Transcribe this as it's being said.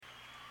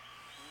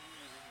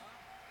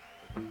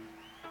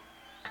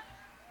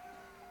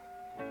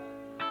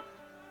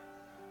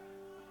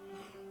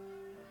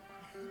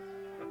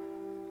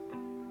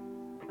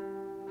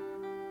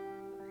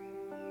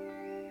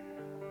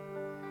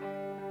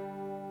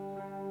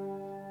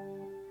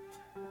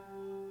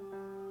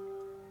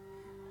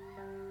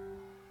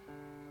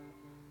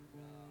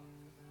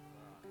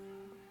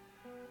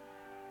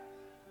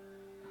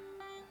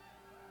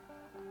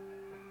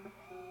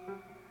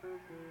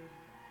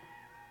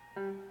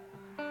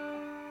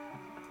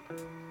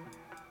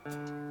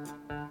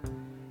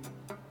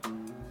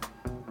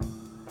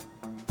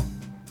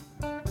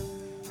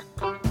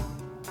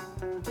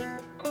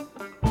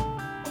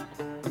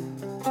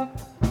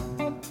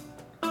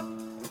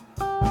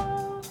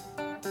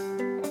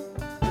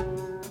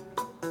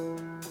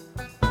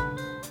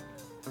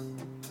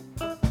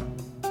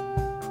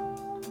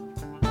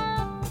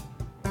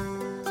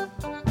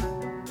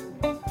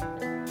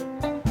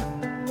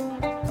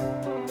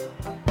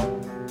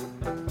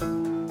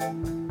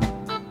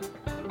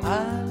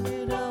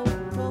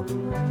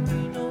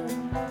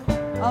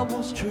I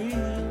was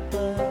treated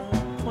by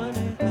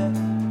 20 high.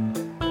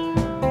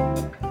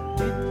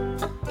 Didn't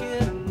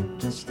get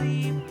to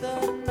sleep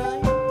that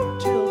night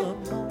till the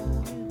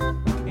morning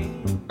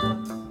came.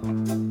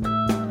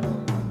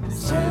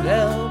 Set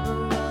out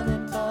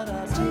running, but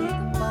I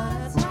take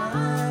my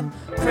time.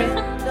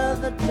 Friend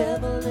of the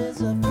devil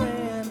is a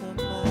friend of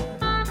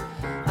mine.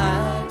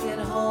 I get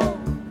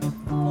home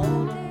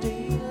before the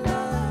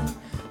daylight,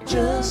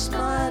 just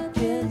might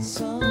get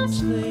some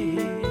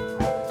sleep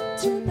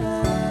tonight.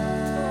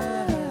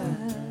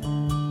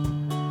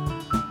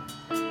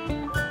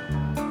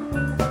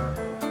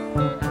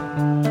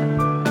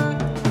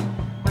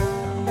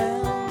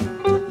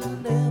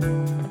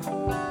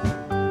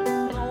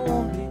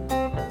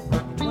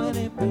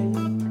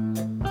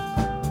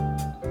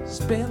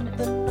 Spent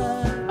the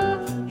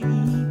night in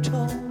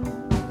Utah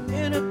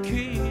in a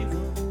cave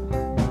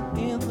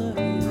in the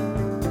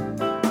hills.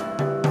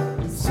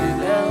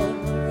 Sit out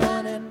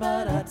running,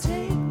 but I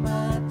take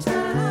my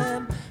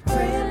time.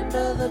 Friend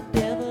of the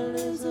devil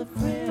is a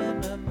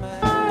friend of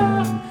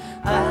mine.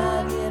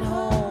 I get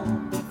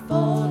home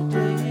before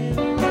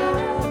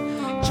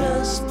daylight,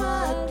 just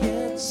might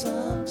get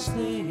some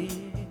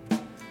sleep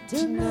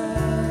tonight.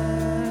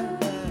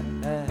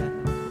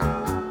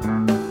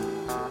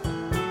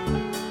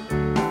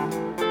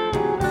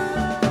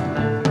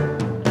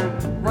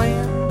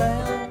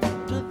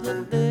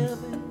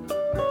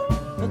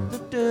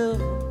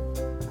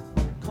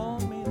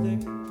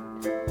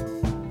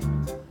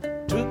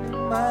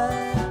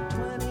 My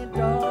 $20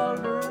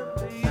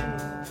 bill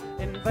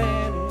and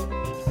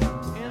vanished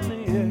in the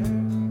air.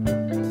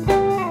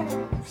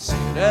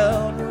 Sit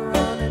out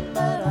running,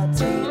 but I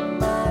take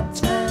my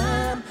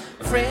time.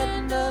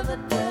 Friend of the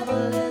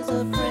devil is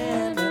a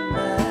friend of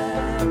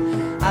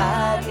mine.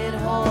 I get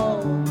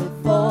home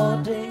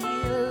before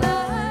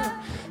daylight,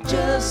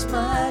 just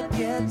might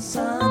get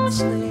some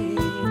sleep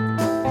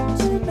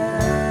tonight.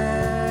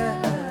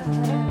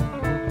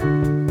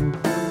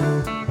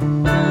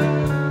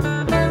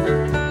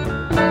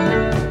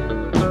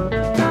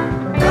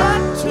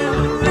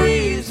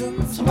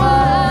 Why I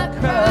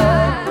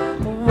cry,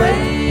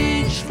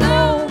 wage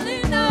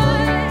lonely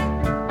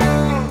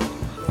night.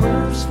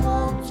 First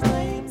one's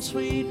named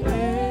Sweet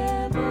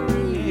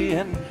Mary,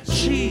 and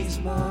she's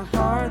my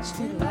heart's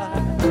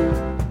delight.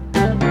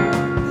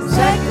 The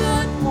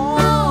second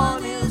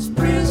one is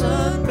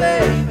Prison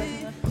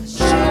Baby,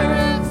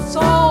 sheriff's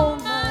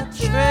on my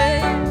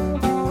trail.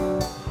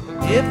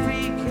 If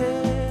he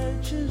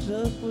catches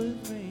up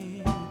with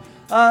me,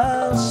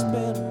 I'll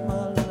spend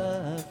my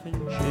life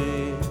in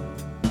jail.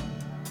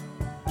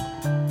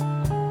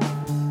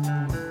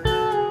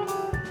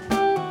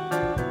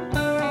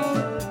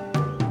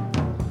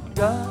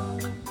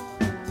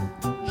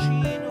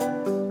 Chino,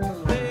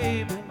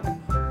 baby,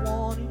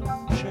 one in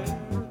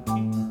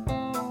Cherokee.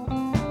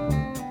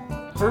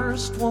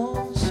 First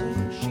one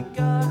says she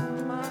got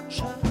my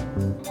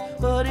child,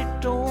 but it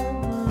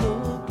don't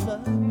look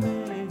like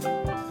me.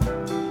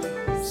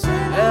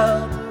 Set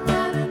out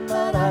running,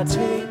 but I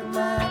take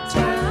my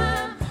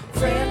time.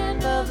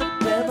 Friend of the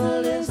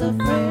devil is a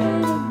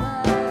friend of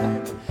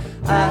mine.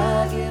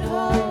 I get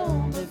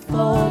home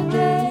before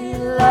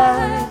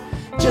daylight,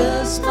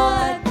 just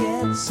might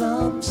get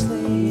some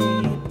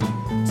sleep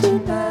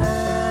tonight.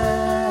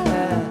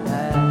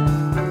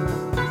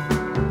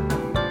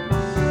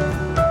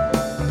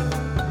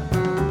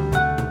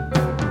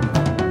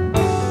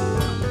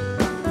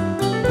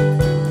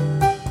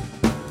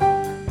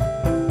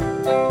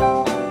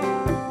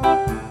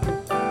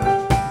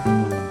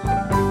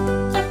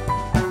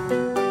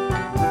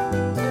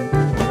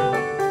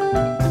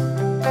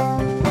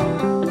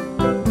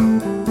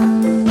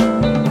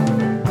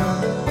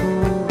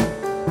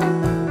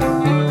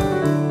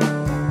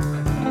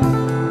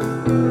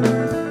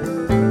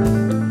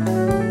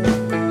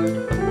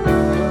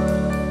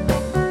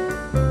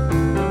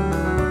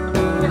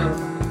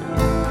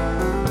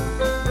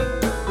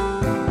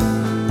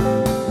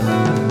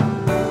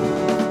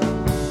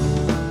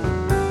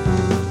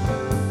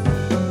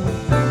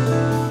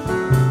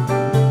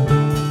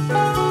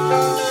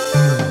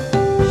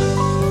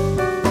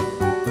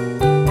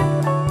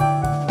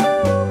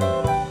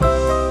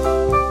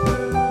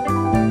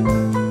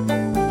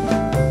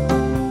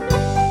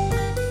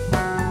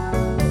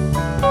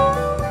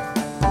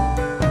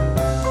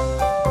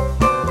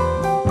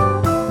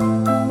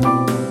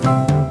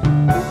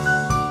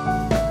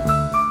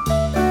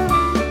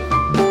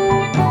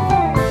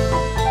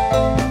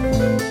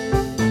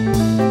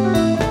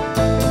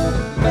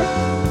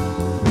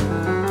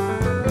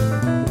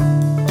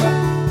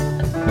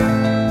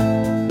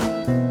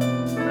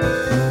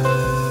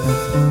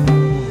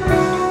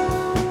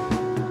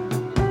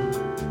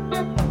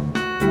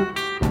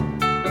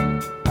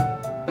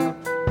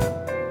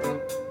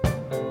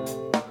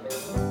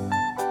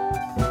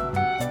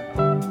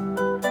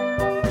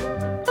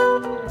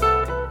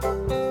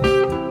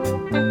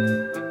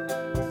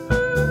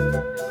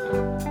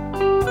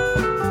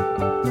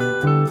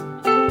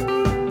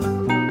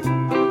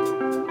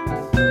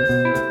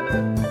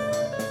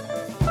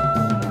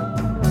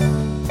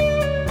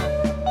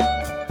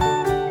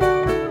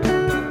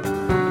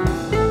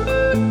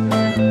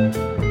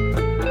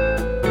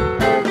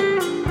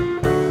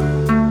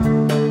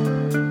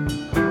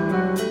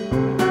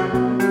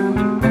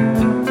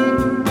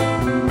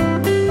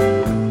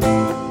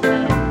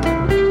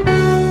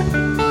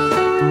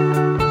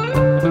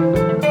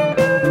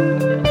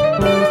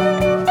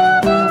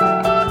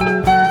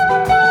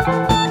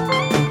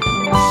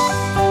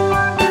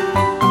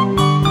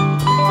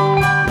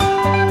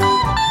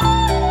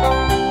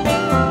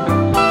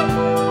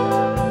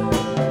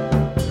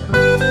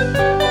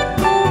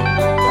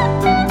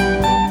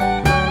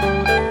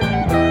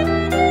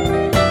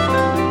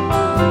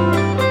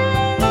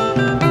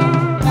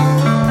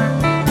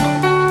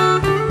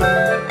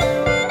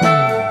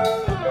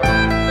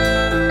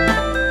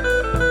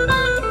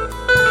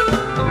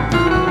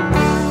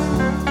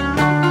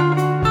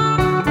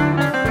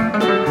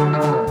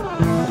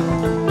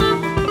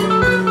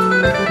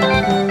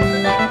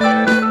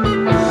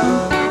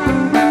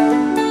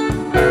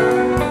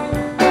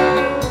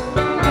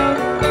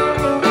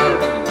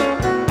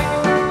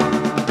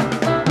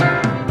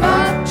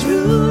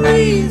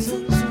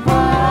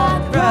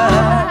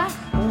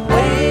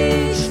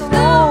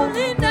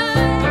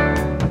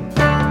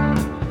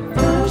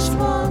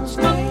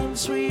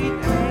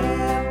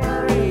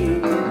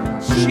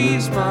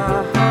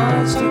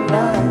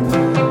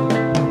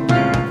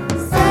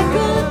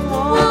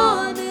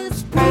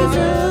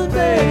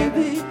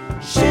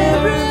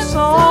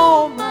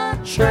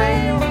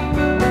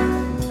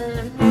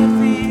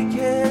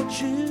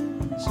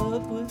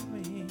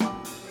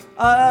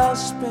 I'll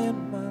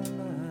spend my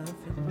life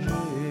in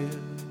jail.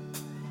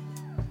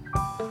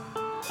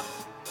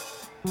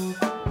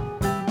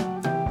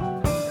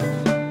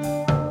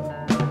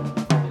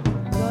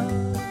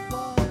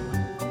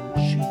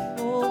 She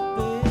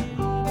obeyed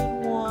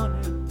and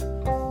wanted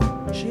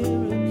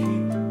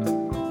Cherokee.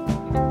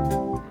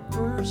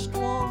 First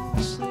one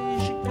to say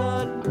she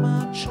got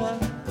my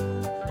child,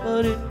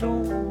 but it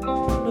don't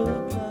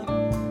look like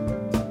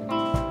me.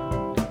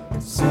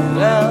 Set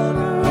out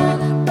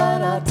running,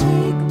 but I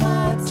take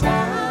my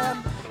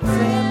time.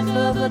 Friend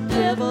of the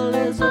devil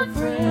is a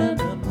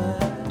friend of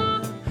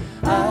mine.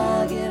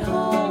 I get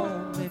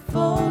home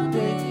before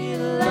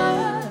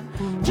daylight,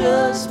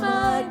 just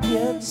might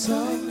get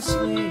some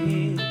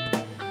sleep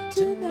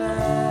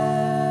tonight.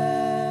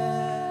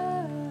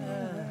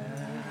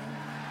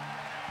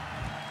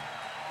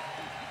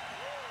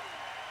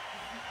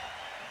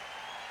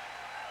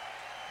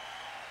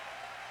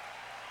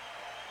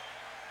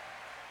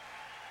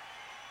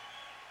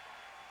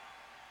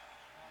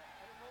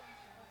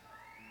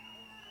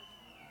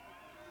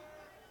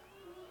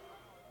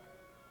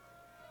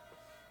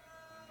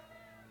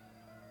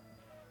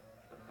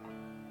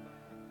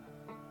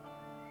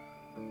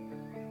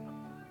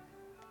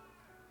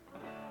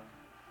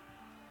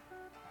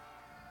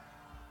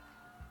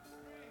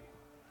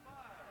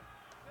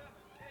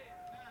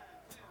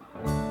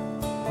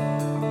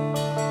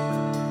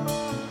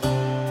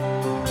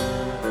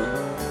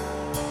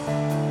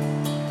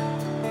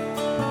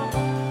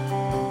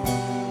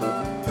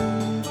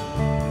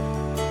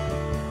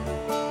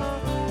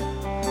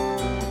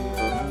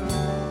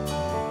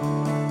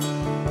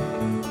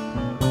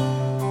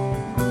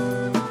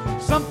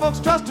 Some folks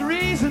trust a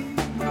reason,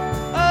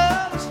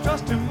 others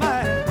trust a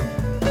mind.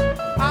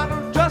 I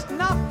don't trust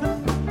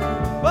nothing,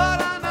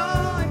 but I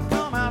know it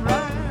come out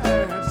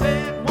right.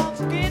 Say it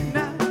once again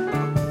now,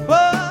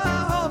 but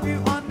I hope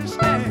you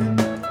understand.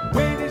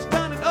 When he's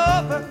done it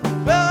over,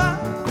 well,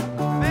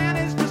 man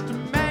is just a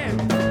man.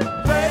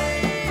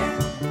 Playing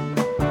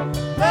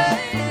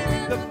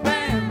in the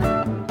band.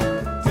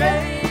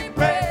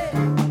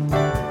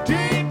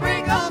 Take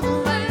break on the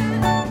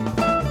land.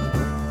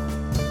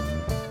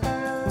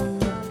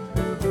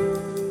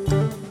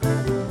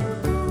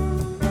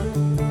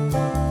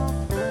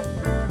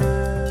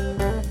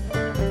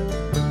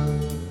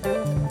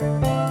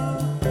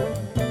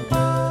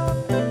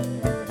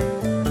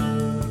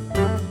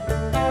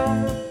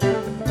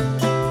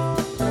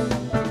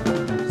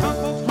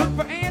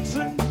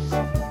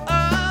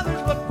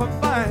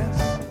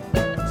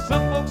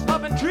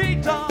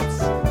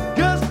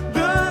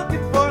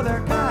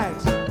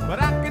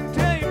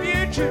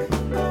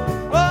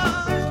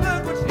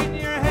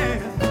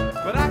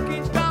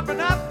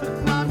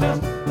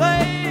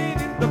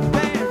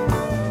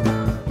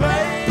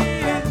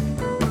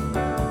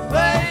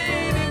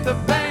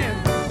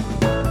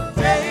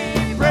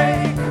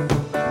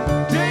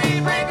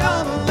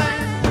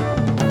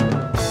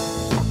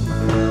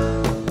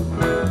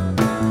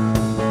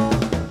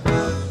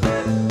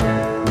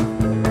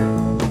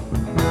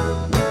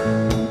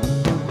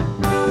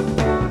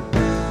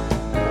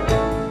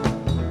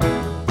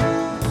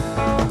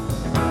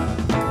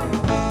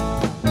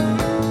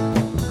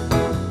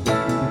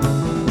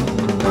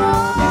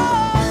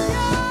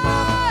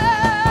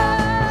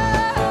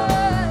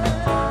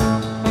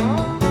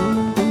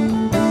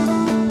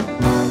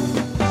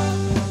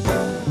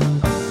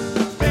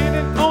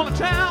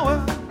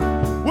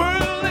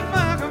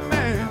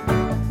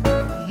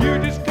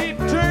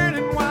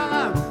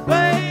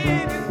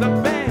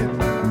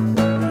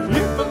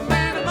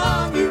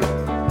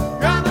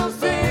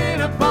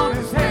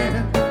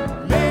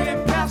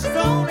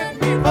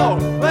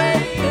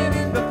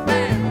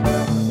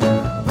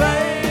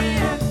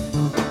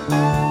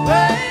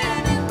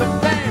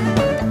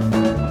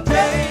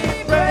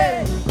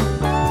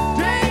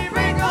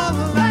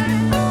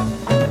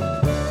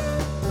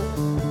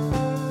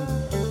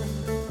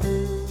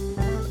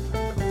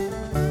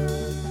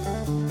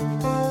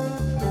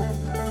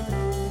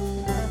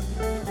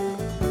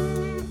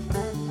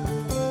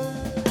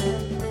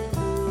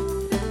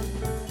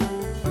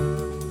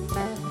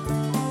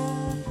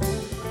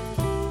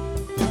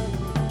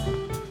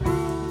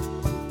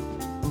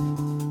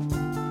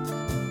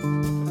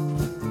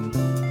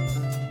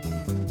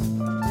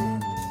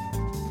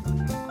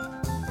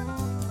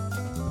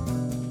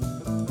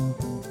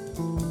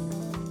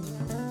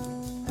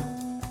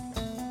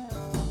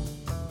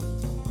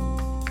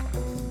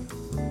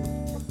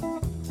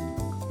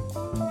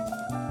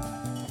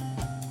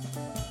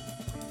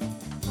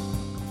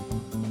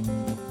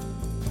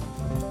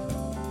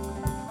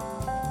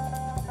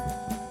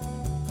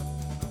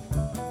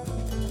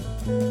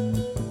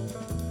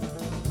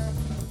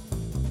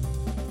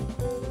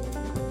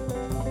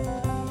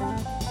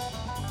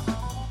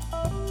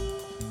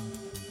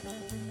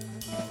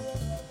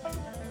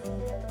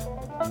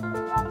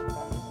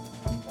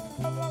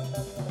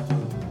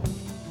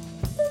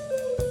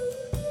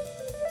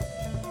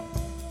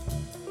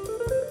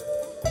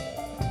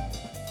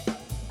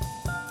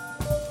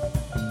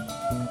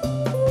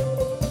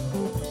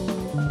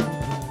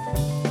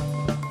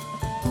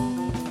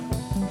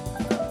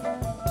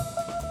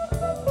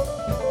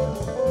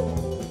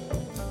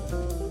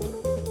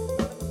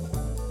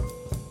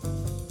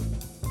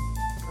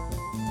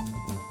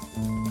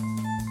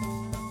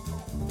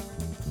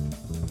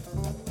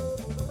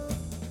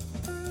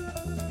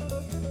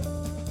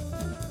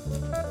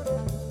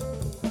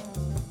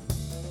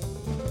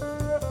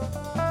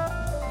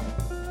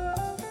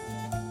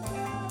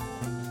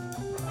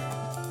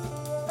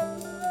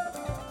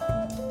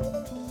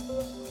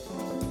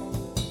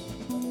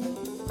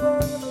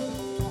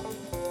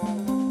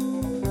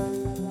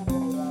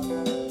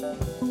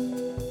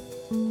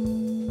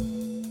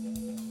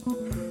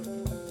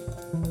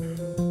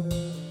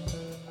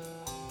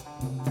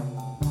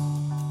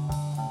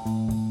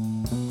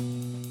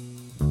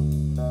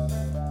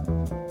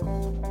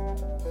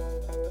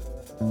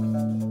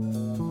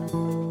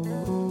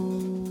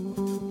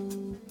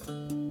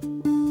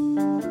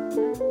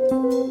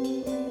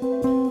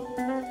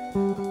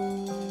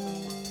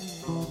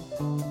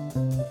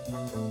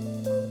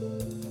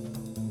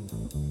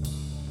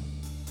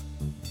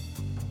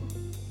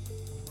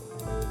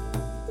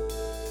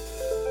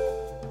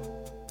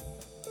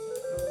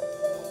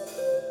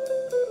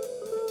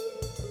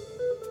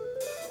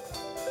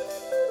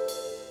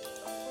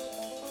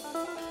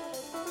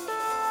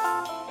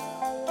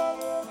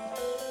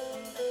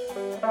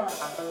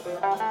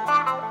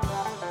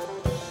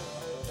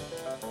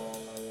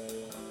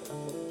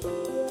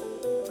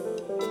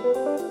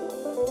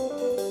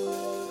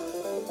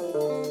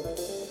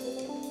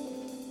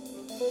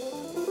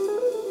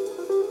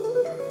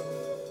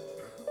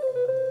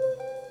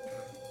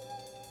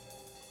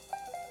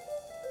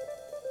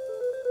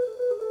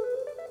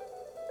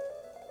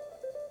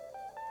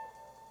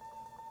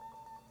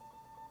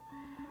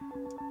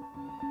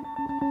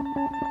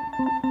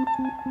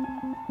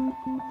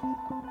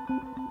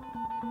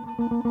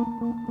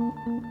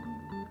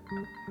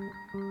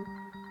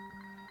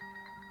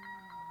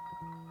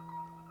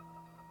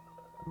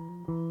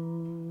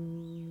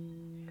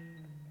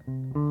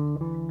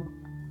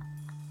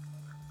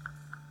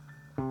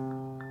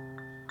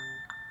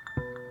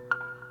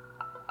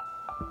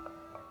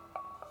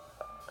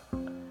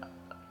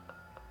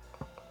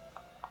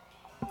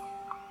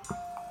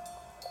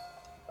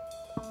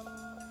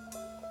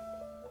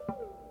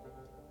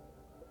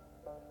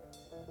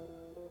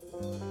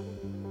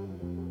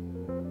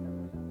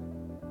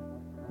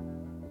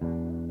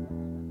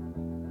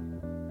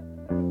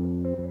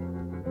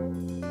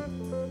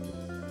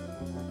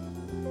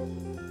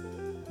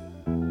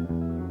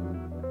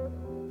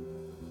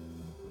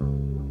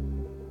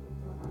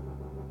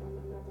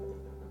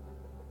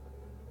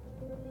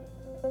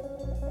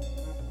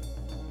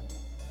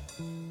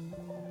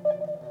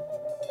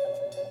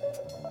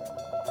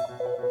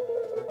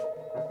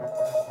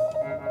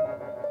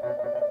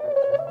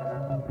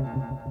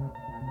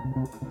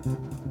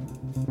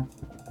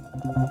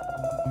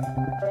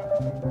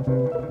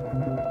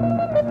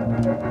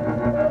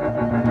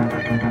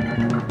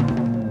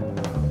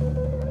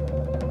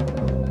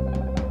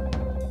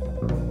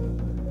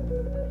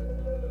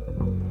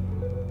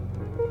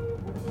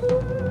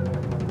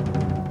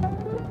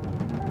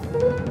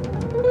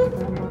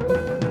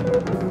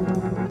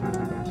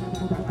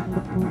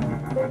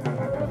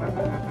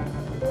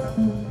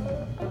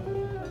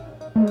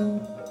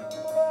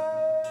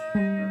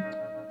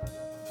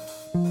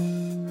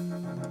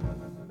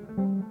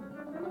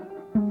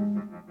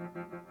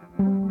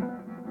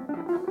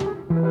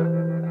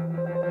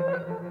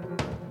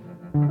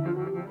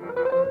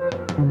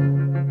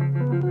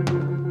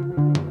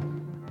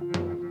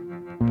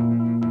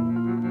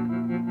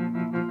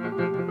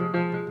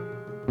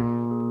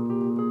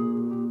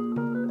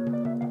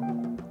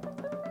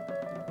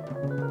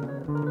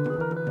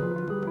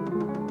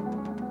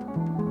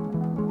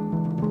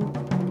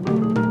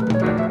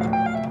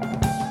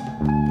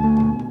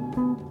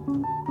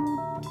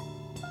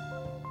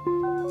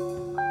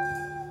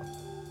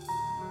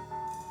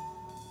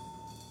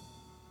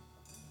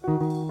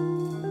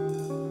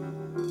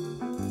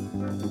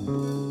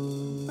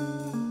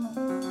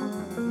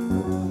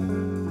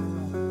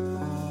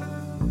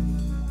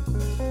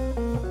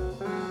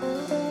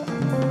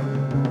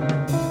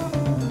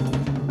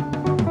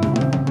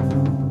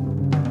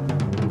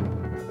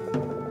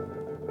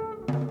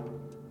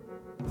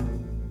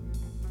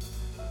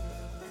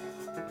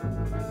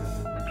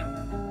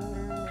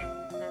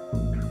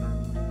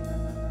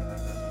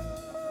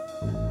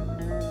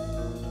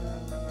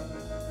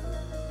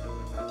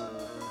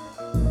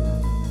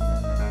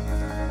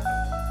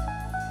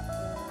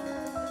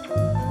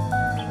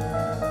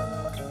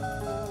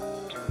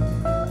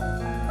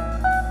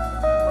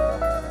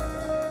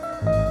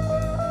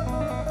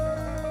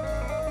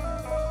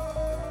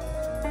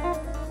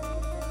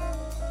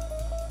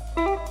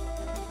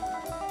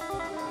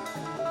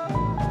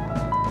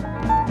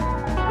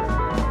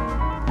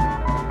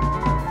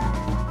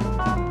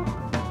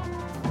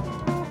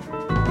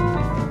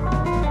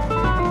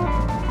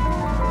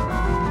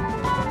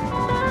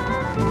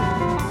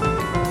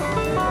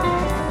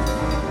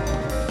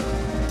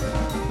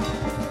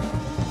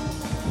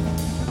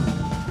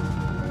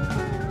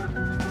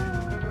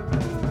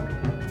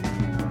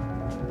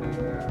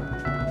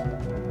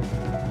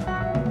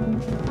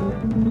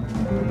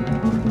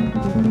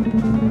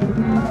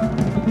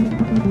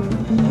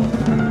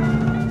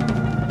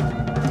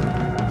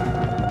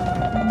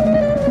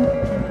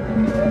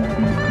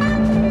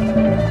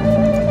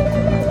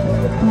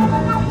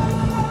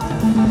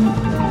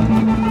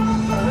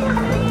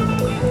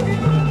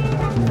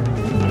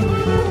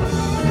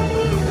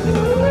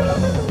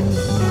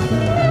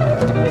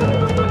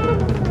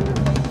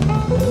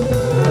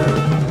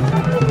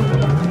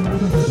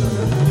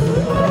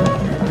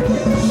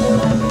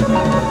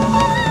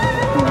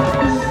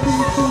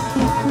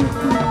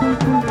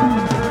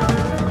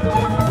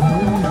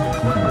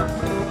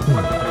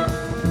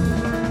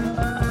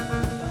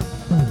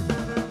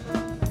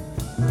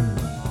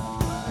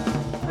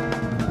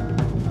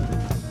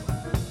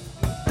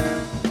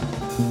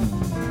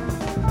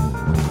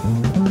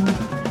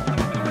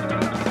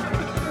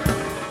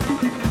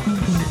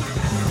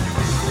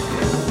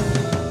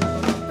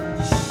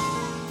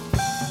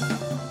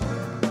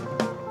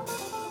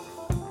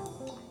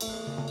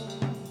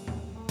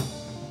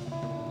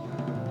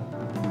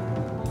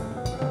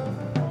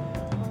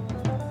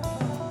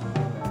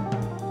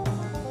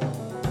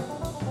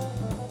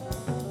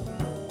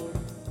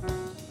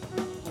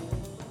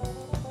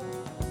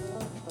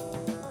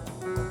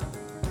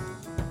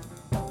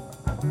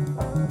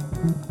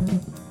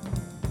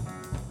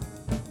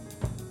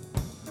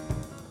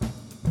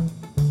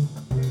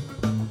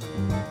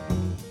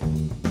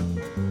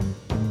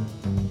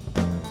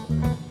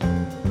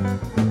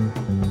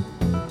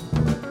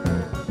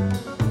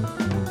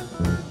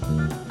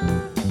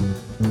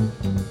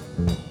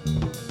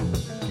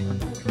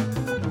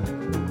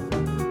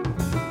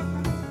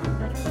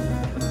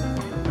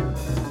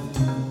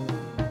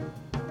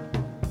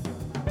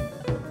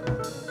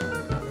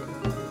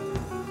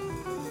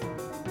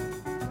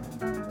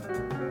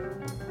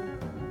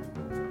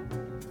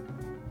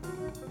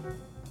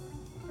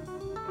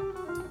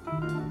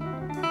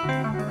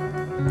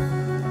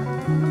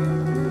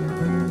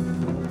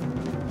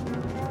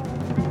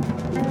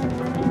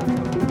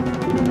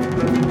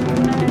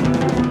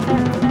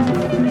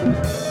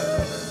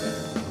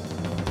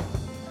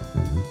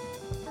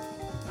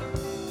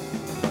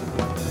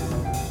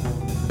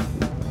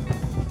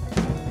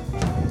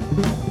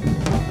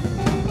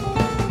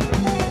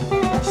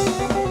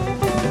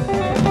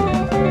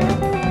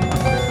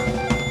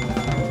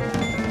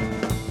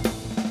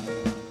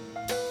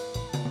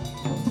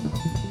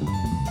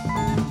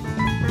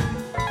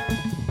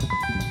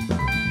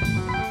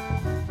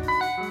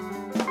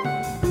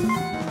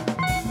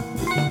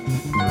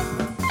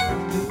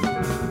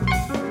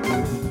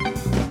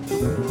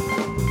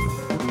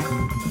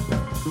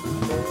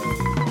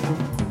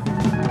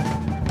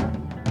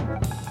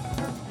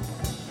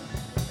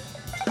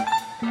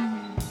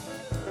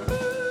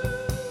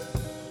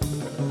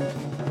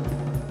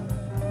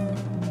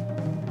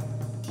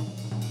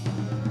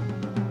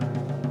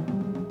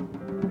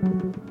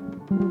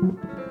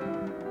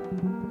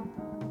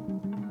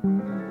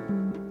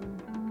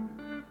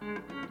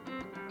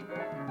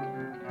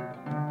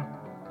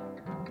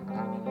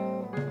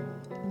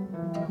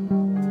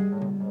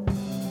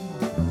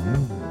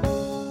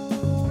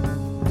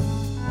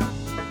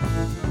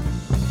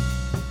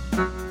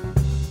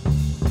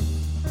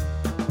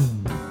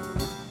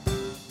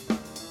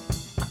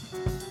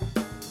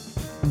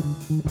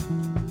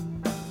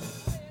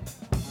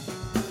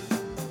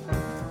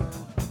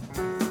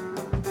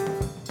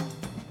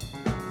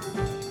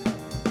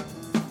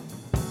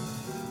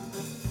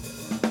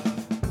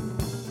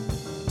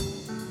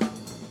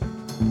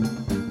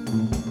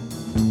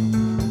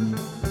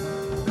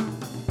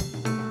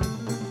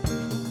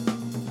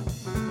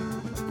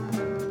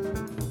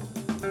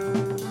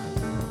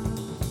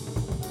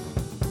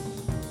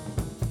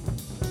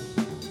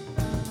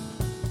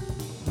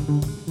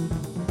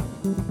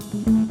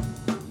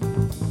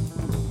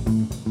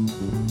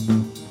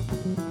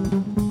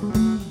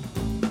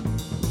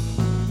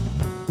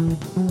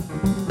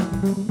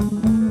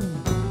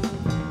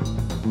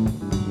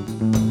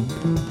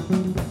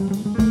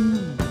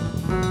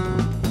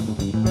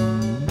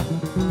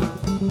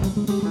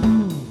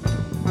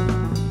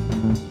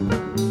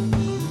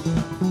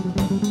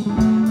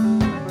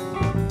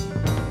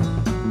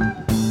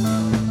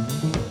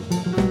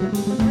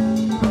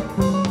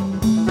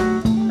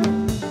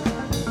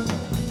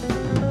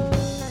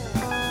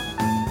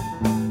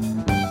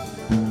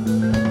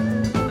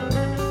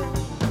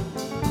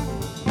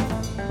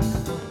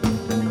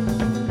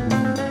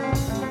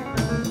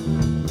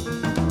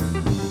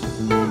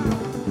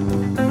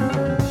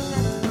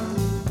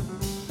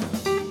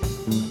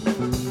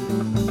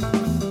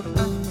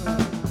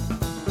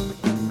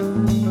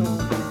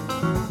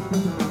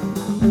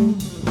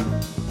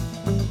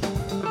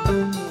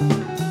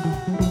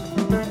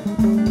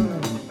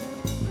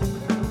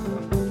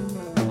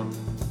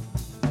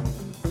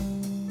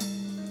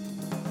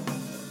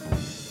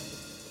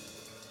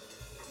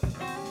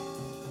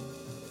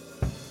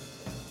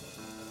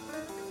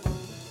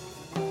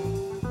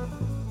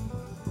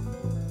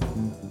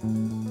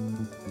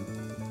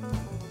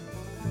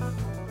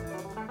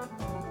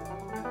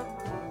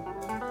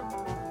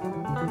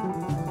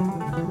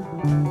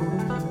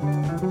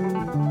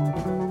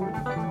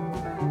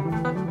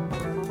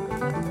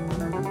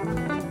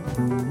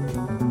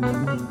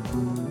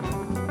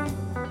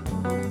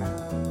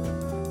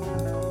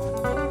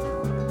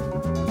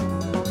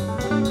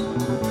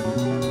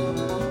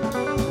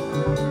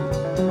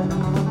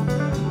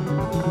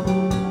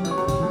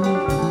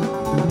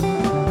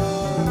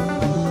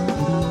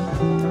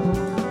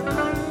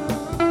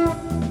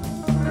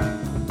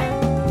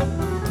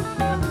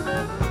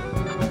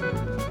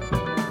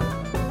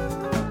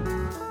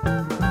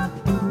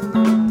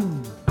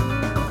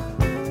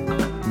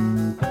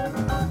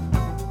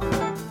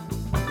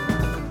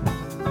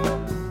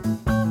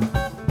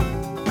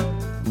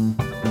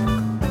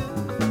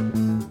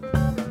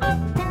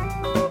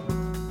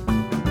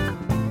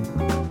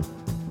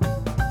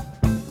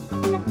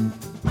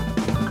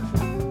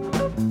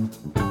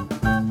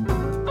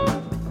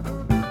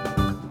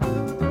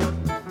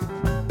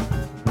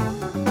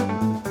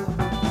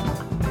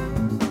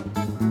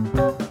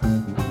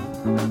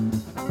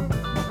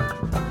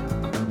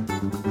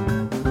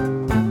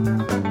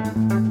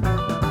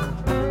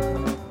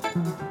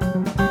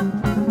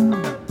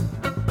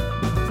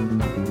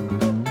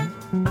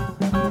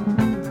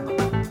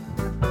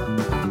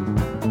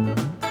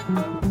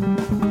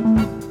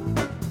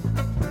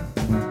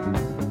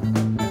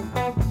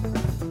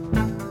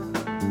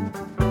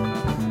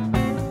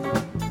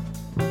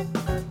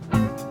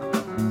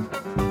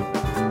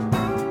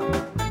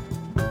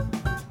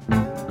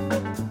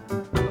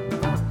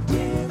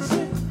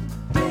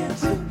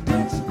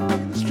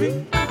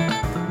 street.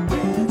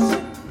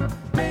 Dancing,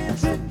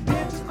 dancing,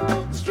 dancing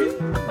on the street.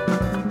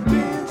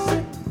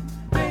 Dancing,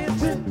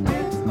 dancing,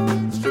 dancing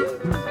on the street.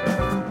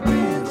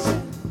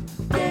 Dancing,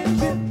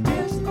 dancing,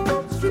 dancing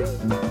on the street.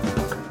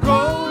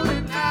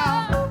 Rolling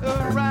out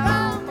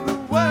around the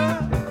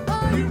world.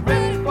 Are you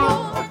ready for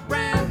a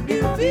brand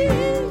new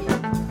beat?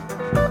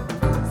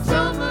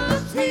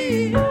 Summer's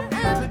here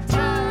and the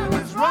time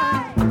is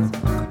right.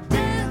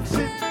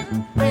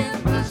 Dancing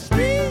in the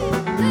street,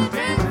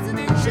 dancing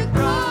in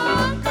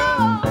Chicago,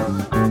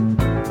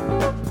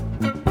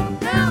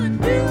 down in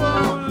New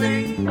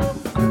Orleans,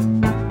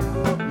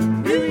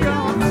 New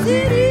York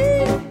City.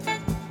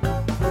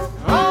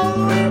 All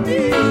we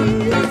need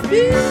is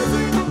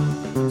music,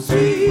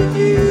 sweet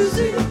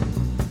music.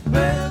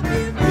 There'll be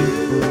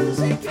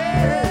music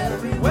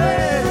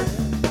everywhere.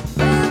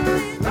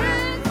 Family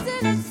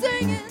dancing and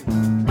singing,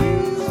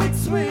 music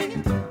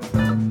swinging,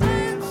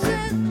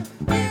 dancing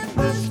in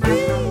the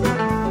street.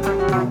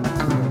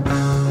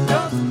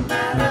 Doesn't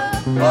matter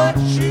what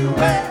you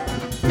wear,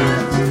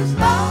 just as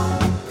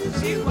long as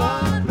you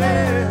are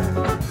there.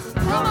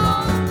 Come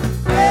on,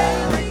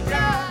 every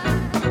guy,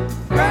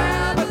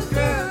 grab a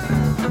girl,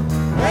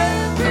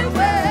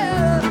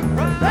 everywhere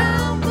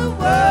around the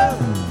world.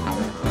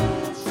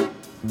 Dancing,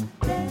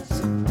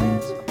 dancing,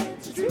 dancing in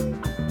the street.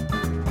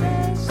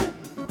 Dancing,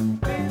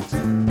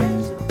 dancing,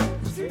 dancing in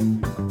the street.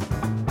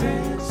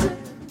 Dancing,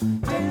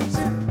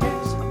 dancing,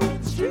 dancing in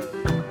the street.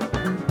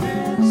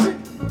 Dancing,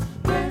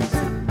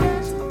 dancing,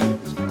 dancing in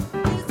the street.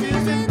 This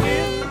is an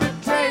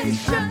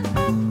invitation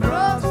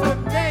across the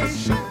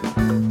nation.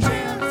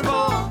 Chance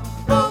for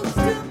folks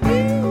to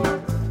meet.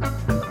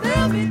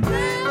 They'll be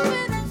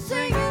dancing and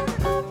singing,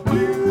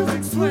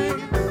 music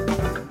swinging,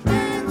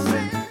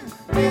 dancing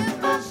in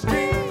the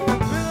street.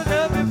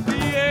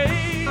 Philadelphia,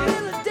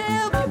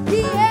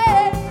 PA,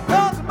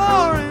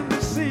 Baltimore in the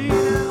sea.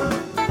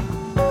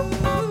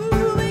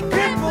 We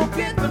can't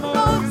forget the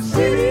Motor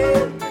City.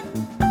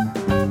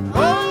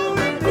 All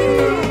we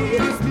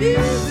need is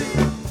music,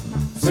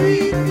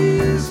 sweet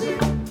music.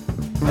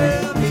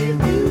 There'll be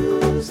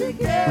music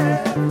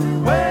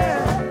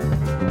everywhere.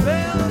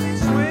 They'll be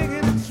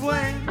swinging and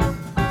swaying,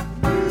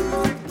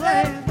 music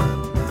playing,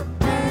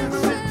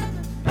 dancing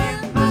in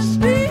the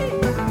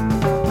street.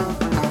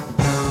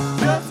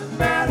 Doesn't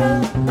matter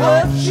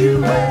what you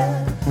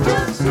wear,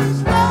 just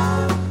as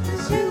long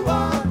as you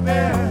are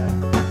there.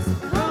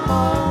 Come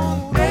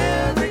on,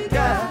 every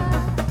guy,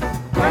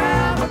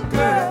 grab a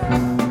girl,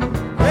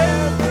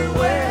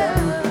 everywhere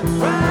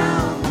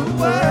around the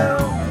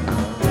world.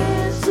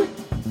 Dancing,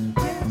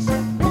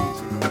 dancing,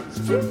 dancing in the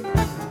street.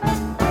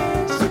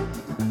 Dancing,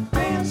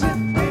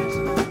 dancing,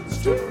 dancing in the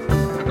street.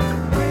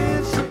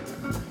 Dancing,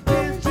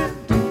 dancing,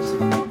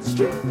 dancing in the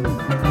street.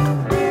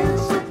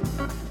 Dancing,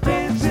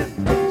 dancing,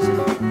 dancing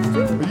in the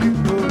street. You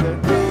know that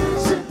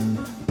dancing,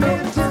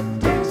 dancing,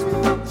 dancing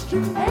in the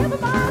street.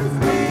 Everybody's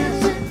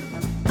dancing,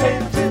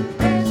 dancing,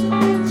 dancing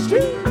in the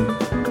street.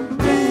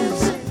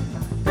 Dancing,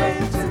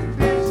 dancing,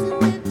 dancing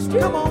in the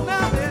street. Come on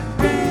now, then.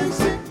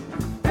 Dancing,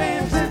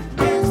 dancing,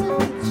 dancing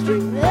in the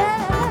street.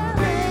 Yeah.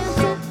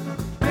 Dancing,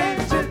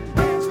 dancing,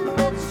 dancing in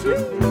the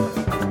street.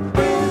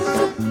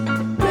 Dancing,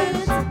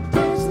 dancing,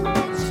 dancing in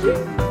the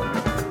street.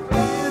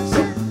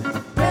 Dancing,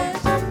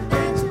 dancing,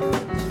 dancing in the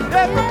street.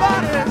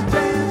 Everybody's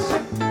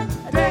dancing,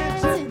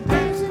 dancing,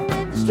 dancing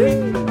in the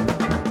street.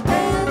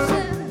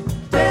 Dancing,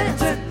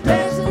 dancing,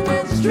 dancing in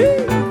the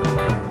street.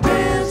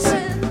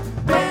 Dancing,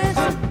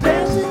 dancing,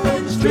 dancing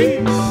in the street.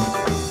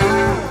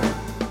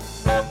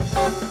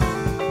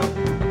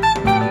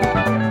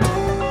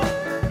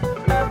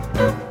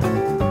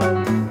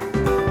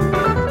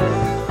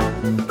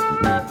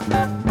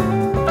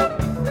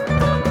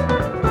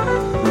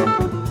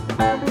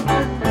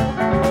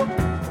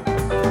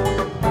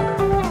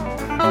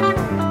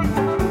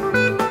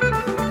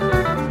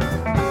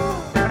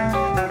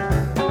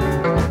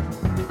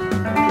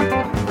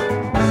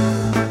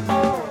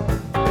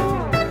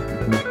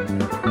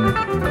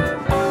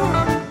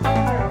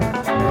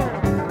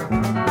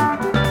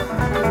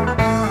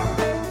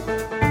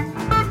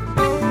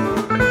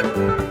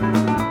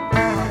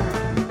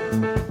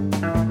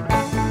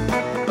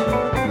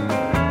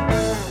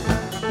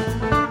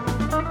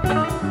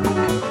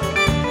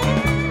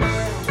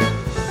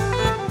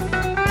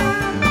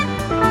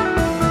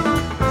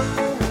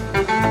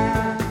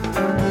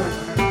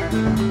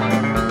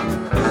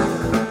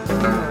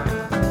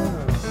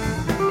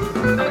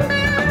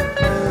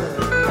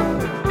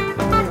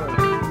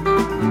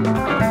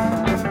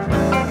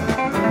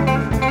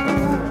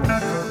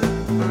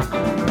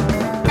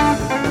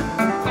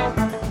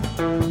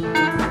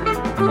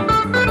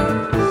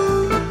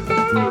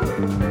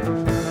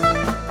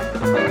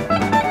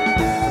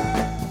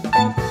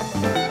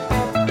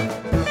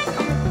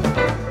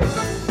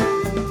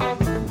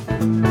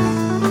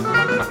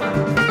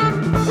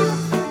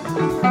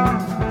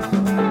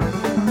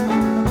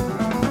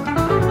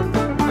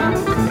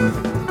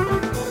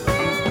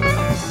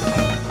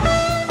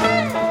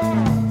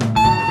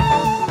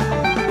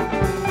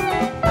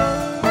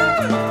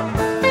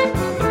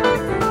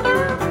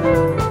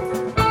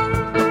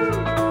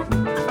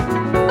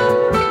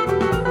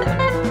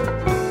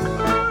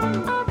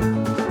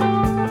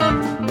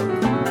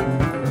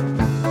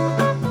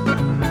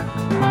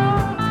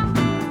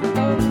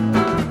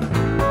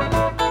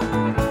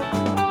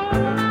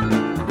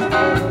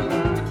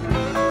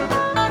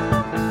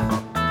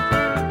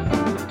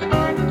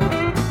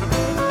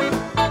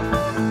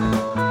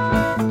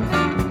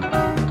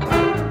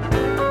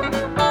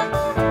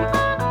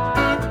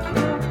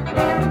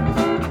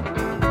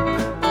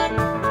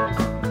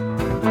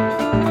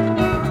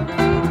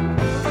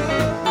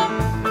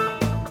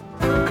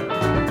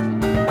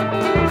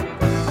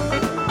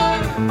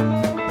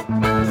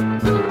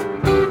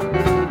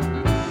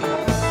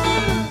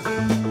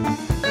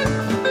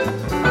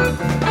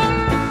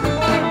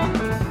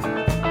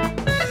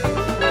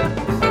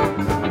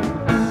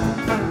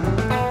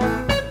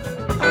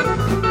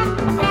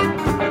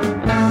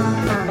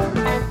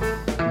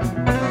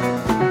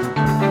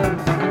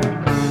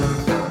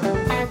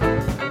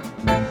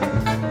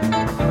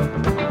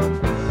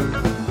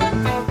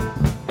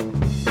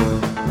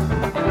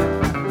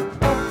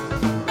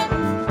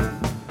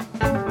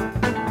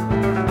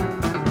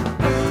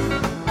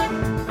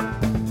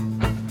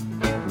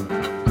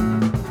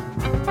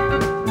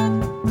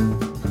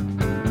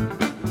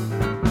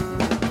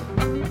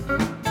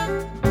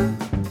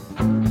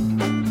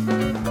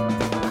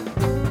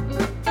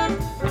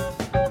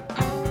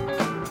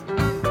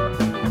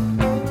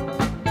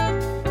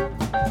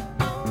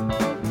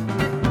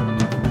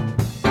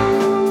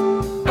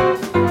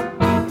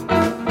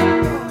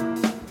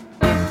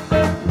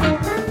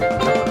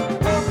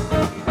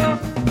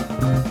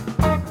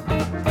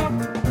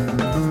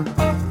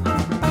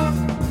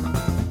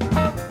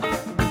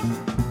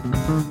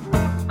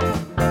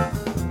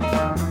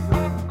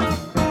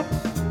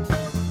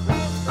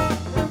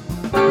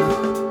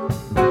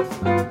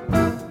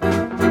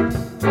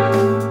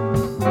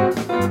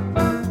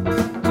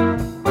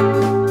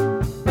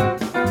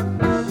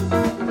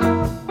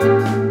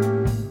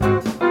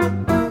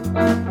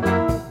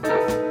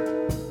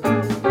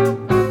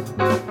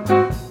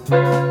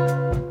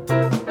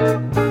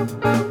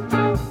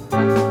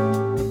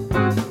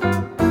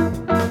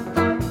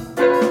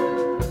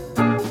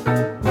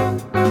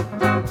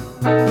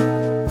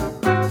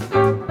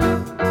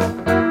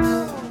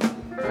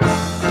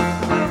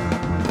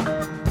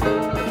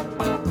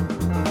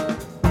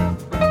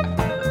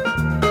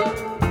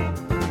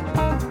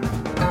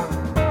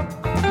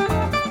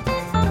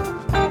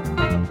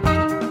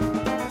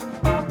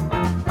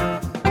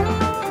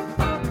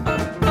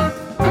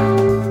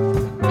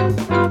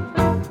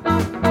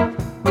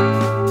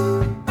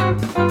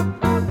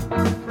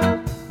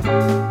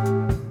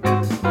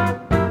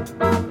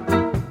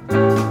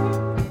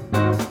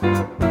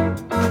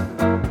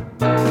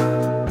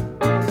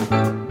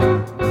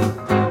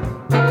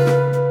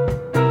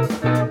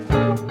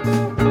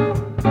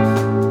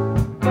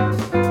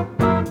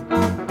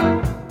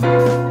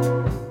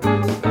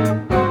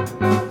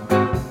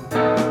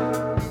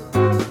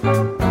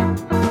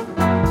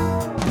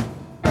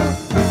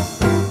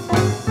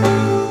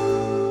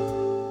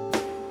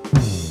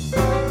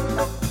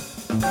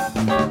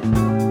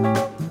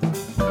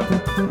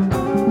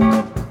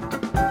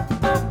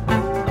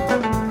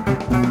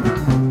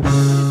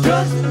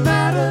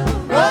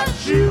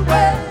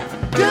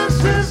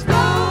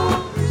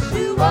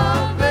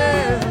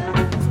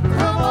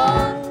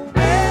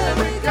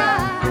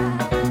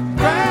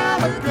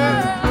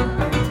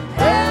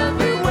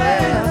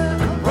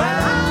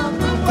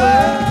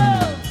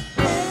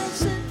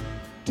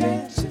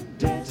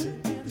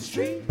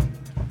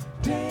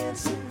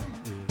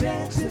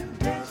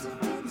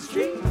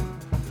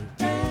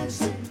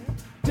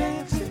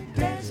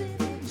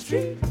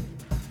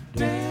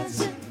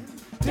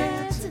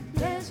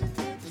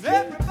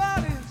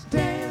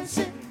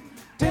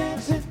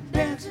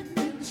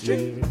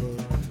 street.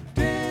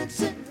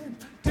 Dancing,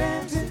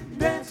 dancing,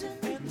 dancing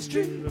in the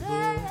street.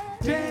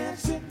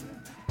 Dancing,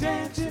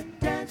 dancing,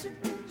 dancing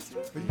in the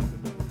street.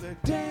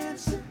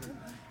 Dancing,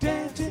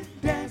 dancing,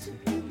 dancing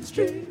in the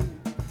street.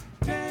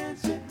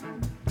 Dancing,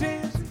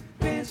 dancing,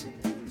 dancing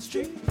in the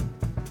street.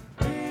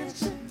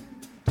 Dancing,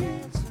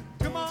 dancing.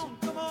 Come on,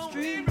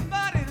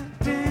 everybody.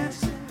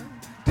 Dancing,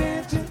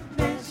 dancing,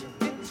 dancing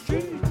in the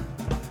street.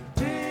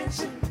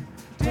 Dancing,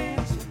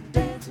 dancing,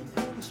 dancing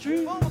in the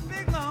street. On a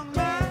big long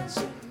line.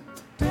 Dancing,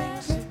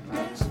 dancing,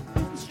 dancing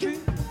in the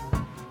street.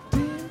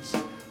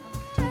 Dancing,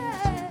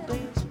 dancing,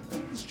 dancing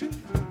in the street.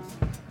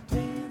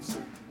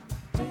 Dancing,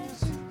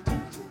 dancing,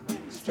 dancing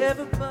in the street.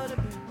 Everybody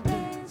be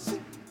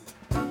dancing,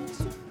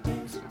 dancing,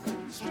 dancing in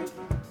the street.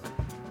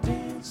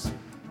 Dancing,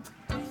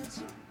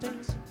 dancing,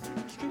 dancing in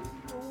the street.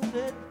 Oh,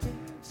 that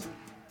dancing,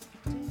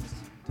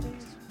 dancing,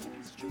 dancing in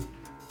the street.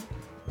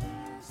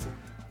 Dancing,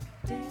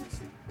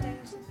 dancing,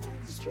 dancing in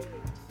the street.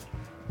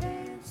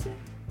 Dancing,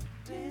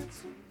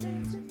 dancing,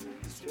 dancing in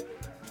the street.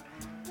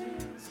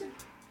 Dancing, dancing,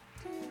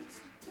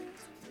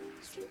 dancing in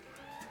the street.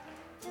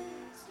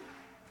 Dancing,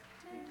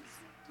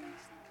 dancing,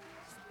 dancing in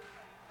the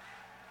street.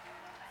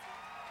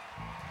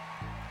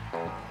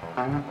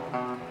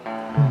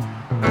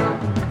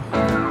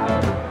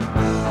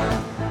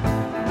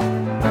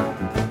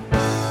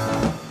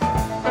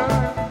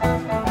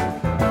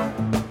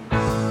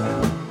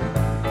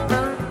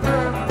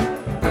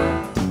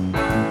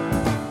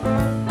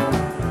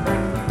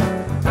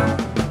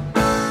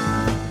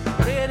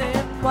 Red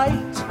and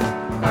white,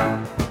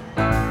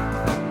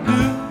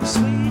 blue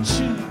suede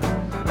shoes.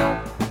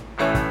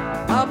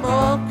 I'm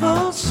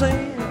Uncle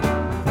Sam.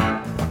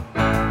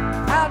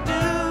 How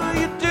do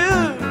you do?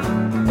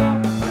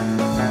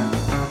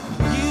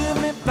 Give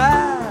me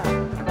five.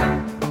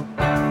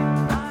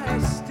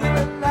 I'm still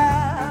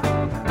alive.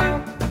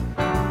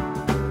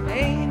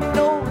 Ain't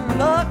no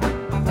luck.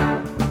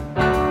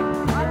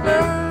 I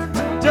learned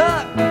to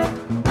duck.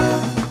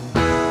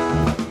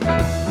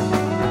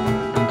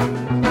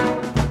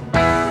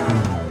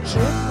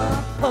 Check my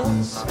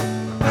pulse.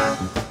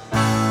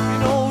 You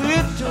know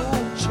it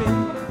don't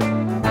change.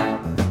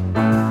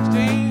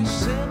 Stay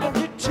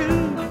 72.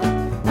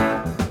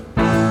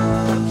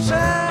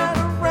 Sunshine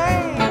or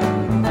rain.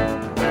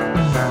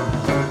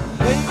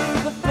 Wave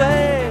the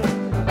flag.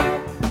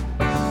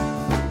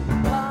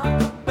 Rock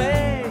the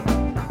bank.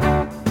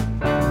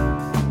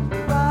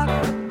 Rock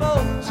the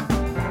boat.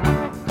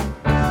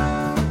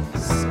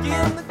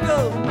 Skin the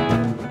goat.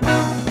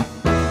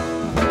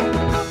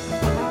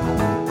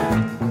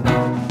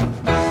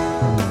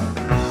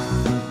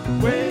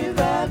 Wave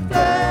that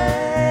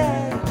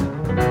flag,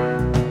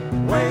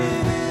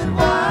 wave it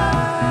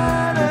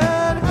wide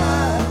and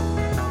high.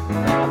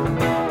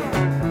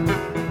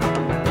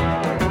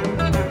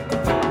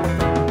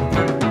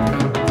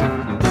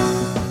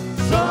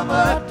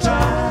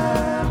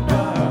 Summertime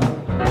now,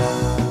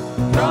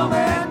 come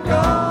and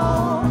go,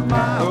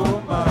 my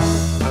oh my.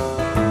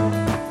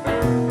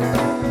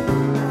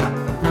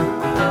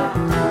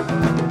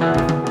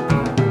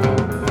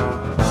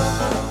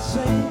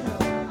 Sam,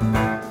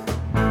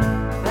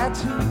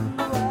 that's who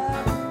I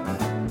am.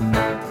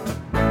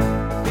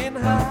 Been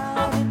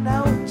hiding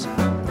out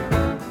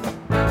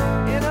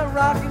in a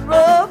rock and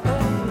roll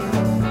band.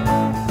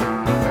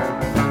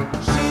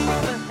 She's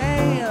the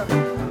hand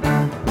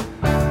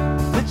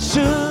that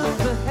shook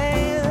the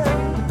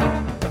hand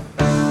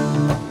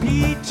of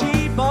P.T.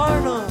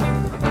 Barnum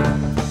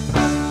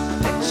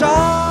and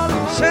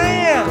Charlie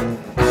Chan.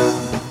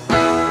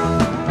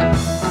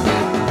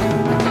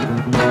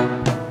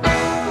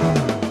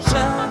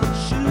 Shiny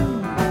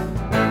shoes,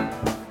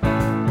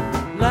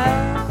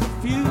 light the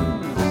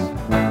fuse.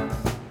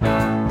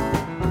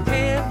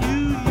 Can you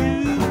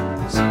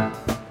use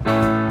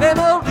them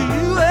old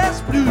U.S.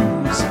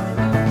 blues?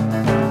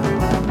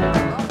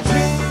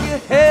 Drink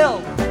your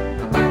health,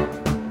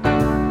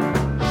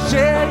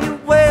 share your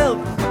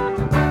wealth,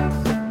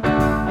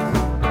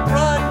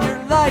 run your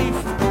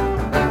life,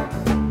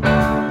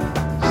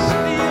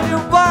 steal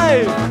your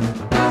wife.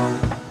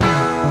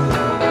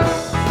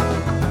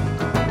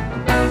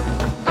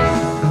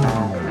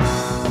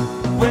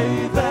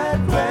 Wave that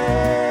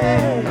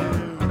flag,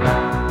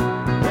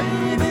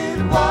 wave it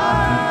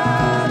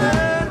wide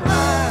and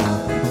high.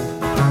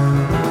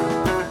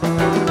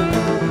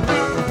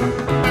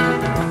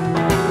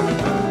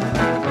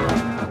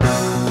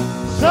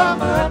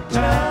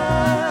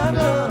 Summertime,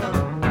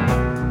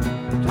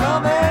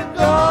 come and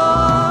go,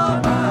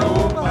 my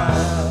oh my.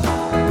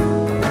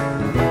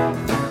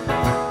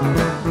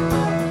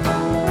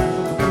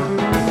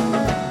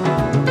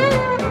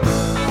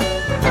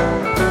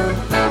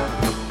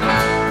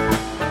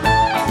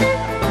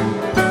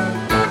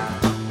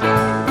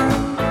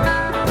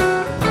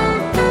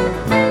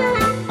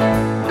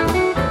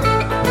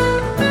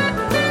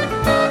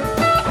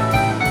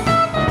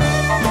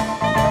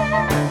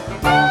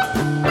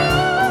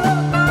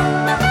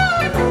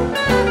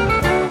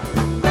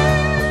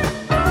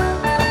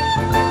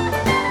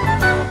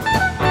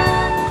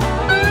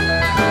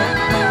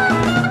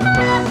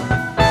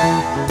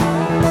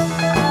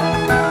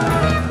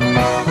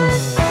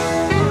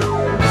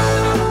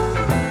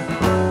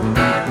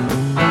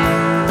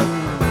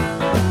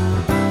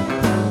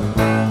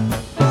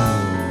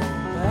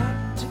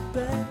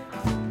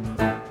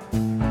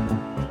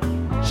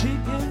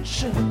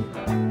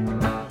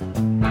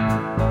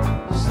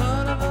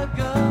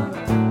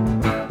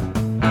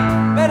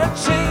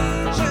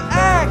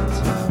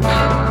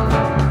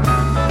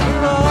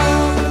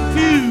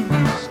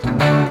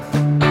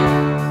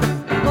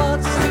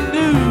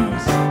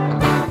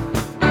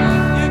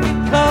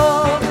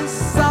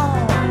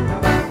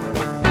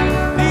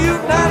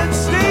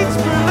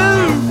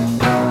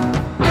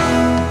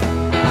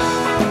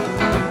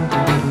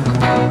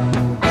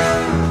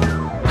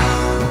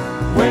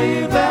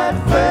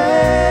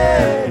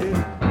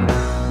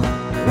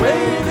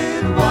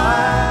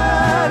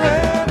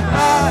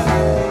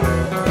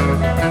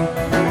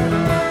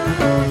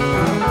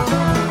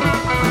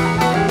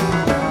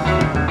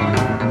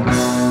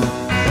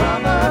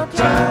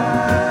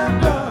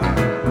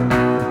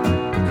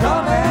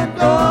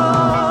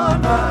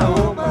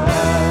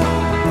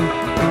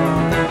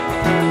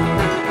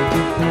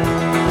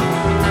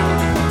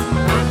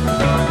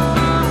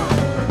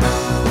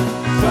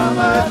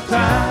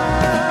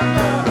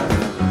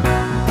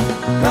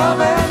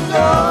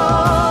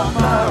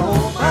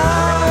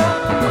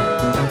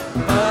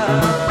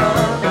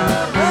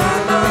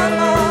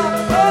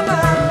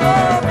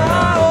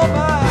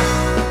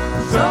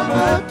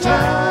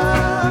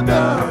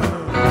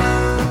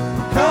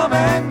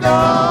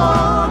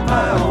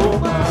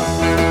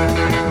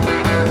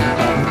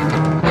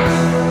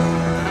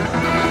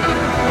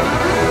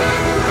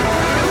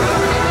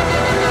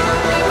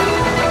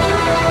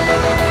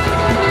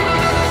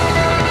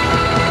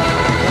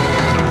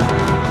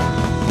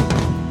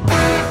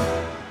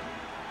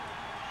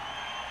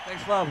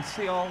 Club.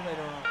 See you all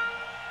later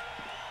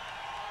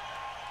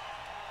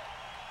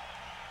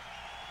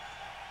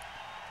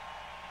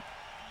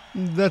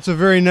on. That's a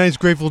very nice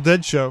Grateful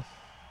Dead show.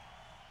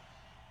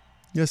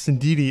 Yes,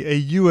 indeedy, a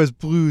U.S.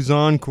 Blues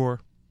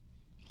encore.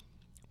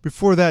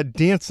 Before that,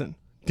 Dancin'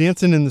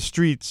 in the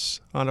Streets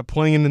on a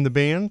Playing in the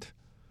Band.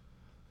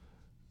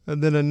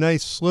 And then a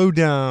nice slow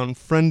down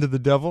Friend of the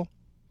Devil.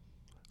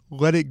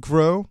 Let It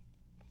Grow.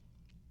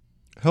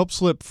 Help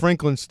Slip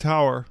Franklin's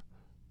Tower.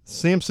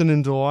 Samson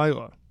and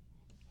Delilah.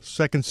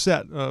 Second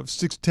set of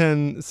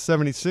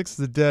 610-76,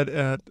 The Dead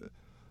at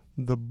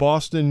the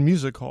Boston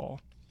Music Hall.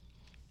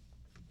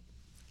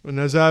 And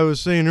as I was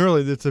saying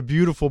earlier, it's a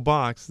beautiful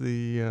box,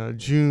 the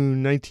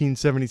June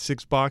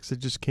 1976 box that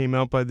just came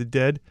out by the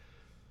Dead.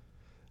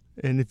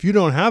 And if you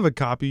don't have a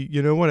copy,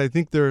 you know what? I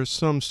think there are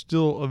some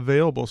still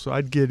available, so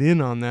I'd get in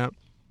on that.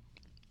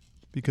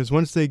 Because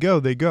once they go,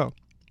 they go.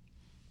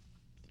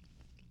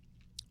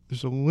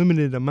 There's a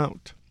limited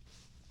amount.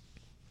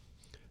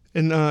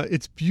 And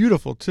it's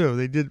beautiful, too.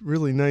 They did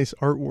really nice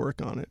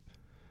artwork on it.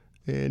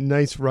 And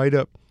nice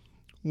write-up.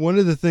 One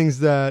of the things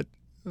that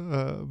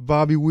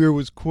Bobby Weir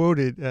was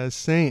quoted as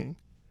saying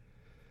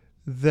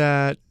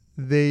that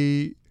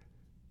they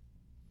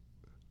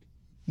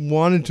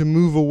wanted to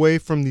move away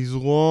from these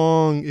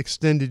long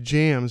extended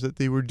jams that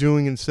they were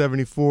doing in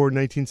 74,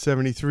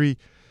 1973.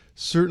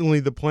 Certainly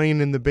the Playing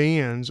in the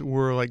Bands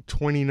were like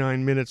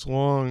 29 minutes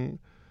long.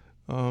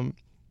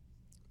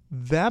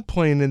 That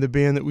Playing in the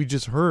Band that we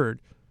just heard,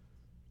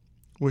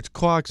 which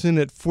clocks in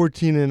at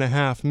 14 and a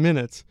half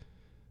minutes,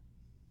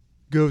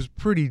 goes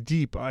pretty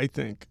deep, I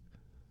think.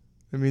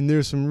 I mean,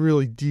 there's some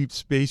really deep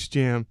Space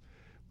Jam,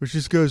 which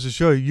just goes to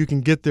show you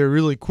can get there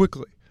really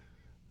quickly.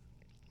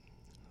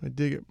 I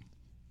dig it.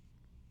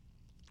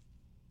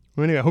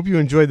 Well, anyway, I hope you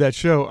enjoyed that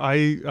show.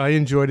 I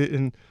enjoyed it,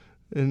 and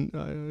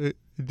it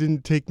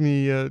didn't take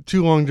me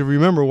too long to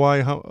remember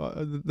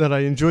that I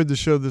enjoyed the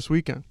show this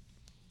weekend.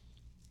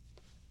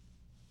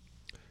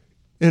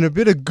 And a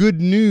bit of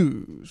good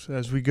news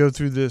as we go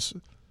through this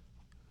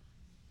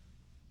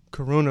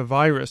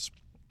coronavirus.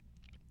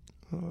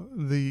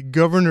 The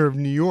governor of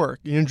New York,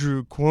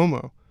 Andrew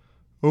Cuomo,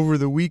 over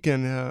the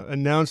weekend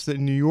announced that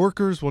New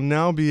Yorkers will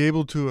now be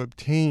able to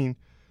obtain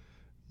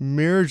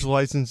marriage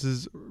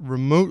licenses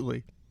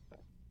remotely,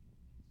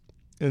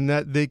 and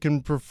that they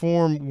can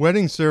perform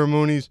wedding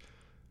ceremonies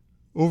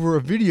over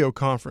a video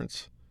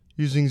conference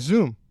using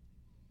Zoom,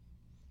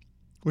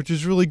 which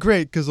is really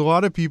great because a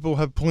lot of people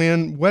have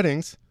planned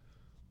weddings.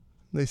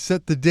 They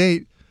set the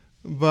date,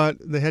 but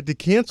they had to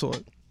cancel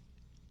it.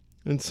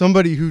 And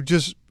somebody who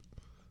just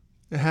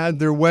had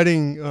their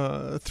wedding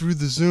through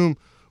the Zoom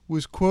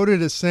was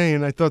quoted as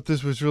saying, I thought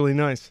this was really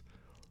nice,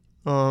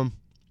 quote,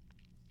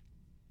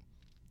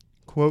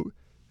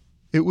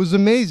 "It was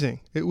amazing.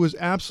 It was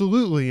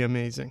absolutely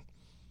amazing,"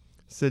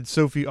 said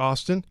Sophie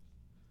Austin.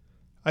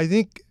 "I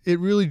think it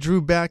really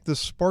drew back the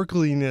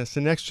sparkliness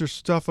and extra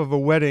stuff of a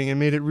wedding and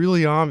made it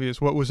really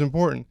obvious what was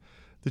important.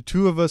 The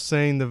two of us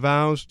saying the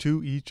vows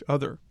to each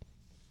other."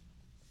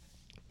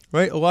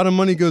 Right? A lot of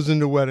money goes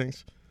into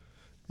weddings.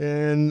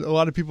 And a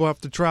lot of people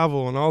have to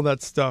travel and all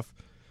that stuff.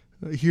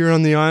 Here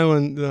on the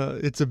island,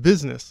 it's a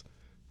business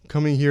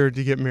coming here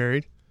to get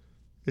married.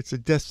 It's a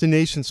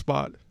destination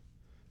spot.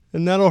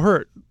 And that'll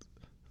hurt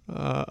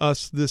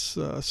us this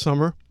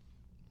summer.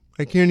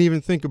 I can't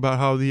even think about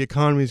how the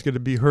economy is going to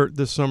be hurt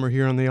this summer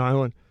here on the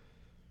island.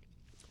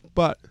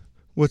 But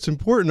what's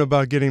important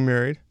about getting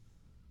married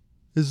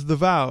is the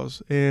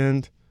vows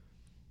and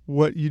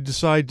what you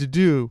decide to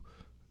do,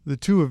 the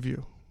two of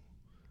you.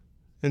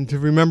 And to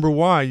remember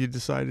why you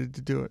decided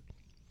to do it.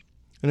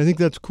 And I think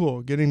that's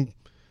cool.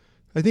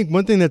 I think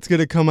one thing that's going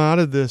to come out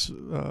of this,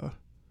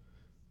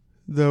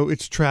 though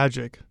it's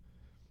tragic.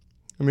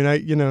 I mean,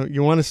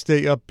 you want to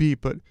stay upbeat,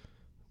 but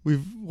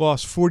we've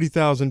lost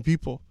 40,000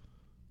 people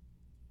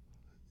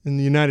in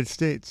the United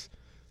States.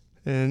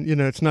 And,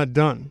 it's not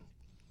done.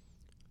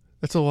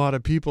 That's a lot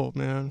of people,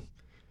 man.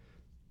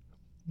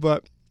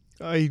 But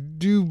I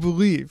do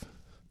believe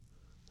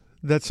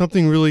that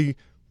something really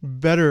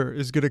better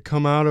is going to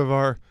come out of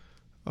our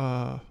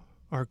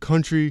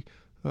country,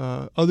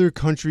 other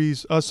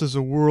countries, us as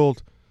a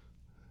world,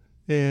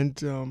 and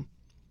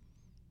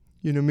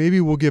maybe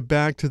we'll get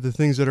back to the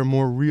things that are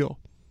more real,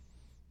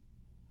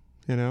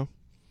 and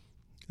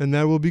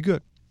that will be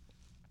good.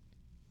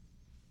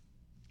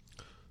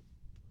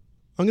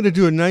 I'm going to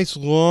do a nice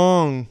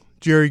long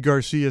Jerry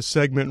Garcia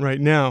segment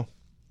right now,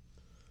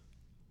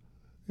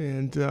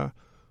 and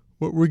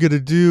what we're going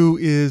to do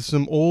is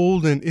some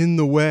Old and In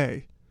the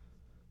Way.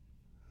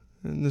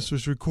 And this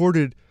was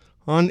recorded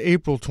on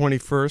April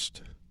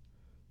 21st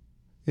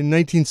in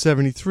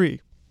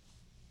 1973.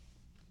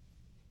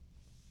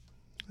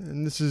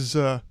 And this is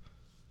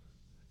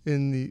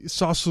in the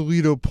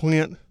Sausalito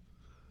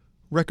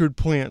record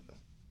plant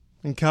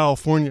in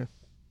California.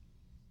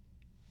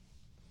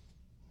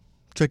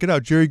 Check it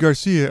out, Jerry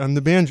Garcia on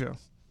the banjo.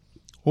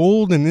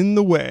 Old and In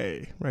the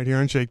Way, right here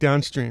on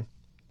Shakedown Stream.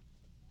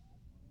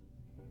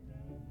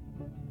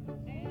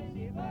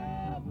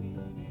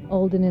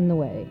 Old and In the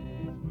Way.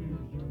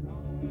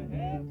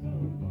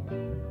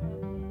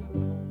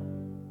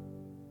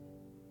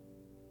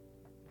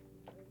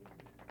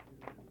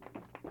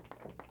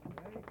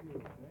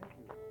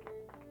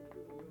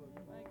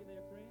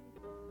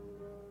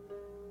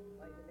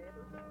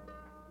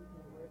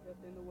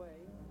 just in the way.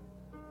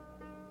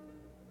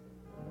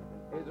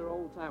 Here's our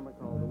old timer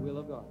called The Will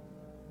of God.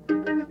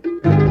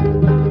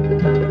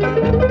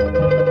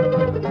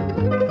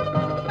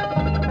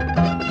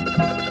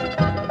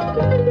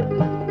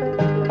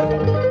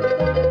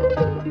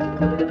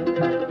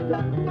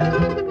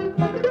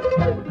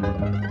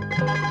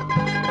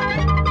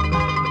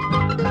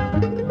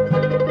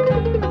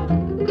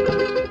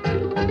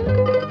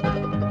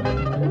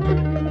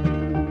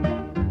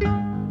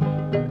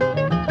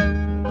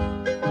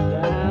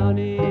 Down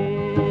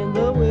in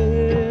the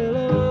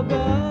willow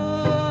garden,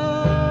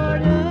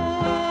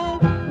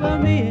 where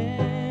me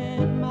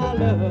and my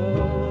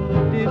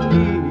love did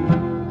meet,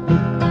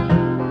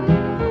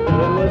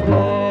 it was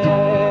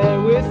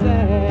there we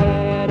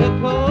sat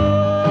a-courting.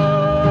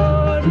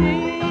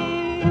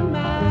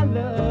 My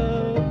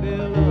love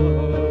fell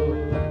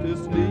off to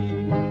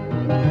sleep.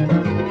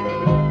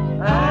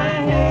 I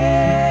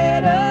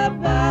had a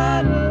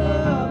bottle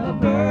of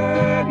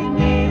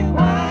burgundy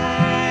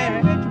wine,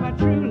 which my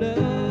true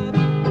love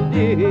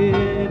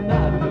did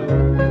not know.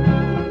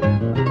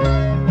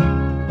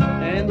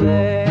 And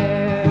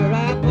there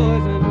I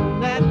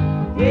poisoned that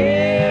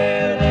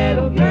dear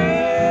little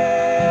girl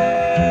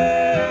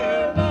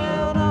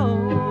down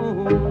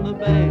on the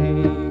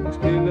banks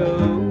below.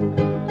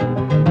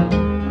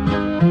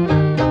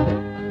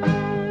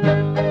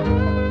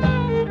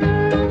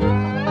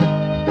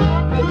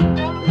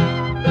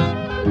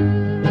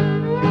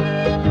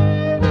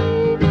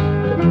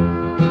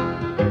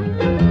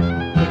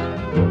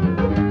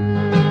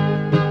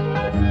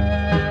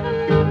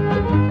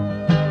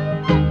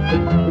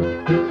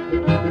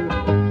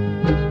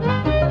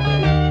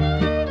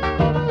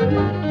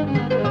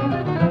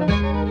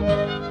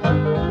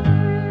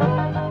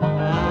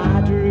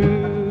 I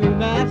drew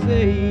my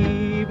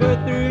saber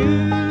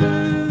through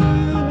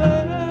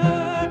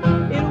her.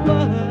 It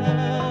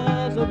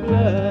was a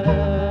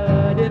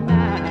bloody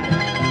night.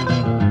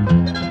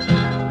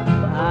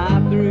 I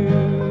threw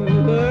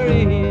her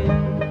in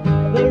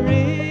the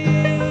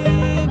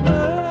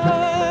river.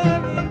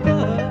 It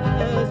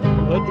was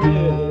a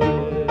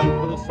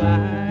dreadful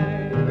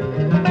sight.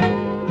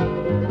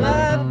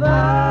 My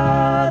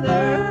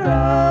father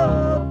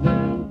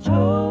often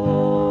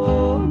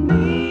told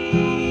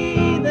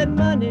me that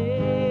money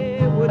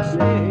would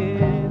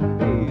set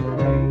me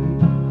free.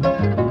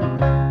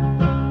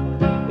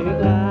 If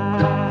I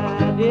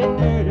did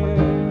murder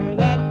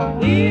that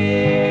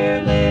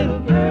dear little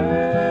girl,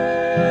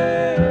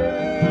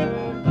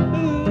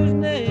 whose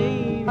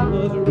name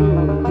was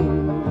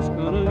Rose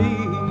Connolly.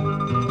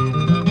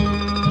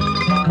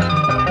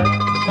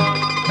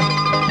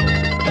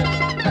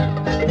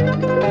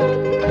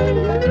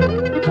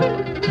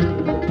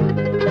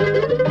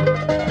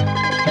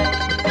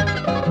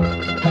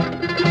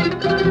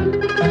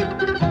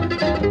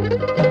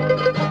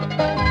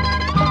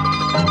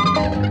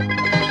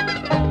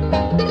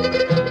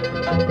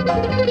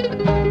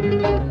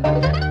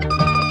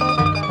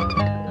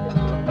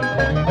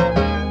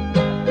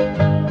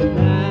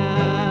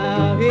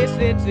 Now he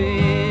sits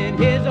in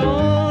his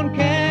own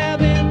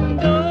cabin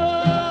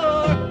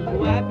door,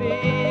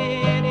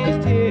 wiping his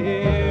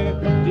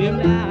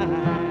tear-dimmed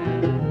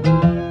eyes,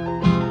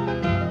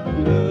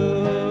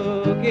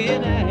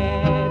 looking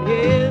at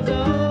his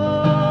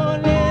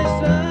only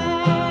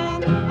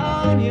son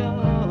on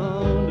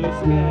yonder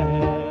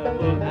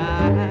scaffold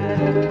high.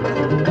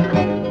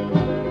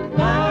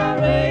 My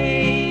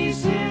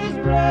race is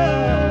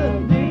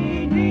run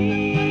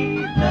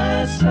beneath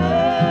the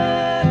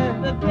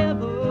sun. The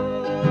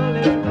devil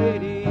is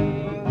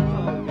waiting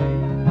for me.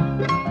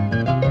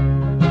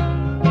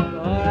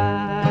 For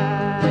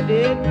I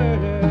did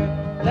murder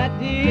that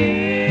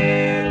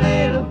dear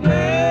little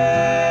girl,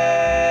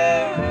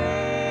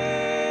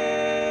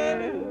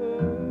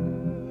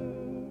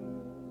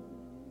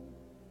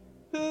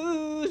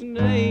 whose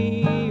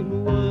name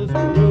was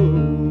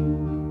Rose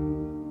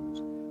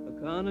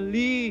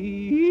Connolly.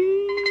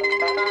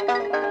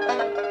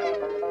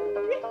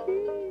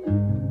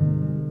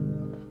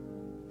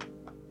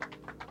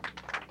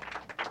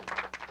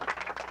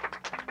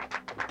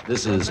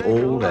 This is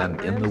Old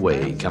and In the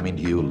Way, coming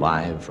to you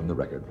live from the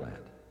record plant.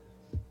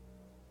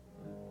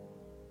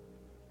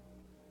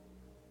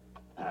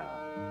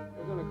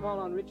 We're going to call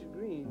on Richard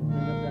Green to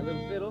bring up that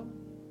little fiddle.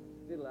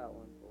 Fiddle out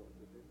one for us.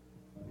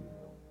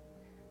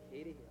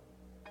 Katie Hill.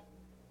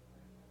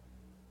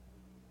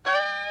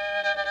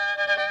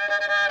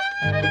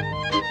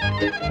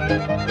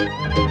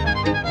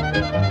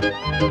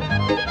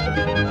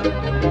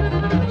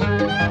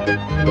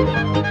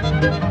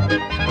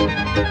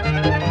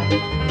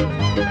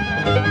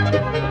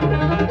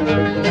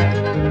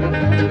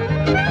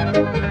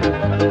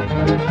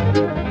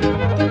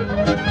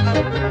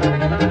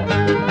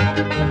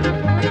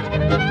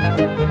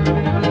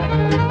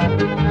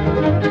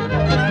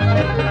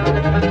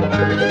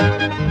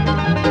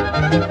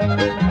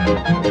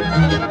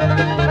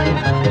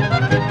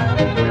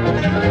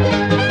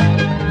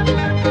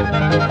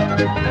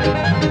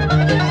 Thank you.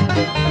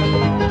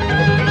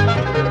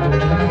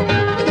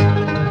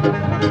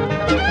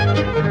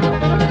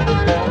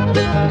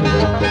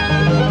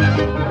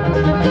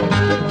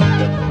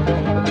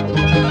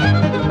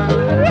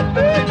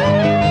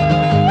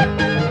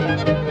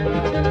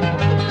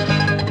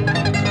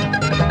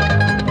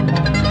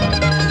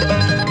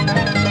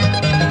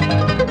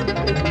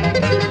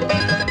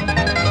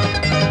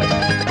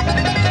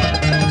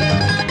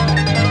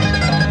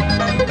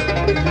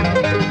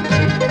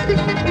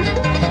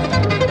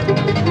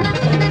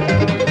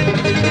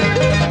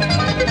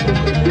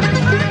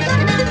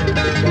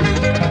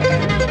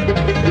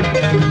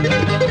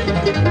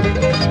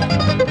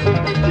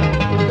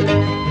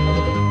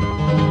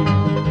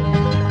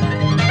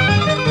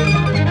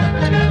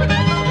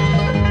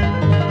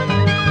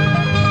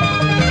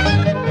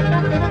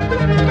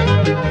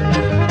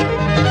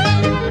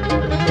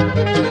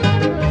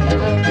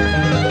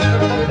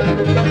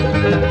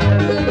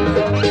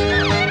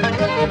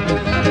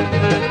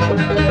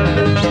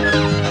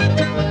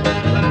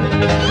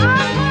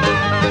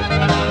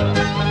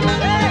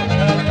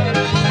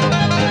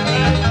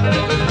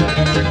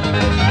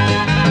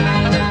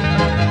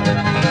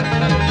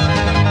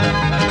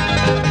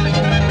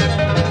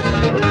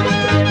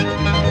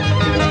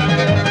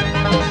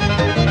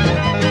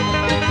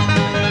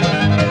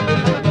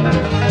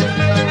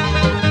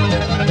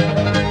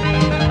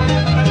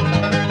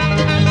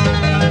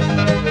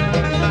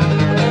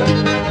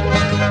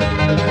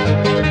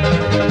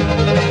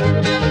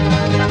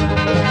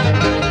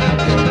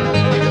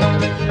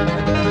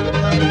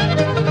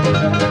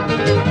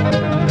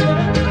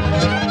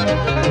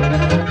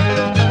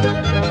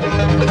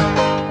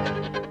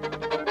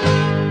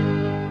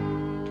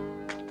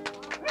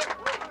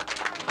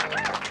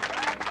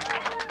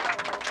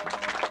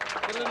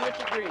 Little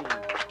Richard Green.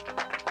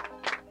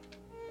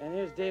 And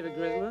here's David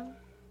Grisman.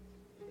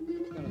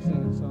 He's going to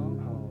sing a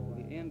song called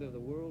The End of the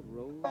World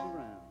Rolls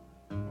Around.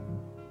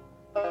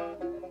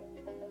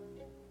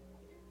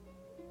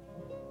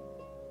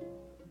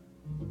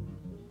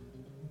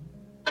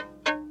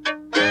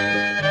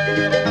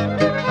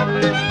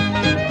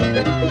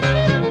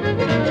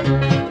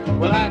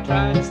 Well, I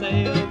tried to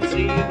sail the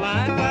sea of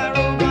life. I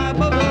rode my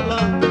boat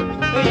along.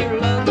 Well, your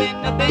love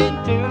meant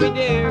nothing to me,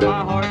 dear.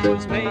 My heart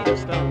was made of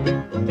stone.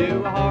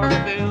 To a heart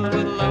filled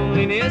with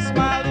loneliness,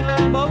 my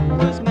little boat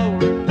was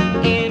moored.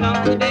 And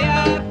on the day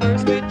I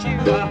first met you,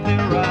 I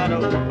fell right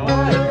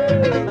overboard.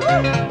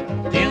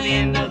 Till the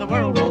end of the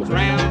world rolls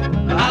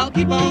round, I'll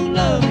keep on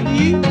loving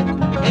you.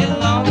 As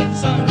long as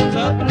the sun comes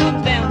up and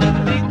comes down, to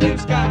the big blue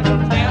sky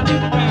comes down to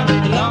the ground.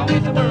 As long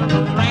as the world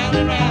goes round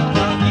and round,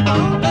 I'll keep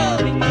on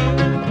loving you.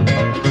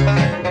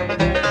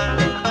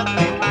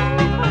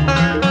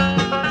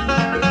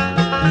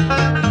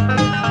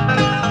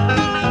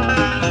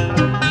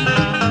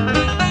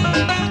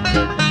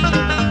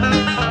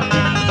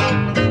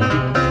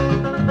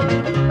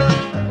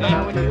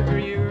 Now whenever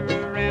you're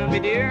around me,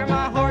 dear,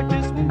 my heart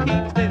just won't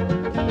keep still.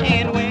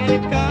 And when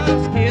it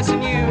comes to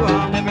kissing you,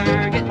 I'll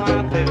never get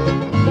my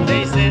fill.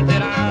 They said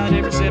that I'd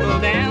never settle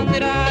down,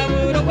 that I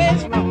would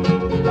always roam,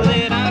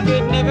 that I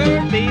could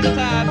never be the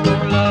type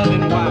for love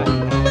and wife.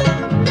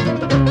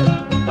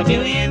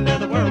 Until the end of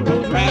the world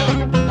goes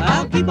round,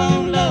 I'll keep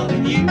on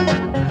loving you.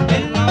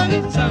 As long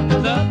as the sun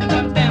comes up and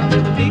comes down,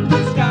 till the big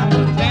blue sky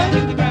comes down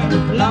to the ground.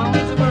 As long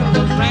as the world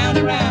goes round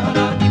and round,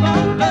 I'll keep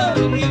on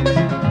loving you.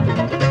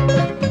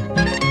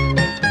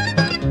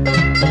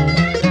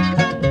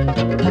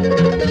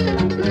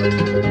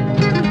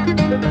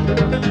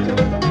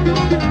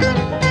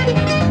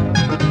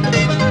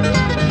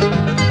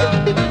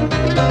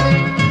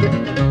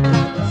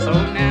 So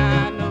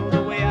now I know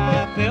the way I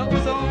felt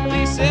was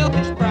only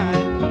selfish pride.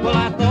 Well,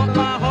 I thought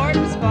my heart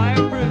was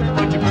fireproof,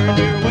 but you burned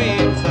your way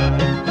inside.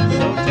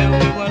 So tell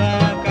me what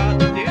I've got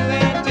to do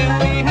and tell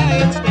me how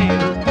it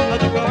stands. But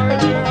the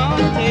cards are on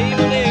the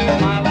table there,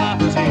 my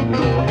life is in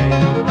your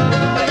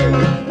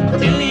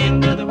hands. Till the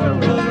end of the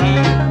world goes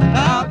round,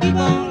 I'll keep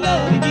on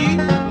loving you.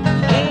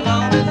 As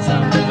long as the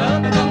sun comes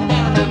up and comes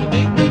down, and the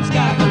big blue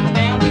sky comes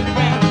down to the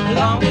ground. As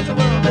long as the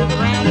world goes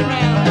round and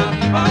round, I'll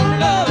keep on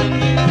loving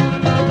you.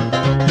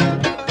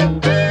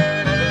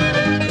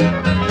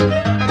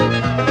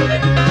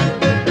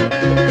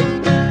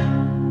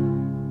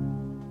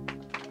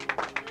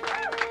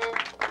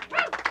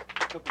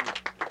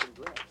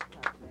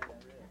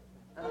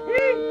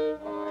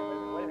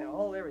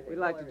 We'd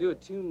like to do a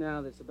tune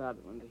now that's about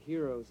one of the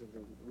heroes of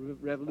the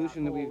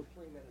revolution that we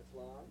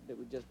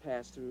just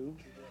passed through.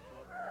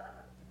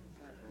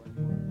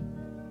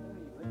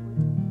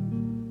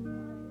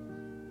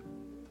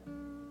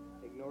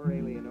 Ignore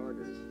alien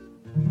orders.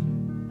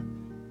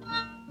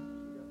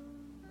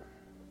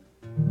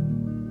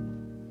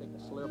 Take a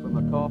slurp of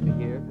my coffee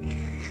here.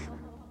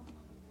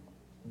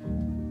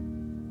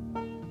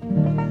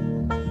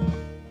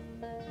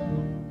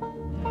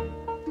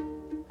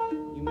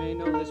 You may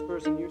know this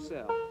person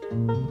yourself.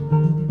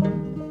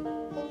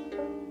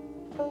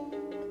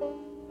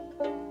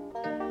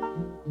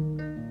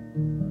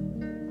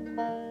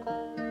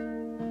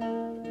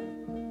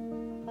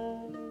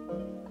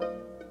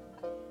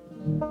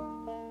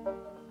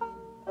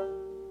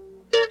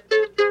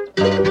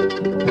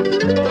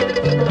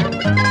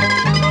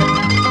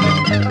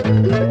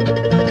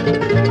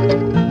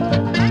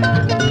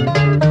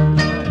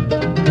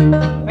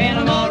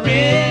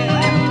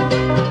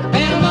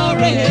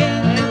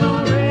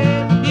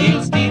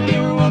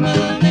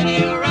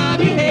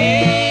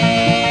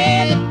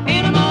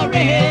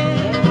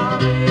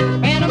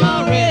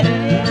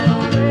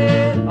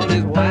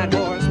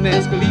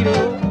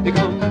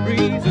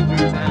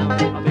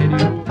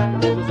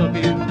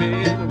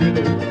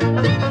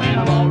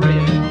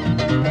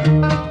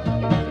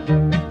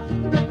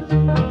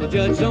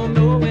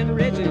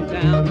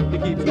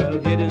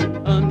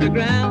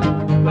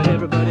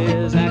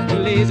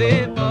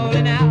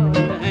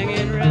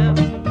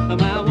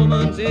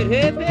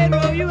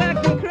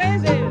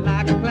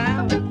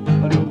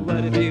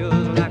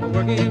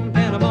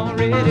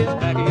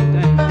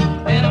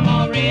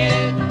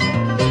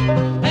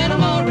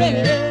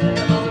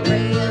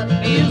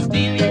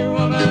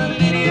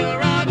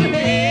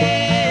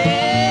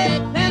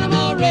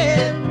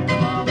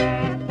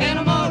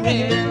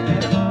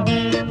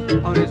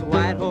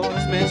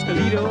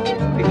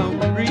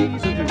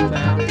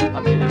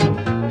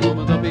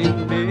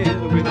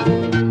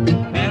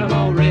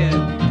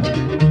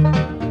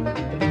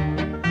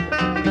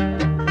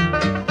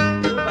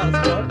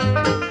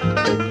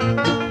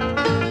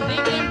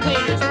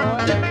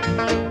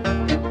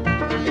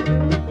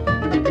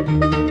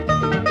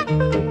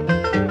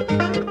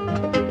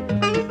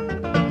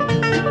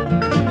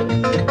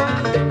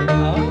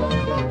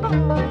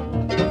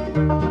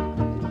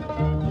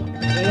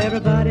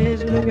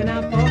 Everybody's looking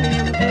out for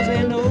him 'cause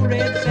they know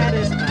red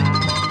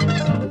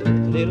satisfies. The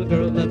little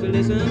girl loved to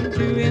listen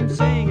to him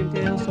sing and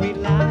tell sweet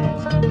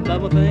lies.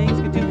 But when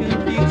things get too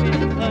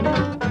confusing, honey,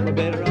 we're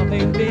better off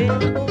in bed.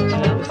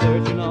 And I was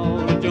searching all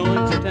the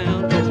joints in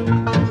town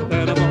for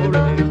Panama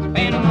Red.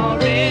 Panama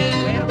Red,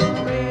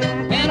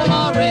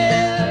 Panama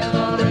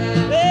Red,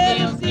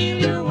 they'll steal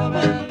your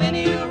woman, then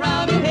you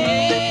rob your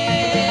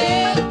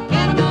head.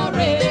 Panama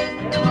Red,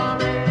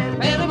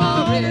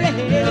 Panama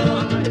Red,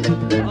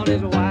 on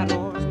his white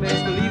horse,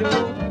 Mescalito,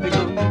 they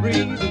come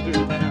breezing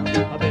through town.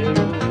 I better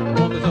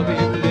walk us up in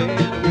the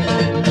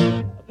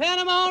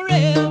Panama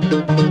Red.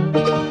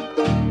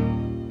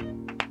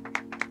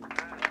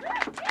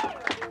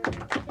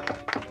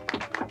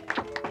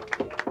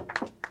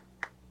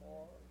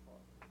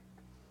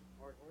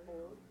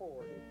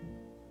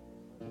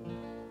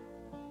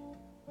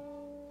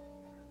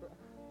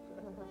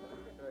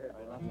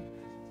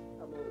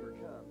 I'm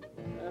overcome.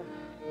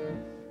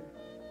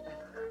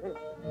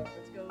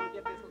 Let's go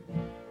get this.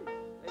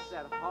 It's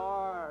that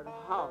hard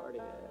one.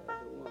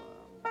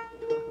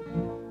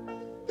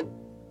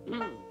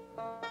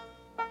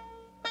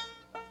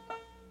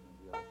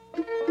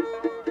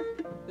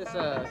 This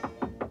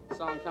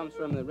song comes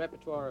from the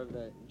repertoire of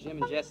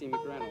Jim and Jesse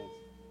McReynolds,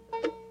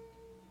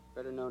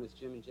 better known as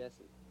Jim and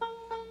Jesse.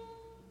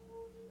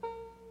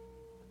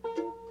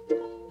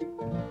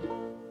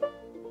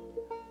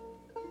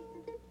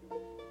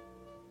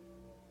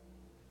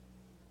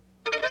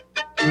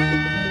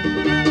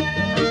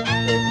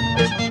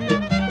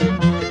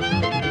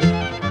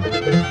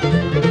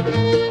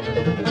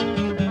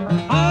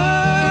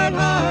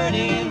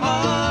 Hard-hearted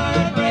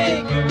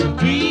heartbreaker,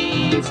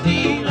 dream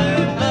stealer,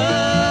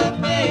 love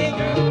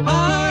maker.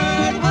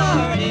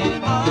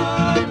 Hard-hearted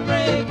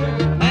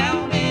heartbreaker,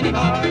 how many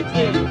hearts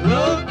have you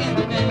broken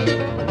today?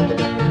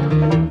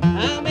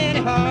 How many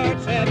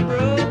hearts have you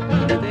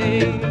broken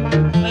today?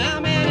 How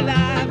many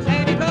lives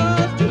have you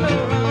caused to go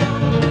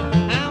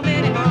wrong? How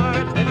many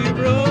hearts have you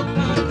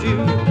broken to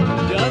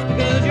just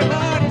because your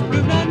heart has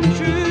proved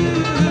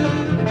untrue?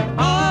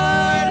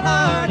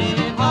 Hard-hearted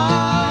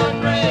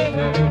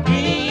heartbreaker,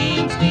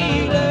 dream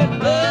stealer,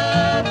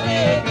 love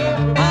maker.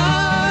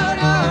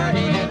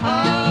 Hard-hearted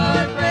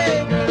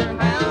heartbreaker,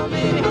 how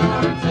many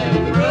hearts have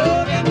you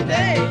broken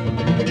today?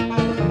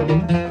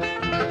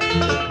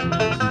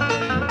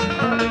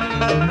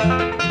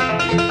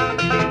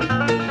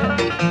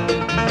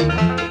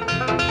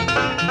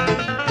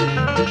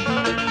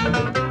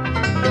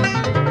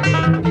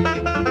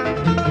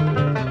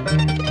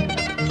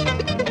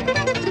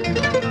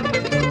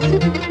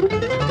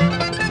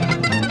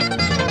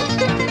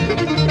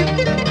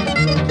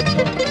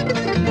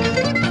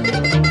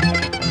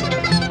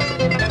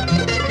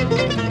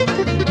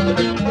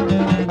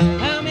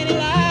 How many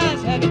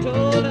lies have you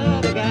told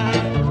other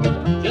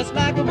guys, just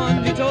like the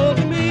ones you told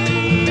to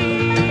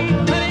me?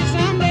 But it's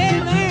someday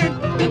learn,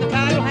 and the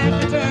tide will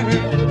have to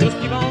turn. Just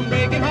keep on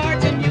breaking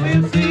hearts and you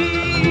will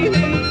see.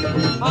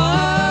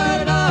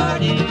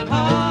 Hard-hearted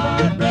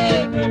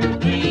heartbreaker,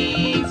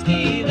 dream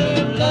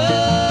stealer,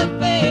 love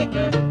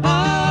faker.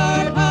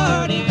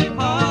 Hard-hearted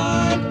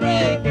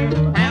heartbreaker,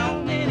 how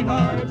many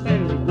hearts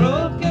have you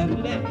broken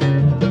today?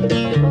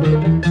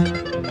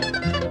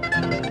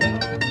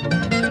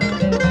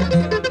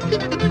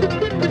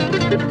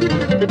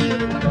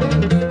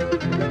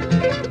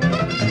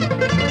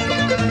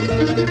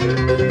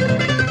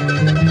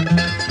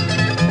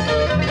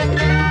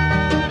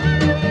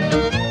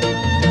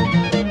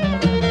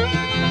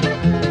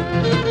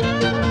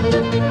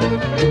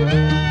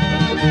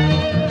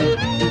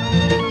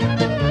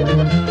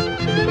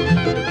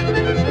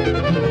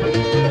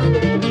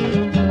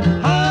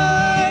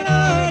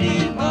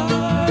 Hard-hearted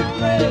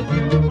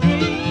heartbreaker,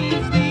 dream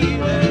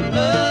stealer,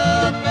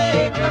 love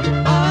maker.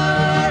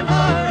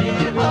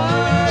 Hard-hearted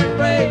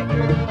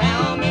heartbreaker,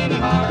 how many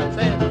hearts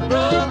have you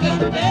broken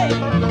today?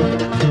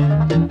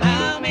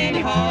 How many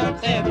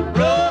hearts have you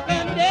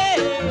broken today?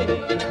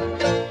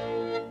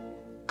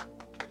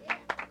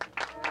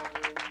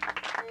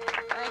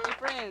 Thank you,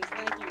 friends.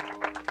 Thank you.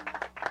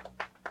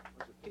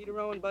 Peter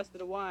Owen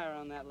busted a wire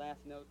on that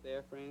last note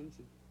there, friends.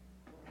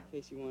 In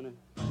case you want to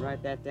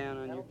write that down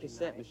on your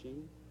cassette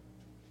machine.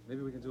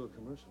 Maybe we can do a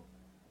commercial.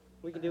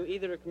 We can do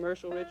either a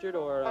commercial, Richard,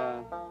 or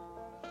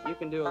you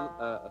can do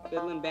a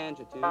fiddle and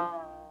banjo tune.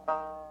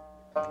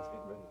 Let's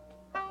get ready.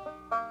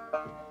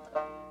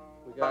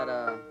 We got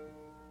a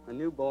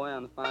new boy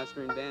on the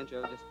 5-string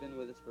banjo, just been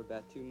with us for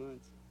about 2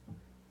 months.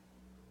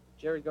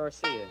 Jerry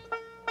Garcia.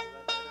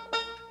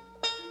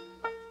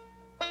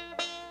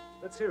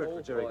 Let's hear it for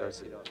Old Jerry boy, if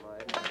Garcia. you don't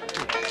mind.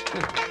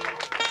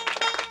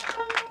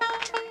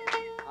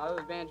 Our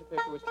other banjo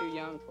picker was too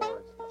young for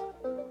us.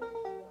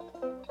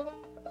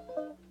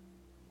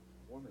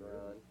 Warm it up.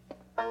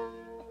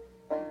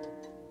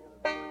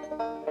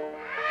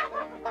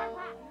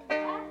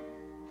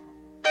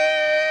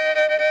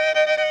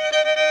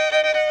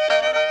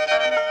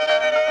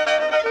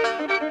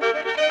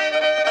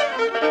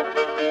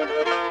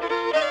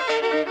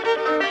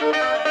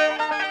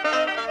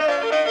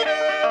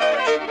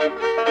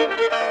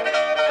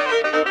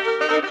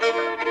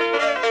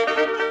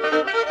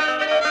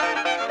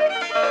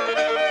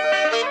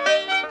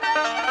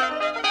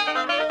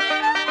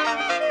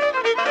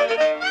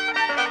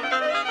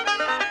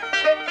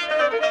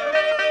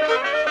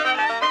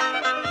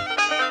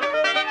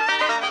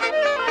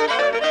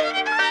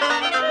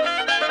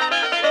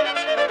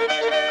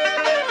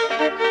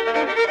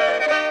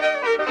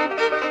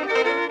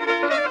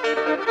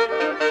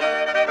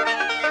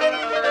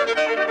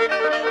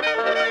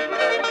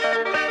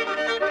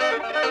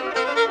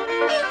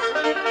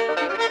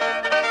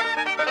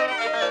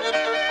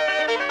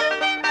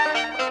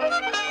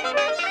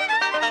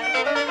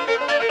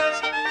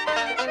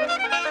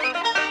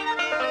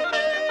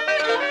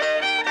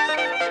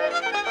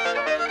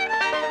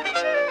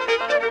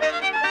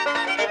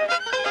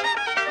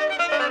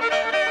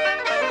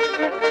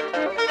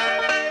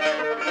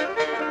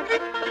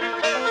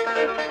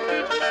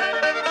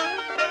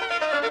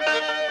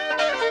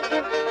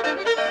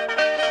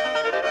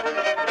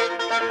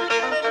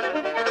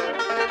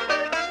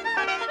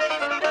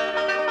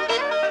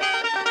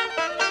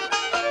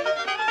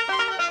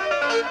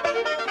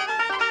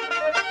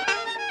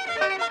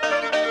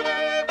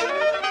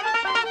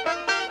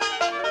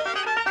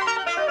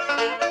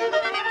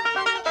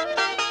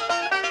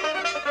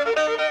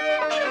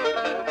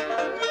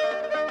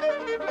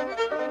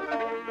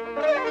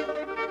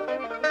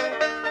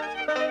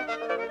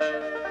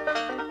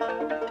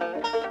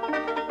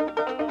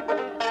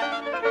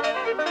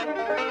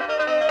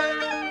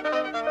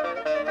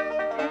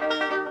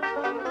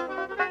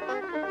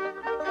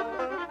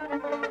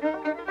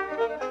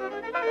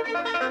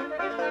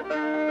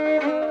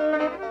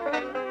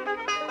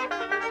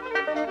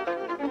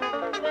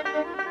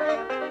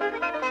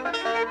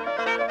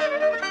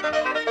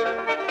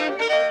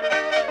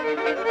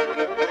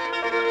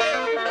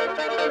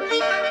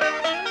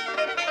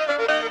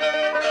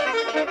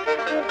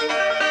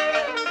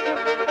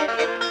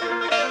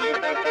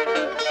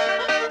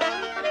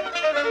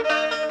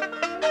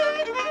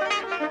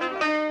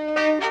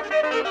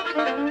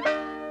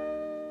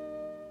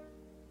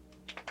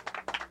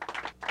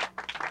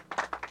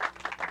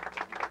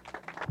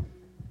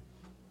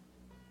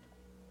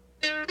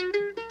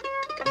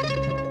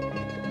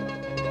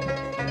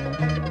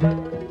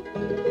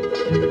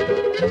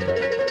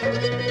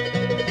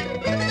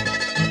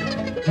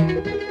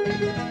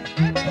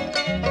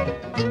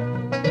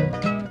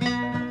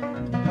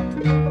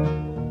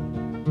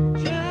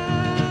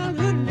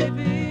 Childhood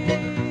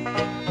living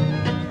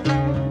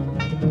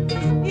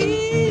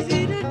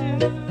easy to do.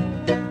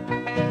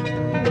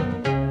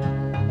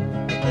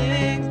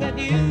 Things that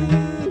you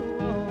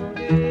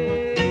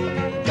wanted,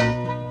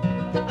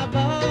 I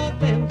bought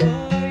them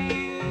for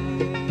you.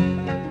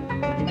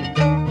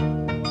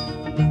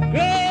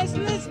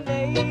 Graceless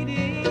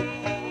lady,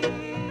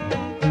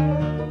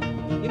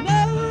 you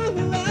know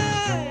who I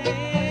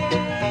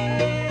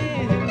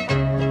am.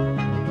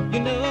 You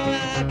know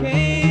I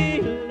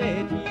can't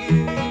let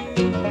you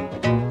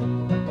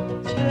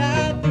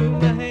slide through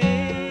my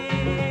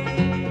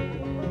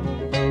hands.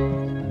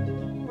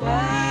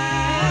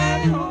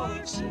 Wild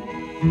horses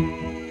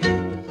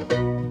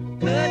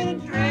couldn't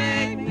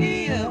drag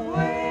me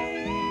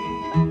away.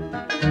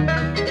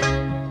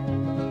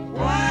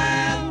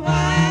 Wild,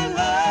 wild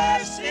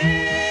horses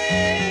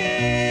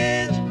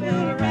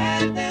will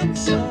ride them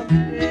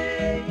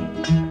someday.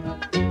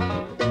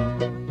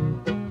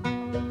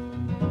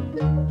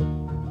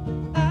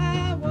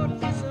 I want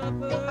to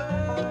suffer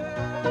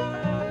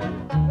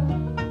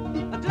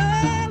a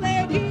dull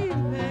and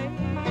evening.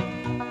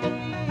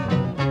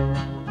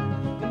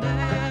 But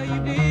now you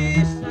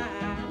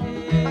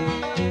decided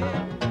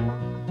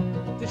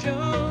to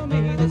show me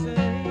the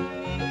same.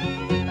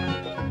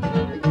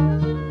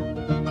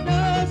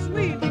 No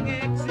sweeping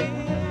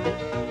exits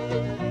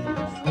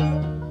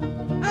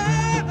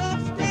are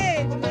off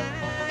stage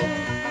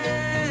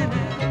line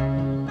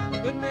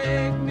would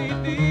make me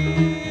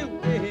feel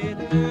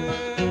better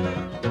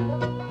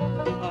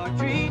or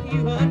treat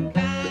you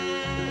unkind.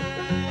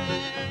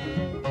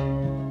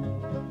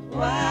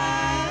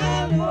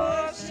 Wild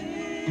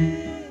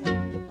horses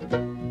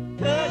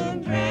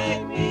couldn't drag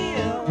me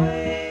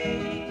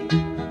away.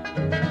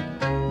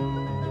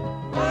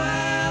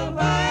 Wild,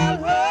 wild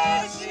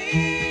horses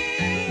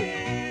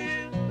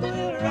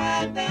will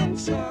ride them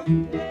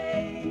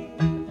someday.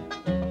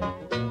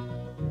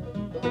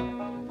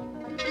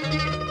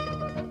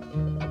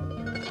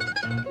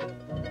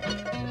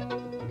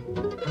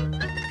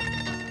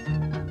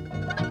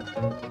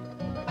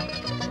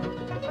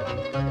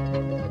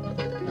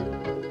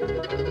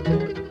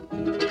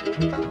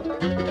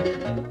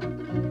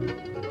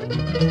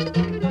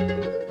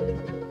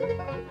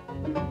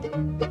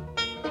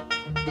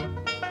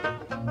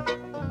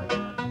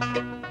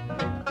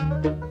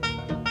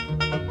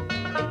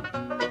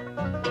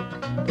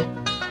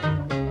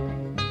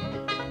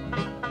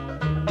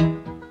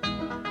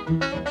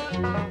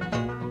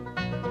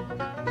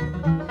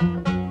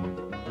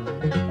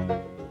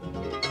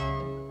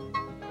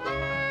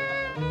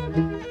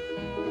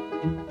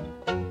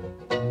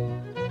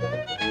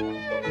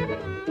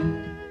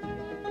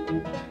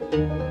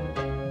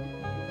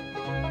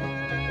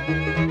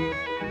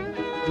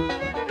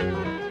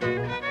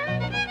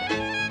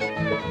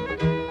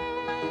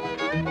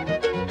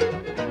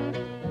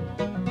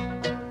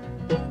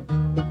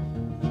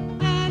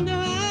 I know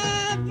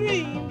I've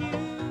dreamed you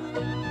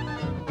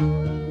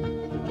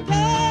a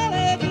tall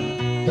and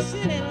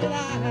innocent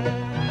life.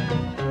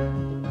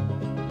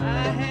 I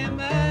have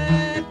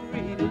my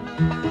freedom,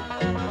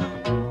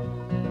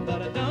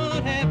 but I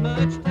don't have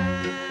much time.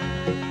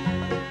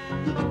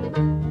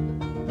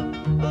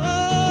 Oh,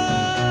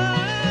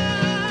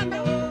 I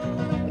know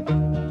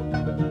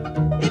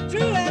it's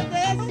true as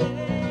they say.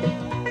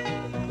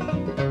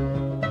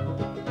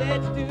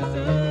 Let's do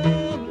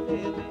some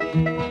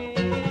living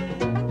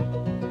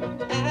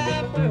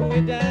after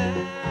we die.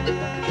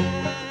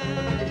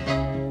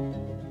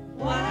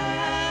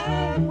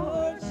 Wild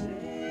horses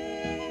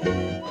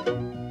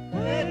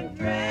couldn't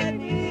drag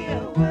me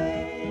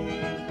away.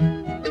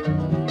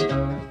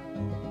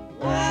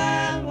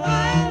 Wild,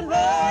 wild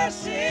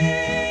horses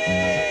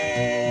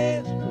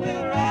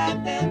will ride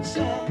them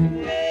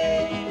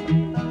someday.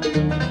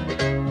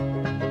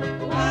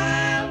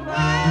 Wild,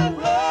 wild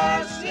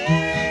horses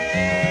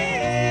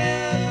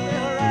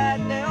will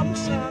ride them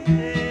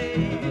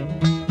someday.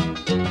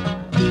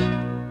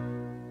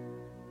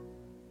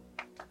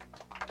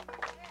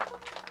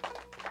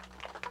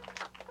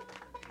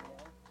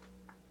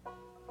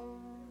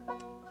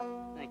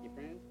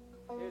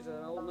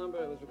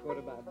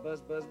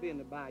 being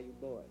the Bayou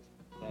Boys.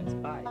 That's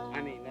right.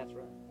 I mean, that's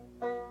right.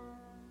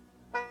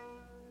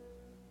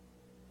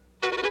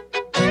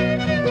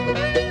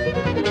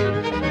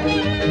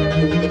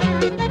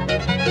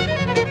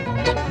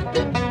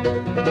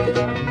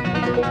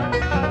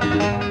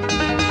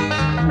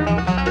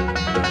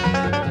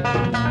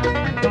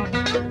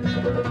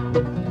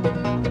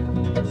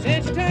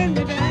 Since you turned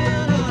me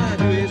down, all I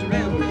do is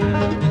ramble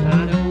around.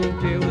 I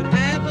don't care what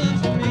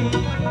happens to me.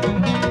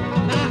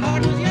 My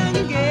heart was young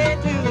and gay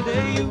till the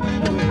day you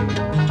went away.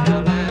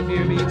 Now life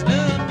here means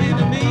nothing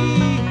to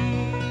me.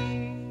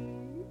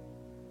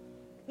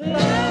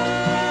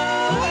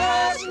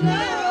 Lost,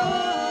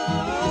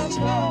 lost,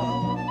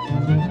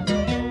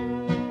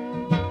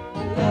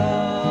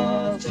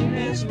 lost in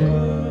this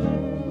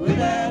world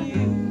without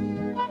you.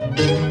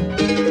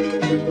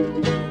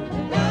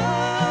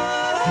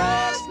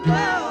 Lost,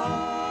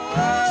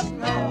 lost,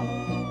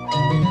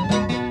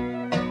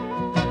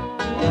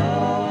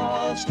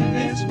 lost in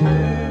this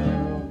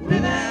world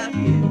without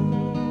you.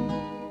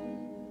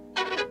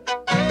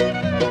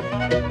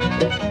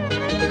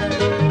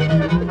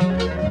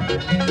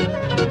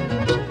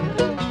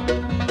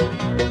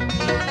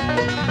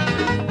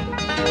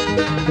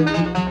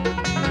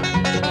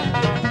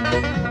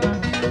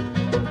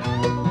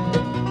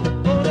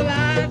 For the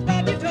lies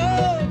that you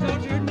told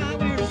tortured my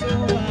weary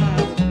soul.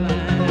 I was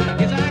blind, I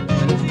guess I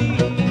couldn't see.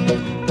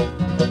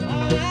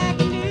 All I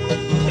can do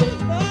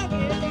is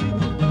forget you.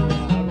 I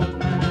was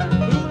blind,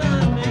 fool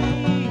on me.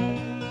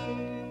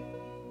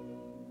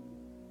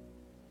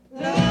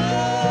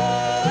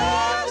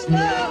 Lost,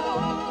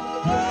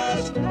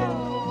 lost,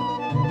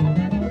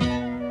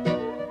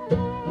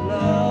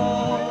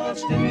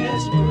 lost in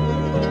this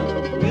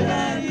world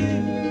without you.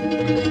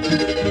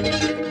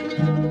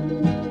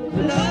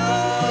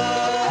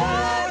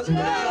 Lost,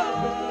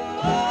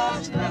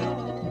 lost,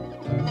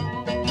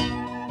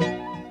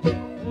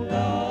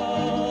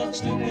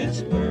 lost in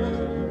this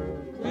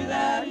world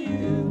without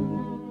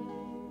you.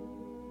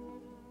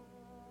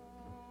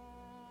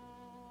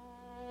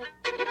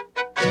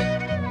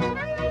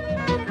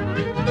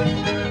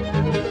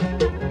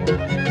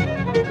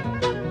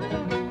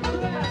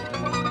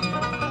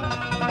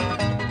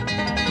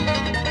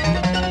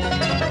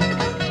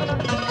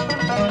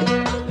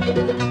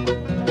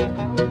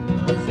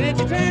 Since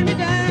you turned me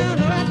down,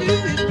 all I do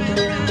is run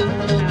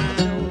around. I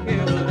don't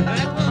care what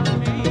happens to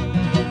me.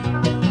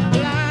 The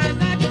lies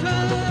that you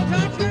told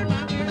tortured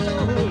my dear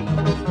soul.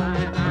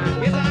 I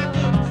guess I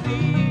couldn't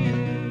see.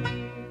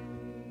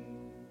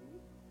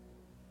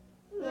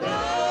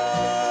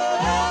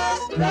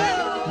 Lost,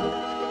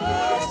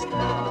 lost,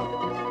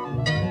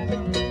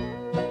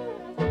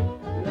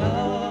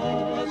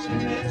 lost in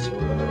this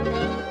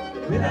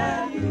world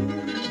without you.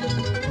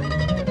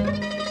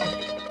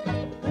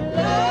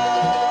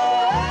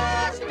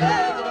 Lost,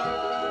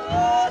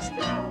 lost,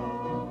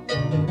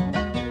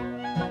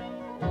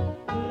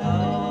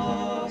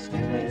 lost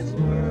in this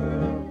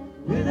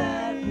world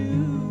without you.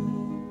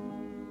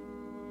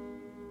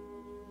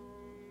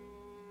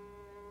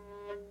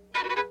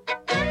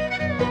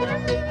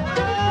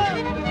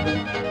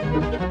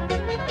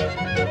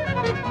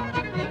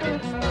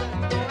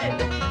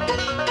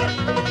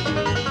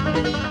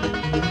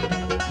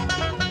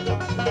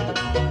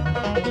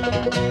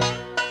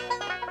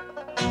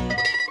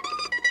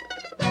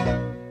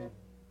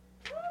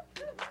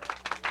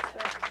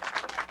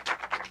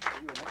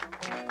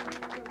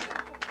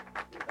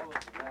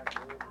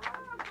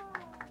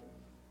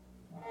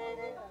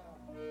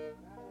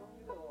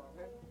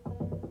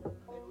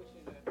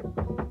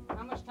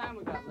 How much time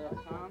we got left,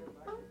 Tom?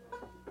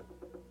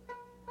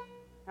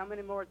 How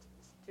many more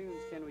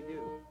tunes can we do?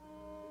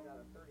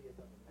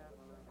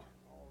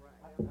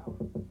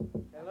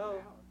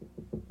 Hello?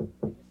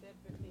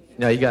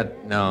 No, you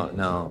got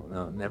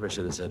no. Never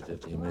should have said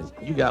 15 minutes.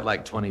 You got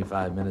like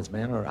 25 minutes,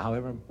 man, or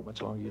however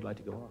much longer you'd like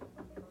to go on.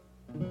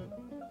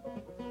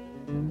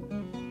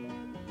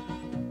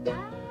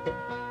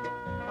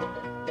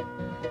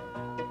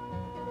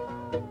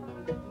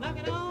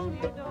 Knocking on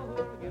your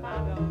door, again, my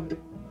darling.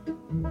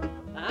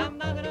 I'm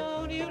knocking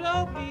on your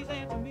door, please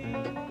answer me.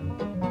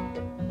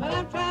 But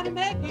I'm trying to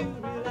make you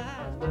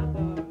realize, my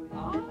darling,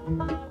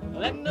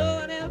 that no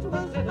one else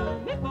was ever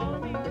meant for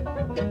me.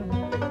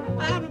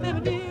 I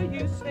remember, dear,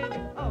 you said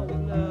you always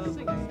loved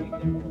me,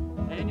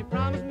 and you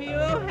promised me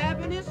your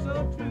happiness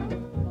so true.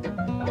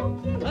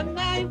 But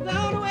now you've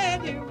gone away,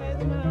 dear,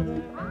 with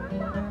another,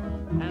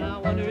 and I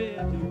wonder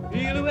if you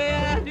feel the way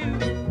I do.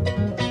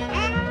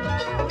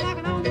 I'm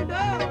knocking on your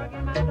door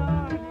again, my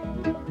darling.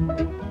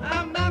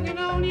 I'm knocking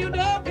on your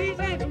door, please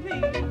answer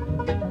me.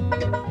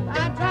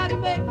 I tried to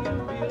make you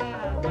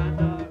realize, my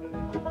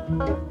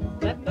darling,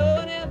 that no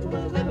one else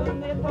was ever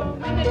meant for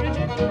me.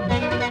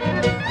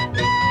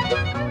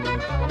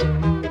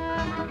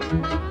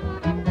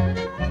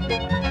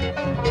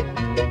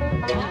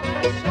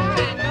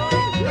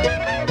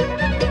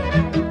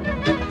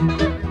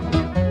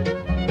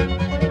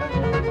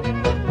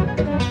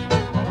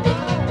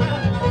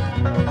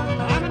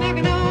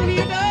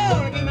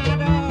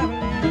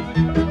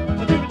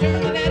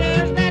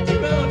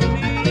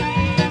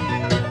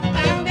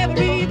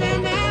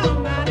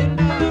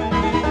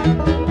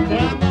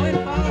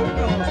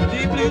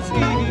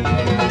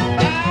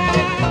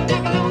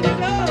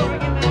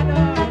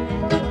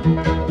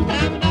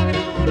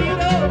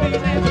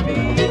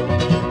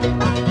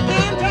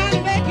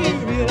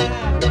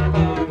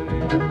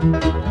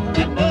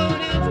 and no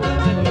one else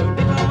was ever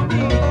before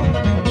me.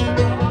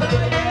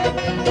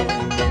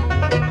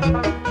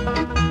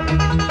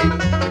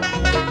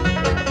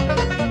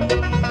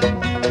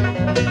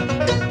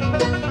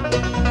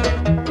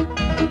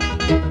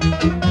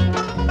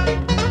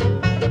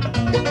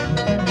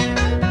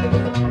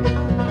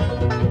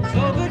 So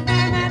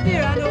goodbye, my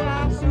dear, I know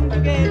I'll soon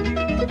forget you.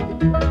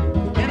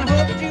 And I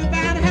hope that you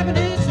find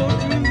happiness so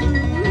true.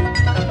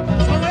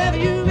 So wherever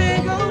you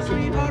may go,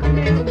 sweetheart,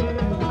 remember,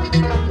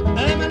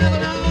 my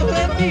love will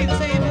always be the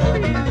same for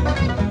you.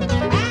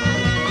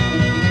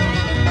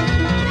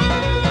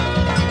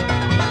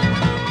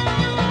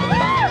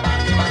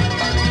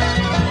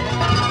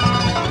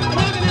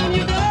 Knocking on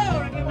your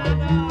door, again, my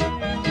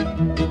darling.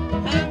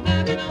 I'm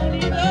knocking on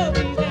your door,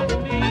 please answer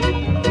me.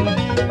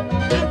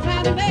 I'm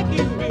trying to make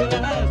you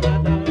realize, my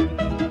darling,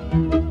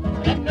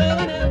 that no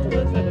one else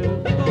was ever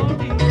before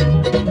me.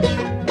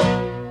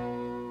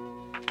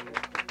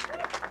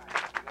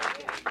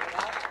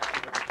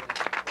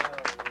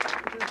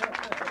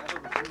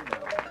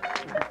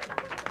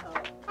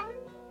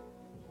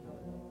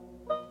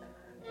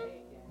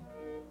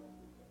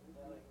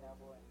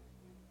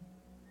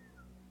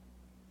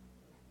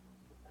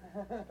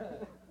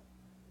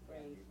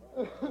 Friends,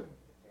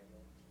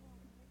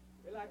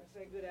 we like to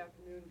say good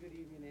afternoon, good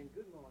evening, and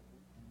good morning.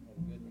 And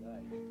good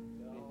night.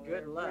 And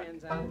good luck.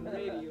 Friends out in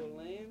radio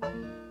land.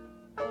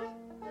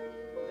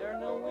 There are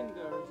no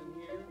windows in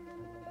here.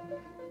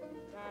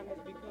 Time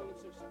has become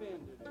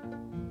suspended.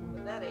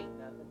 But that ain't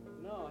nothing.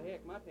 No,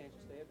 heck, my pants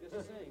will stay up just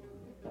the same.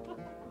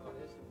 Oh,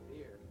 there's some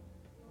beer.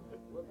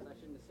 Whoops, I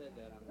shouldn't have said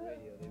that on the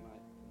radio.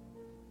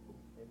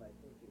 They might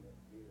think you have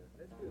beer.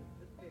 Let's do it.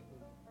 Let's pick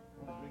one.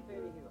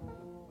 Fanny Hill.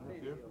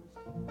 Fanny Hills.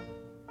 Fanny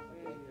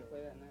Can you Hill.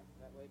 play that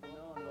way?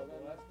 No, Well,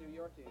 let's do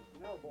your tune.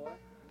 no, boy.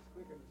 It's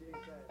quicker than Jay's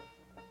side.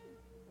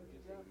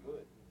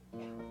 Good.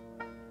 Fanny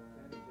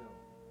Hill.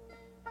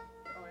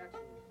 Oh,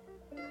 actually.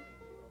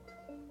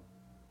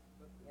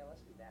 Yeah,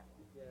 let's do that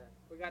one. Yeah.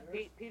 We got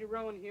Peter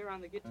Rowan here on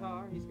the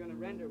guitar. He's going to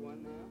render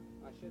one now.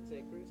 I should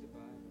say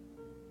crucify.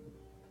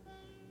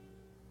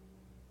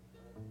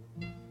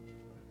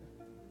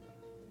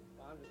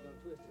 I'm just going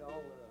to twist it all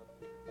up.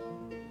 Go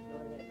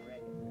ahead and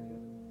wreck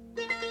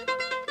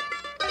it.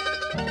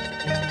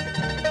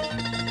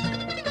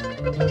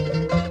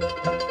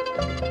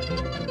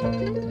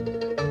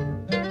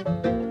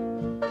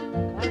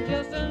 I'm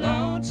just a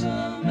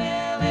lonesome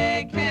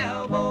LA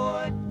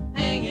cowboy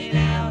hanging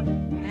out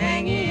and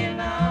hanging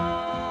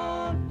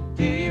on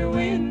to your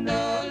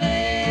window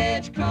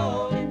ledge,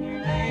 calling your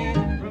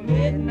name from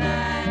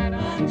midnight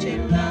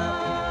until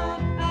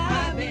dawn.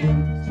 I've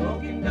been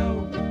smoking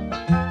dope,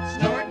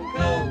 snorting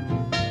coke,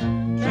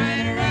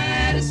 trying to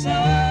write a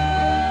song,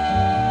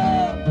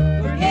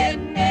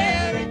 forgetting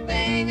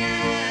everything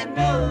I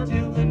know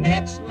till the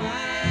next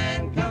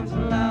line comes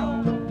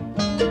along.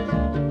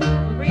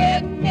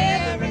 Forgetting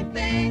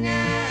everything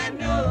I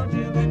know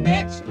till the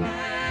next line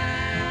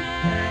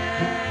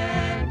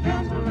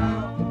comes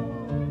along.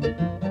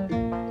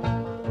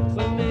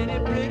 So many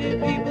pretty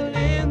people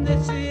in the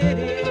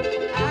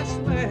city, I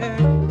swear,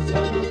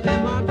 some of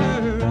them are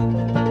girls.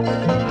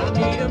 I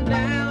meet them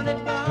down at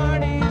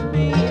Barney's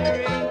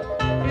Beanery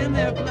in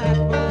their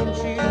platform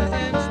shoes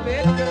and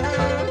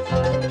Spectacles.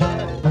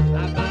 I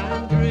buy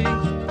them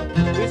drinks,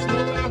 we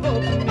smoke our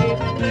hopes and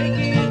maybe make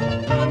it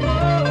one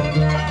more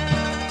night.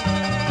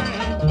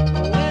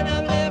 When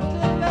I'm left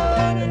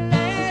alone at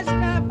last, I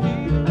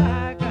feel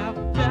like I've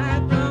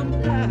died from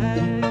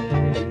pride.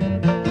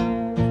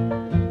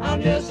 I'm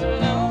just a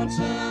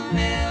lonesome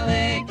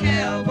LA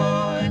cowboy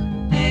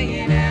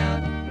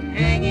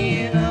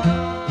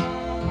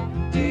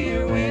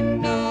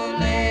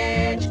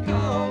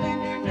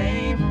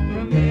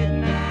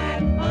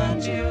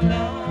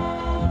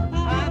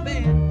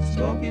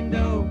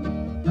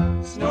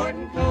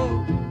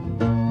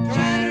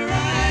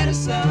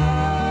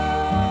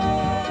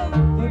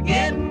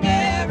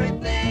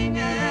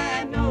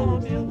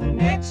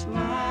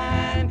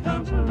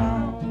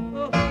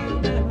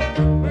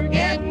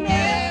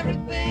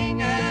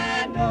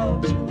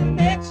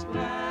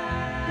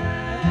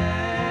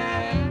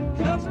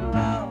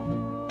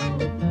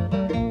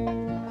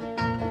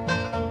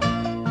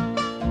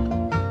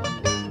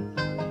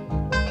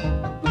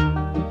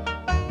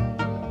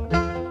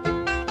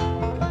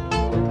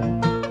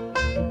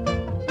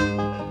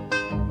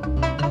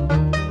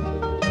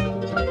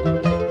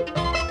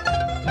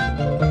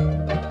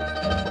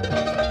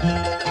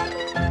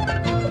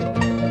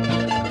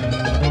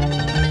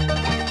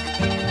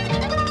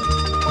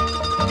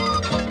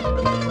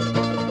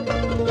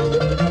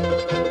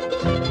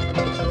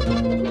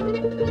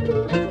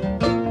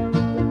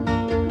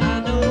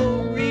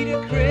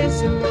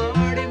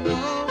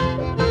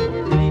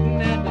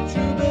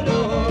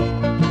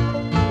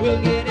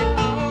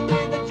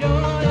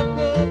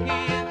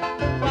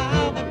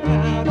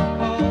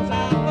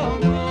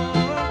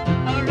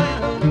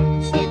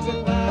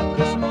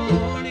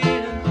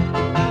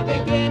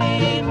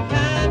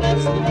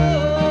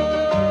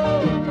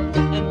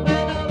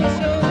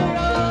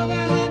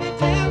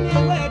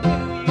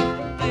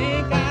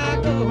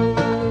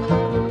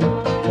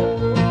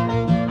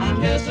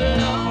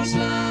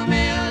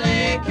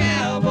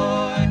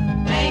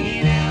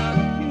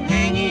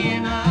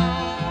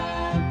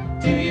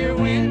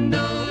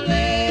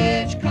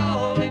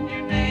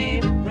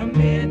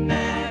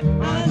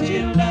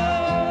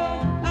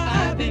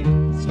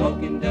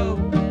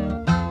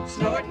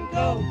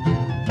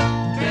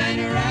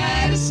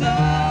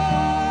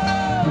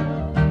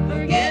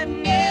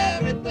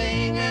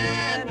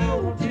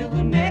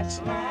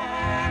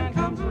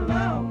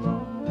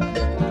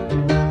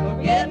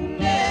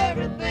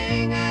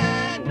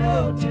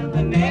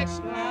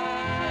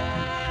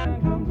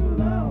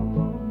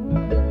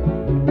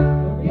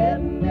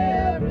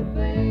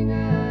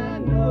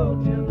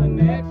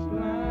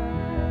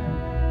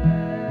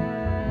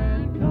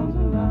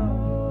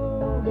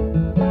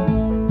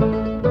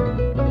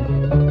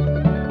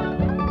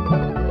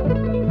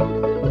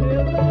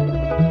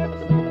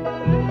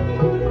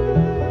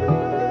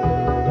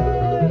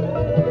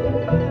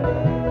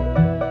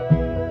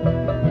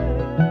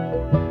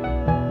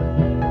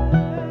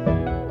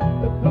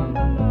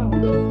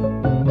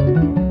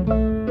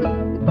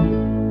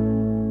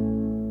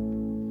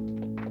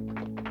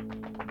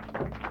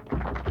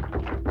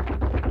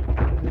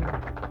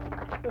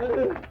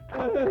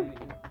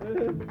We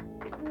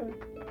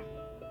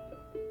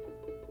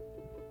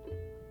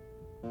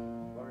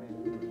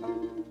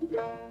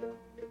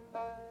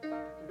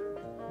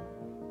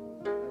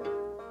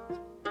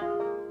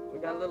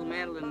got a little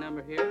mandolin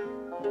number here.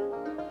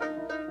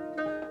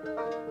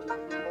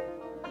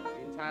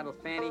 Entitled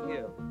Fanny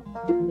Hill.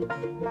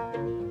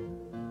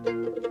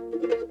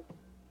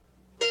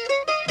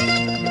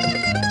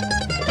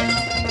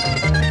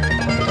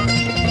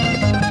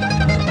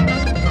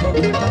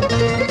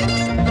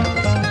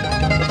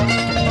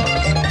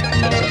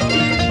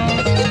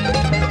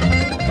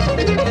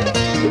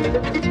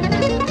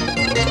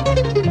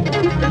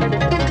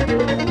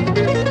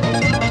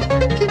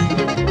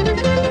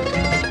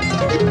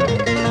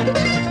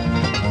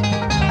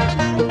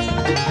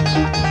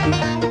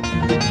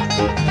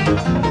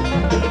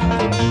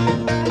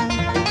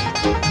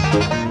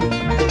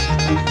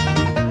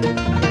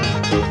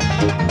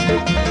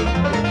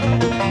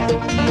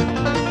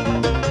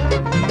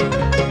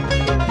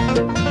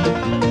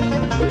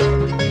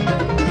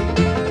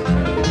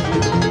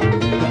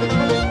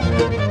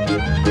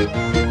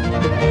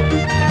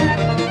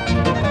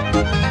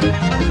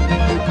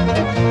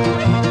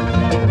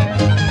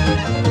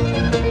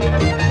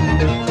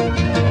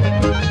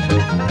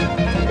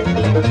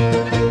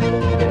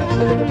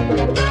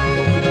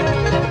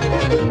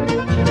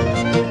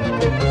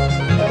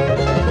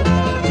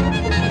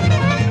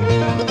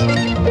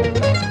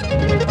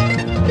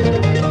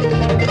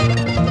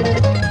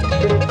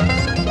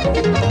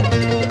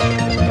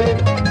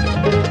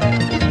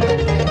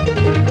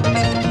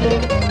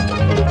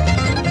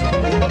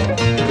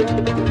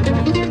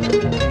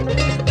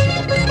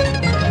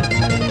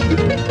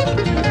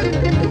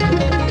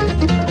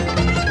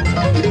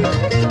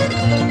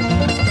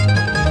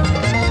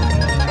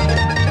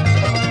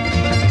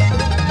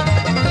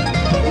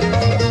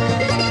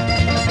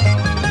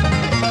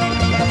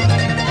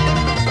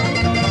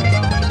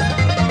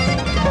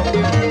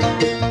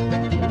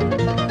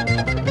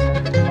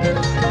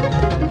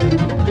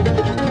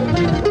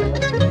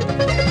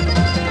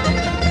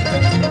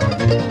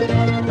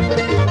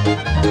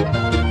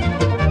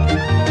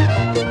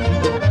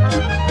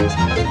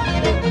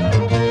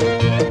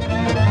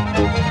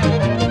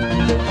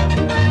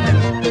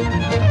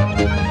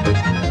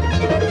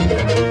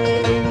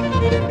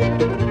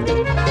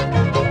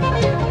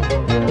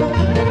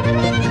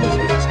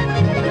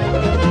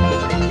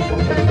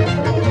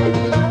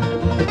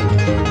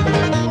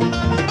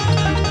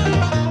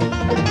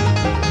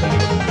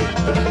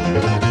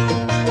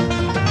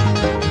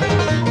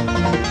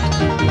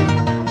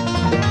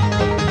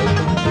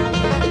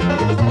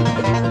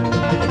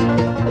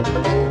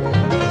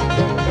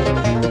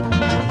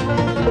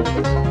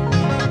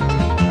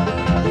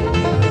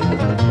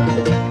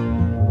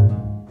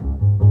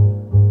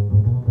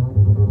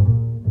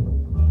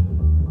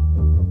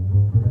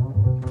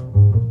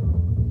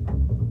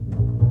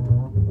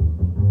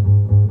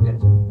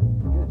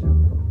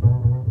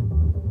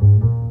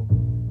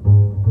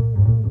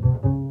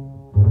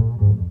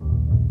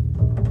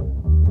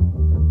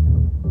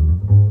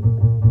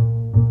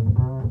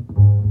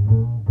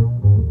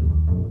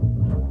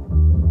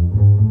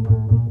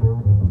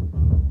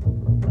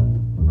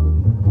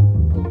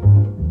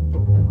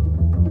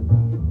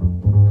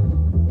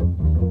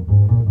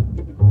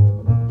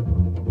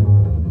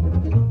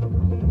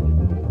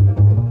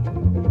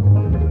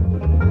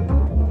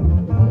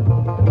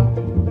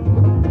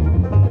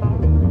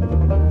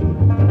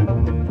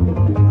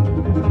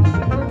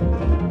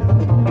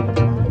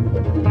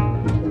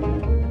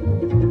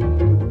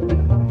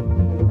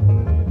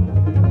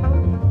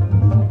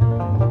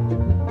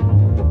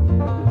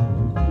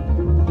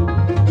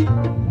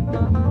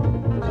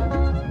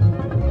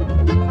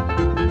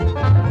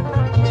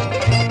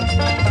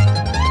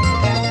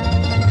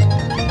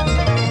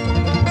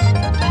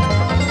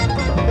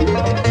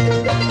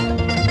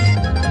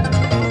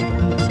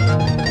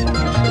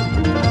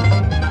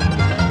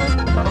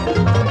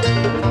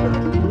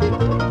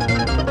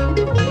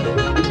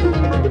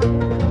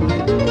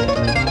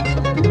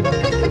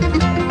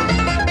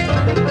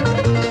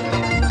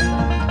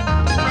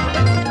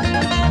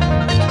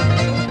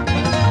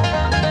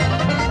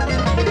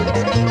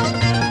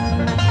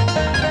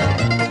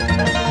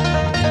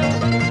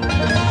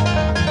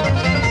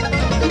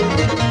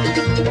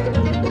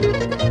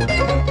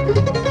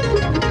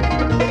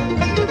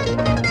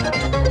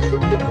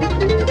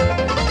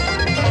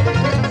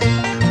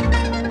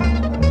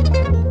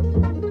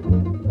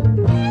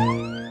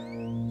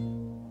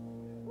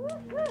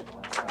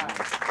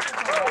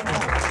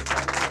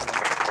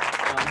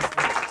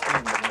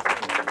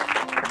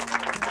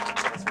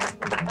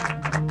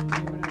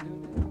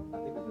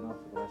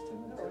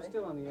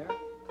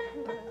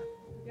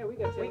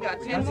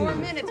 got 10 more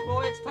minutes,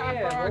 boy. It's time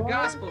for our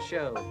gospel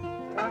show.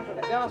 Time for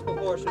the gospel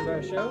portion of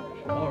our show.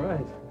 All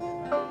right.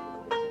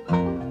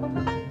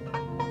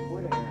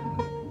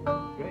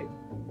 Great.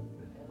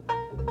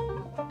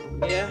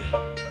 Yeah.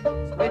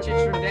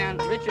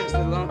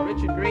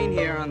 Richard Green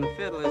here on the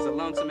fiddle is a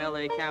lonesome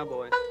LA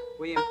cowboy.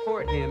 We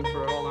import him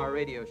for all our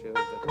radio shows.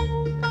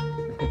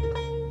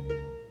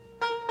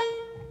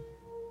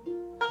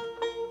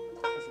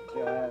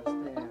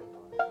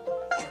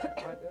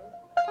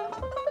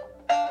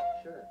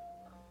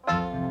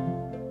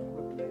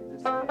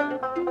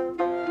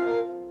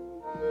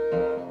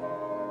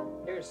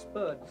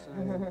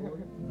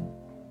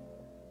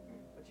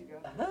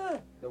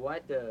 The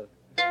white dove.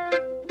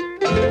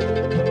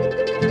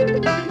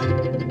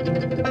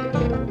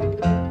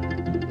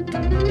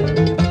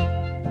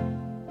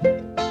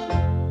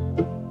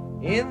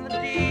 In the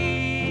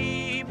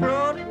deep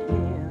rolling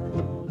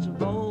hills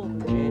of old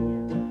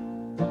Virginia,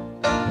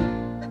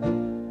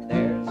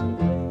 there's a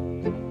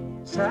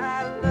place I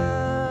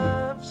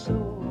love so,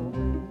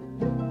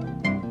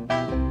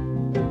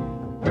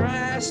 where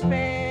I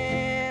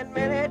spend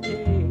many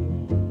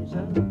days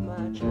of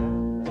my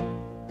childhood,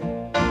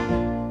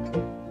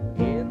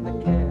 in the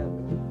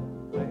cabin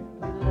where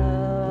we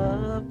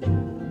loved to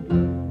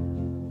play.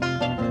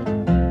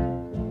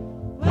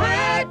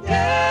 White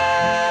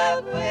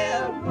dove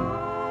will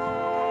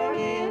mourn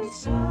in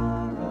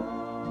sorrow,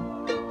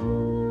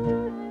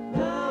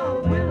 the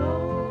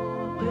willow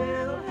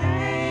will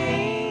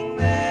hang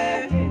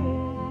their head.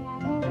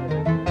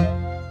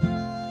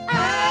 I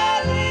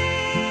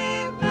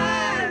live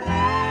my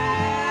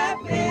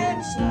life in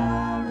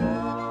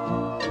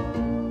sorrow,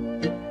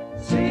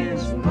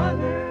 since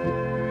mother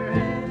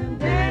and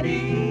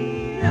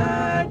daddy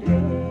are dead.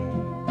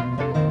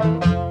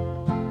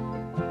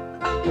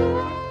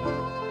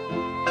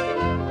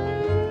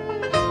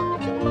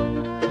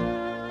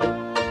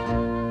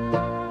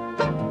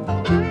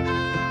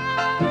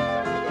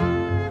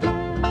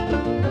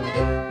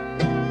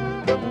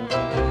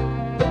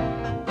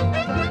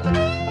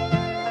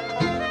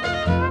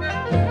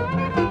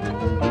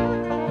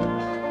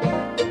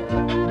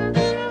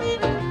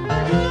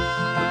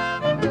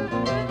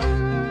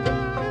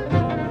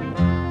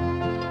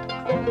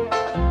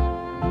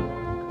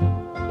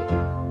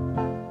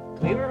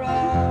 We were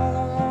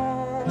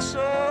all so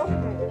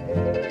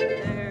happy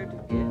there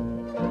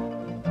together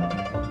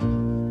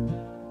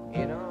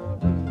in our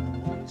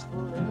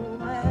peaceful little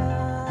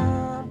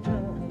mountain.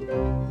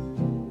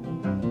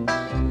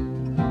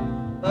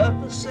 But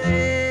the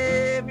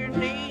Savior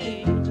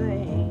needs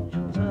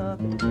angels up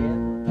in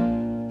heaven.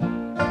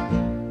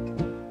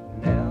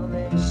 Now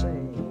they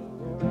sing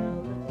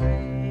around the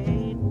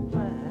great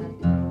white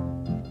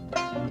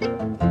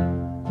throne.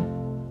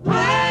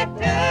 White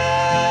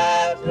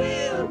doves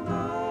will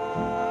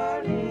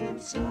mourn in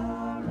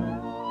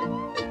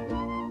sorrow,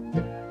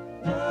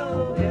 the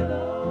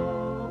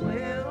willow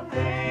will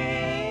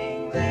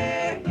hang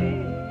their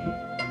head.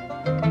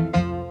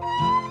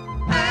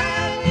 I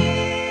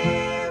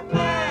live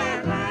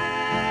my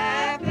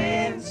life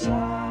in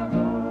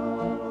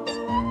sorrow,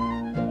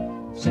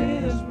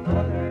 since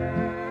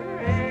mother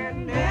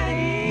and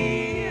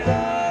daddy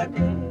are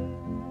dead.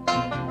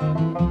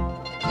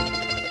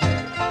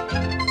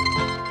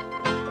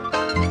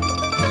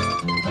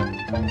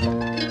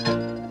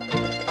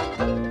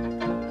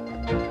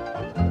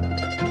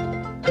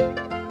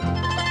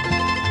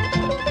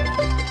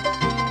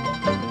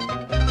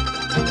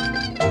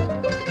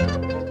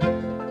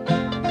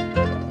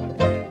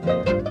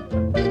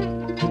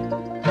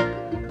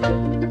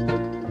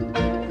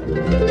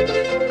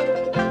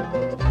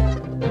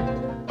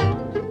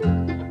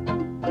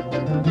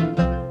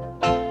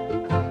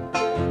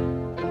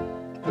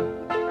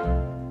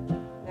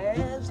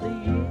 As the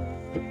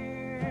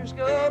years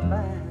go by,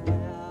 I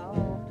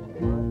often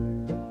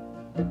wonder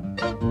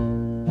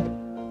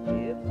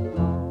if we'll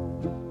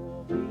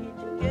all be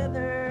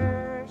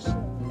together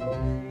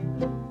someday.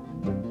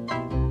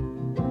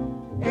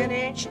 And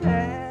each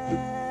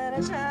night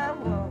as I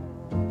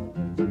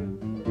wander through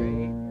the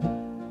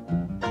graveyard,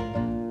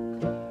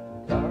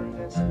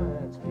 darkness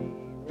finds me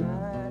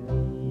right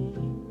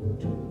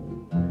into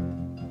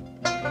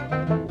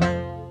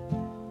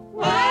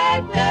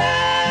white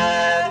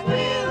dove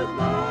will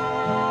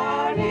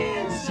mourn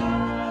in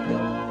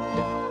sorrow,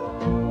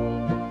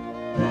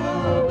 the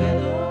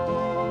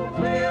willow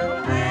will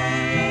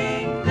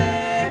hang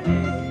their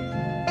head.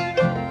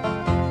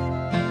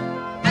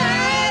 I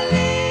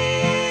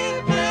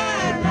live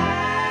my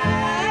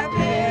life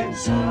in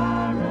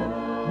sorrow,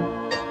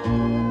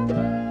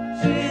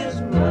 since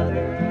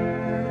mother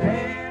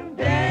and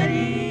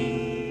daddy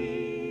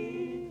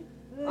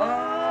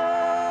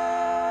are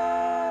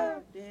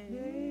dead.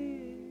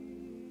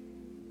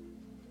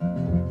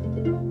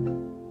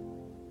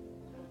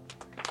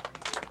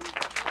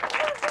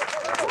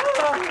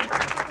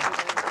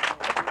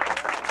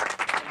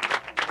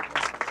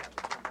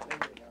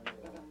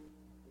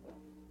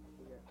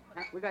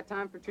 We got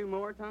time for two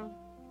more, Tom?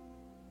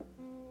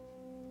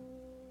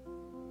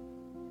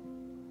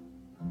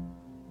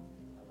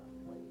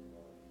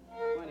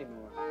 Plenty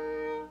more.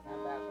 How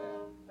about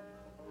that?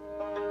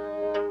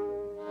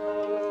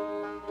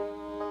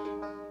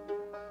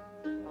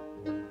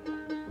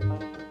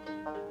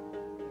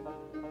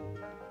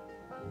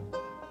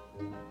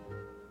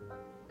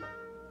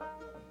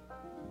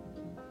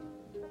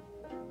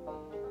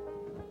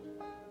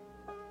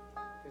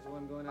 Here's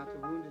one going out to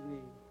Wounded Knee.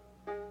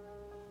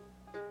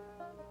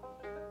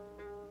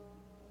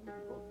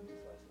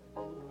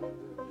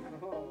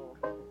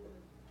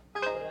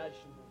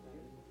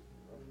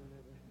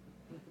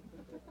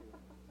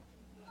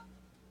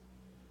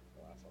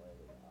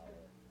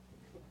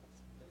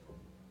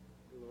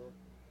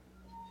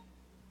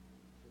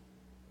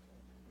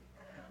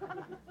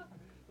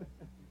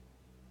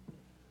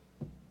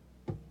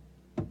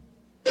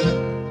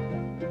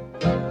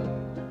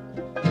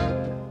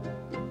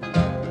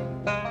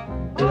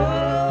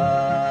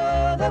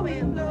 Oh, the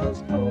wind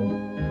blows cold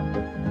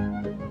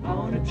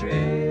on a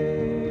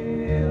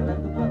trail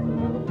of the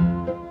buffalo.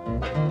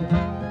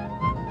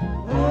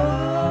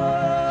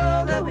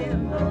 Oh, the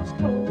wind blows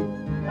cold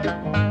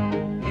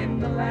in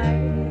the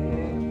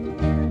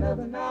land of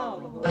the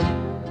Navajo.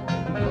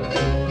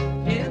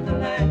 In the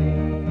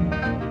land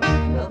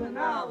of the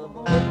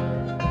Navajo.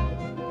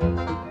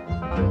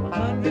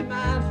 100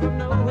 miles from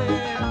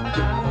nowhere,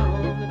 out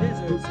on the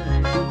desert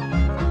sand.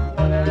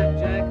 One-eyed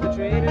Jack the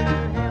trader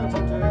held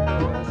some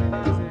turquoise in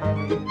his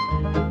hand.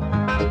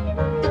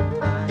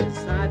 By his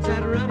side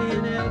sat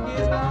running elk,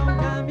 his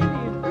long-time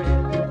Indian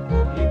friend.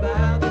 He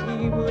vowed that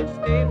he would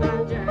stay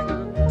by Jack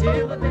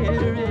until the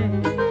bitter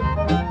end.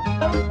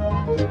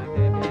 Jack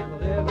had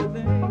gambled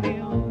everything he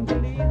owned to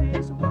leave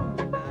this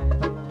woman night.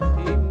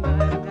 He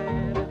might have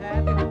had a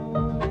happy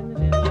home in the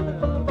desert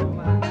of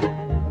Hawaii.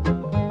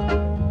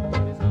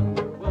 His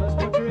hunger was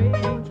for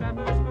trading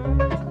trappers'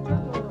 furs and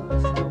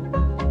turquoise stone.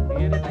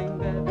 Anything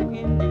that the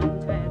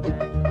Indians had,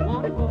 Jack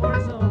wanted for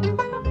his own.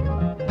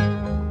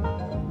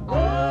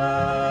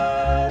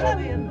 Oh, the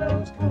wind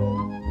blows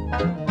cold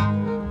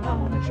on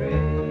the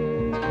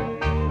trail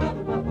of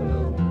the buffalo.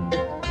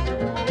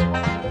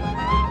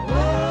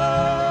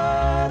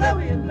 Oh, the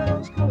wind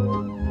blows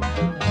cold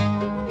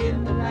in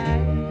the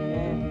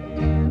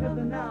land of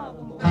the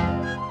Navajo.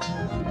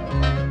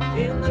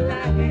 In the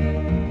land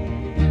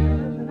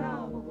of the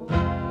Navajo.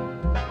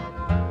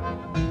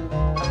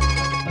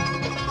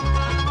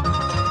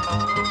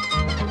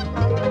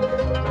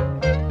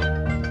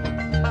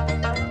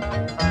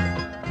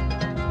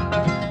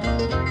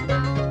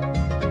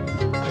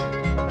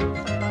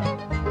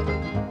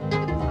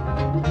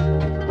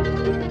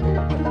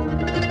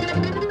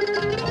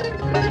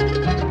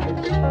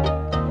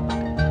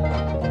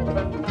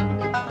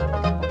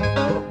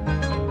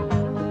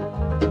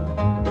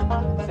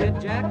 Said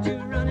Jack to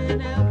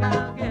running elk,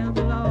 I'll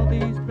gamble all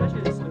these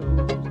precious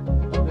stones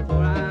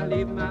before I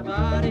leave my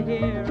body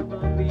here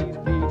among these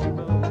beachy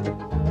bones.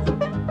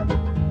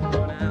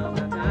 Oh, now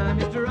my time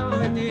is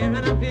drawing near, and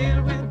I'm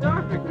filled with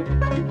dark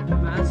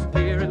regret. My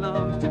spirit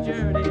longs to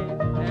journey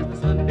as the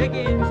sun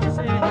begins to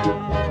set.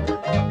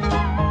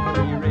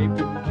 We raped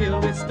and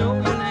killed, we stole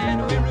your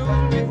land, we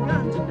ruled with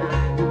none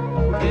tonight.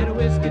 We fed a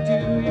whiskey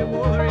to your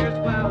warriors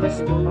while we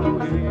stole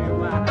away your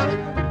wife.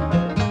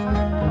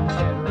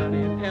 Said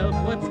running elk,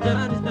 what's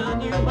done is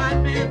done, you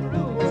white man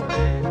rule this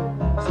land.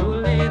 So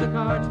lay the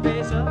cards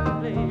face up and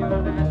play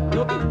your last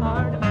broken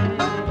heart of man.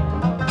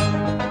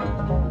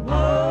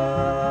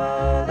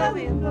 Oh, the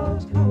wind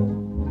blows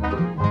cold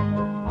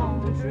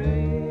on the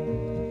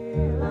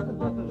trail of the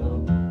buffalo.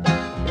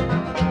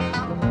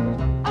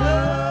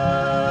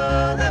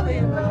 Oh, the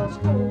wind blows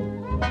cold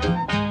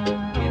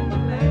in the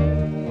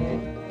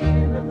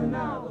land of the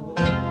Navajo.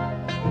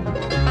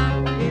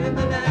 In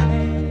the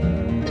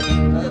land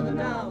of the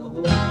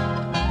Navajo.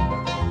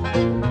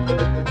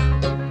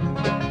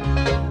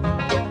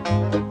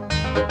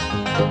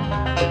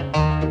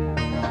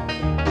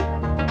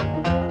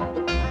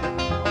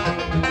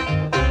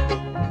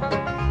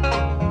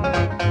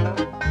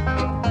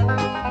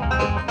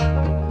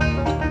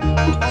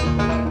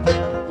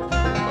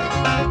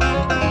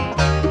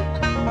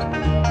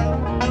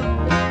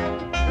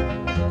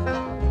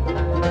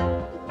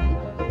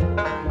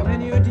 When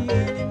you're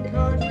dealing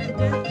cards with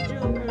death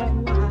jokers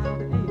and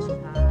wild and aces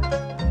high,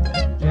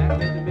 Jack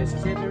let the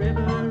Mississippi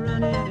River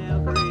running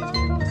elk raised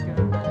in the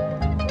sky.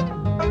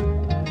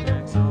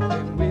 Jack saw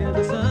him with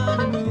the sun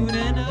and moon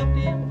and upped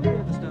him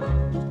with the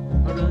stars,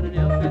 a running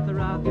elk at the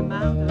Rocky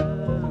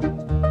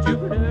Mountains,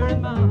 Jupiter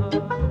and Mars.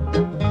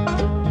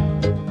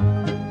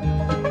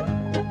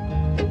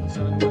 The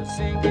sun was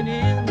sinking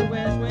in the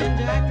west when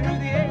Jack drew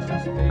the ace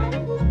of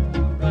spades.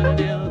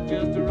 Running elk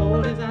just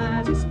rolled his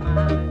eyes, he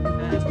smiled and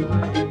passed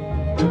away.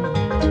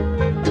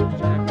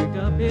 Jack picked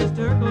up his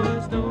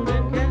turquoise stone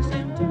and cast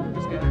him to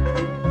the sky.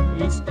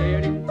 He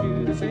stared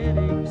into the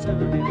setting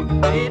sun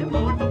and made a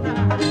mournful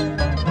cry.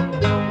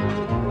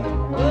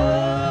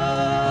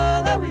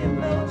 Oh, the wind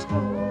blows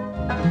cold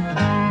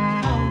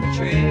on the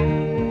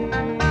trail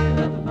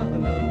of the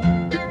buffalo.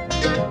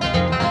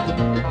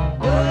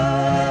 Oh,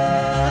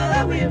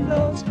 the wind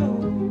blows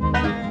cold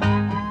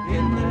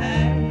in the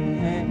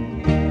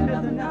land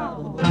of the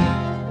Navajo.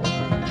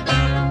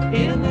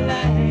 In the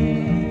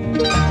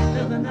land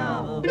of the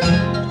Navajo.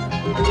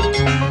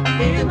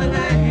 In the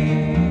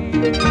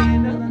land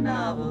of the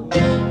Navajo.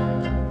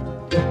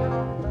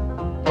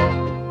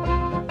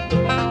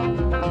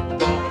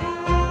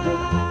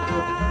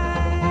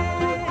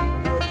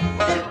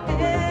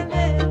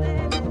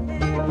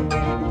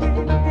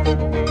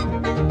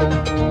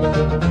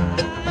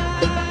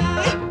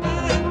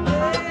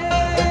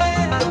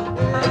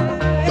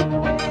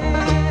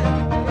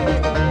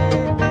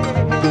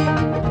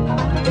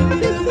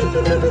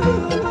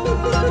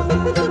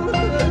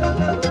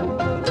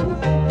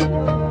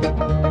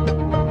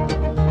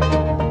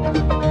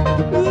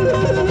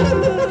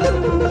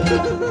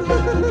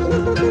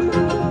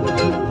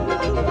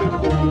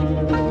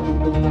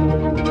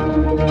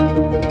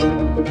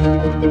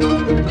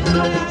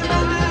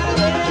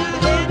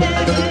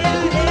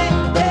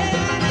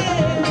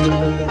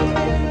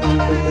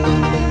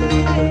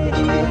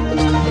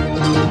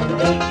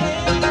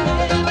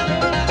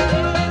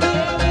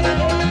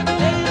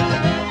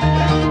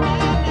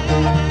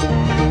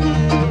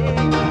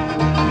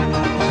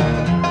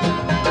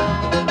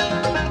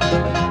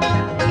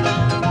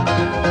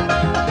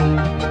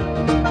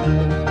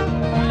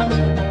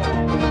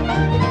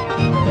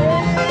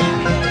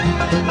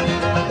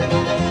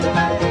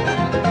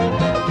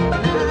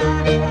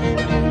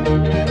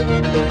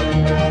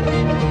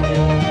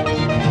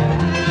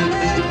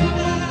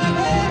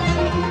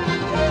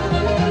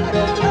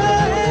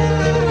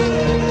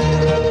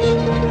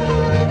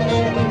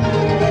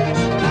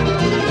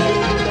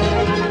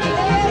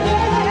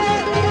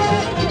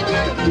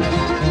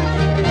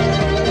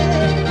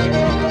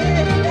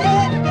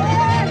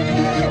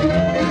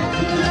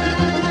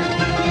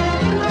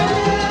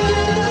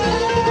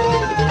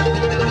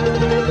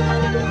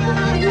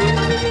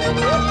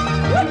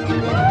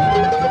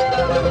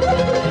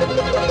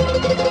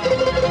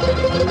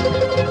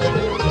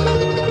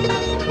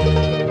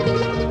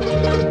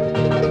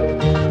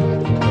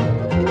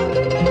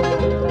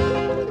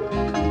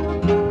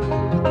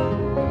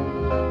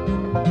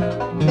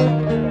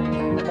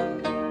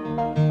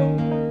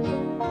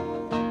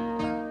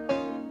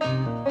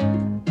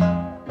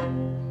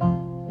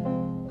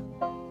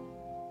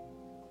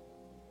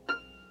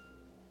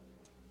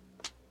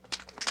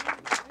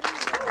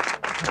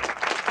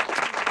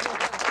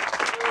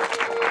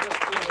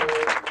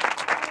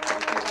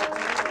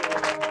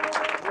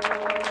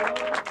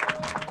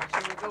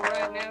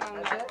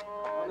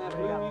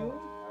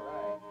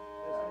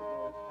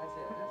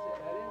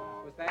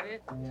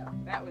 it? Yeah.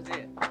 That was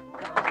it.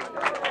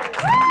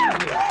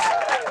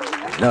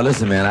 Now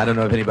listen, man, I don't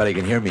know if anybody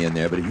can hear me in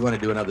there, but if you want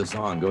to do another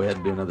song, go ahead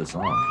and do another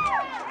song.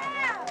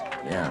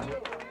 Yeah.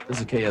 This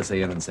is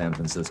KSAN in San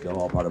Francisco,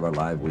 all part of our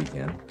live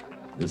weekend.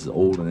 This is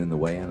Old and in the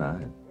Way, and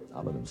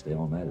I'll let them stay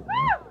all night if they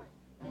want.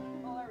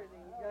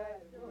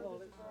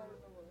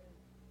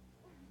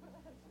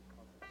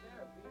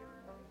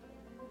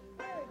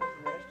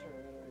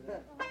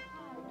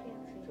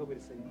 Toby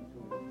to sing.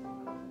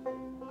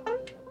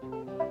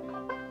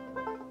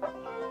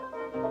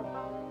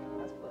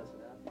 That's close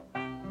enough.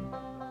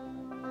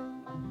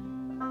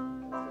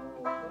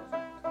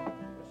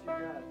 What's your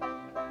drive?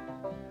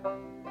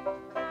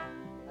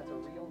 That's a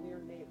real near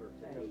neighbor.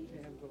 That's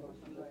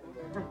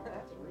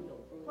real.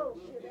 Oh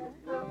shit, that's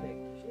perfect.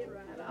 Shit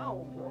right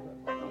on.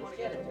 Let's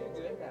get it.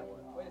 Good that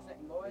one. Wait a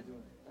second, boys.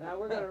 Now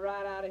we're gonna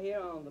ride out of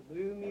here on the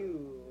Blue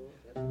Mule.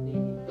 That's neat.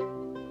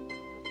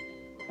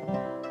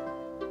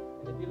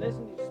 And if you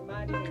listen, you just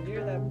might even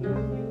hear that Blue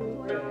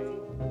Mule bray.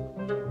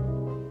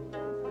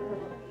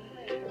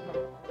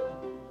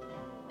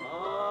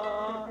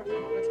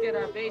 Let's get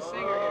our bass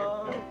singer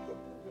here.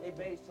 Hey,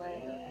 bass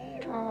player.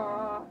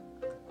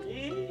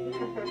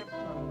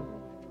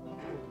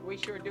 We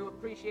sure do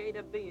appreciate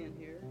a being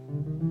here.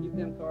 Keep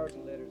them cards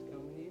and letters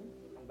coming in.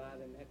 And buy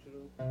them extra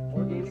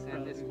organic.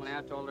 Send this one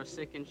out to all our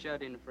sick and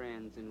shut-in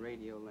friends in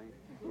Radio Land.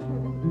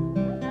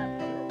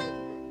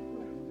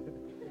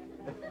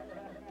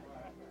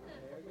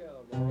 There we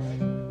go, boys.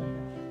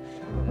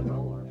 That's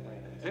all our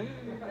friends.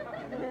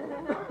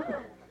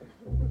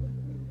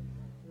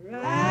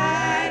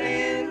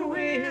 Riding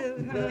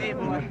with her. Hey,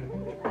 boy.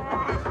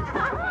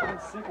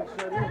 Sick and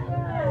shut in.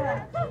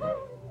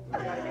 We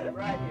gotta get it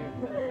right here.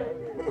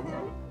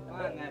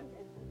 Find that.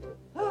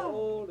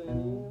 Holding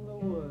in the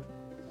woods.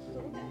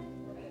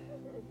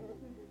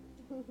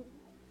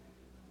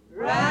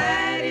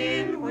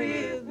 Riding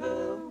with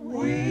the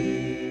wind.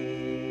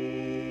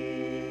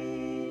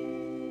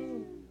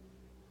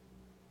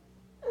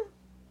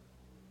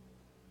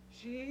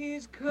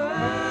 She's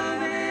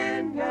come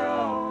and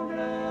gone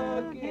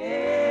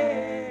again.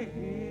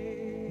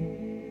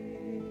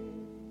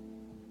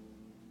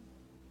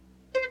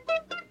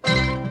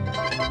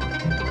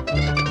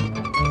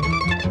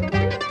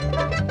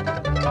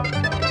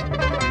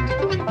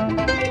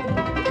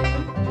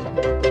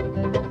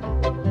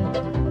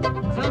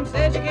 Some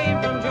said she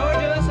came from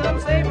Georgia, some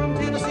say from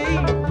Tennessee,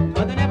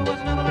 but there never was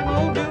another like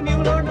old Blue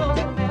Mule, Lord knows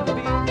it'll never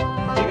be. She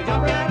could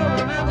jump right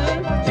over a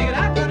mountain, she could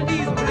outrun a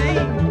diesel train.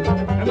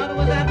 Her mother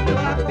was that blue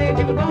ox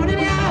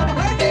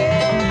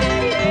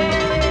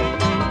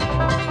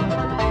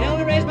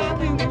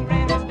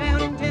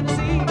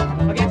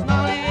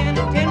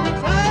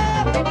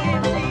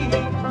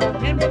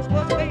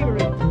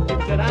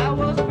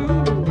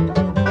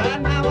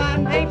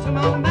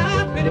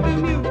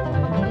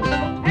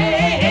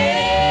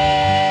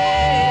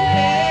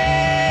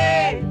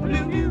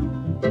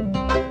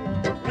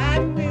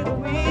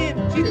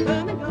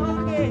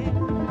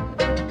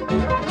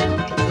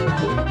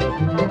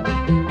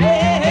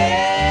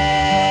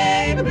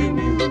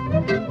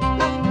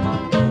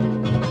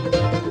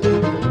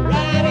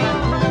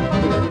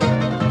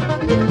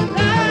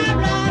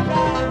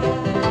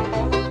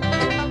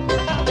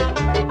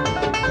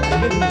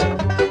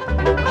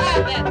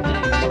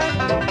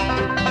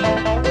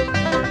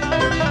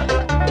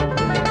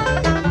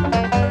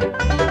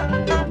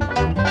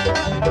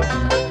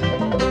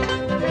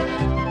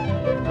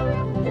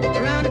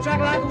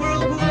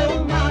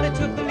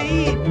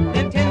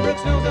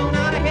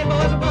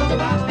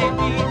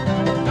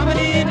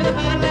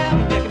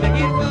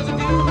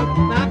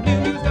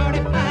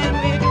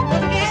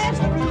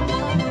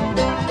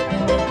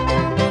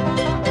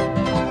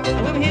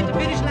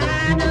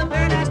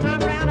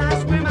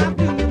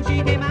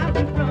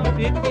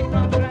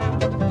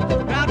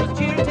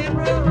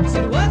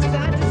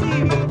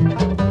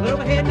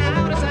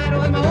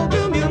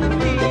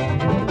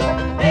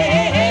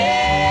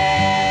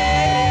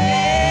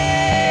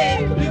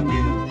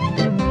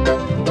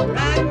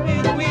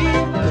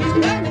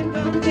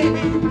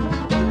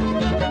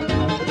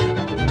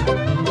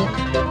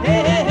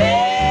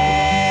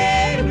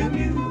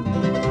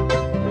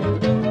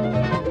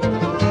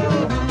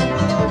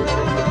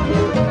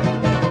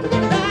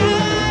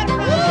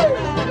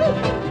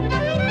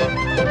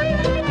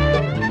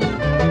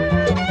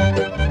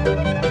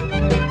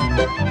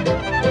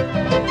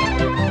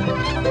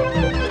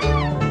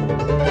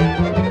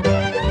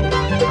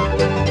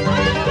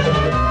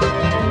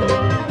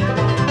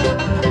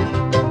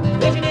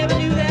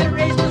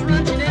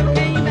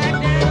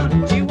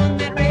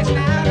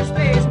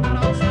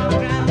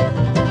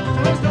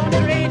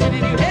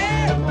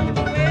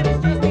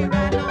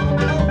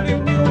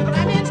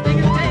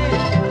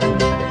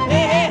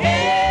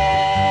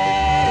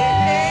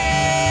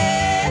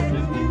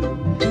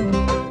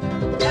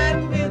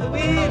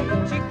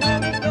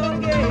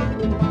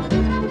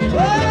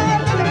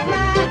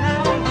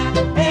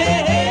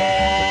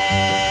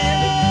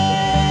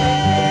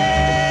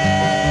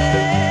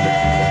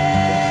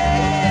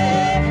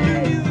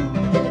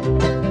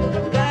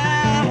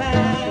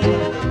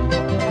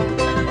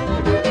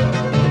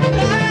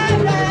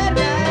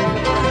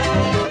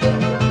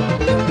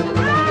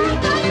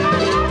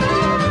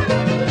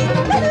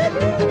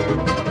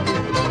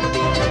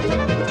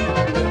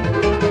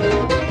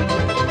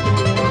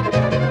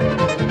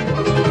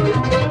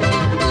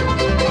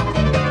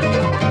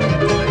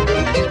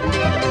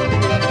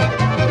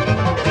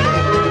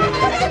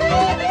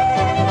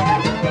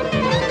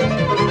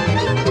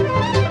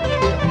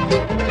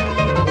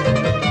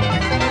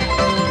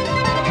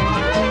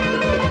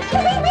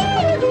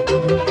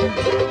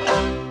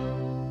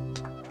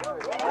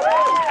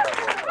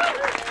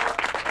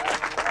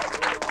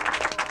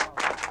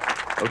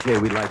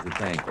we'd like to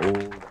thank Old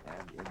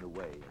and In the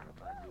Way.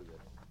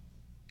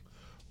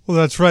 Well,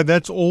 that's right.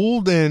 That's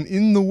Old and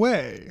In the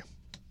Way.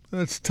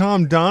 That's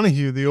Tom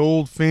Donahue, the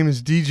old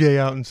famous DJ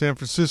out in San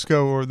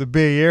Francisco or the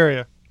Bay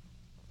Area.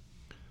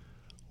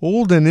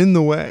 Old and In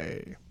the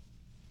Way.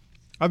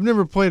 I've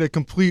never played a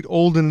complete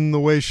Old and In the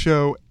Way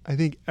show, I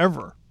think,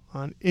 ever,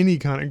 on any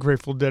kind of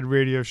Grateful Dead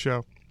radio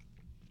show.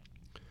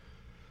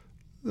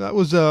 That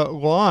was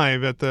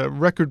live at the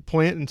record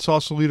plant in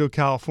Sausalito,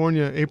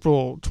 California,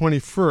 April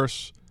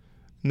 21st,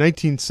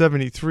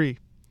 1973.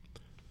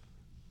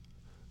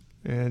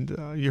 And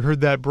you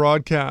heard that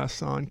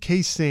broadcast on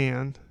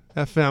KSAN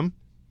FM.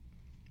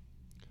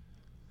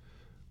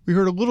 We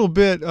heard a little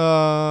bit,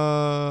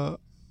 no,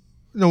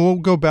 we'll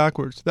go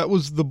backwards. That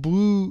was The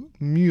Blue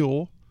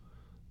Mule.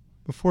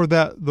 Before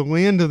that, The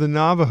Land of the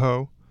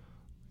Navajo,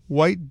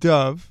 White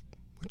Dove,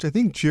 which I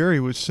think Jerry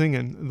was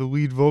singing, the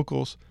lead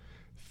vocals,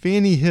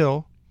 Fanny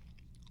Hill,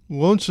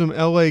 Lonesome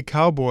L.A.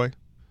 Cowboy,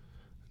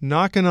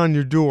 Knocking on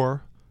Your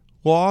Door,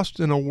 Lost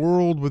in a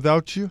World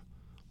Without You,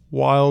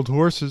 Wild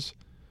Horses,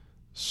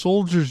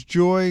 Soldier's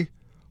Joy,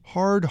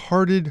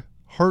 Hard-Hearted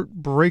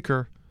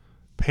Heartbreaker,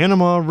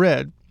 Panama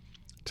Red,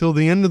 Till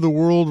the End of the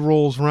World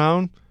Rolls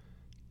Round,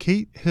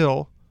 Kate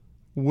Hill,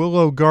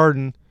 Willow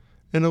Garden,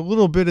 and a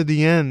little bit at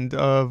the end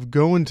of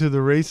Going to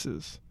the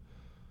Races.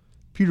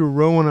 Peter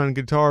Rowan on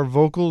guitar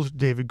vocals,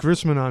 David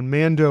Grisman on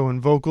mando and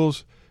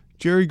vocals,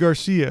 Jerry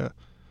Garcia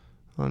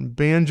on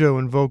banjo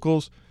and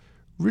vocals,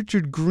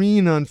 Richard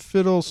Green on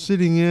fiddle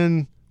sitting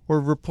in or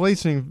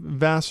replacing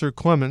Vassar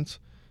Clements,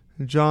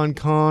 and John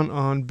Kahn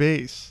on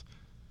bass.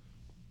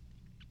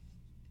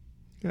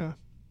 Yeah.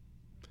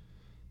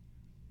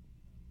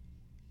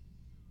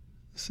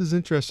 This is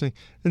interesting.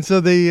 And so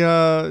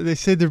they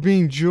say they're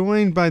being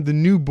joined by the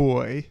new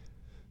boy,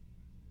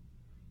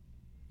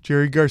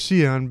 Jerry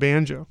Garcia on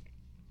banjo.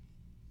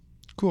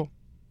 Cool.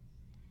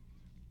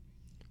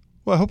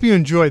 Well, I hope you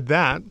enjoyed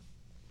that.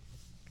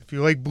 If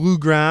you like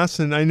bluegrass,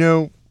 and I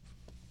know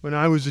when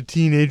I was a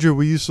teenager,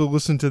 we used to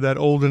listen to that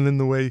Old and In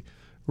the Way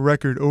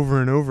record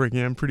over and over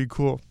again. Pretty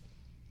cool.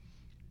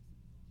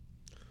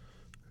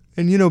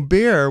 And, you know,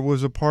 Bear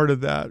was a part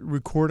of that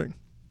recording.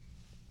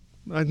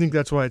 I think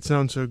that's why it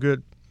sounds so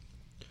good.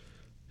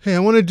 Hey, I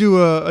want to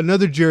do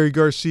another Jerry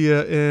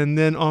Garcia, and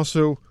then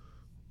also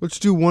let's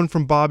do one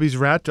from Bobby's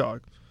Rat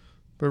Dog.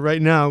 But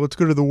right now, let's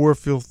go to the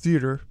Warfield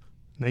Theater,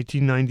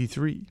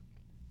 1993.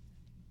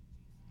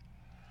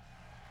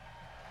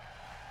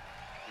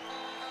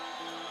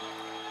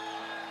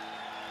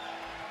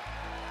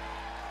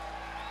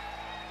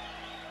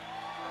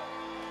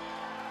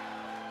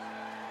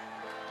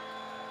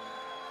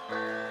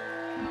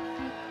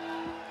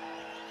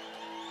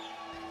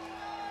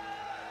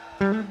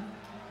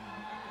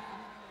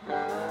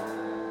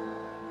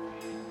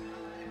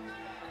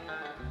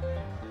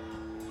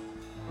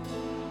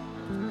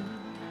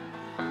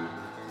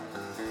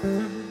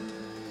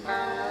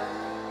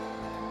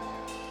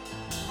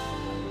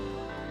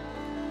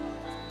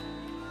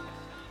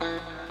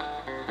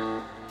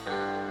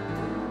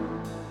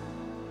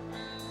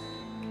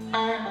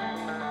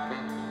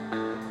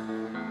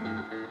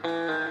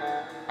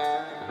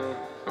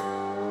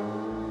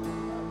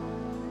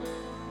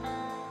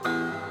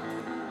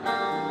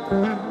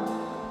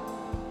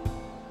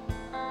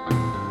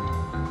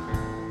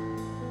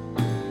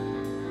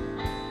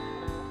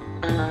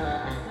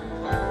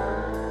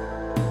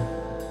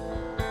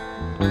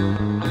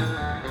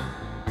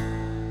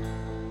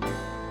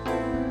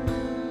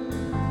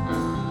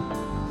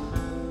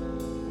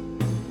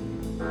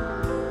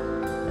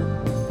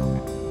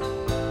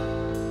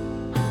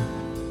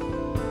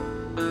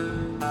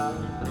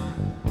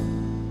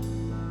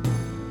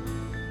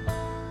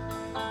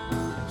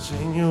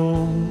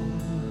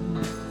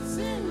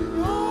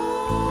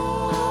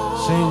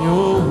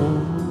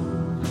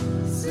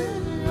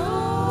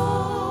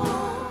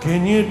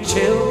 Can you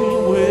tell me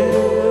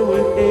where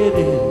we're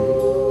headed?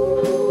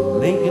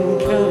 Lincoln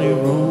County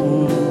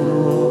Road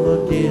or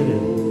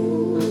Armageddon?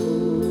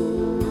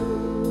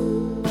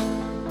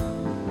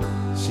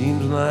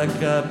 Seems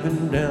like I've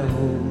been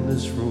down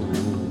this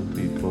road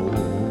before.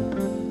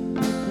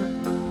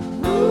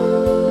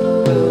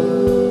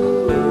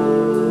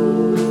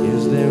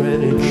 Is there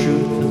any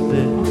truth to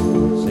this,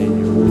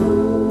 senor?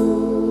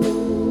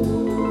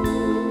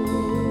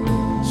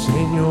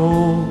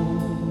 Senor,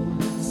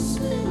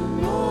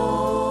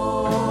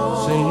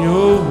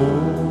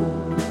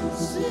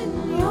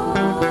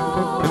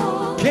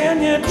 can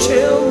you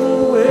tell me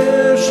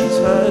where she's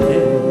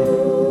hiding?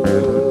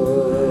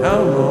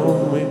 How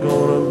long we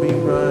gonna be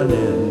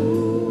riding?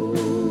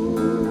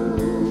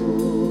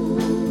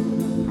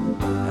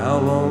 How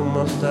long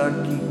must I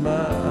keep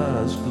my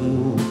eyes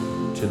glued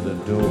to the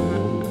door?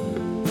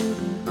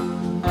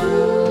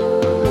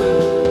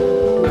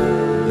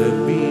 Will there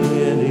be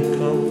any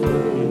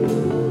comfort here,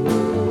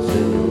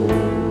 senor?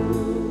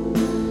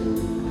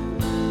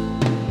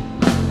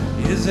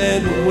 Is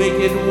that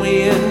wicked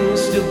wind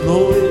still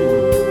blowing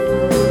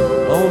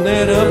on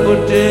that upper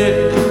deck?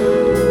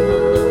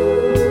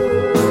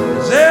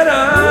 Is that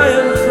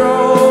iron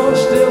cross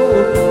still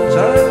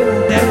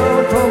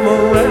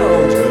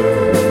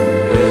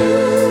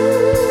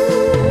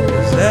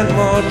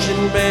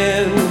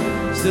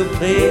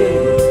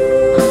playing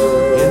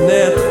in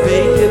that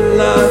vacant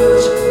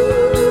lot,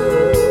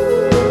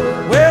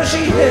 where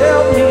she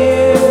held me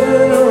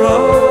in her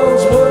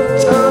arms one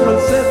time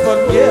and said,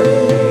 forget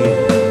me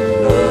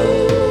not,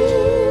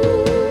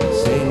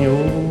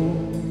 Senor,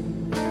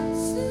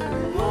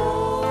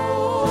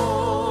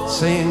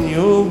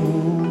 Senor.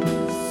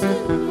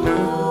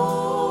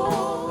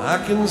 I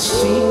can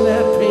see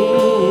that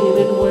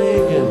painted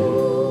wagon,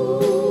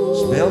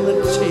 smell the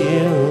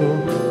tail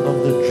of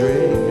the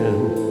dragon.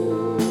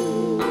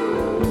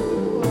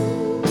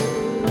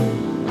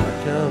 I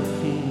can't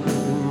keep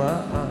my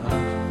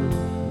eyes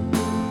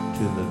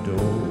to the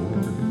door.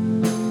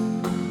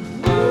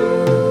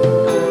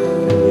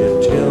 Can you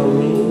tell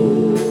me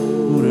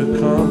who to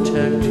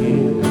contact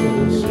here,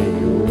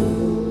 Senor?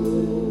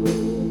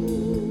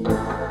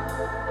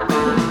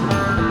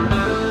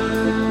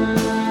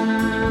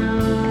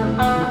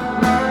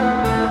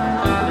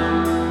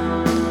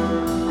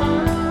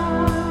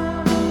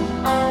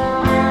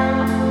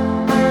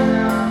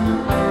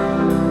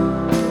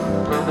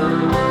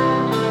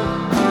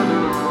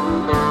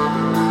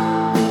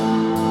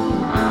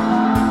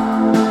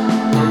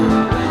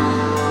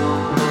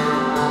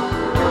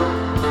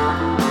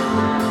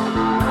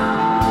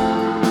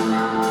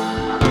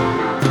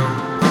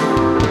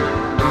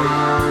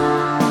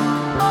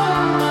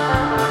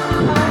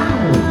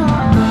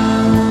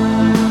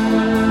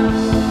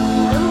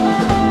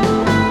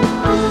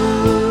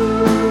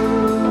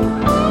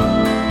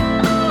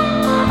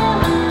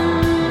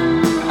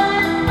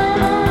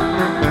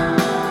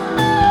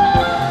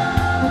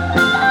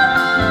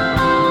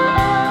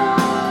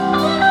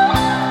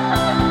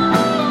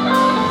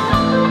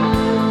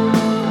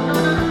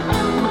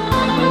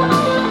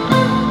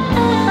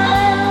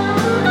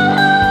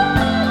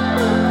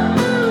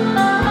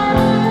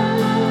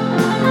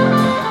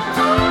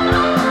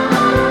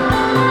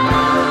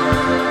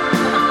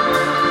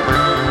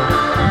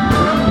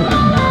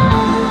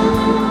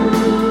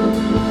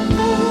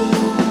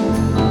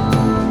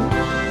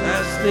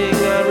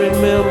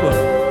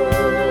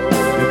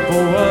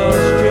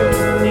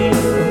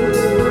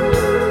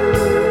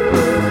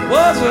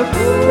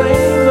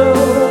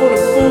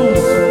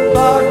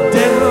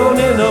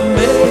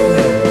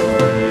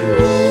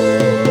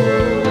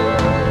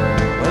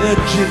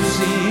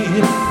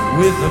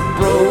 With a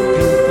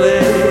broken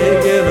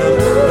flag and a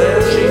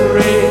flashing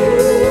ring,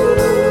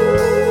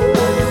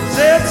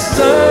 said,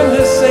 son,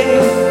 this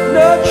ain't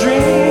no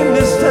dream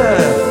this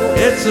time,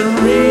 it's a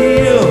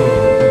real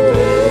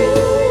thing.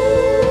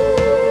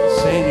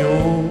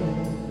 Senor,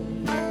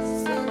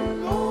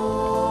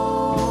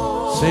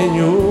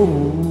 Senor,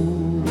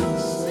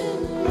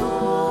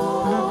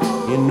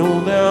 you know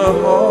their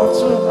hearts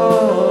are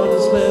hard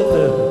as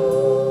leather.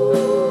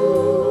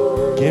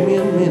 Give me a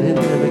minute,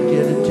 let me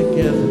get it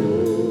together.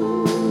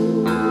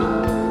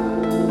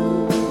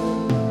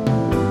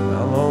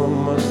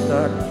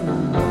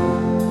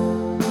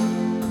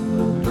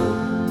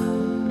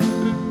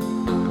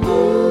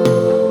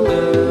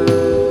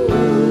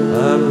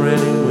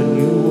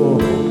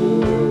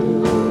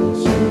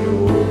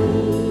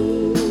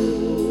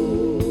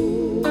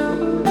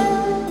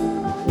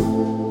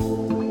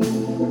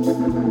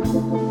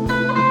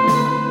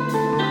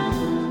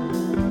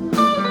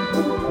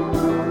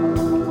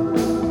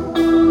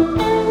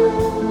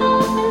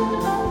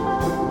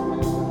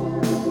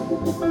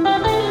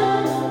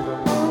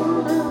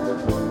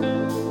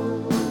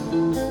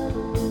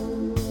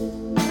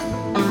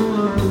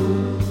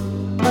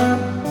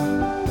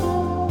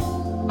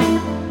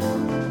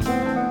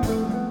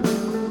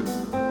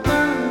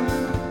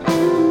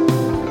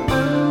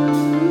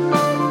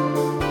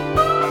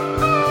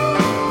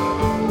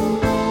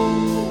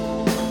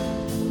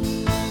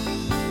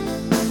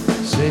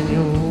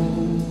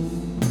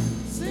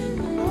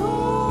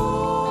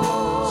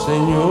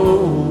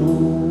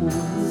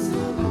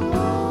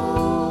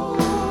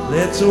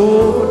 Let's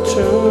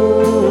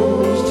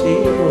overturn these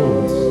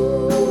tables,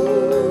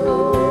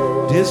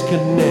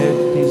 disconnect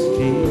these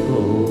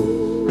cables.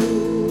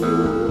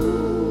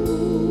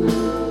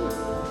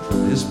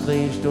 This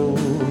place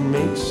don't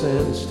make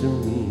sense to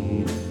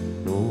me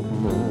no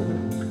more.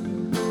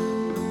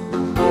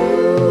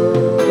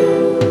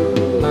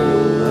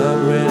 I'm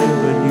ready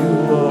when you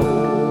are,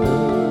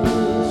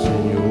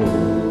 Senor.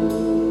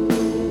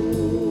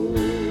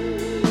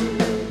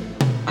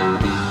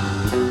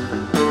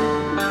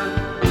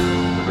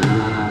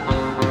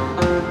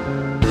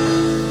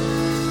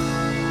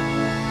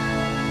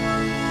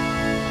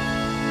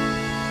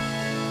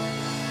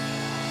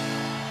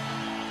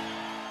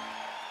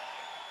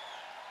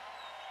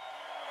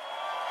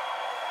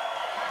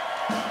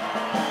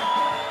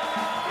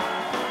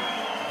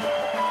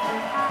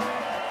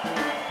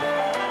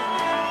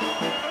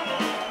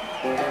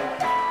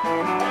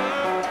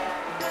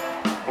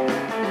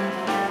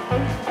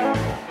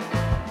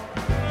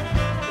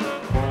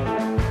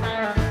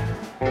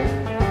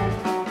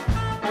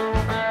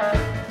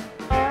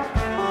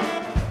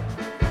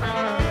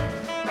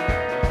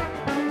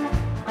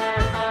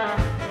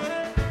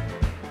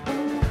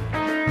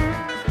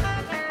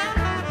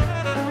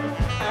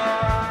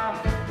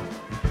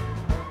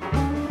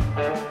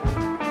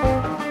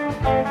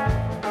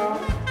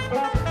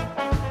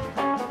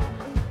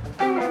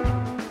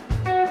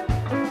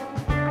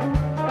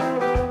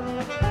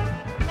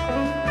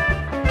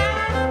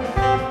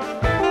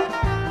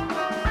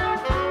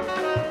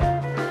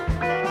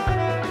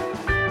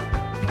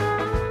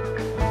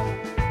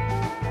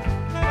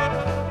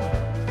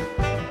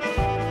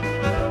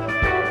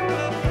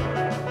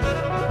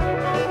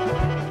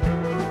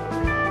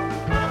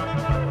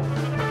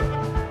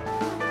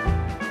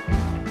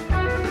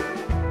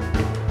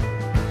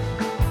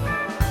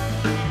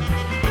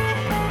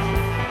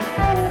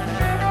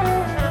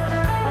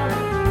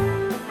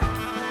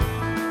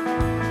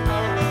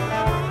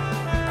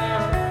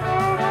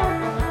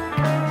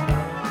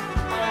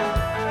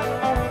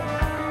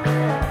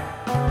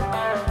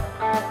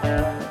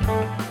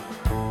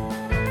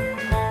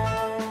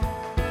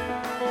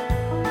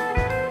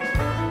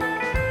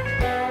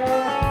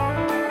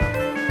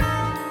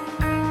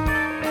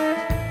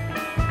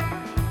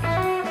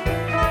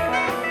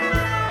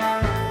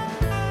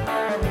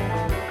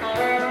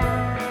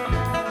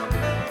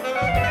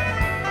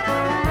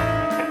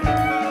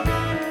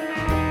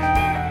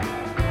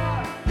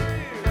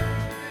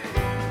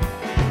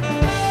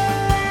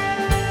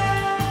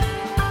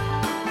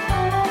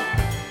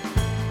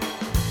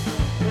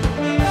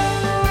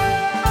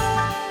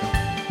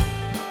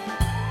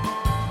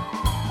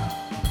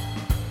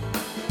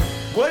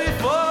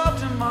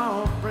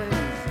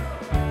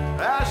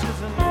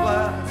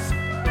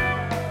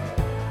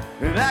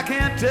 And I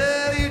can't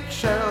tell you,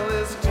 child,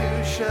 this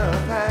too shall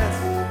pass.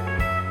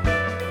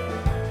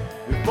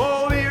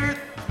 Before the earth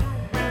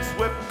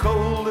swept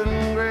cold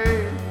and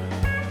gray,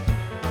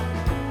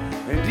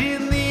 and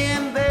in the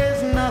end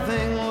there's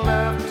nothing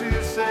left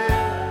to say.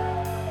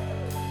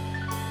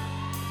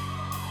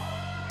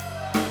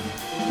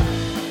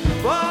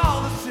 If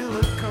all the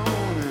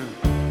silicone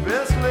and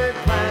best laid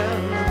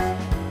plans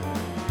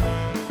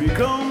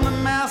become the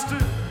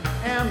master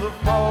and the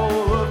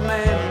fall of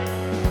man,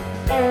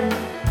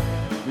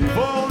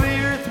 before the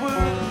earth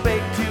was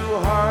baked too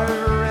hard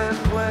as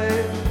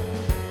clay,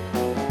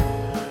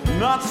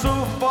 not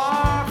so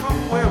far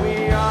from where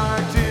we are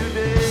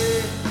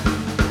today.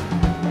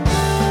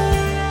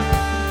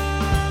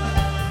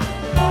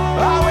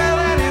 Oh, well,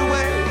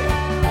 anyway,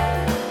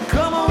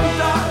 come on,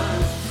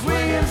 darling,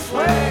 swing and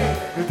sway.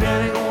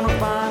 Daddy gonna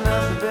find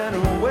us a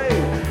better way.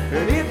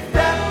 And if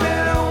that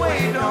better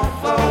way don't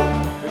flow,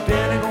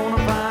 Daddy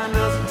gonna find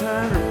us a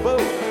tighter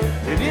boat.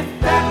 And if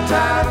that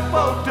tighter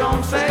boat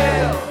don't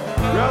sail,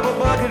 grab a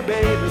bucket,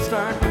 babe, and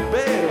start to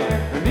bail.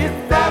 And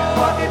if that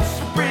bucket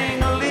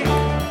spring a leak,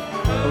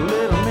 a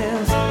little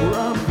miss, we're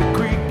up the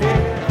creek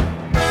there.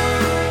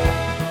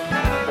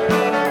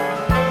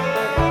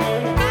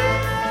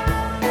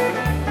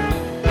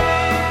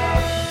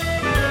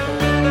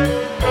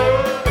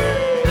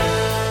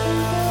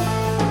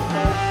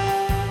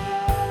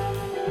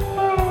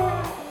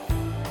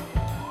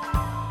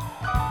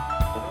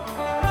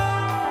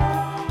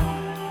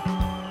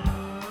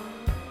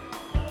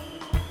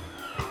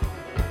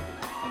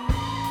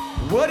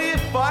 What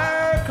if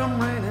fire come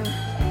raining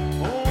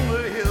on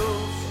the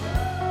hills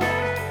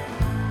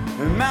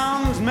and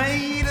mountains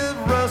made of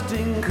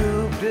rusting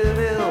Coupe de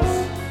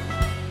Villes,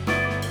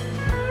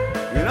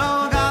 and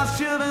all God's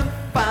children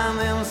find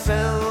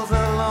themselves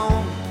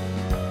alone,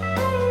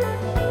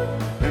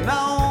 and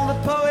all the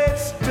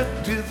poets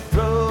took to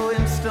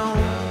throwing stone?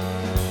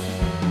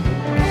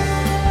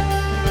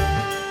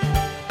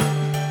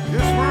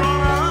 Yes, we're on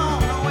our own,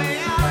 no way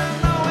out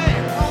and no way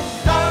home.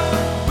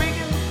 Darling, we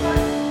can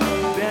play.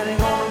 Daddy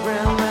gonna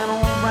grab that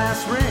old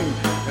brass ring,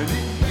 and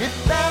if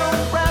that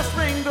old brass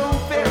ring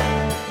don't fit,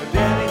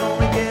 Daddy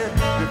gonna get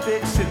to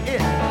fixing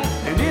it.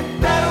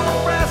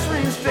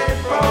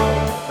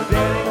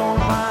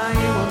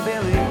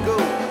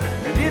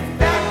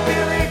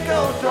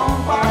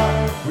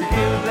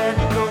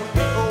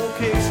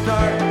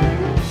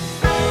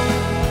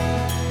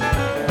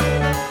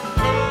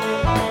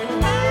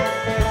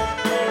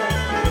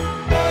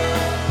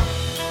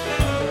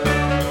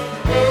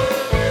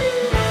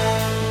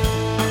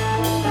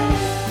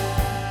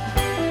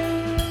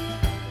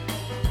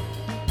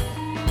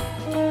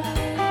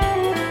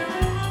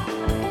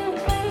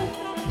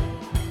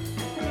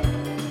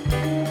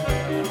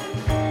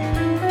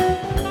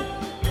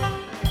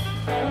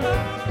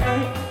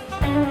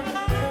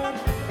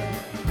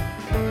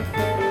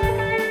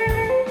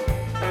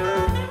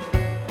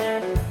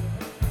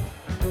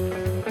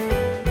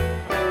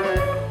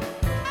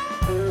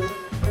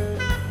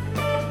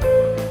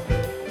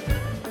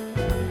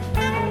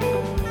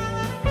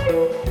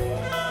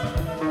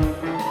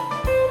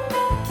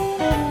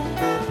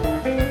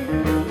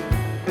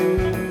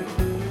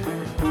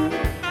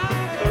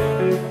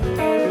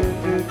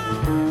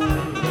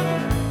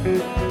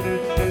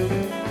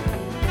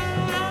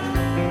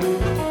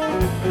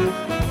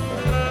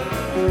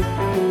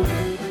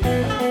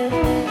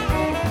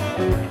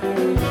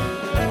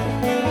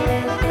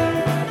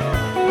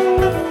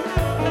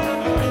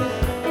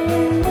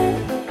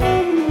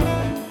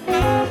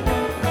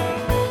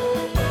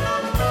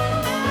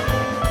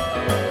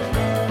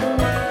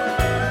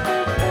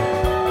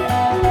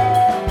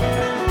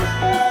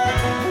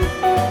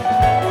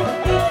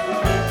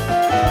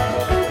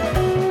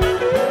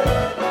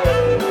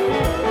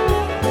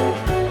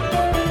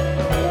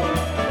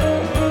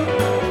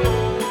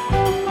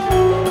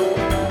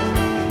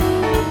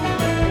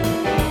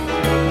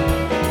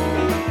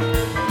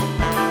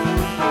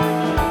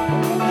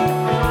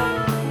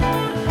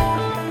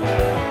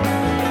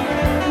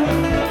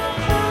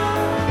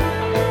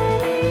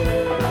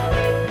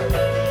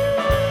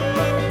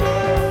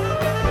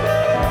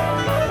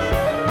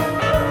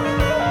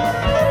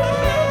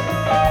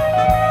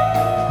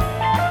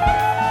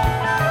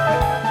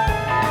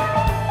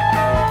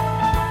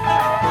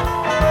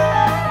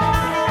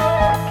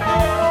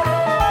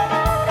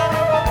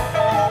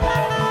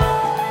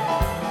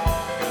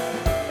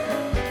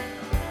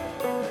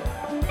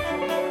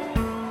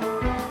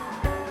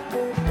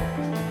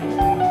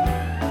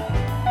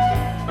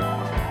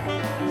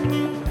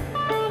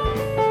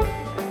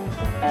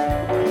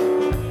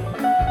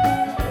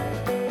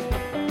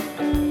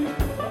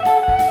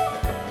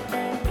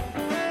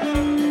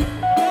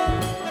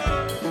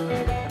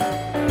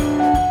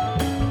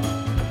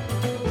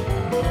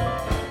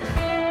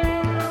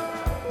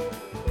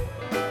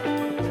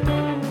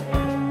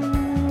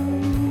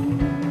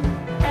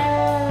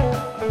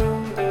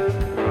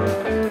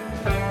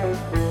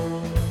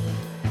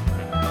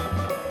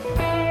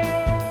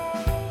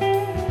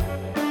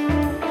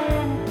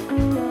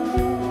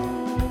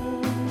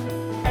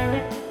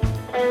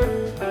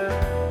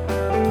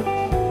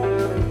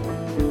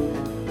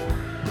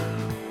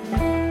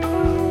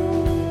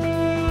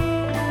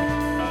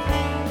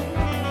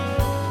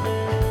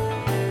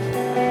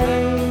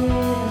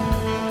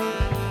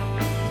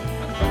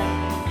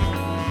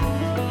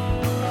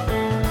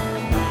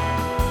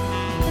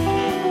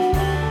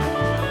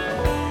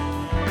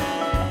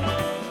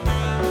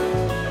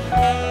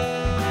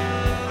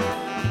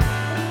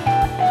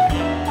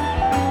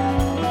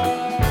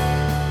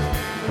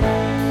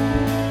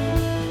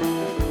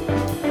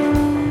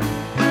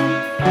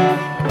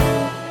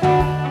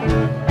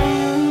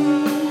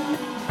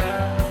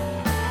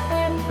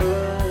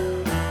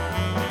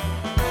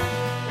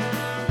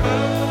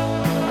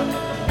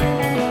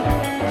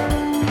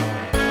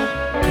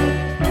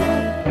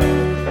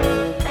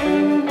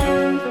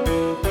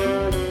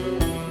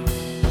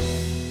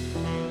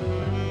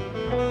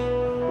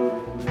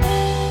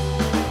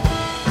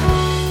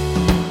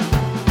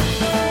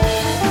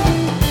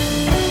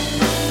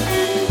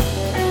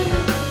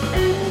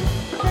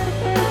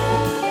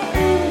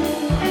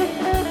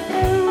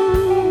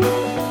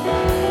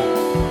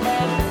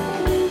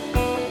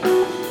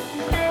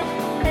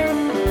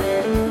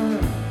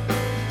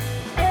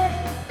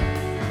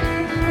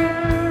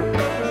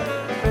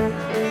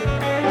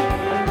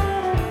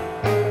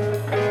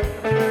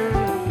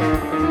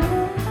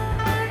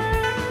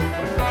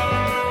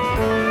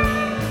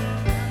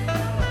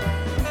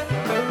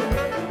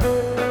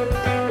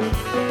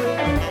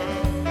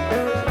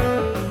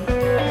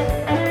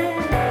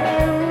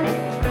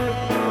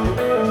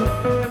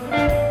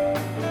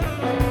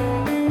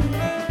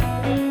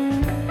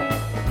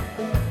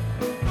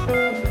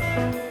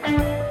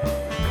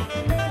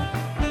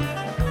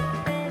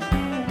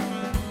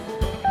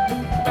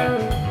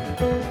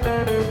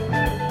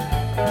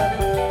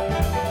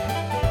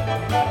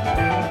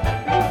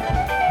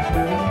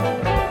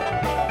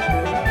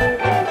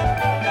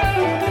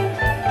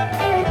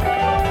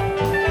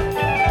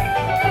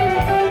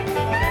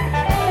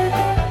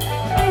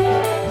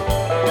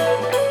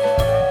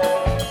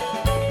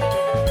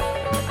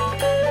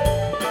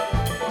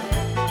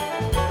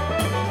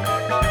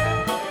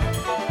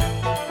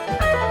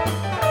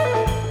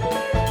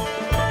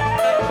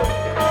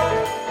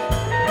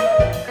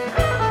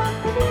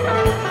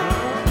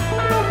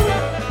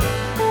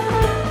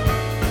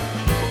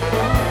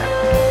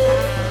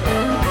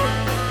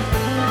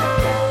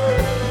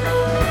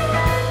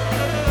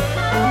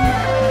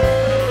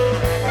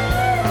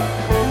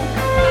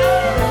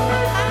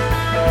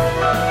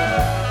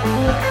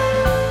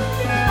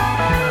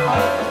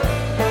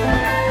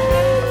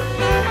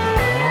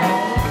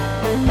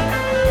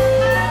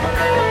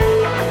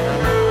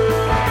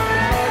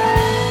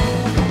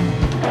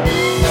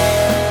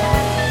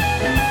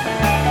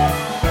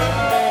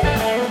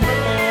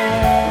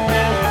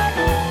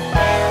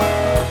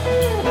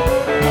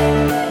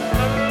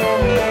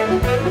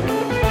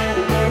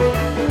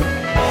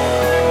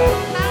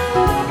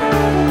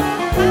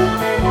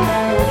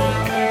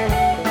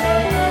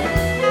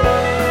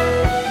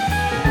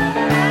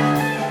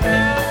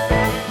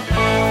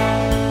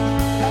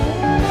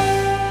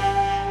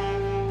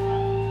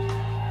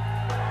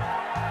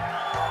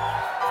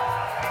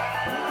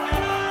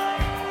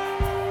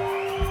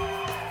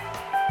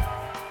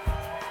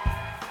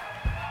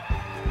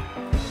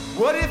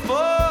 What if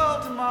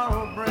all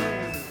tomorrow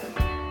brings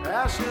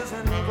ashes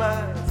and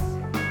glass?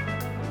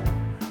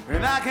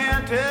 And I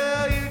can't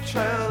tell you,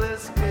 child,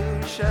 this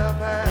too shall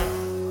pass.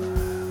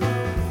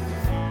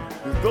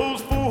 If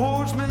those four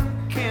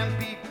horsemen can't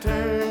be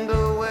turned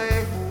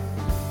away,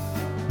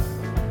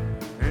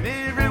 and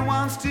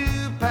everyone's too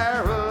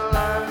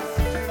paralyzed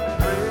to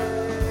pray,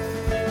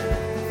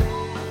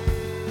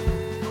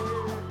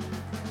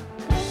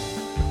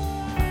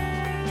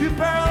 too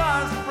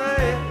paralyzed to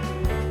pray.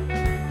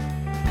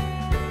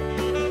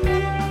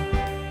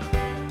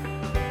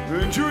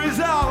 The jury's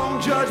out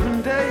on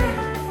Judgment Day,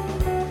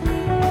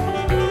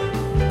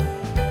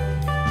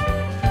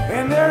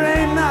 and there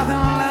ain't nothing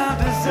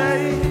left to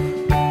say.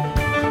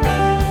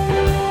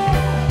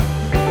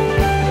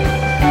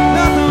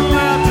 Nothing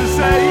left to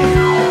say.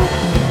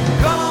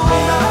 Come on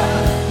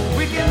now,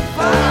 we can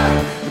fly.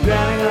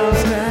 Daddy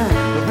understand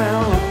the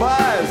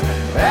alibis,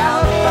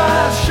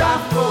 alibis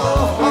shot full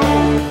of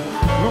hope.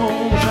 Come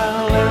on,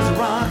 child, let's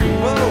rock and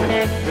roll.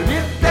 And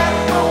if that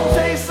don't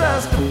taste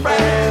us to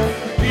brag,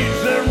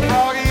 these them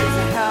froggies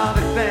and how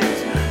they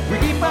dance. We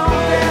keep on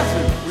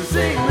dancing, we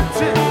sing the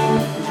tune,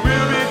 'cause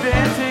we'll be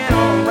dancing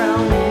all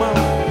around the moon.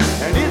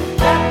 And if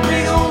that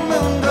big old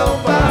moon go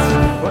bust,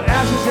 well,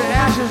 ashes to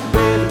ashes,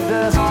 baby,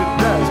 dust to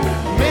dust.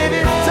 Maybe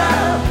it's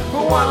time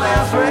for one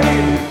last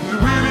raid,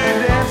 'cause we'll be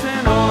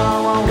dancing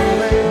all along the way.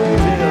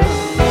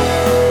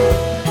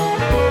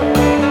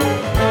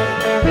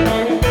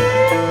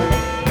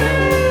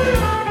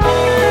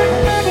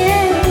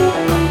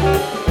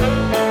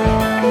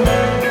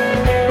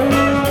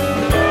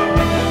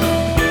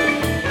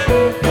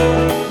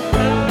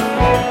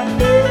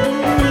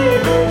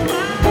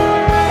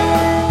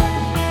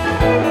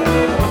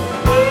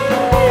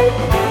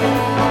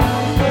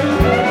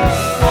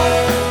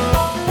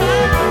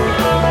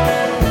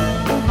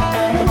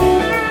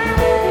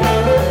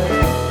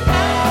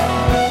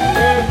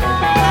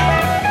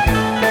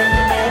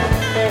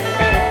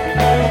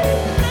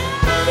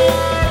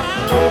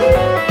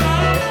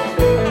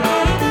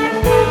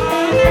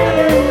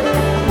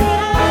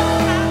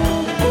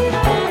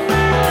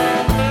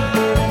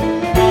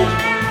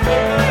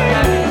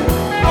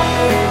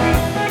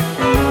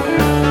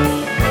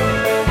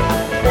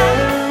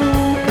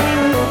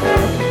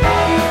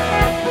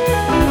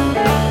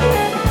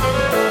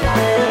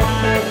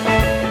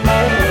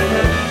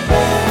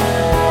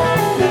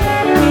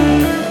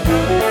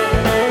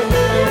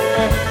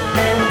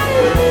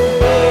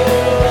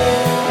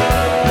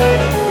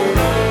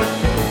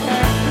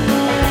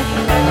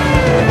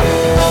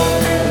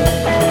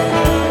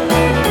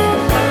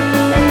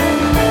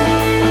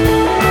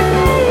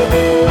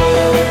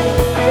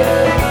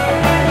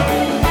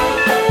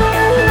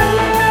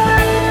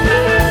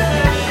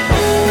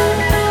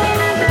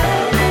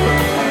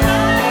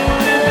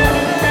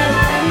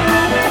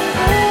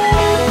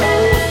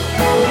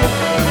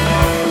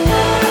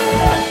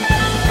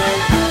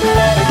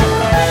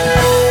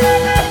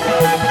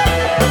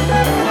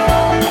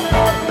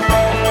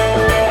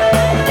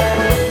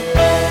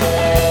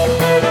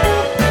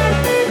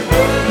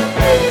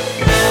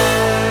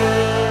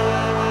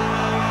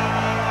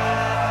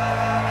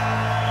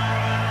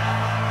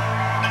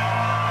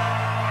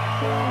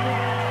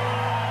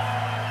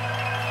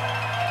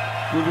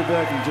 We'll be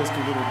back in just a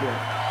little bit.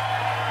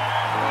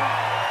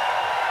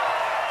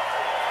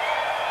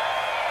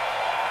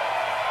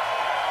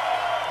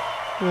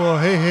 Well,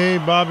 hey,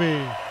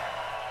 Bobby.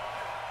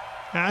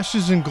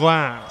 Ashes and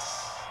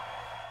Glass.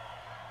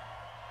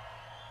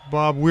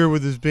 Bob Weir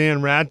with his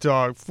band Rat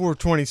Dog,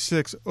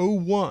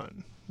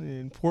 42601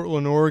 in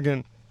Portland,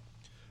 Oregon.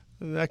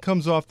 That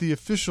comes off the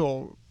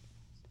official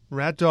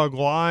Rat Dog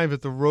Live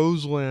at the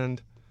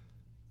Roseland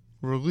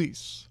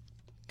release.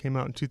 Came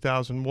out in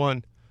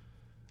 2001.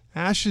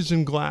 Ashes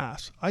and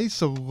Glass. I used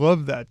to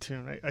love that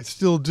tune. I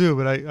still do,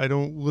 but I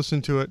don't listen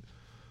to it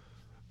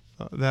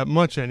that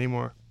much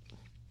anymore.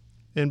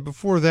 And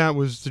before that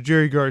was the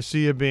Jerry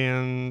Garcia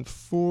Band,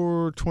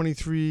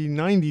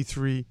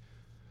 42393.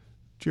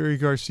 Jerry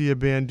Garcia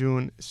Band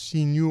doing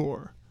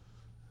Senor.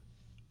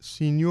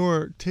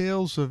 Senor,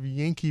 Tales of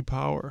Yankee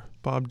Power,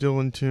 Bob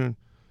Dylan tune.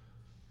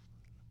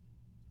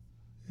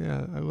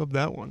 Yeah, I love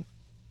that one.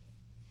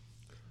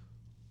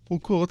 Well,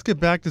 cool. Let's get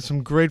back to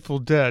some Grateful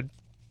Dead.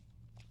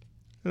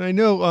 And I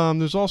know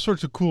there's all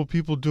sorts of cool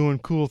people doing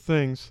cool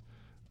things.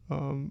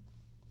 I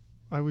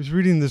was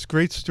reading this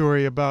great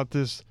story about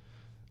this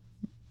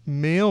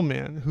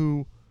mailman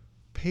who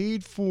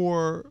paid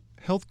for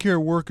healthcare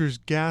workers'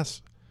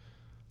 gas.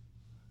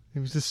 He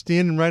was just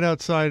standing right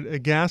outside a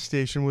gas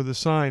station with a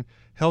sign,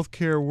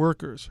 healthcare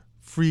workers,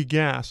 free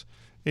gas.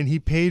 And he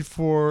paid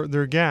for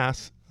their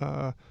gas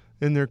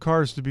in their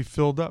cars to be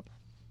filled up.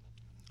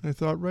 I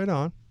thought, right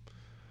on.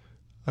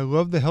 I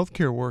love the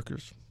healthcare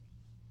workers.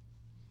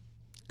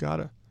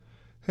 Gotta.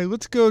 Hey,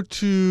 let's go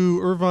to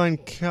Irvine,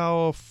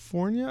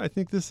 California. I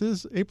think this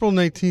is April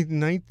 19th,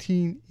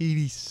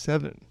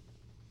 1987.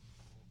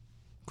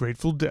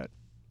 Grateful Dead.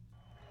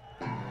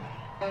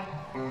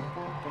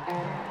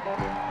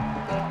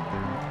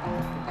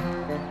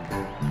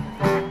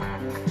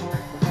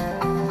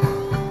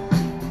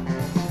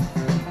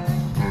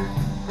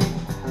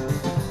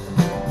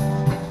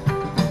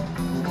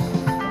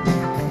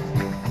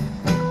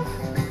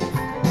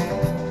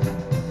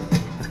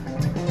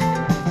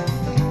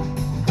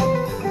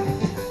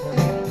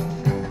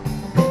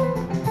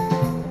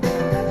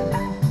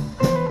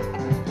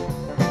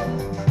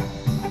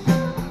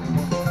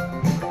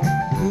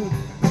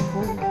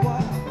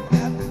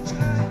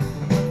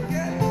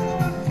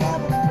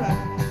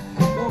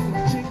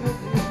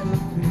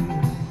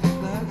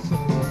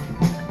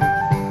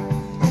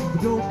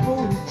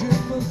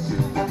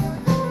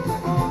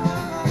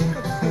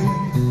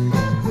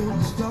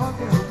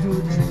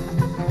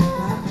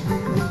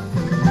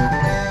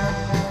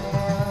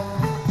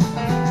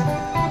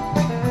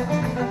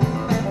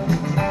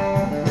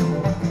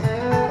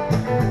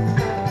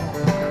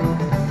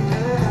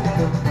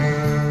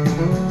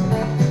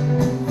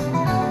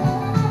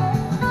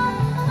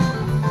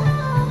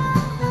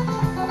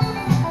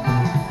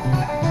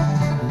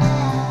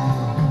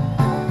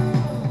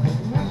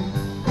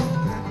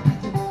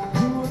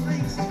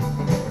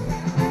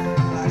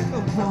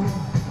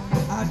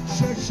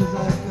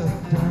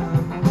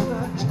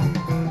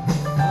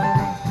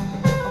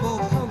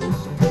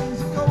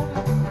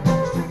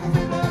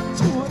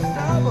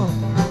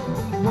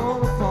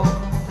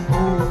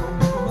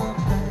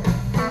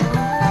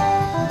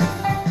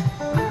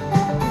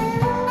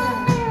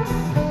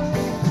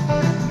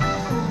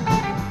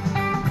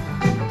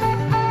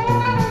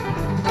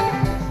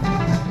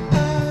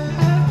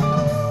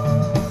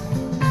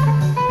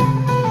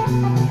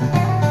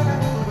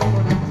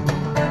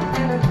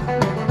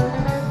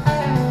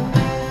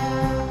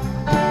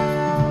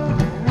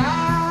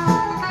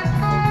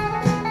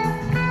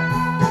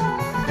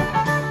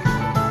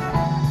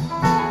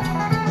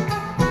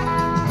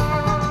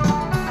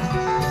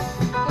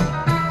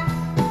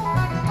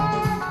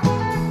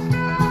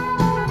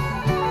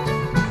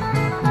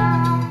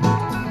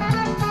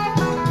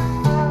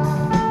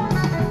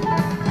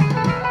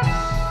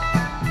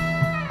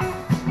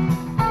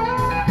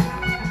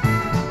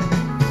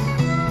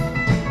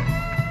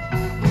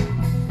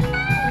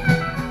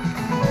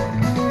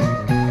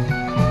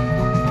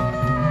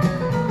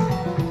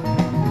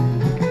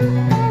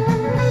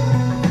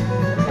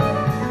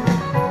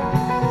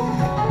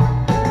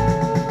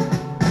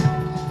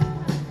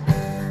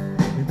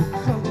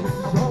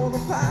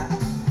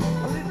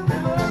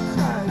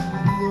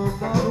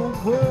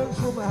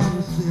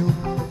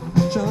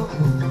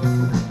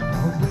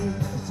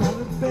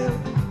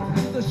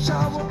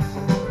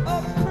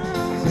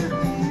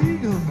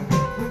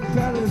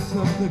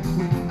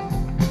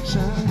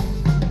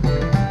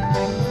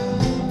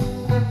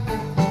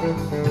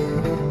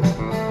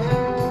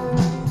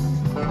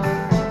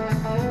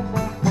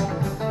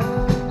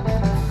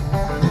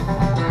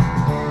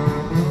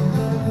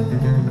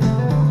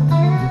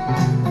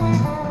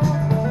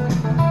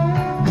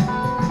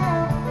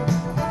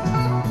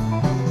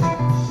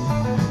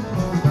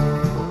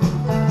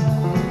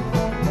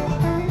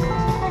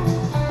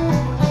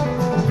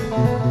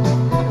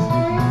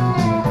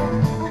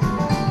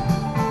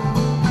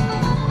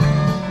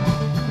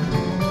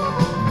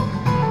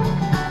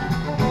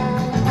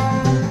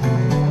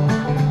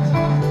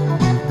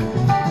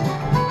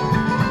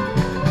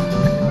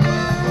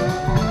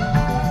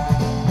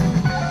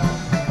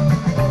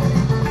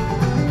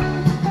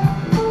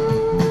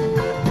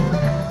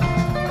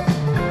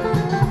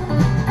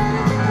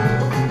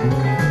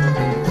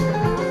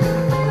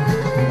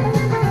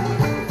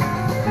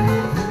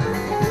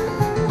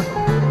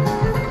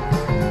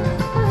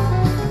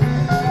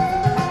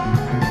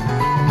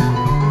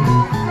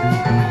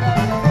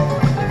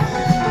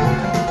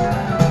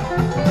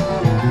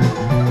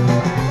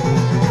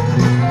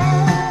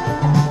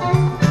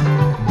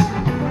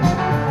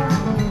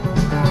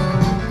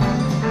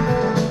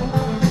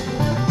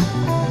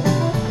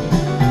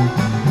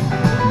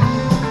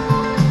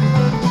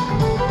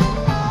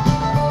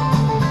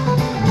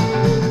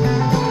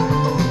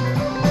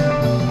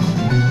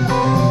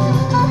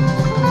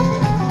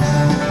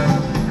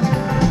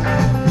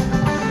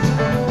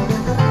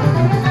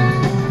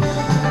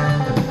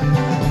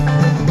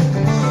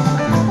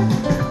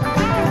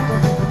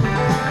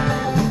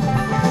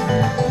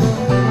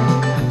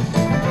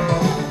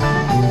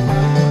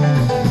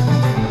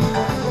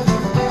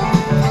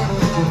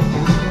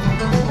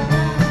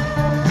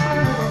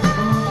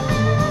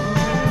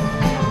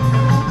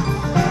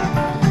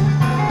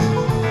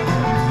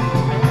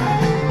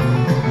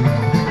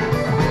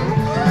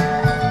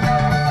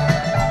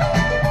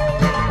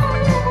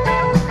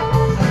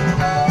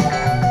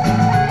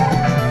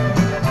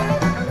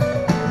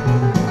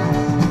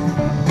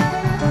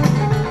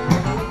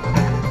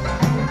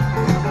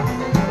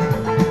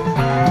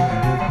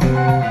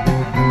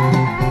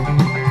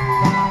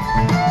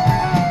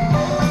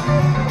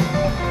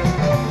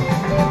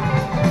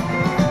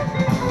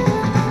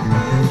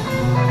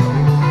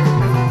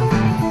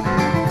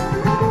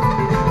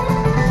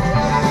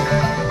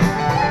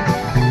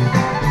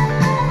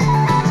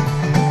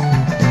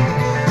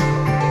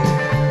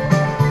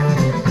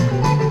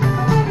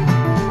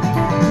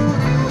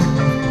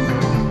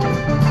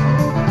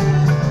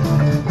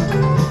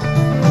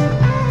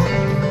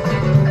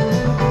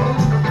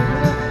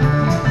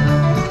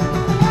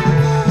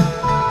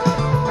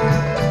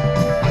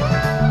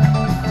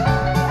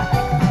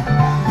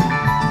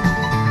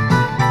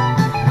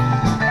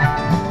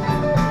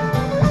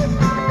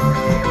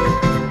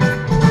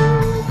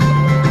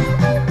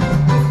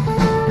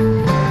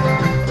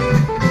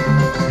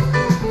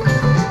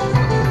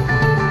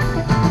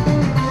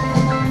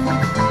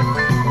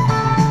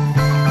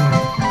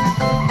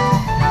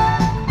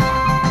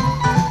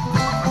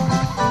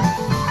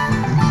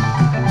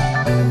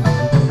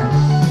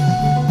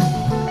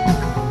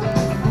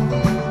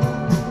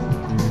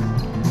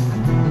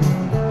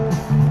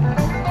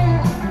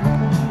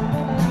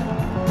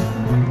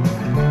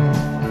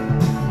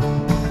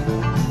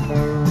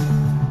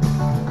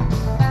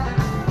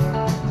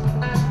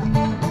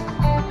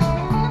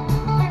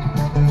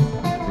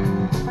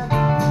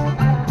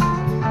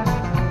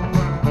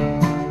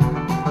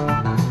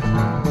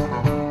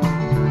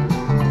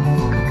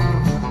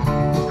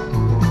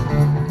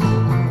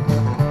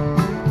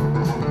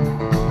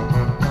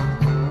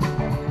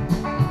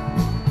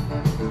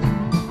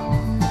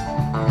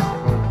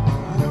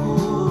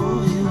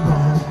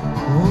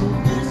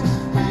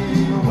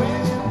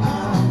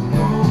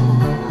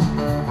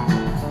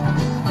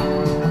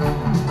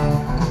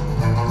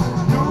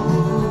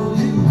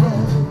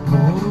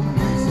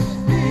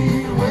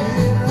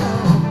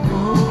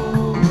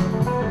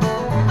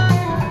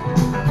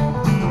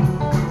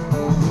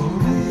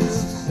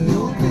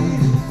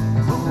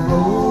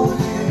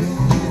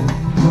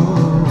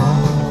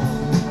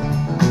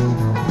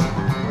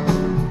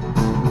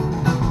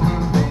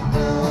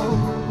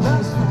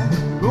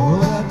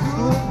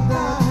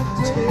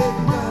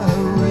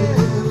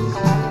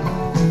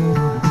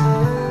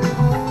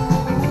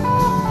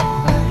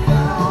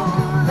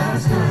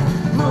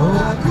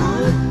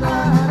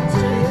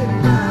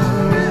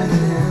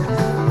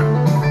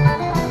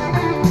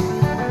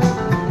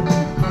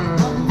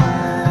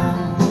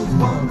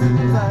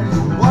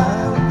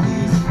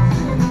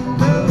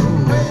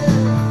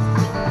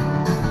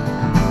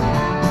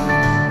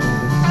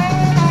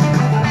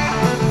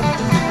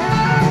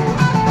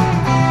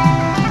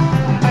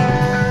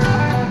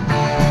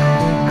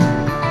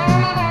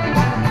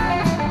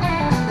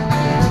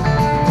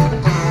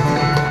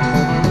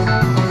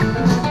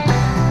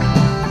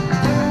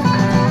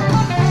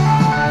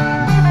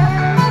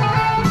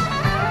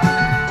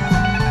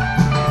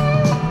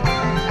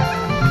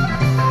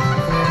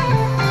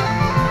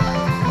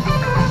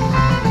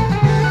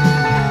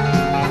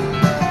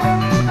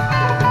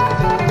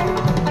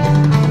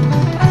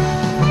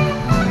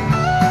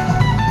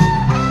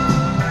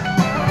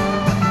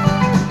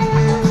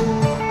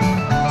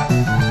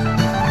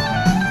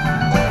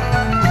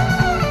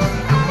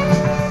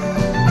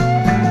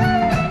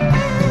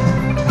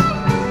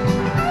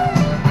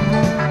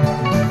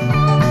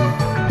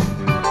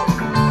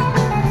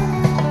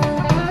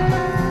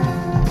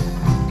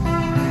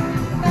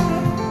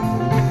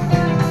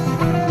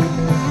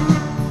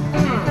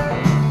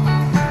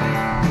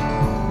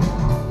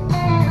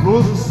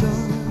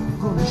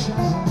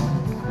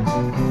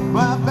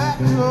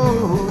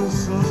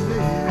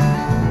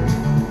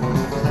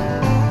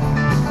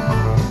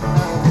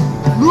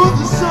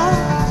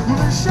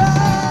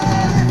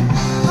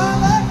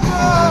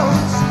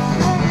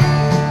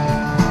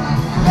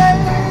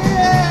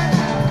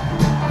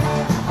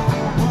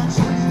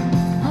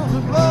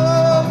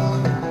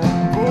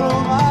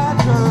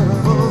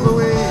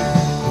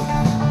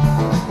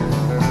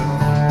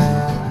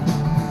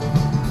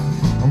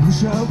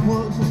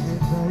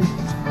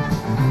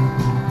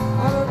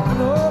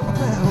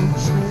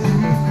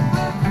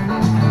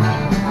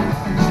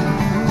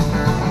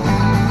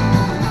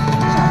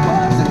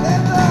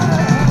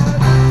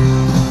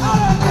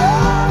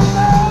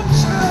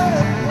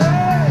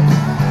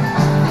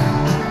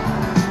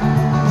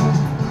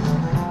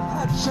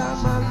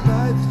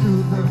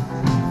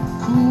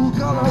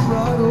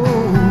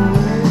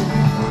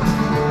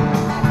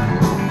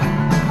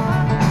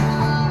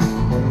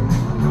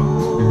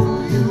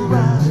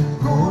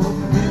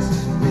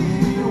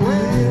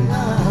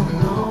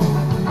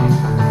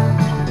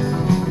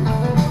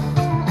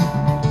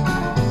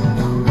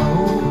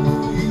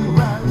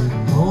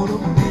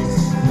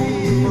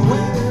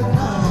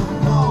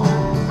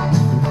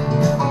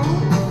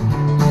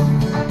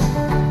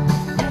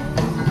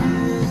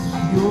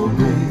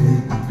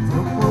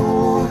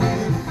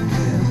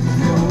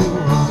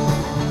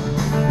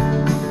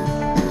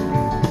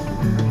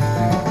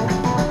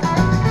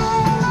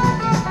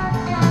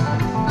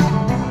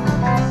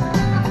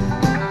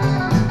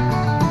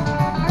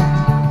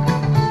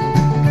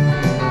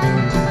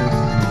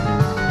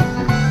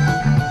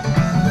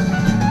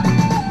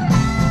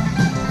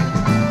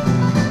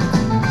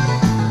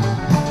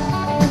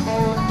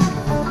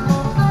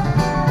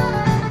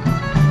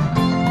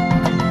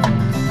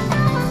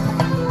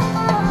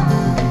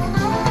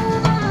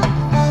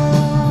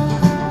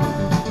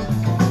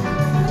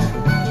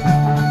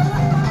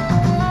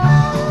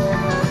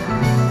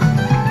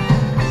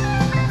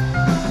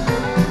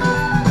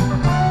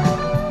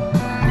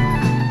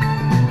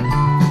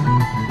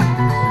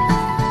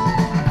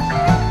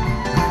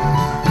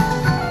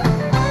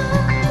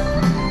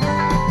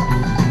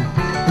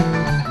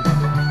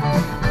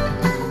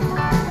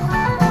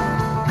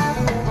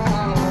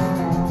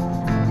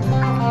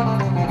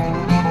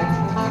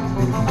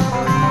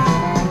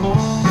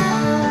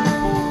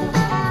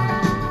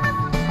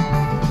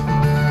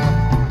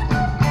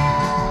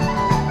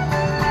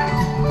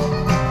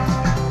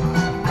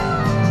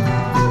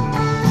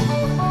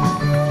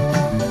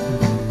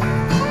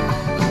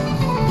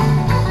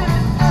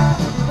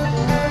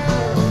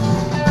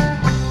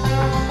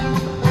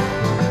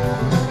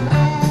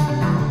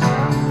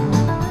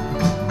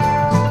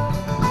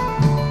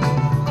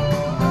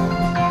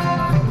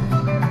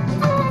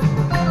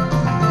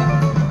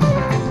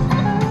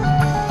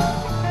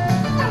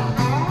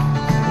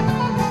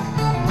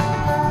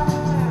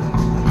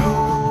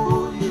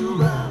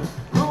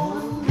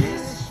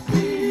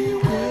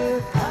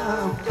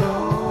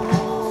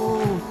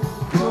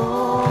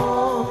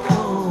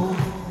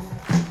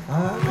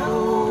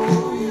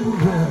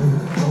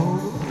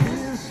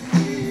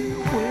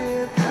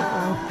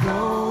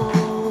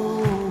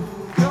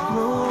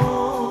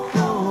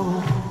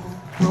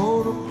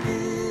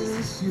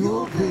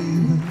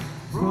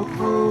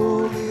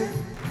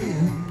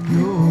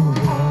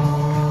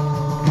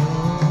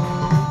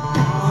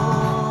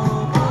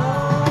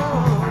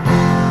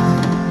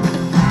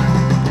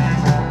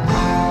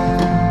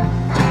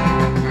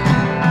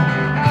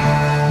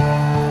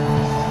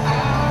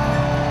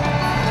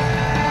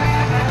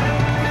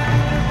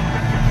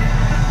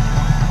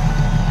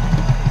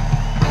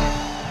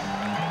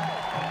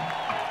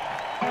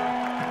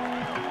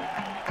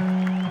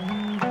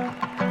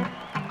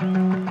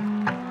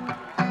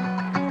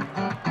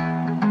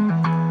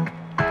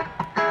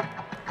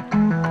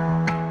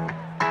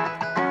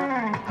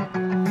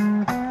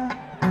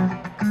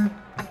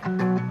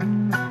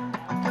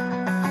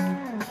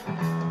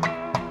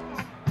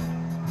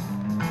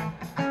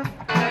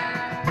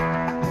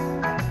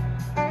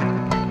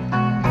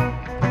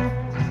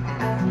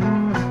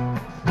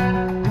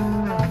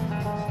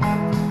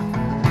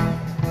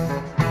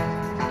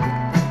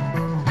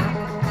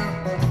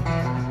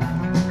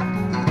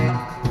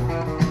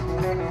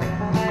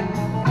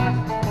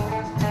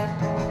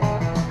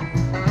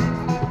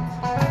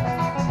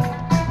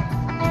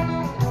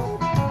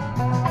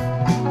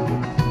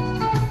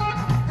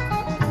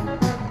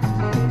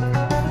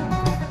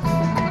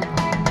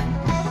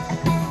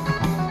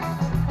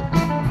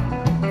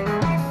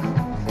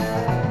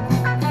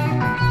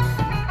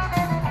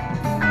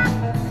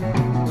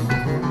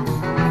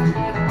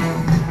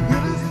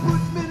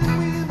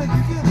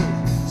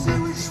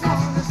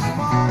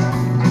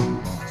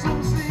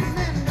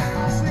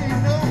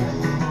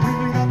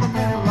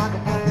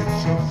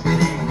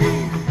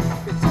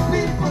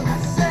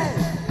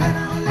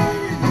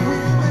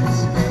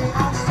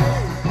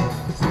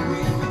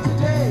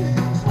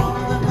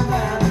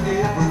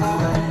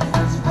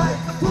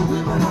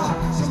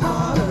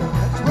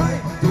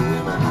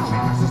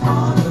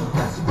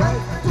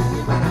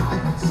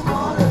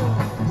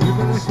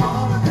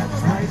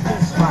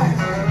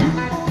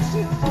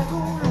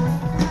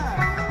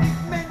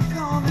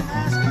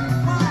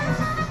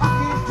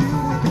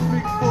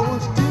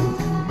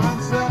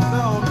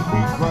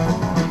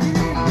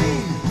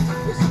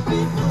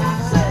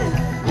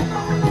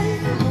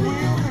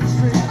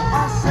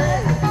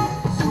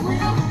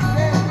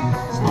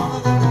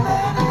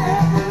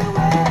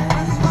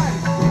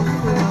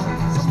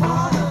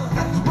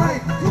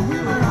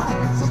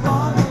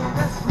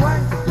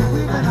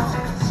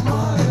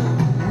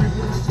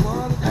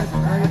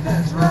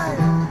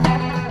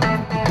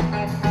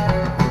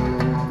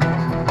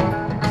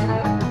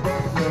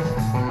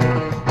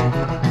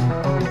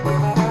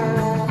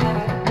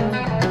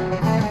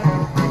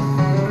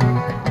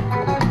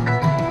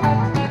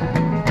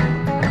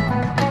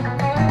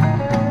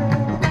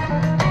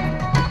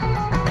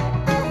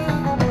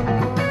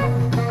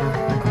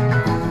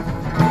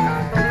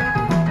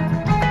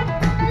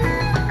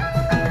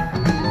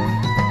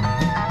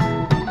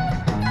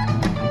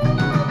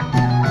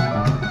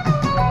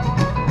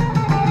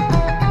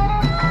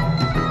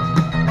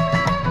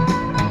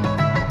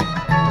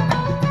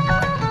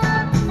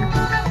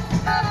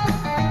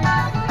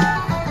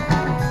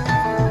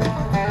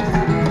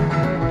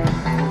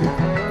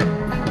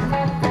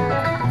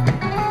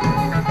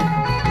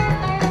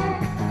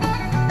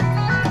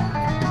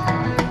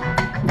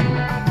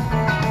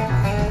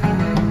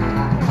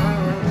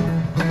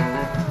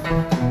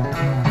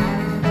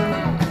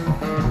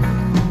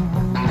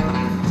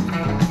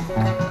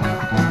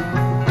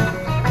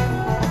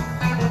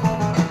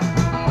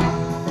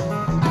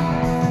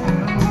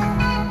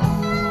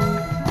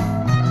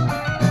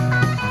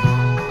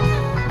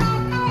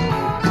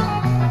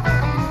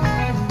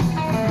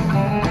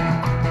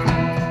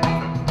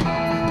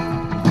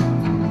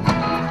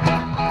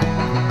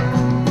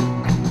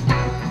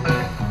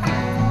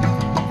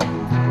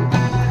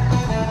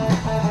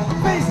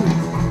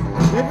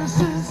 ever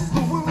since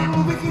the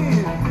world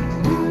began.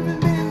 We've been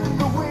mending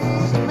the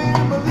ways of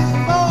man, but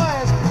listen,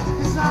 boys,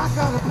 it's not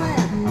gonna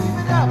plan.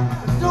 Keep it up,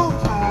 and don't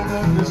try to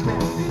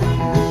understand. It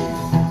ain't me,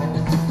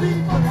 it's the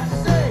people that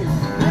say,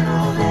 men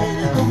all laid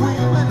in the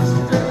women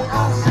today.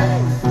 I say,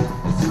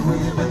 it's the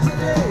women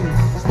today,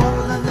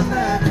 smarter than the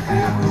man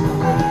every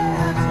way.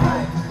 That's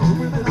right, the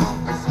women are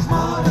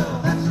smarter.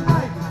 That's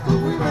right, the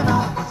women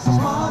are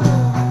smarter.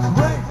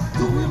 Right,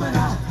 the women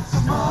are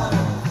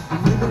smarter. The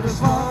women are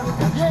smarter.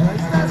 That's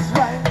right, that's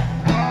right.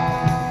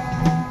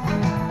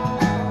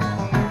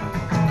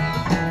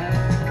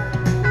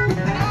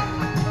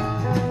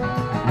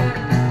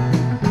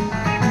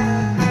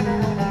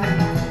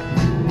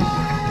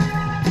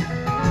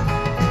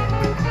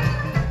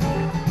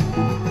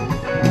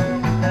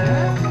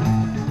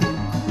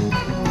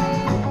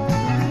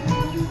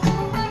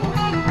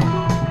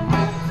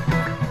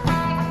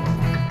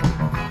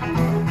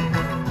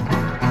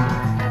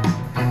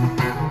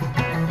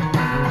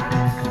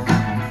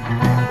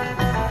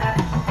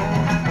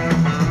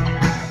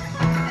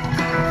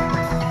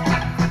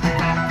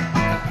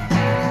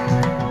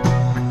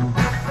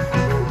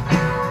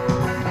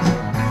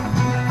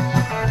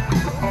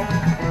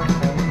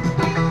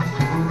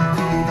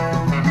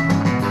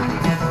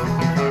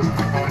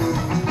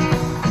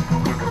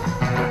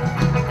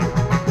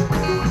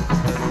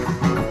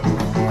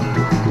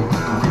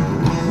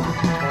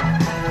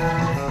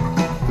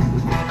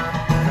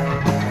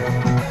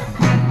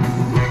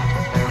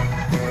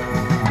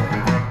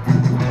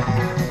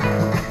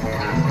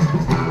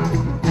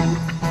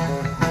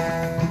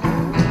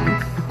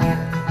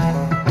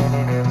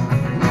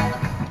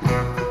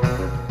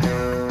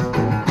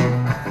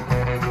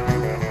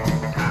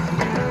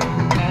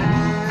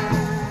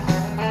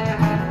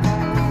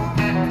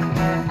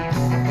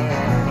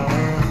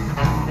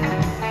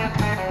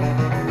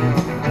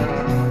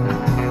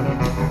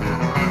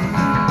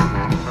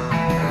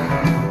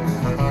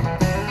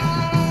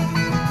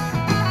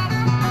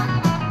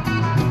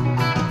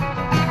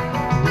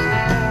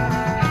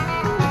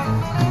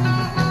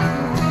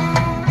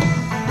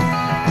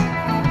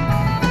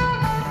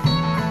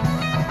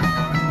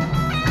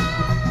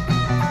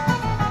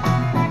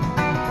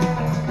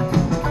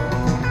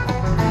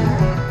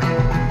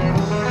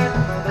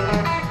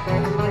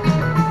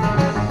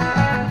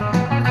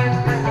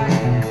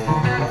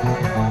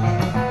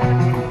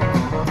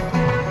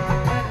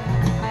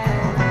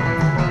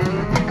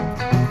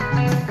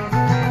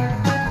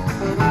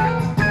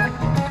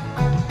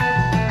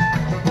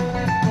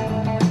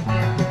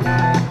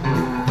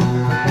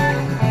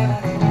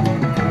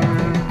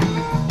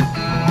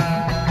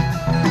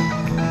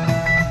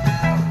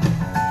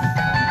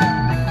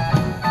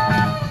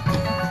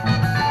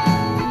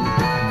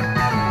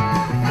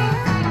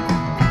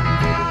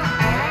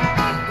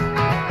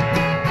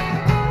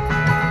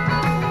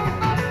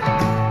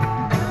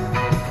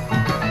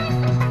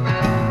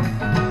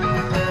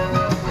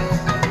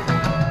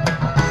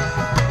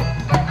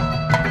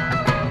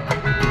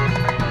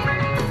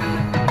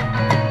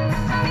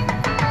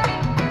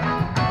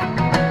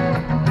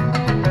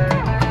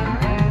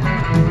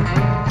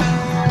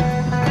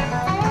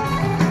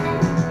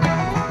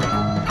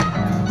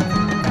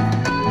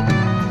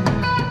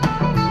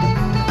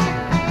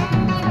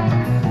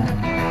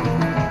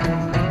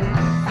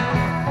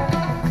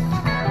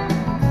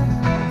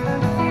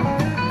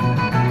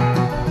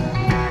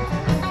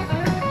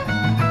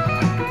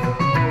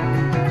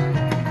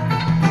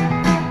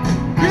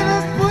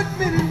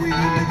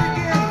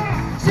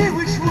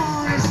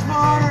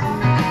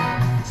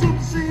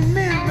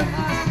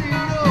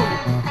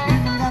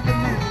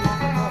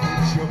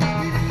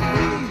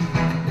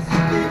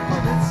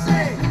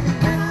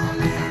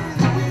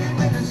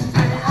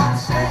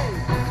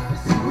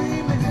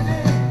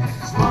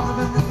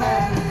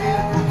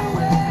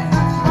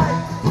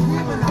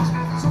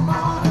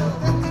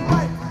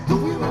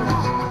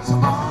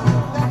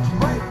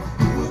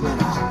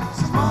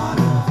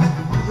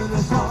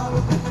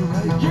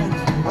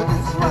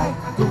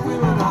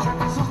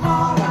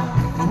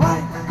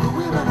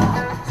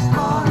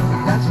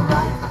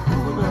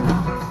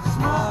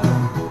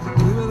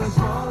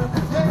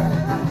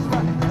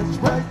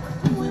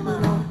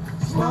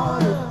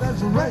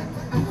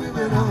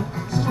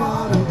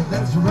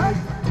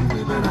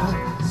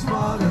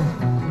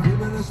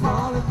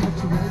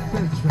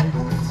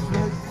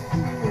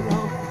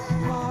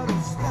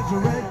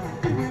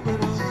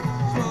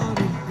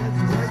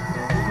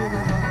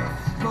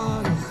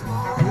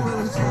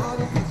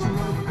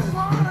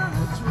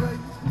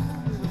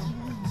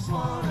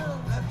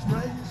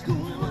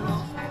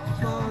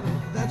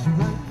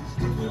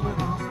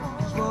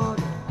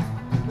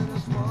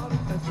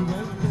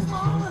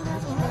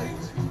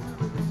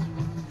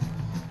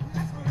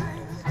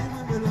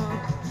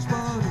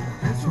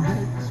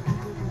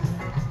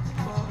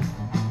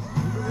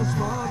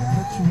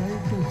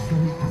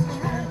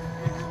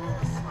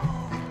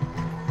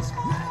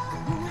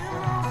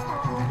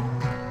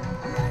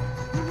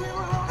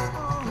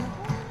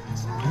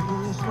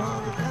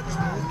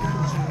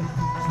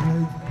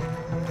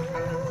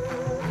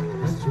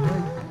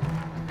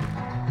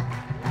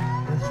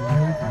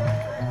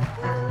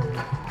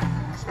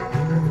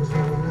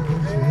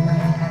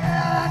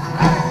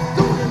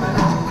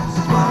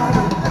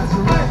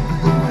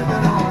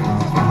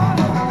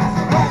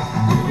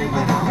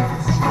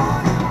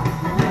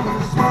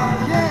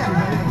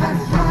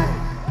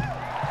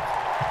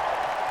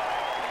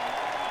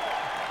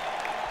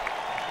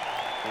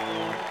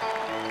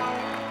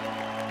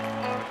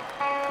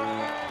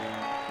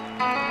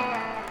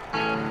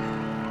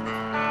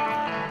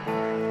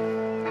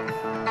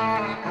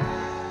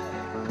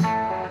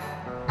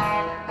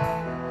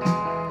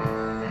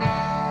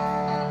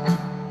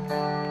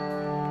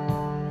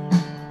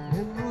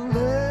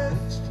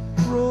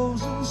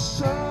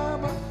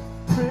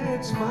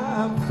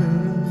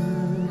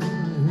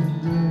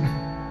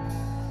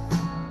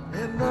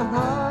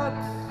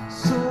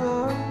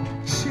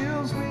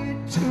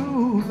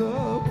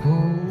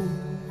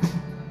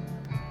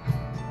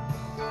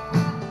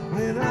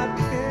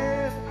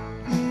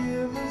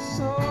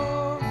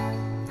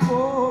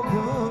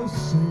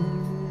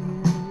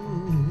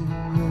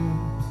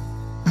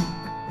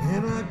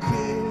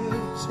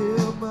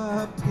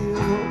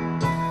 pillow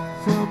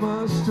from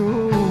a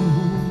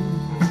stone.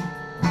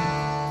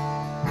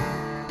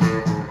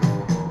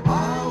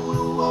 I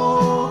will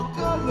walk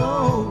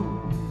alone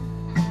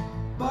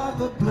by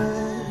the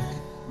black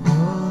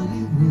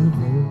muddy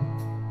river.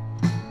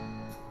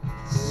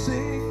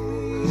 Sing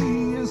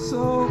me a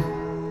song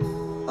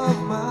of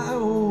my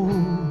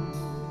own.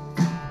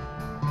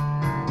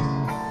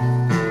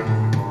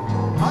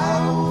 I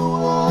will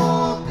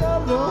walk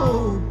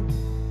alone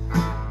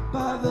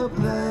by the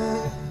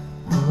black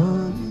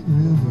muddy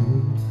river.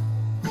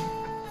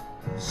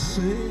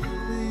 Sing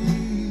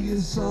me a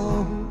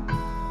song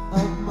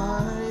of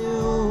my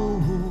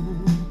own.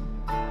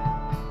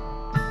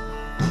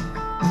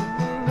 In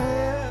the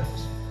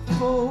last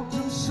folds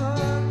of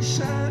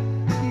sunshine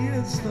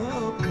hits the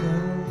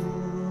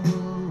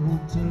mountain,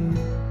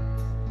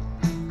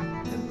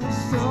 and the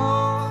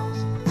stars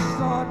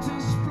start to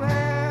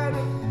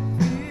splatter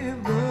in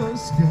the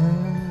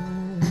sky.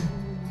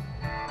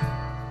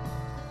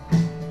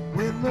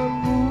 When the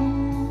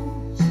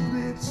moon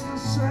splits the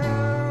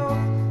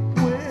southwest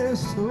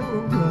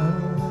horizon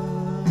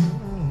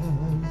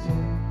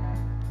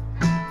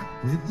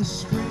with the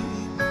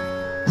scream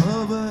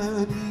of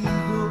an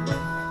eagle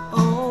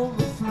on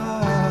the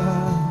fly,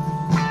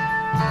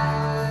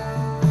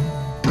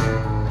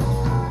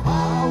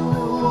 I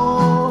will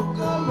walk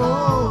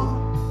alone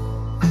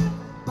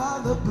by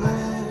the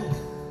black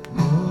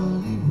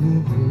muddy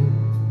river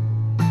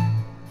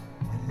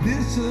and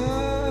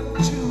listen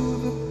to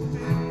the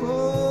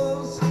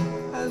ripples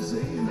as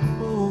they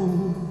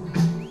moan.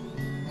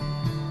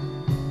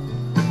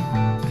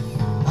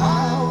 I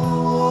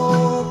will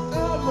walk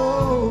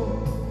alone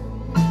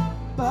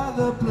by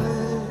the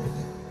black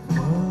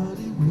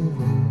muddy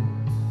river.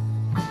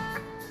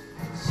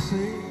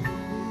 Sing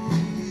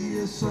me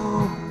a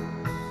song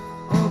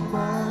of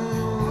my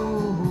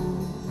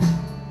own.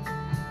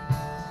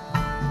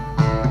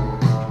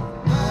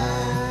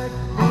 Black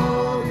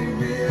muddy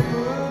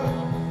river,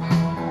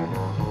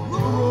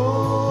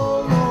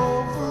 roll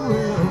on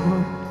forever.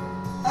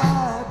 I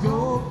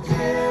don't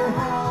care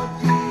how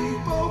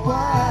deep or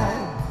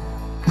wide,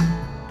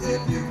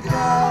 if you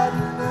got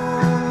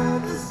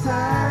another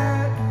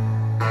side.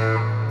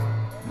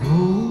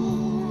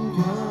 Roll,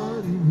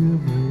 muddy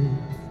river,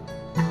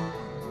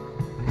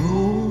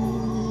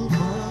 roll,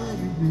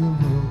 muddy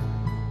river,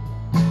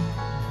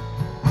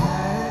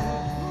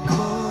 black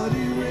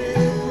muddy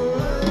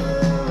river,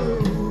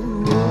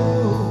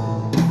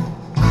 roll.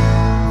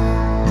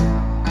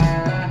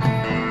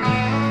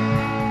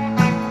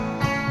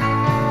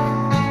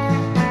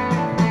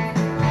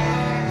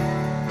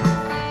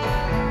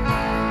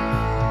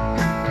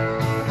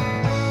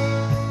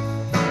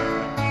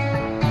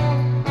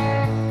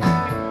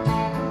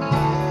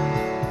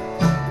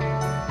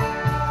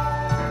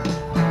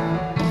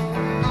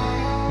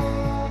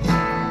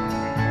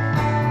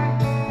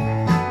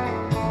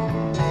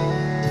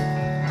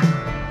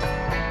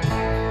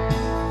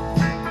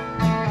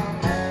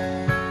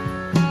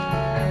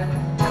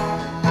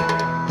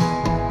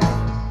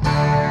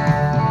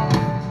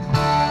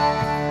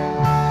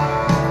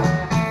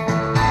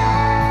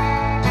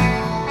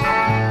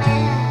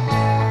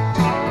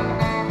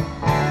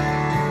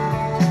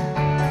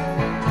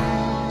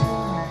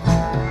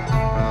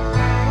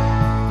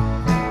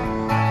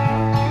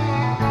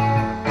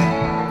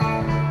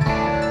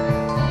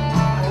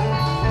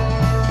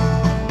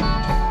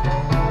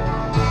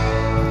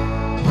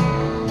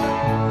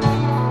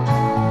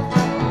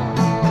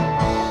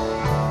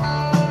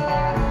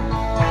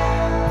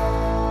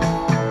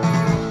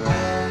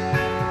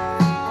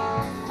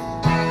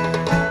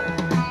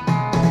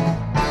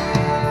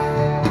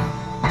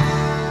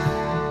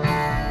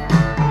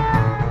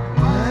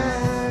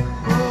 Black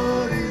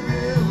muddy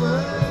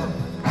river,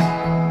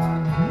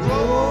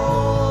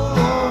 roll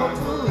on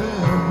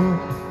forever.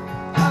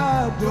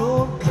 I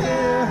don't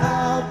care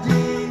how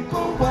deep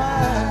or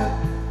wide,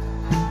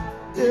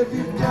 if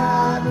you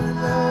got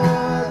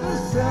another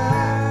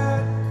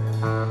side.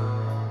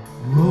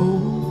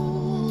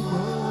 Roll,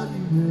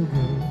 muddy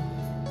river,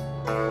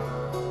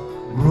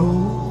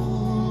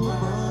 roll,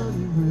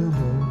 muddy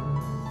river,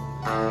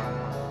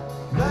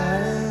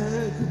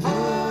 black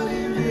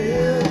muddy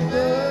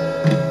river,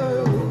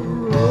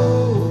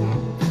 roll.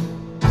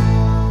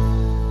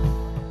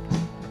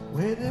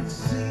 When it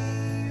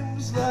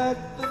seems like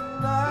the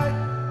night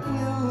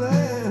will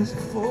last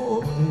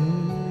forever,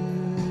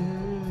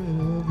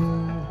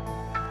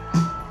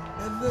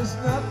 and there's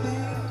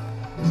nothing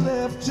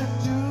left to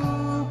do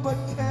but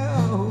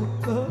count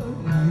the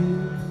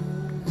years.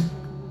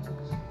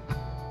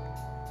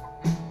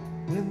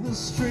 When the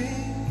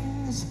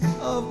strings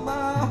of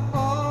my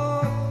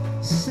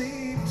heart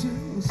seem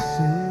to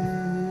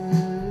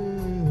sing,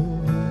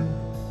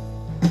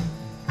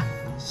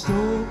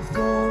 stones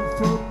fall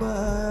from my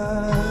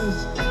eyes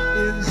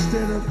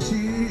instead of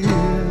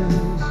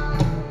tears.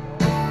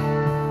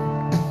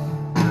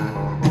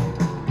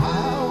 I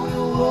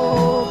will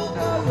walk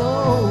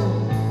alone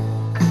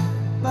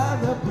by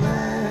the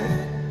black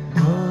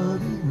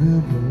muddy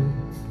river.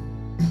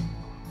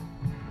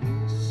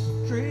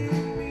 Stream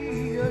me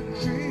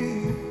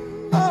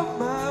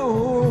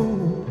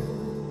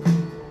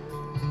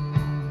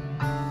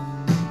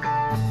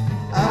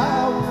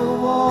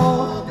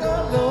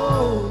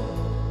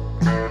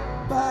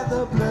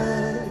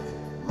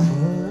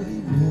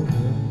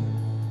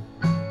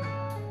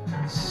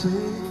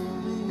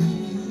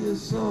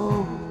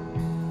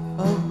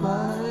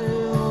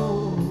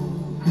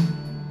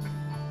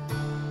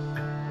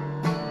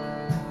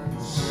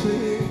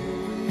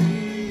sing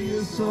me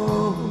a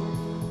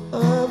song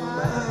of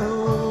my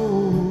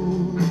own.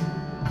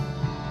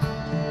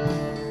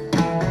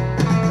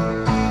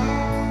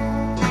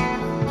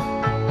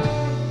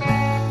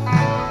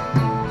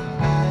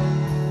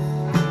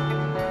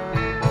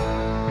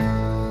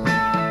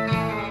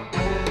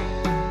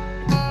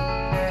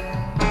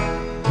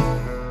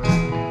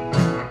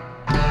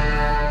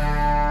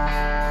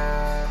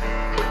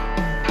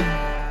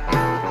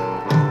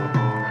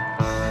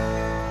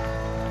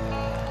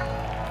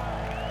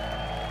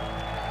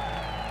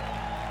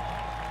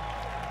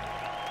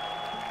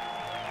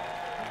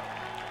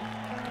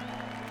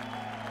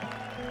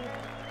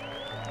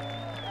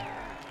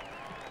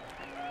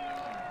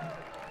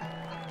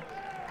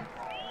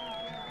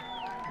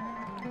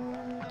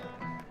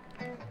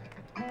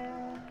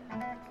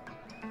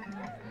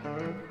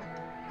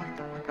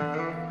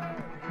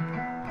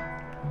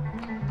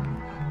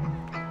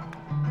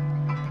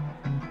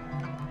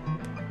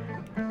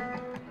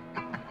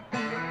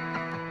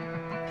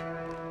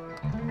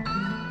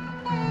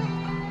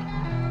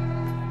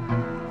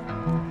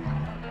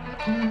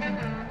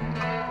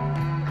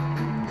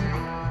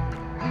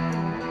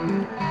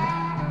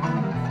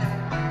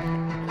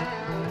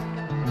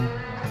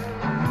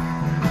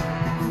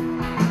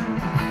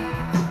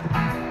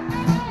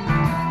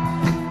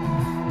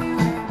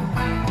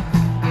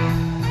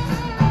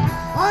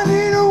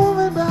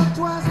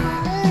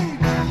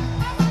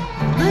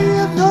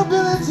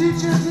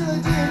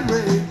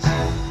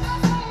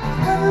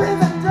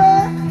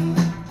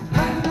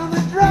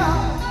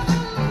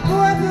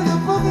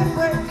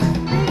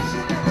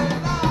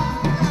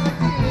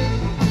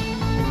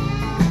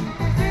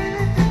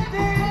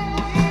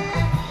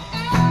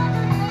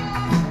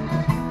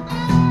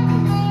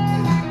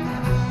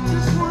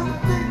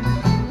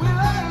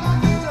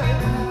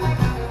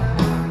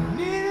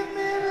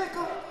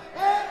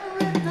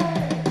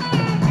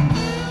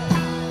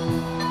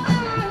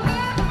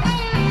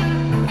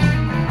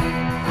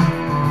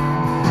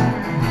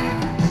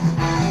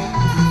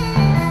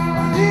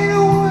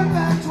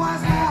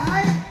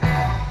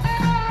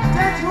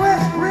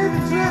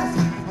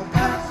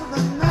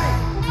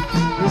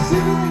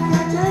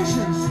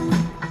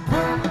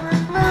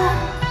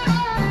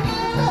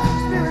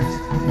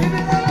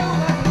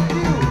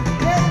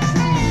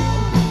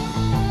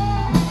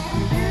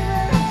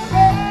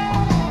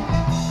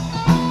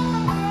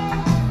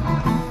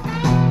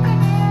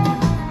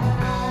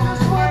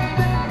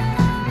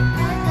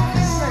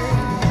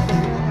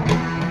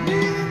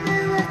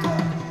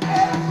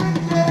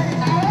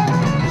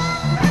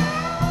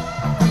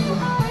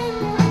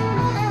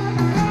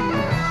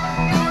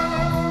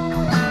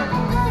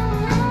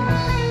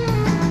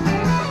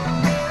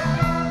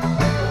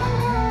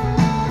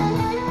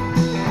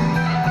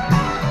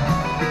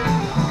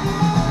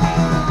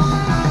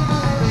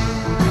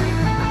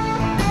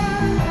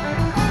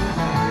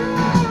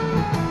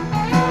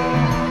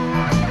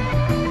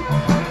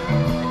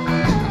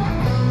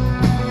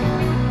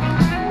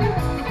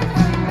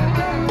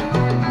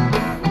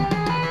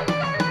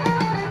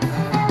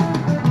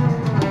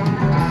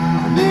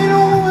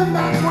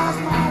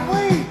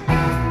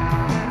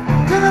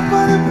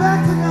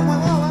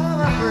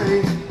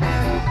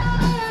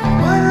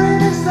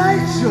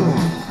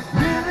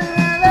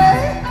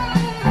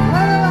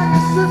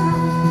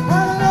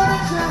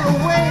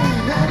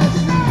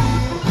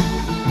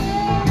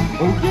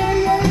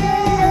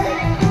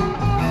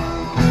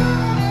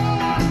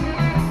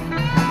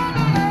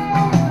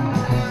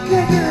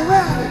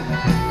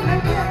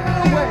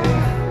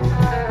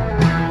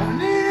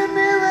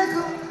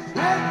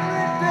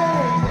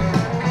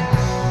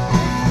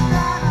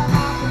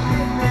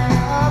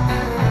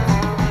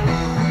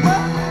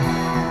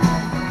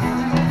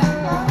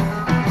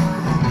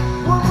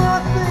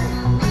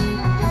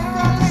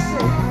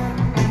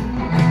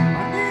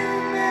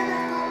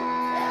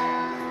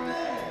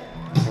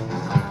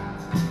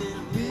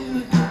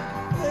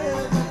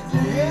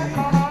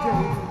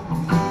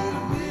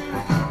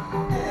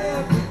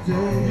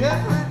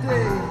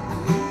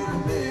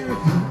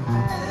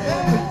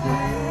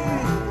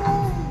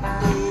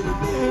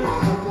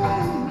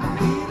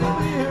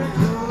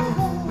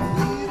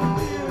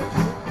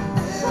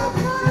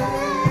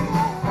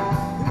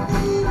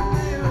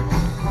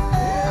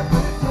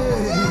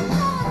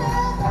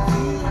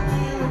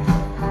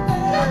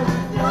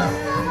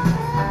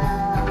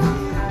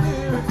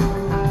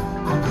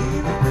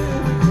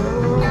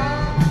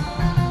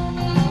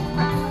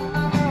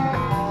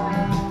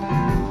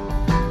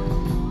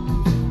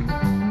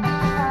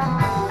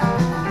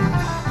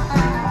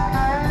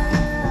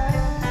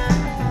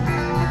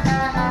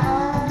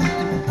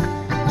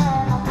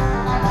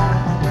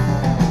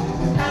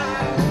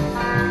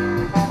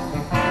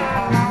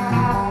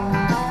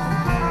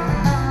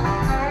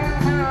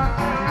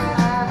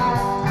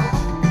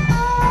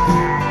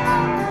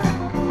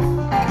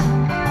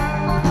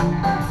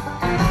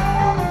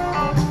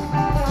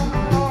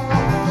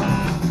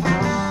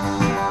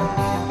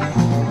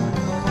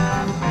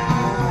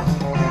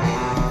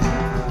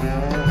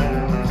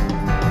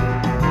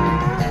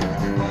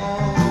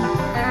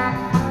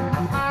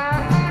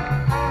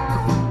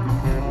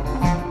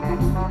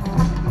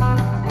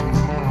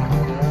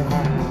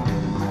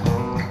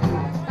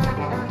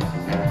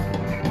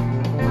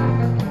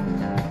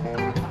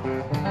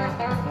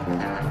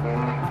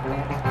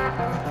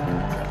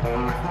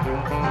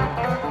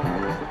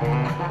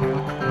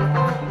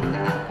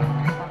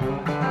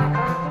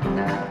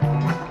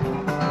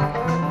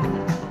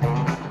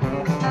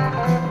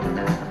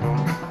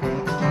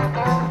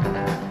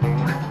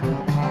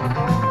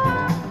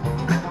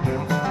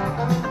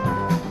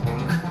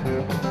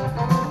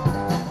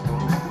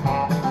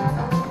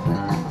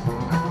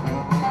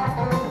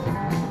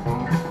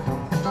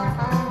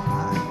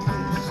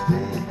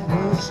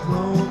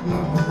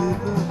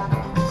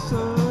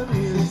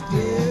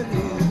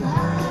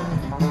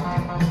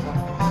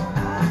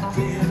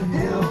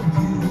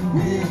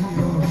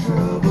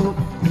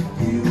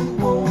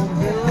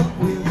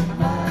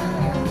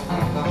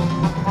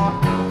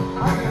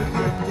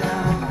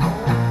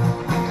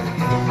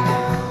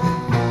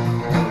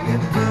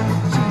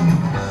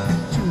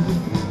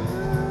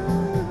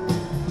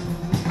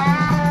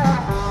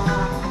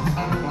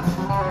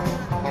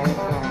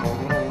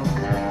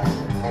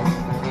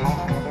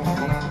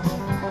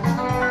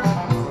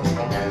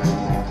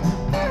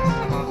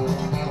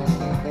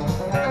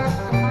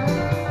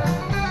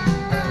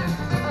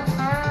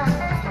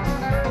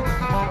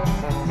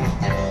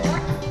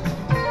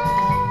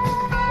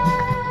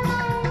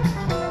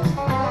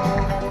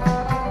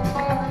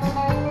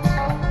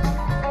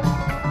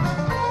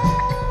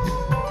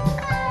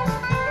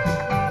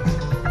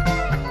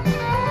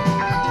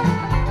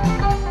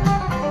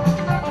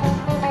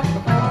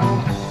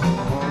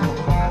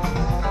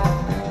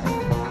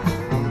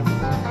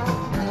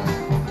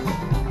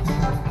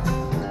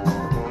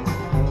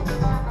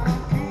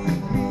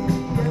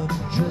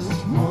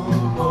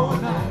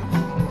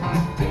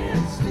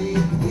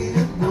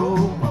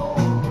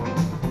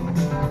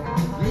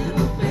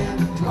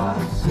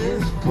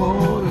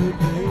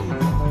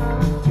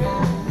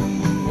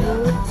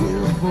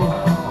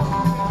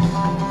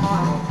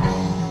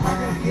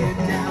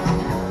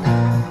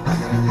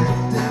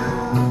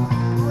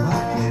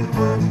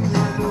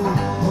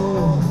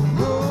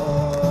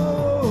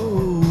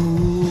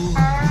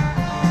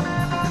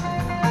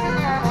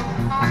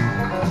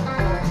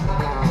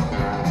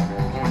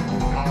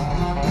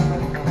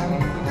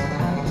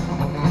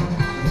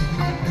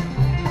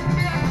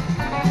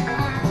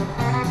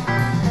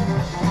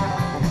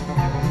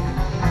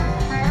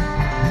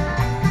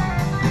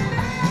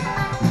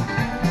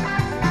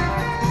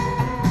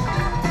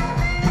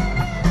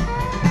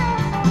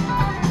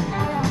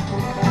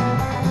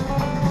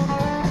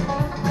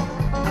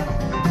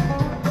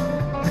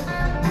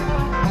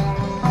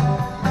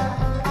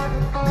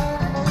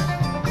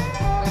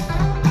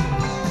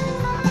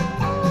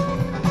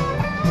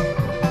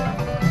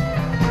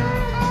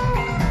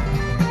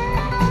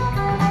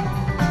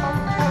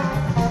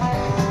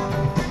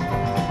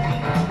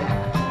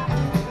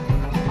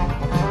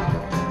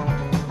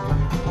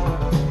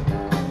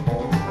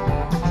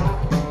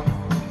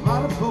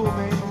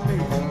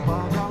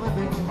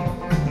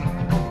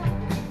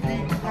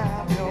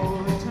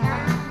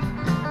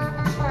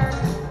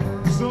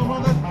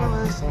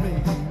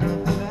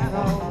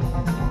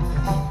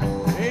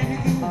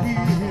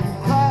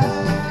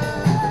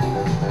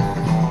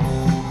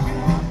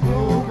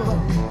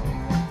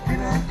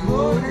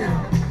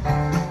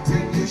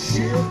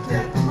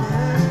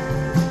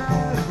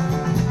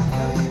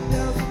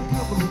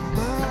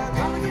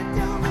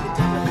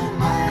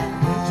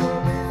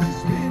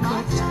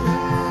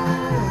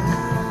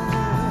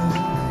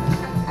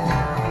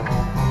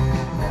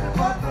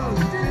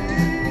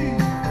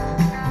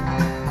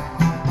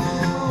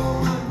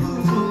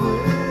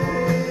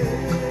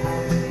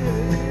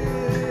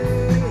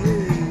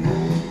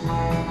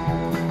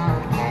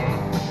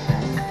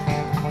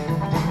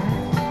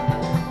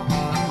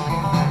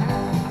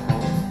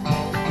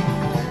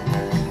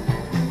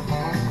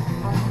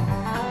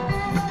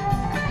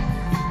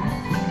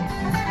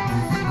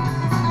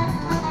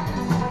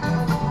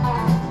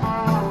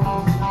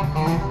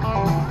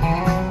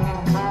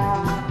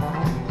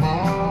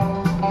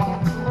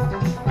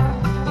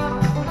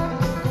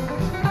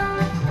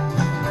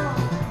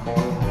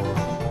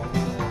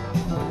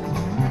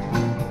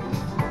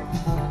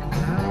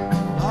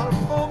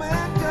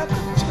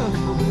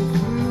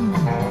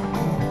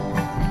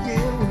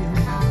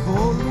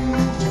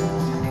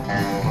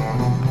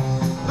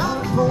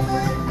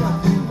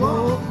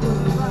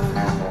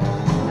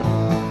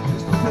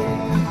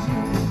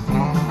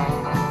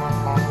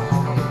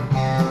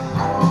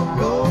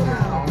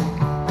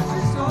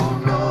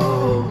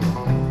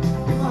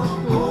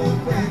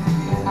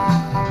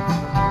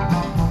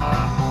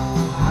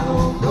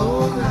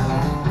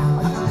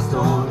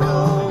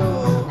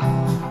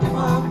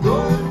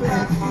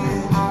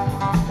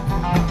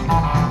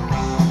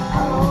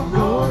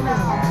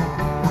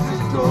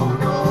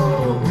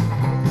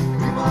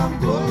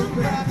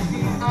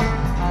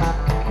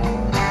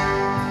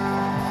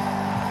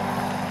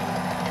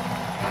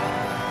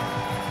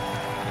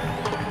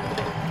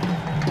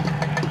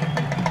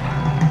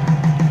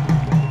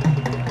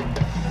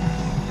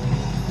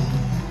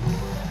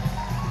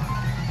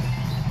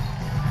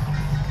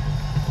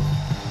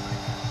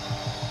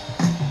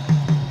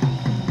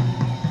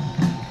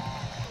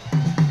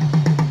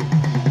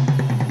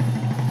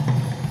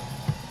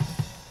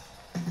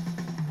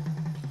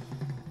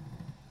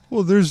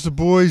 Well, there's the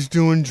boys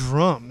doing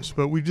drums,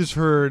 but we just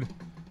heard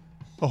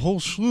a whole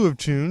slew of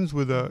tunes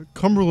with a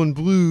Cumberland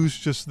Blues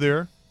just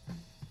there.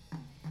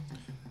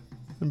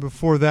 And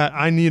before that,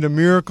 I Need a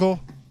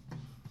Miracle,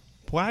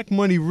 Black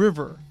Muddy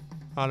River,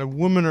 out of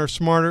Women Are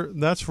Smarter,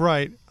 that's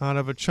right, out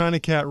of a China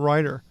Cat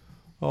Writer.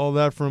 All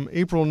that from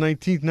April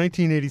 19th,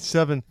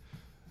 1987,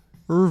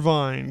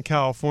 Irvine,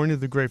 California,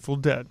 the Grateful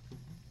Dead.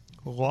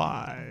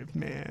 Live,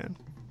 man.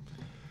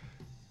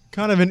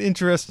 Kind of an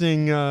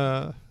interesting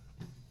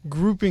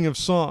grouping of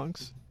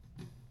songs.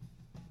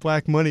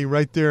 Black Muddy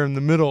right there in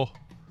the middle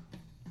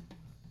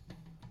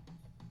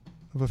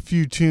of a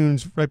few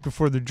tunes right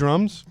before the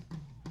drums,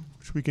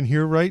 which we can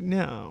hear right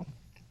now.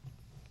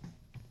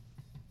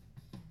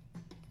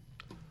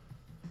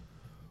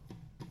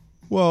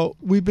 Well,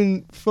 we've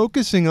been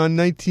focusing on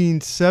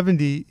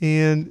 1970,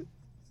 and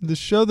the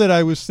show that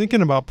I was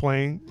thinking about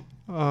playing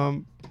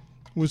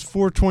was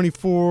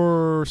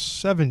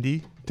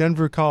 42470,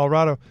 Denver,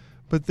 Colorado,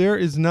 but there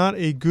is not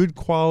a good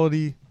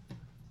quality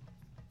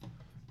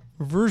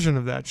version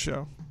of that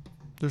show.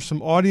 There's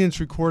some audience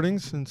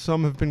recordings, and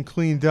some have been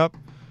cleaned up,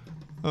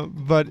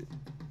 but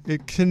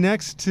it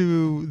connects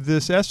to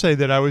this essay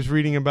that I was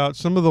reading about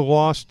some of the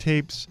lost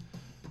tapes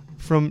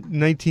from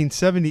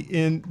 1970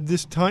 in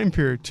this time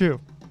period too.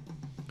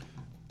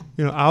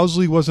 You know,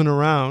 Owsley wasn't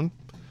around,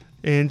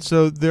 and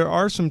so there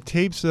are some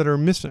tapes that are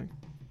missing.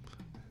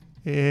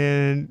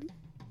 And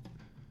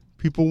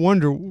people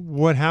wonder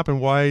what happened.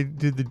 Why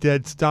did the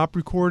Dead stop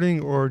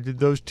recording, or did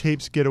those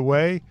tapes get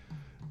away?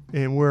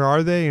 And where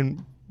are they,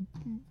 and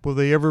will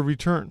they ever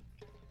return?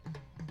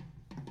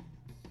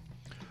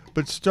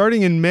 But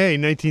starting in May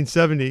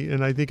 1970,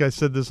 and I think I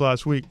said this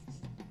last week,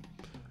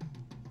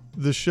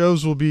 the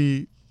shows will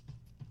be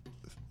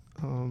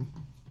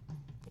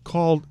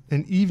called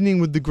An Evening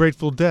with the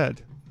Grateful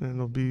Dead, and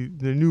it'll be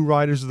the new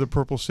Riders of the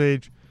Purple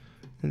Sage.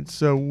 And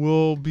so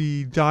we'll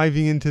be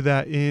diving into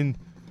that in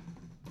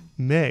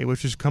May,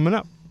 which is coming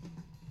up.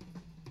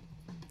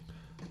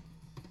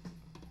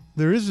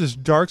 There is this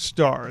Dark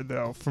Star,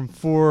 though, from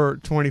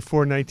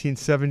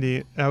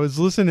 4/24/1970. I was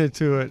listening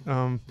to it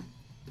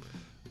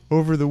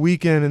over the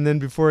weekend and then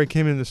before I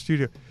came in the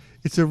studio.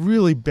 It's a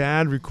really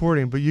bad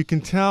recording, but you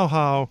can tell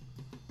how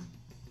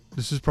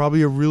this is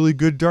probably a really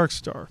good Dark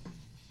Star.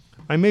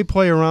 I may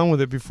play around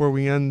with it before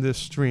we end this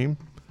stream.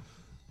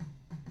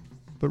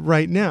 But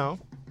right now,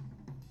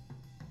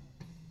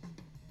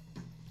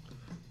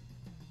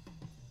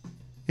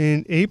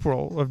 in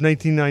April of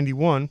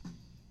 1991,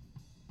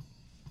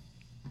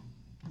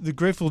 the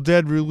Grateful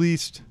Dead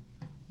released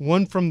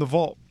One from the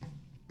Vault.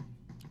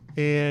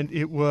 And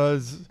it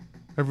was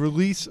a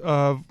release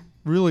of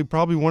really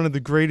probably one of the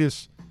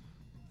greatest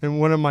and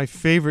one of my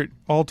favorite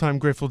all-time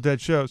Grateful Dead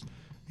shows,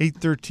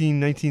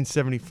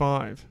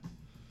 8/13/1975.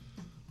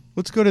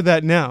 Let's go to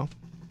that now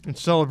in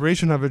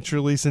celebration of its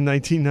release in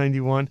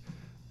 1991.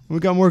 We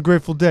got more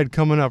Grateful Dead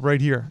coming up right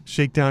here,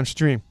 Shakedown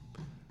Stream.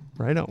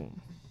 Right on.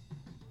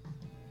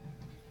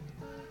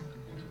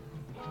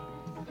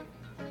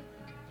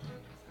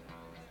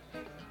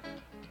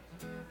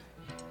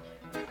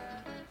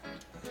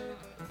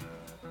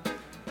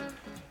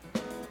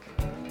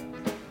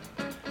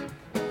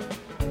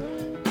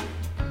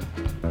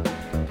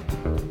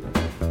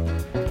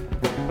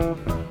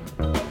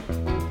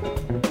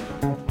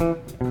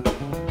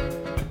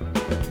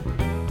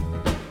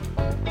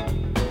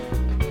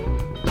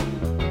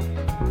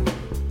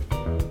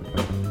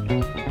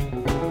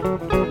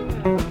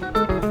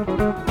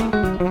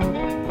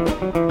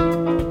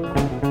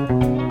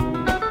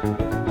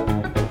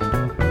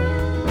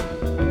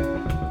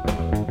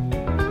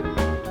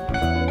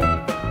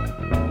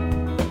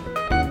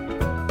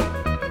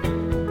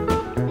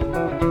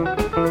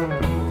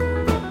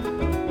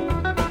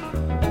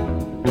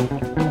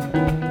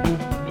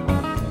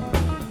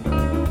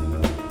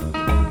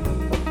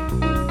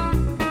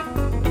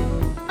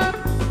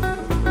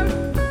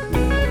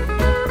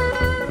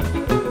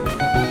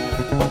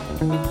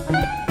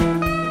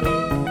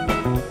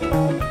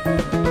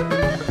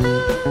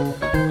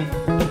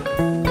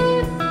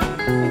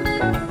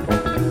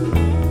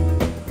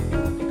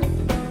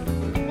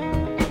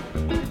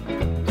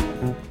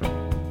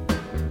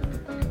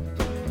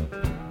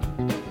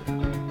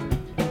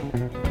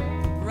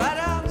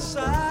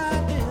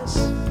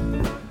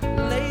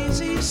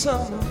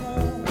 summer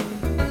home.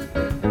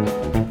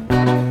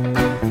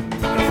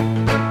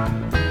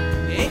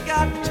 Ain't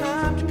got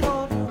time to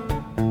call no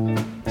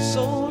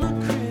solar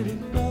critic,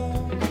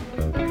 no.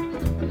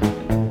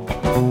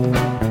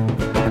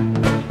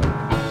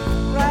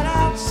 Right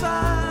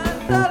outside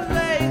the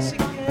lazy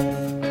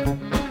gate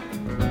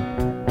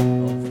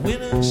of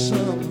winter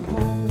summer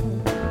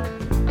home,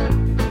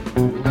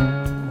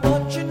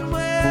 watching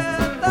where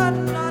the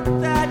nut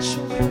thatch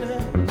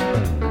winter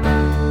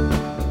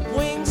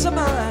wings a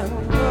mile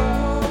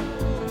long.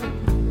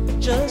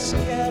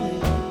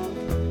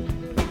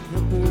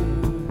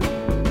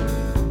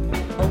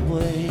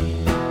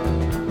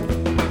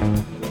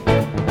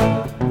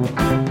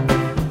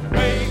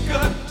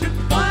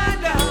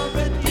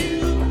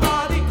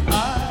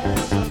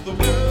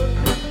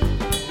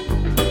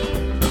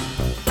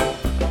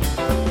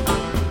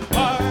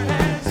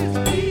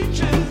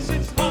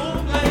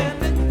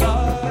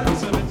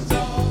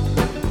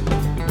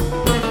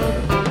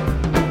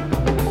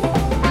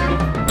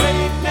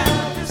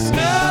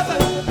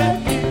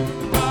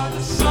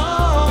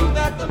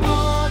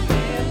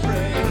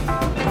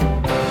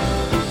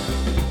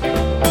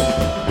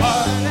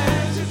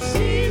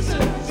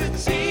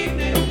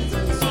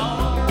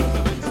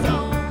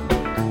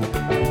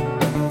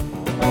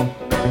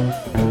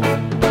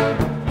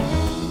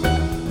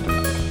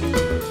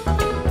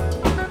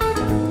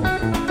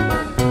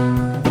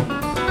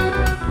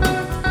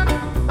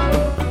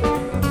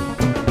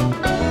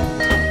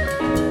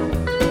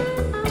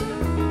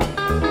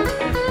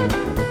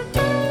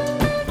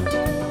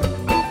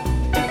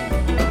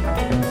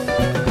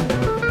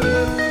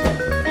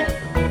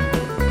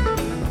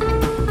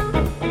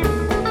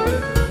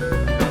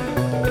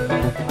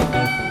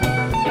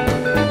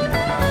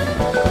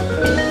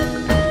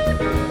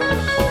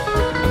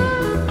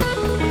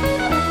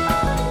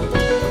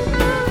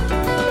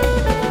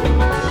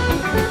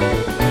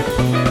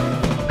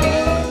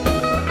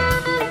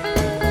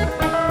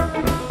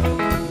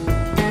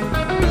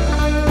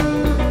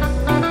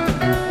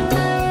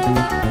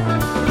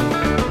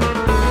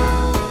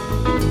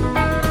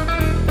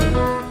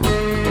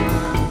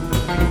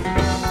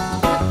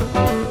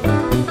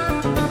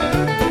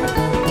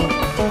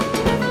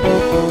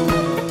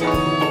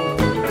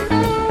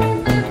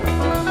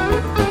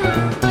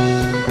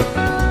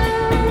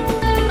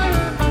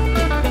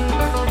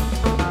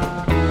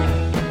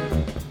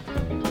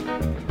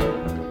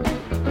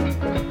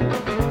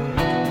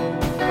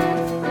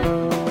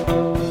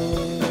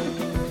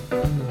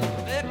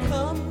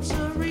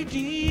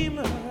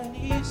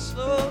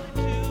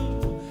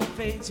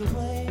 fades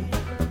away.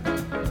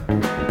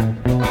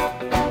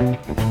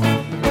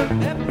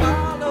 And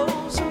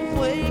follows a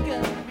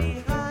wagon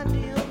behind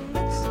him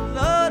that's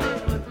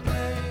loaded with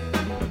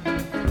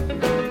pain.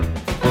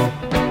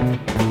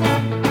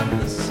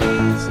 The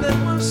seeds that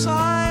were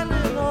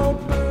silent all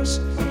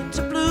burst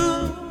into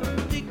blue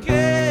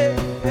decay.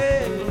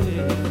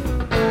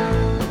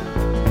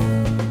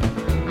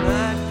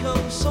 Night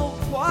comes so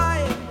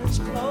quiet, it's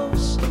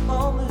close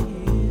on the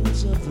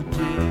heels of the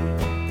day.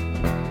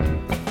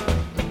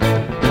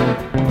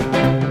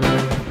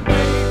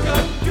 Wake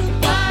up to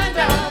find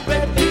out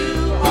that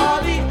you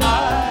are the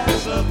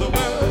eyes of the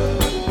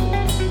world.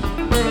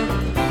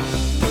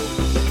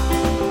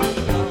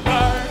 The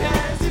heart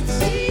has its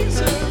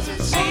seasons,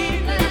 its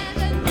seasons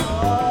and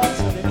laws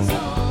of its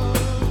own.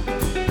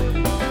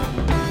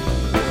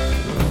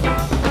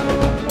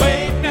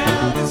 Wait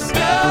now,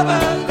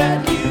 discover that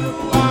you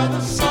are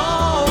the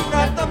song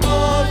that the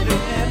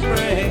morning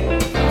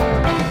brings.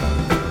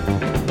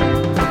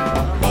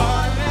 The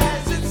heart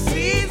has its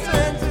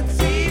seasons, its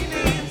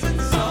evenings and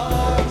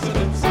songs of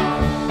its own.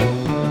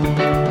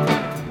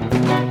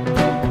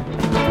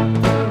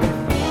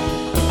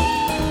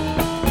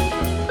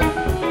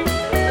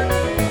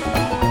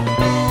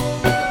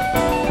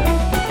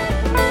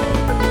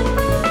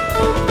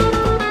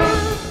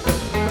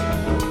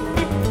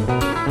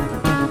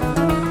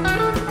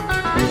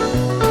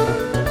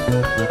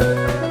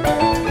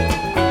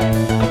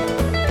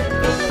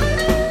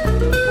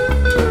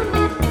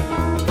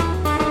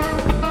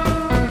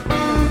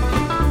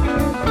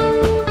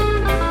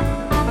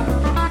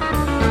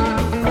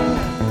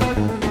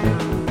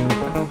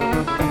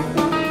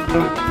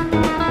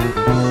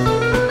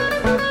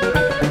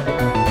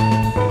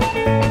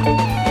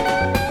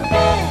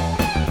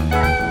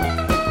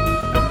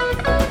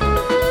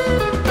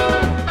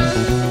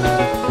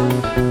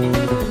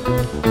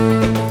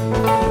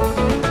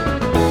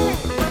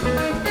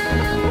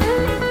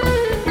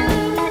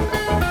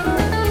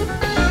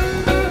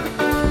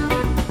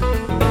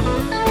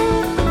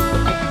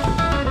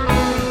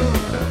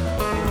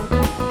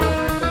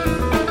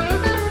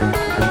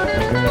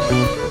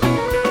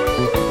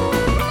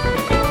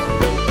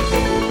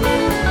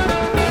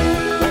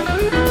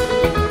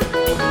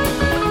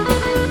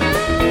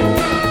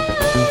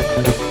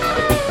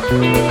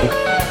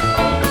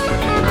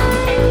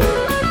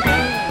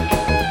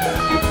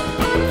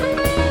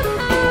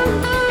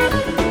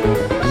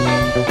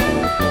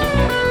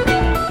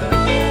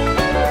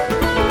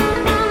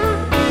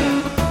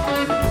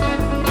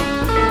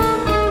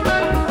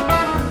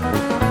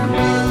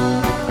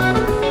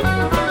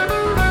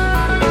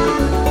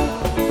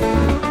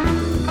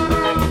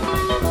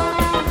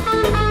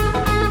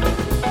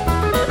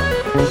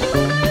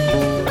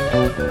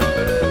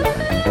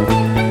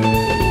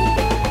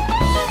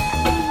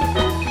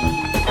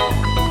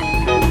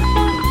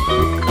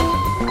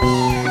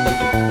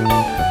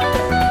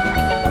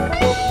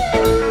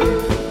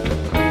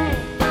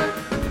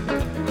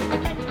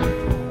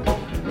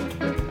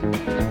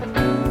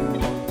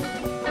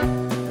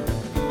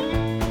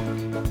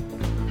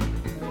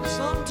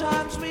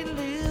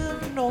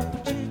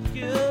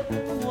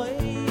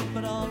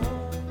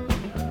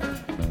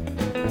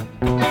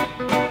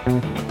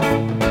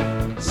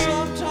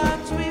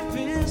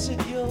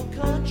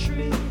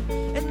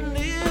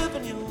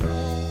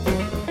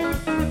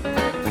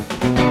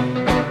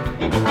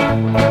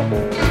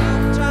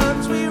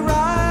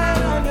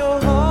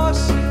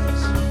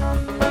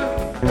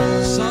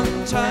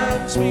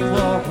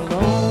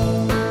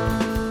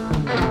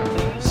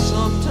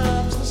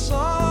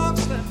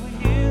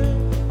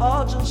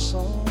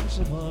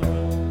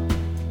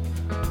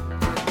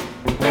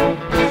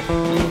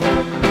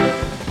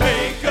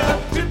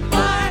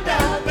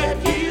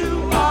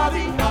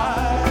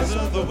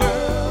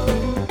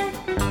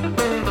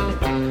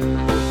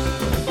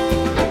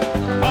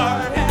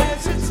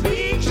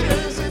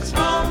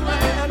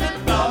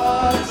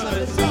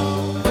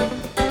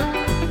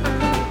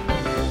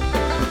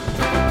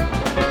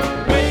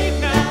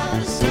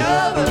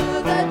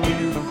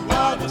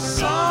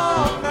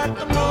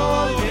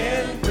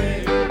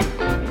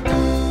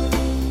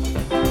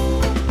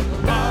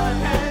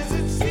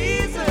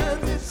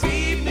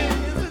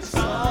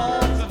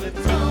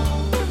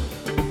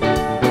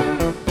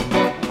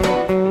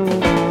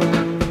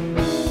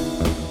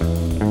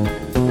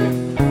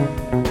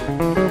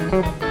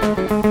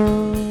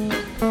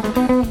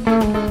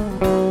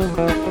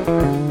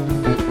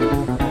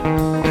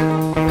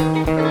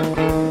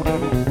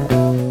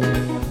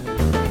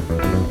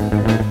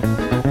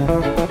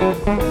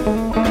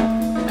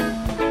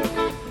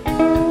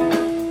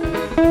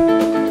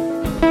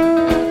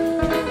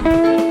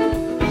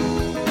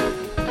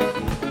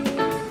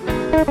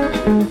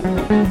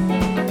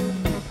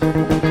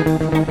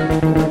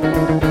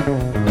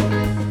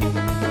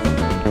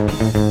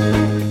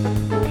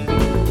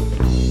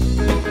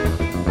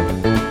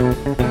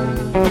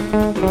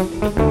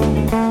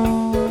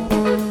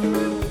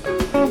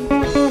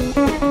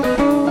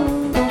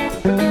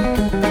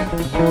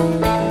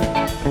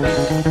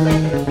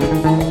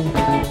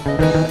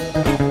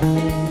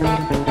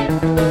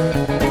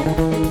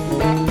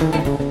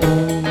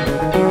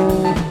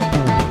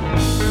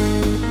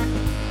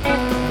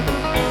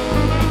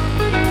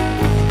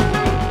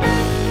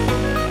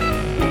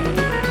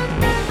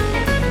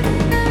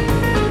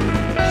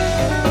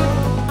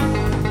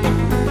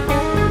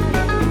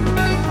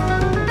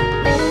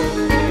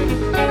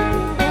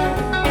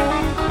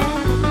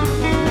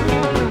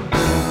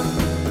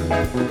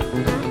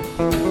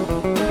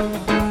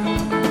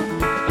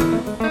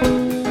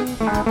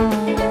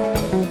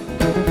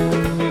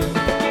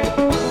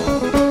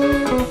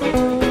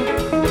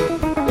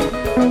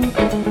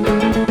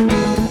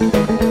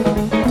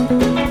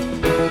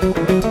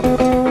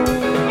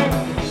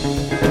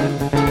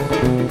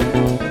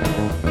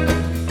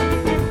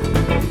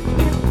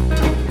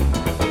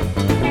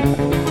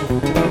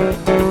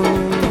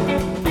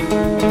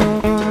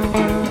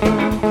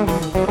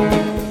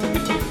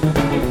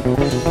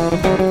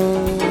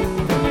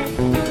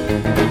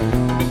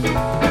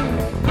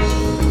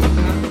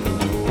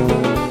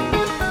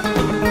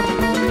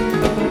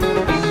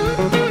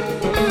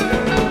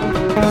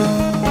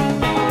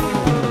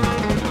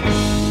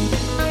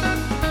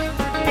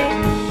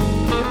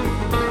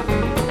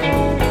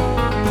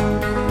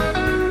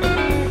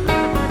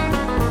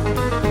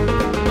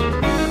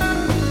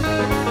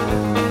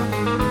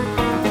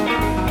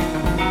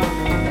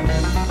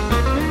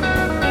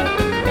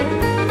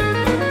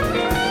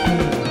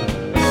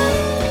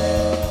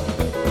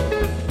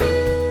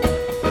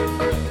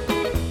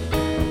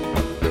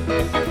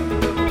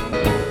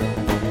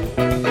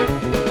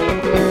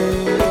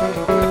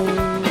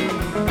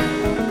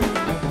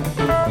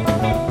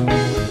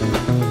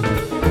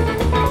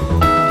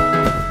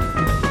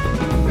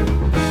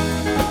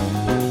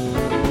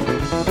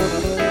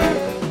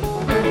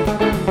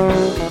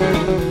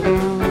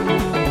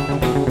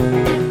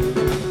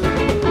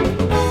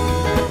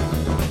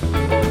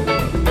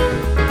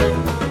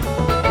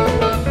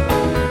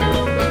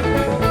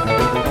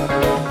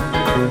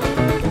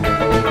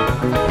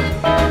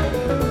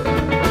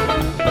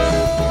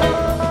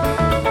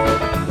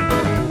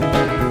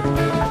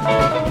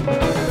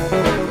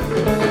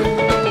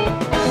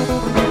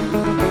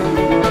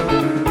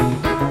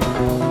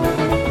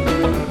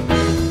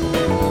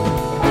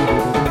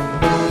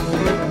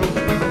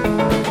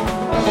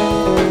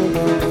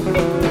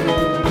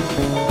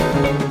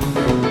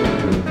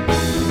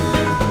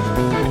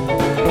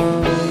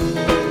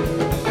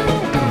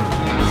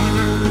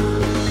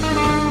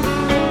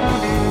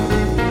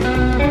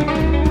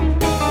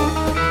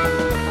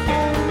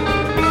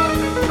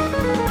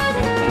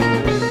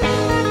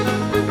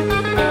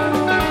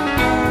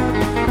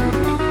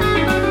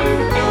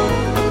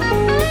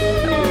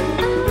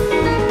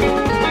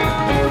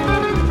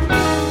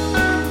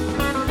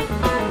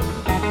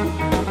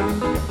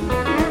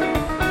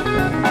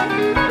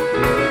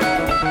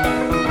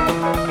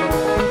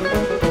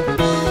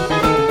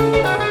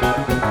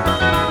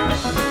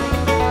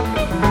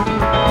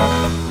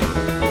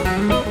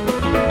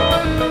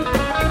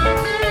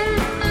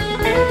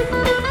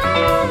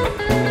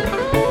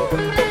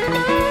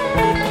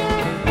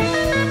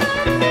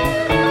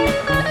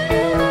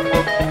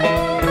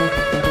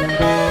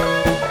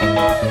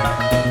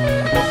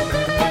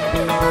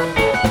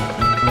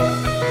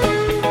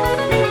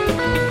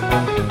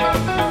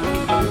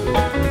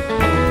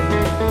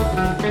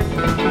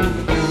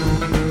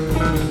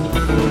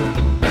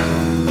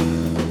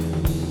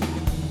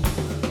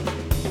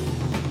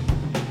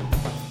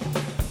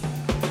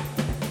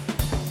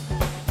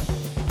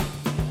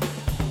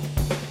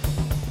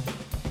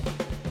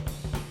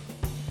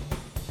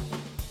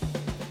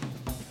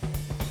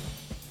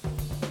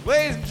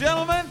 Ladies and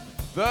gentlemen,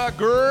 the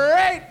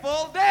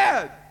Grateful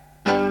Dead.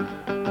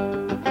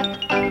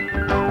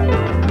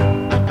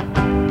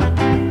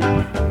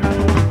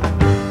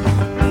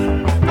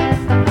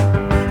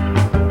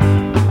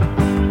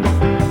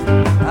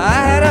 I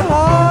had a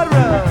hard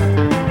run,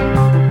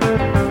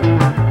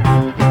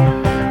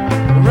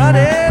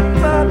 running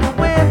from the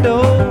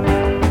window.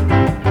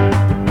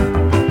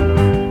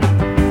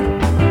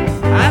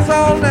 I was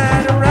all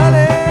night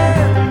running.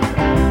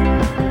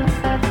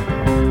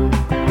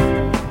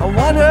 I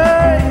wonder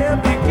if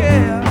you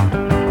care.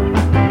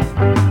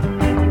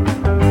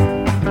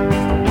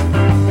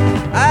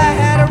 I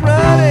had a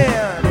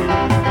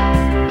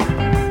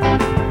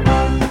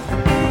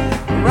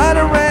run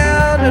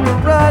around and a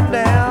run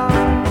down.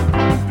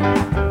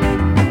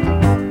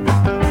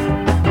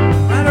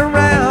 Run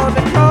around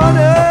the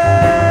corner.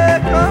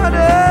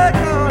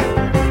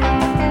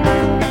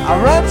 I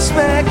run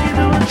smack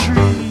into a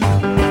tree.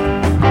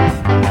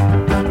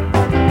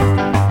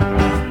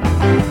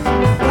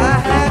 I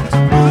had to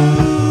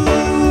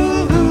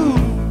move,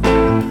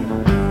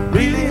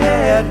 really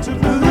had to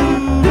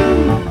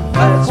move.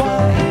 That's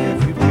why, if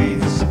you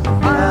please,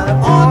 I'm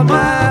on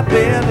my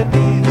bended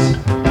knees.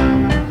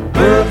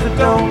 Bertha,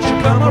 don't you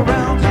come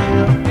around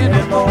here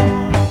anymore.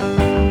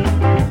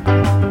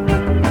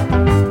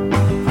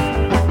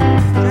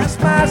 Just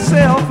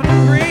myself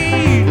and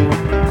green,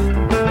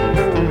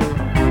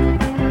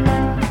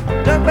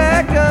 duck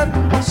back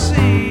under the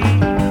sea.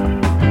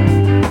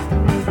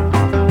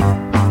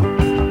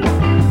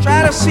 Try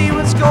to see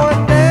what's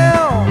going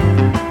down.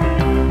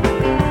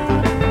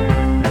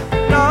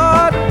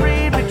 Not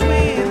read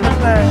between the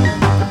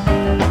lines.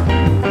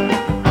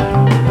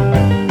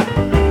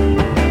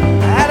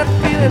 I had a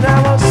feeling I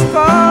was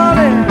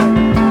falling.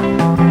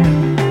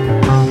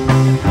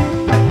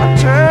 I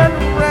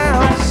turned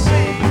around to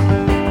see.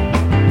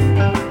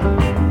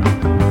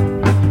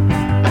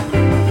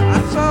 I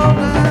saw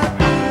that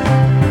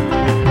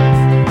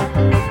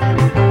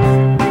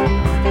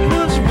he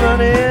was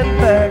running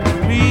back to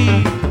me.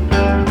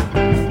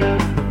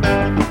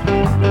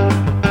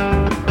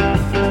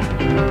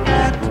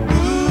 Had to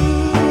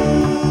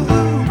move,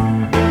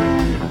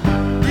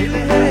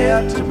 really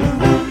had to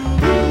move.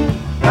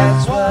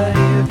 That's why,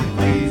 if you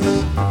please,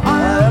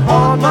 I'm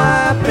on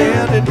my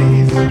bended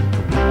knees.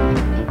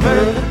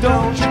 Bertha,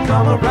 don't you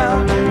come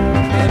around here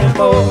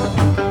anymore.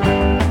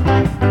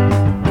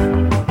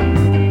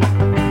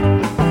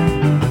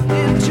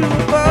 Into a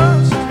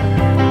bust,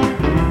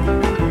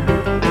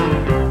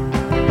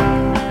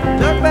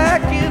 duck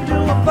back into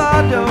a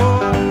bar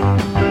door.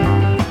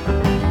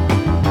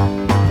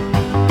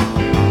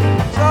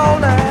 It's all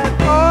night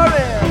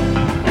pouring,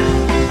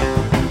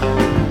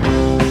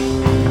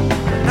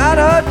 not a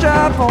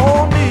job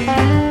for me.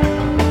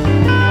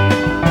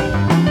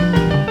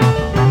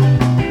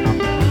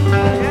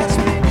 Test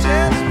me,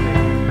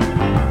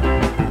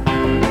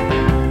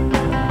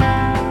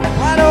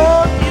 why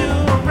don't you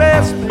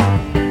arrest me?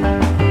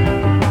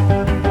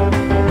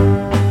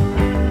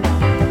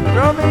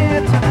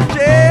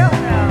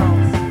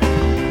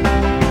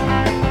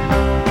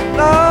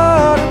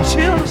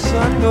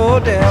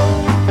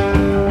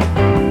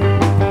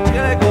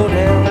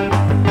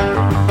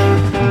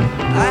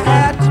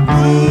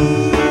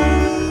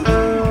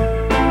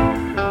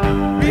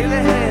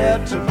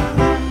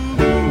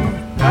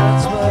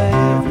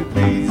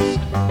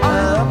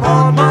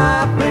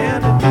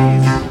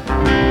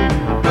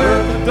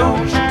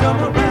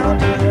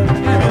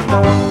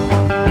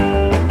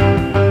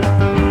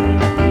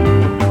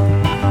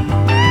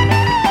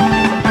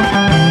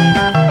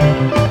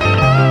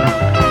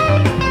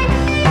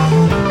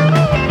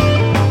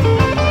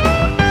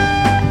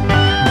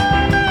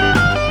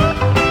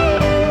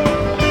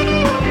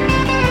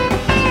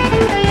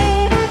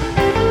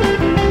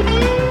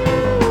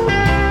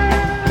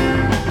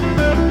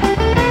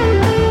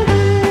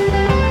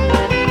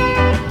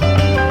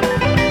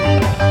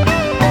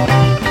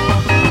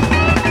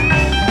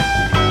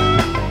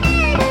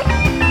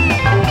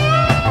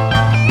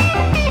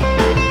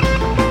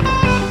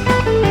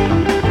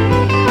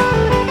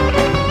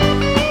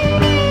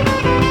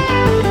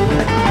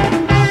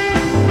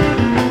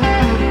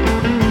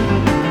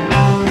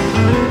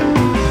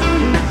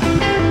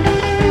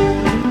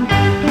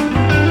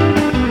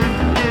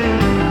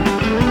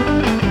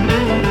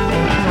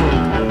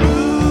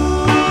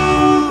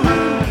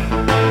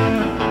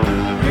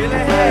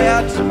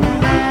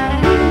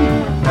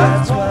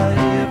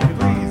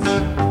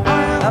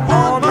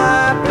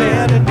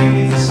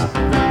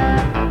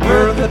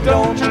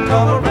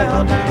 come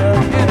around here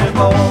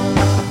anymore.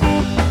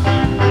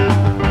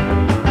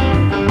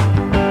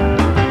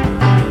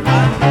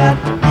 I had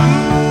to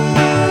move,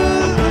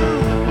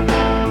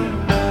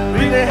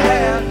 really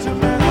had to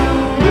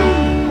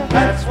move.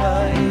 That's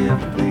why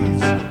every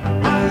place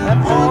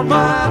I'm on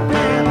my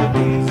bended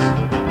knees.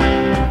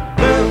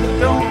 Girl,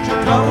 don't you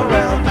come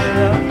around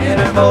here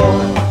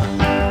anymore.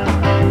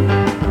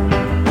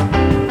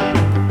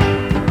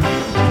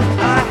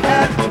 I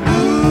had to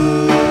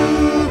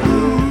move,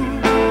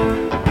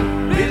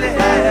 really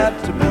had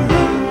to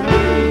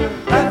move.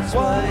 That's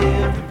why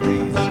every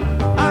place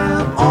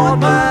I'm on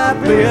my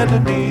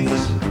bended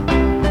knees.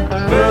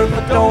 Girl,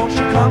 don't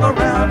you come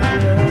around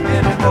here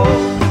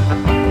anymore.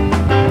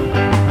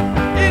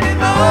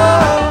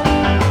 Anymore.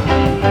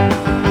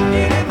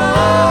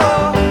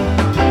 Anymore.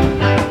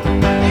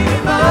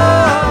 Anymore.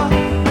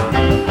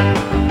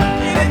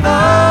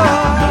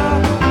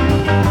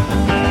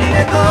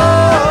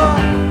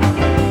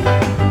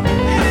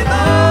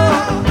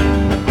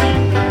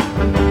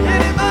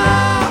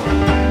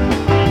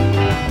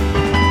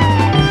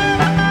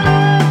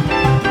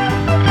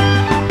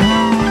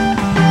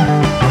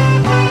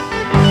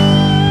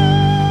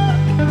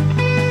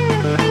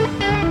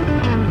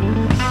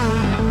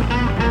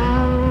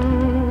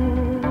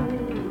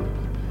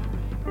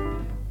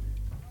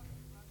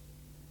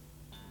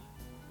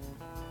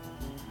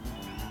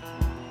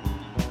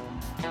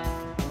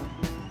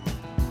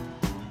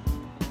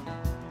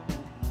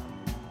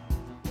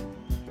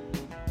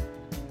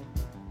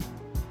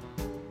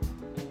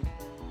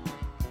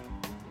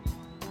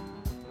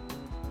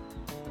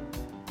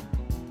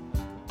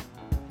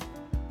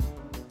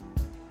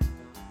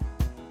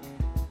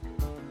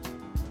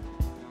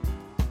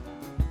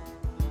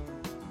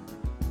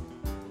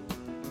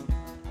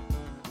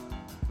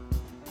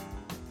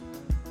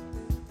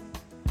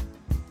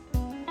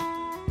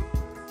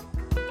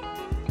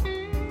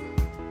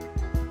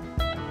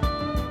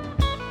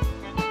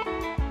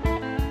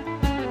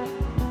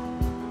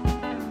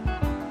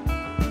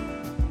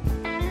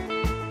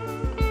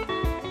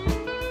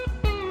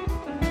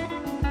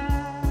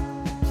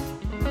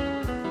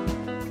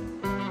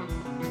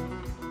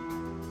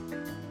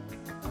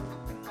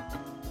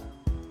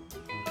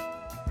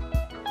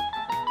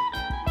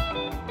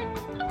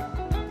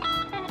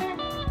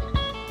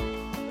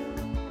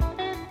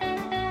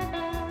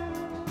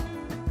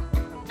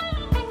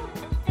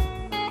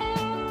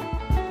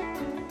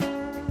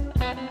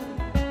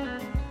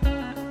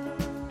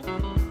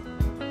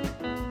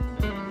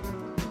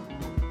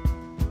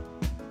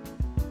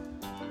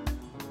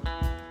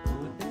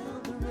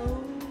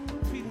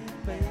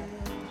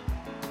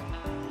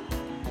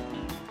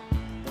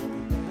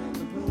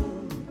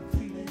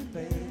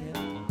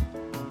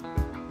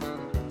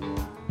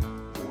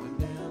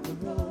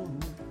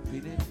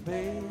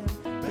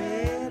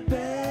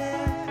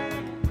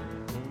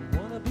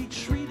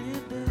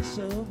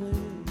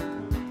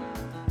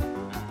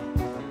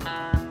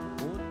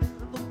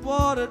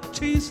 Water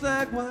tastes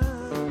like wine.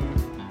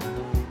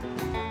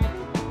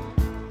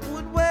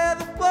 One where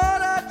the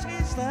water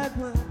tastes like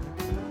wine.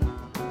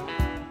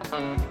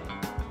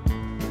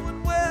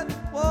 One where the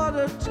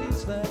water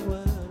tastes like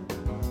wine.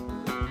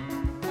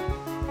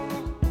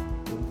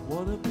 Don't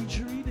wanna be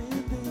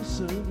treated this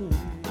way.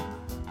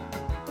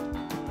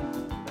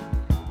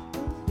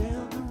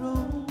 Down the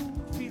road,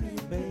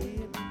 feeling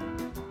bad.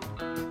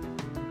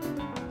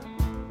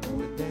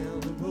 Going down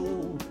the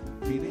road,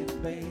 feeling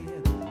bad.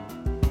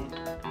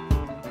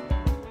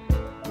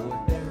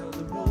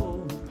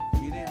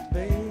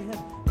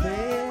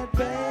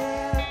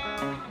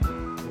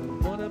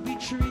 Wanna be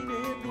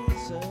treated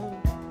this way.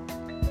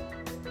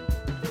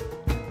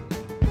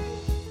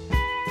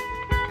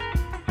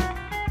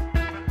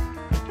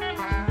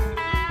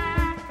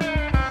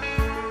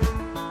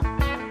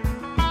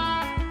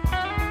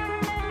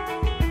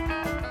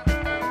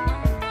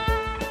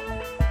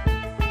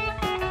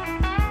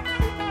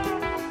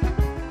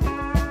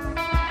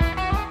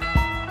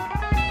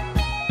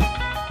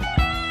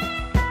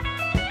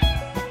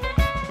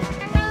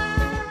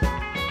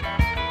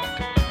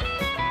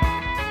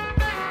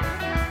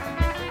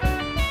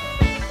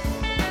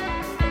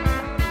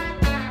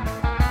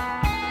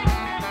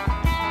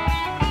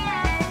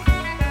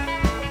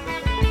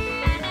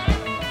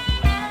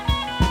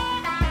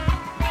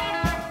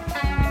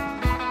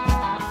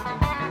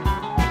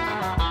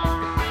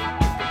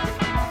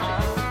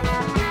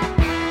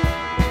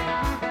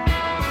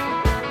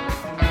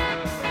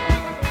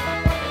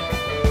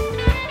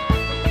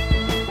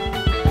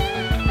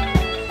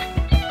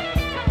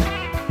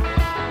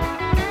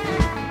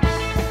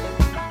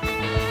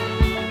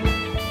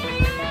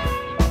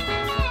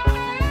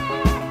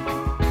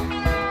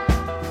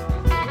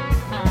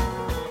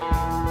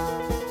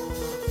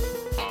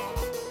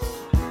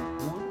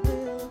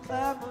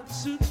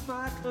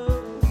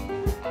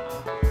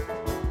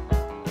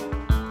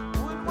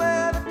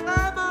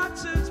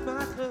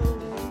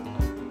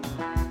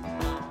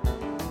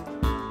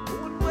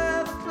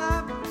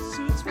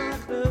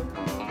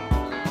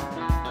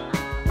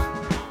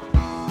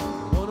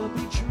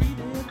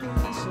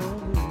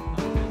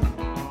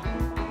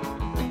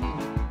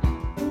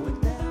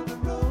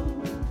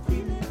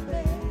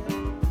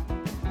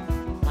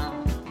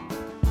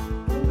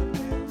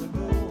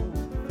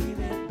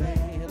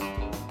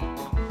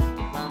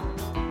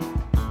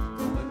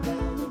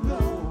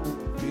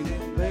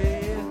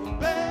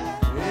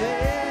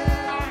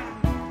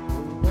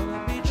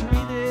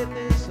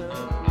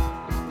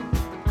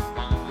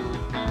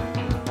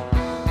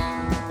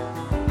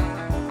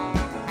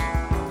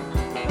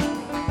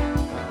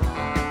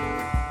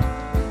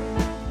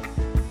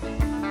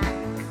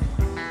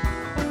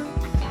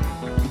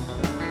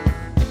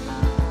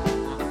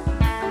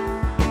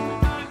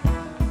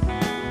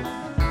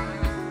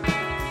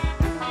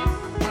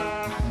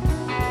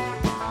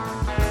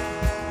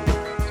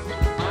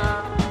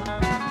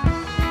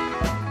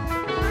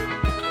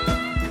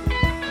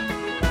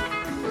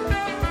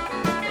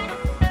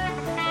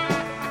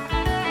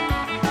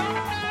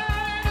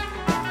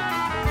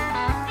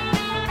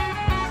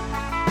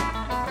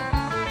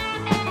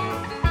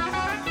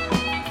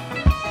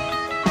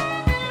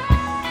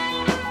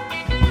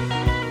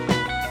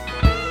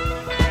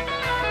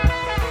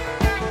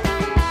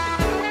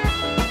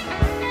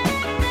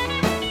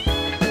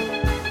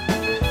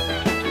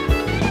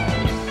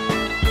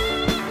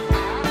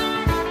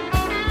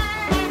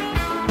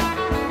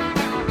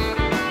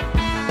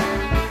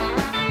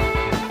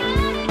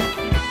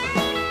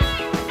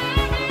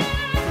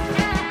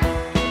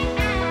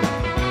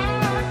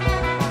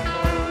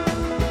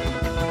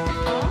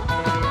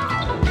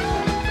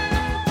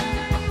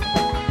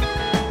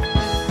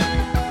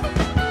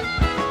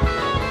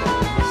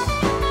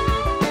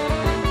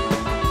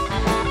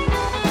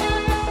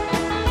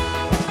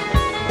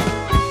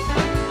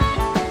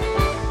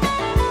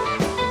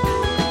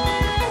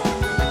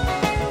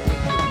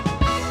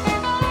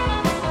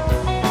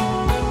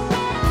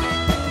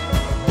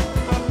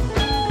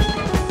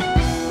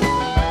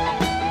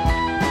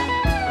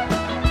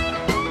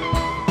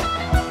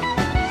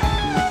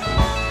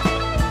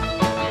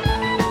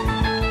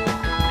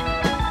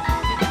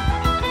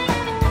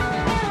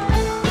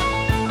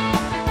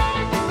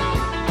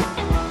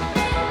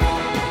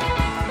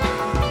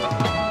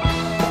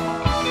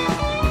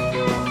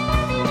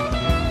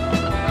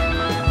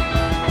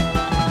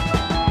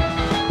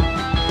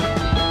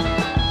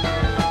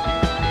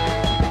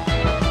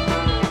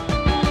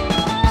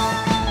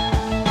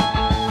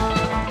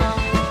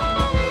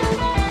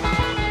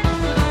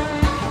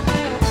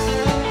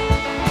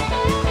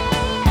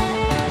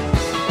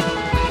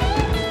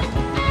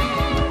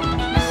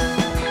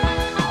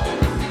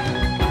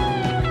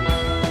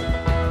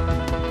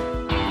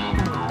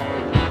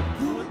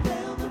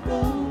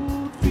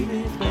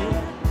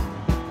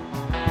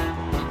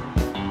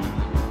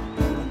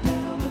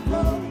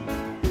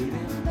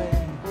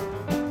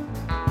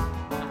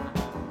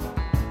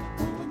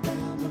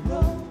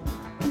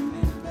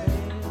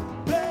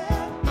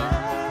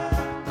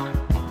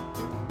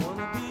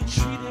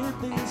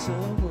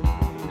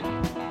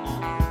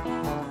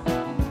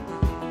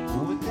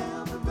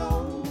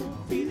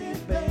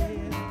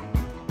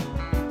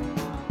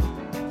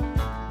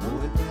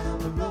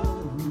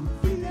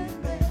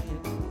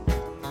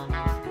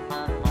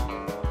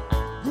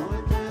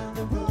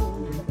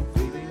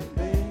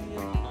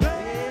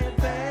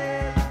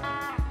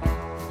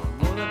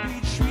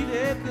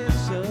 head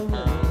this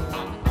away.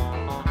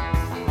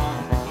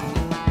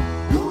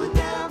 Going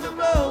down the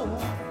road,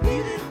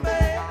 feeling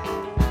bad.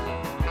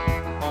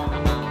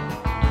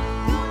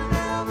 Going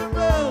down the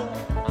road,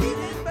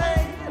 feeling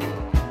bad.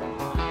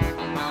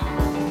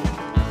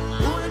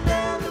 Going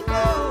down the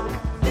road,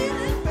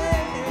 feeling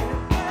bad.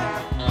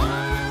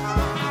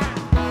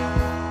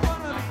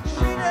 Gonna be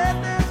treated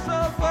this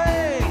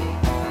away.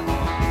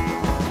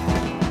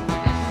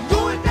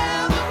 Going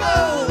down the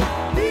road,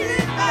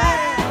 feeling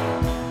bad.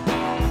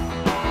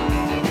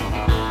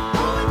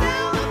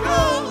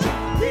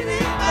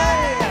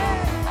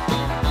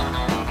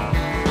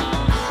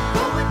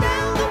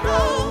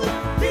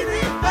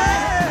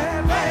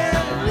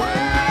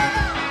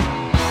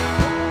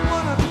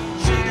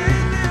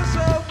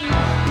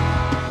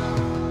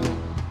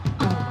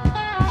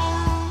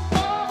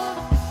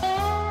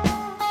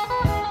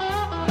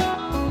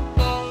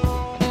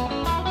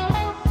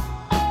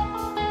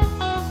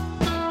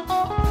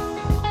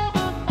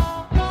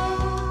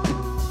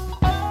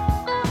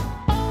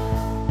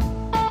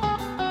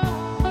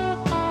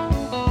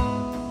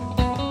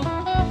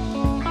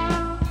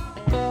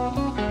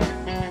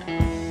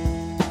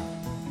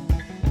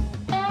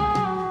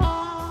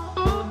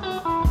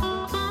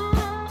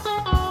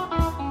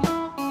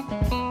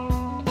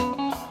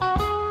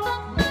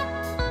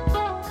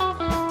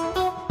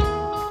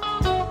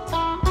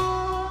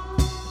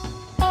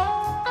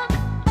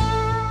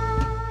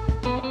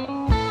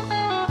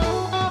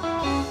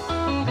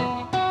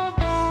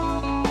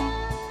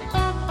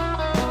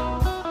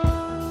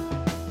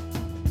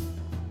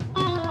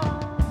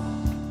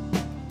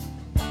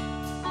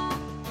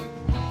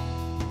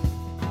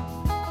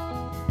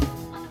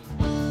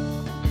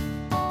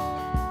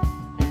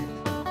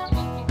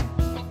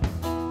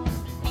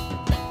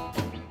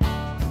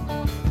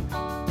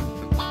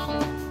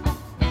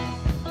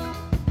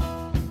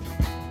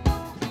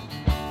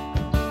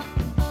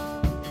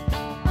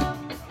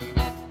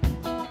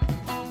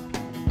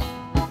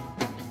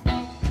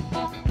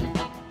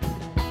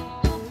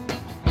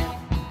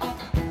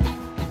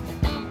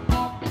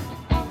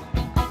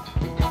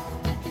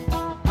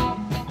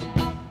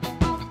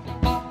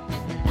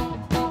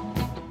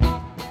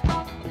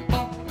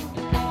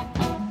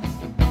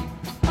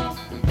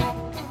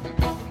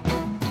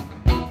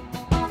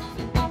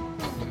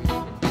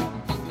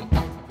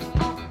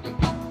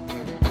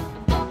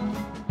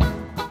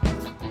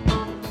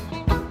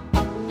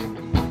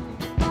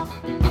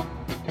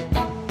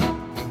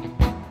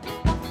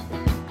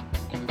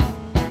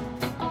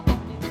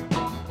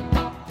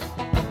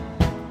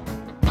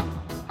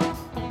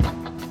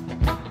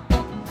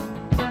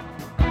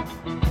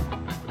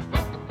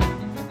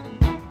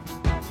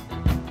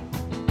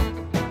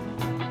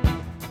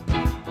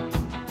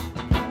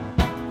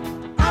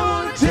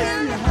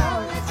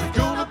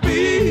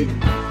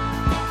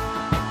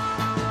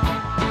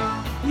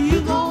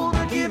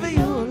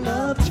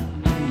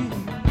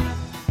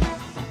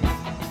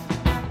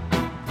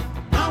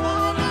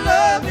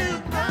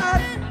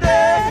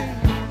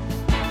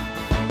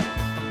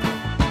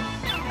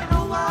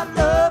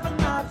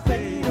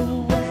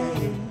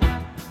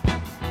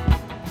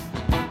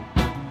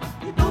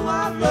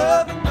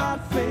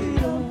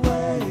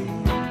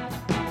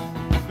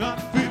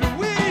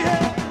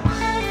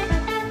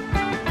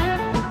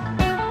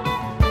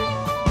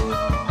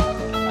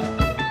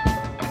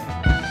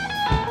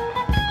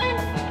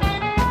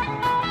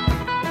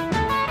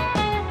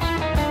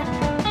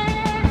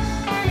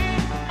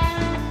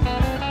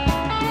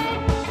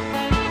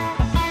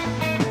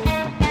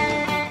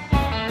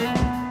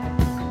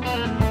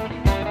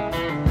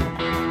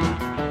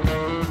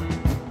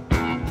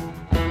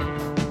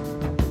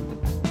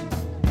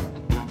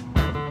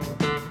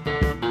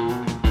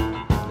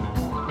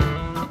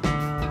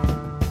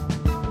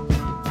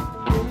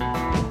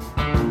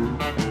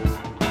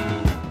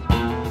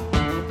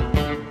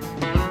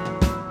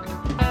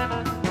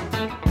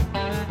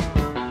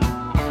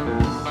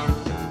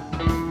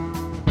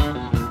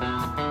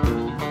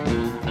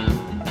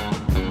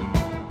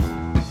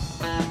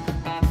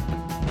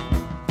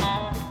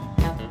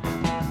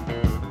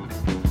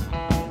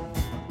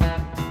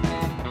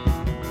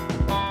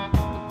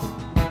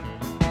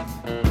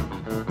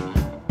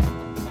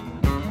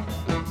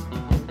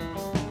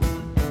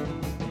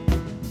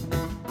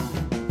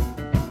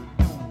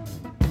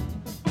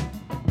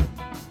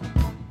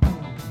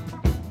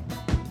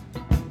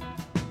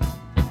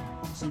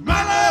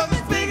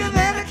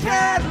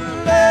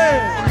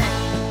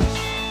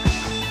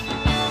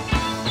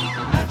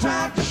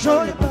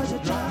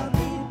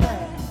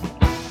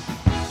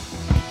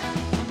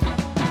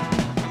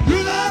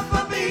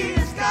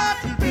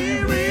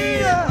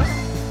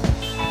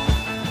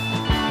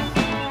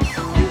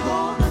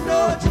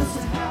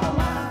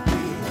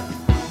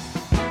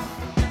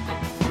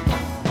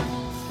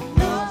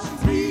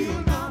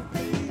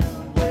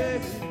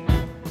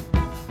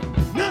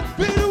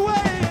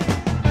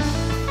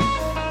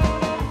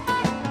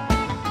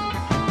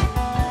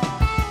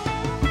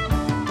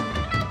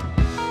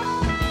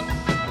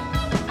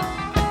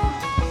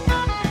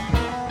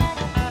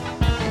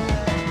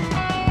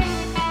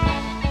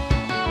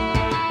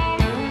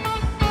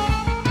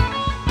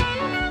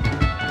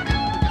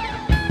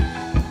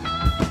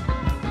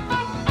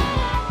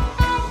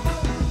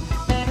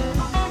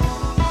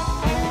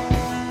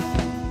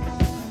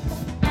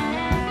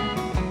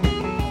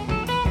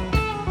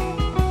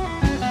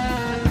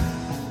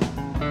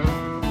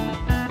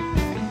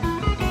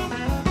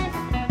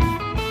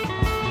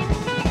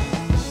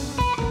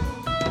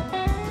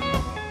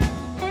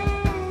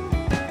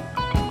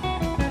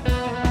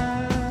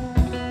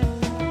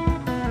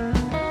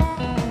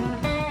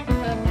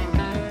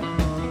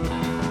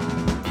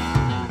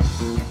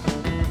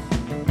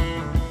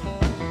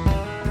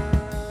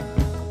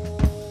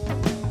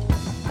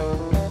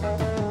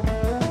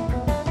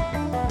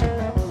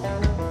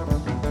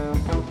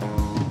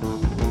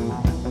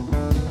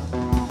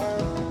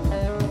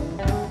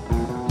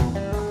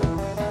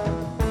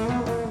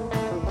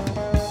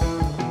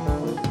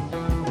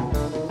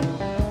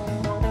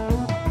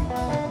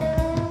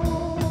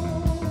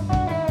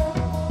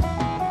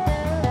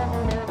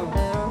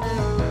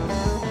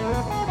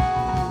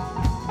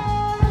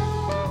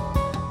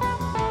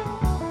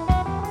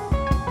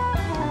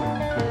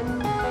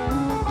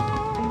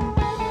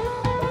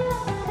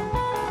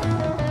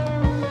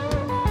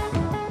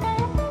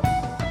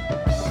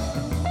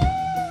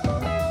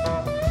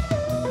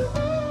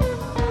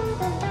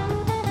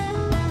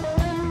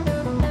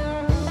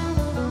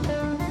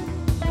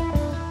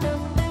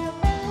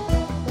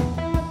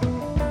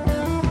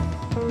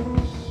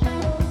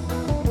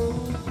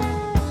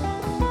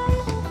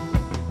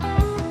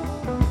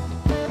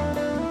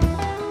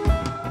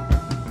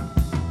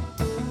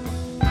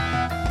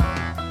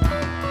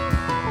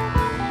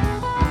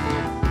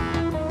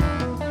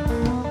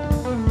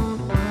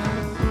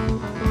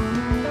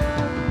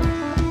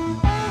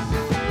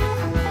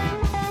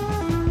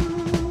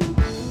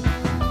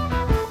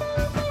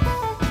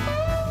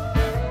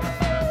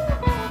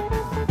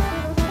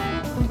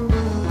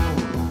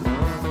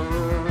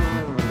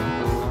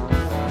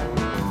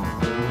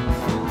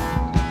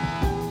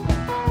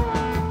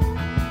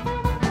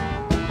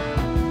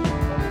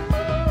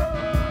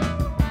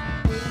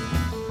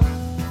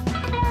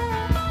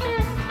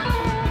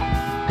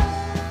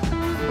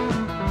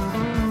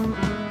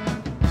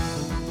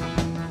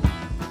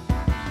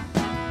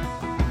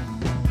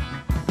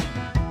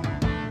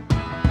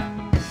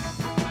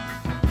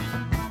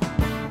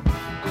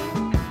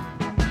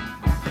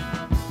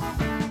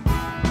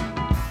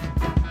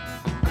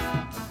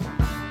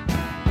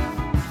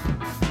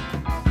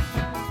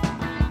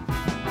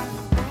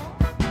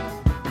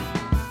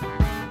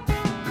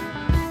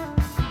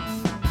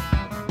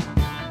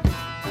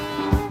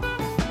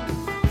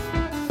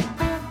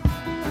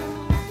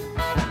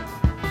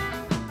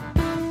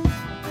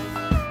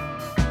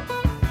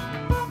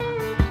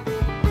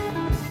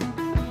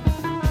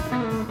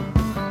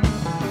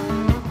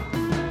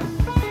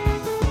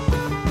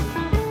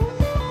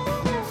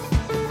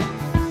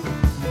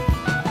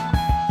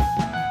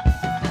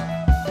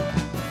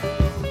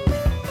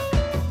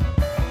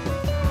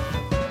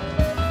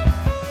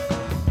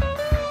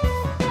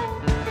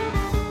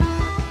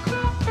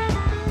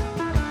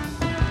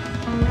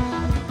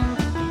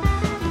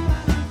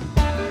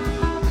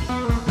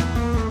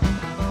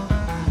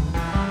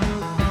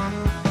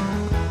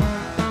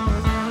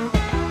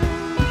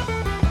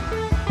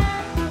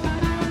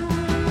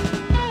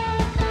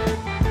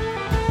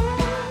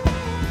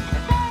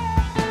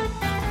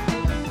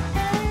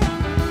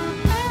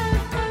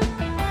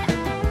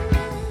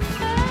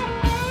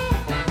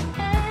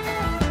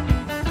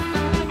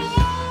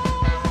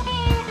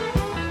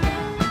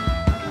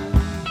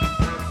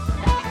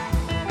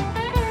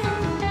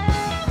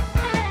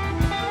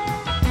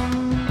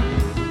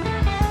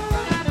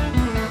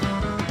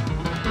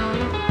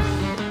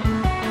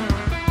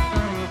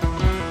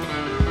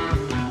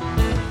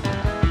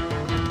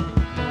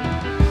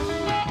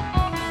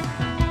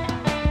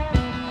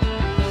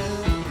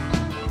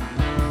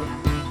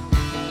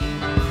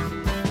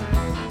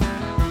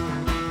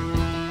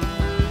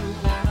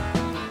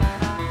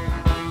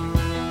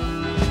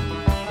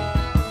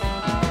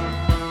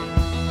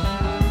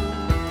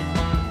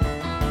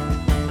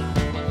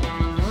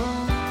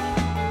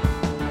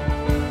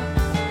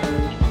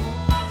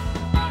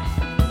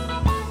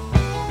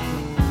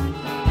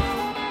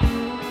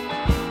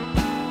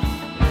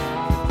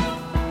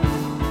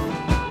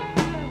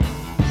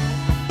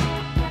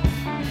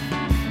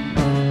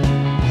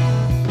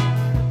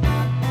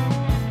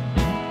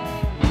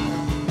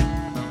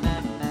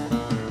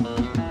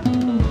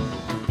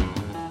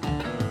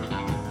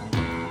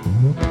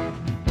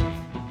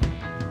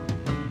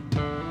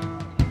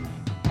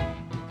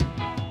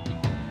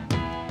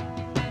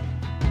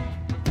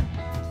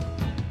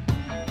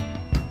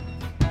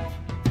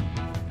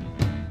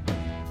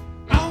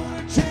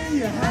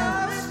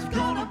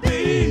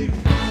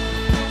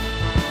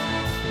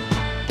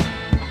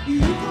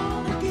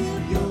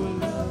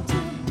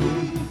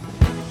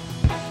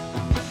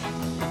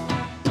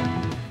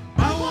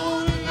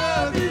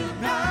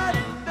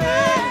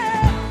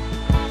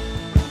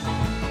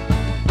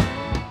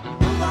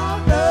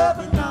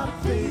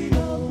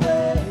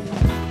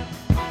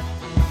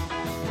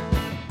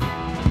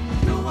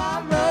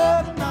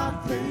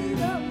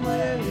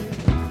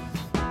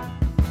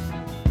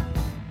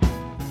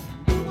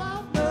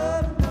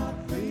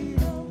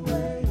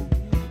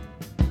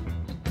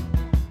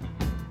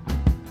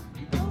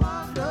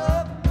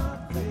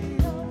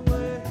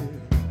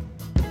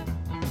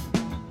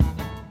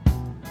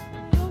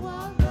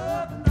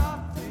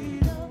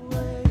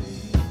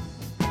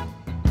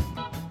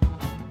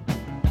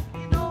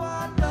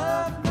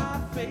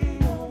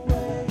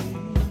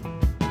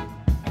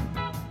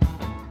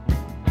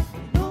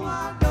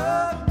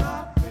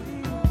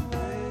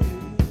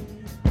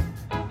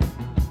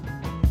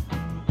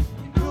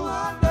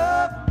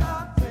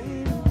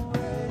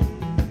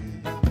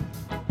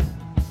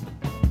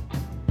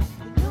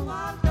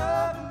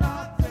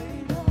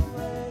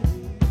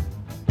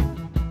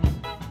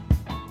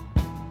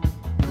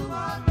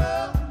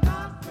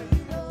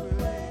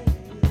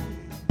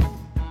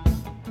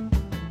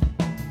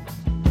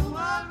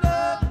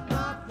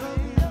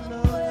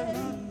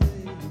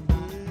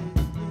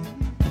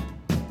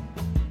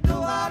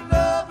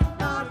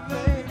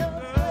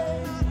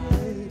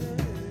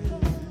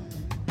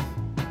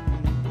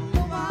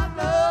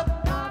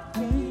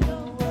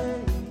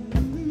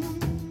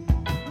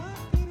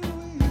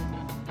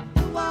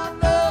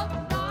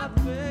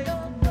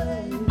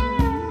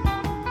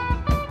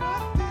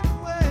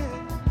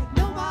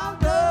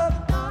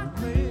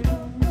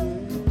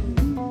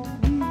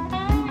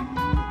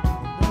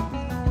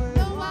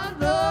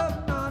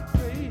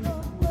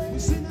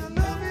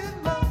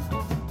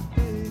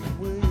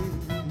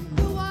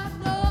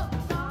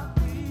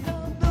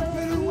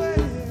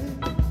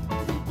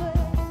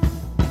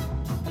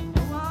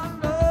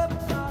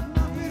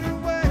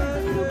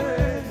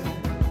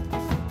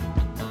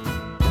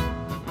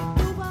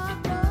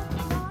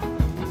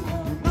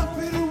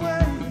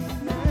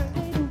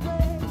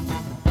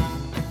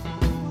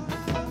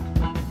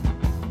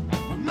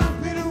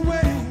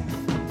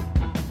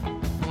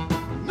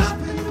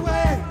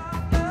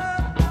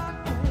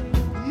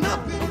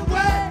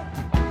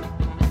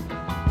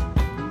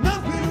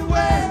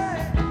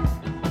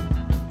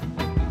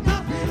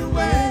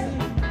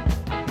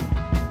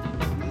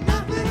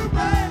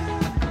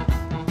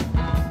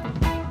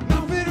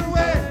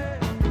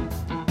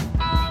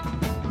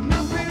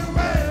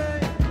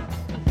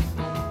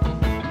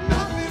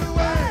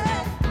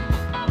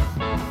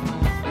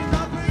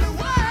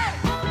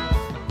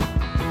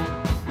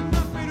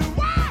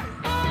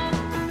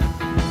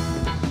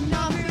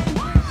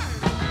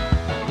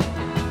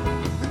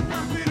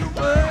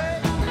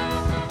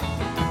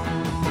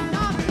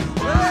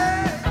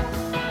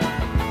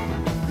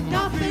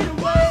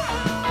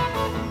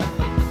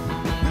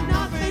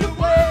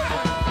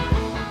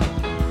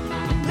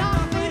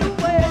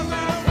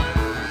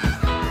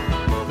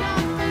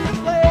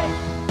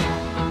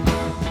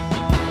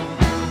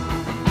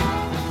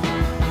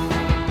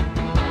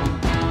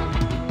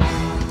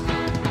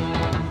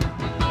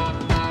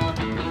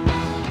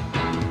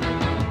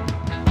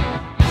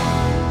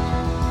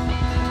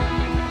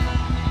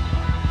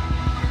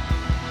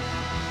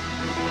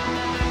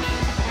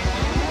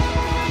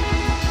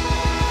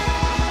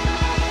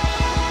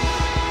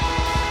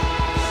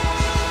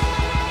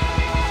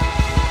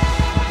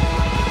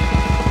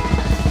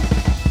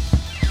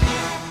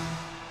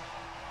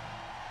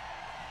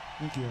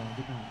 Thank you all.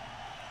 Good night.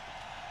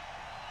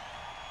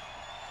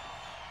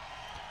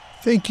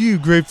 Thank you,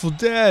 Grateful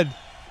Dead.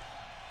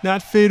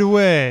 Not Fade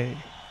Away.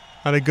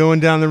 Out of Going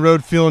Down the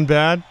Road Feeling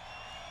Bad.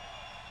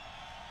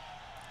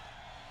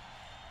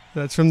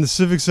 That's from the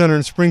Civic Center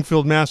in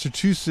Springfield,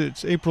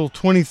 Massachusetts, April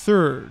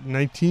 23rd,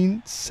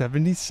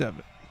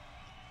 1977.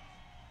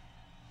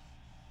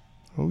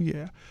 Oh,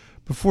 yeah.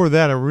 Before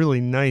that, a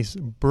really nice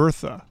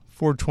Bertha,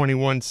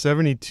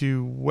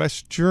 42172,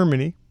 West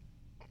Germany.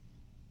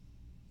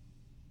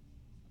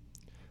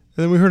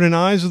 And then we heard an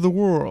Eyes of the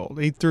World,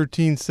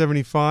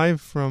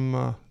 81375,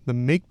 from the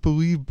Make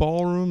Believe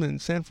Ballroom in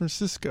San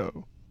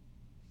Francisco.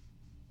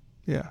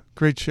 Yeah,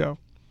 great show.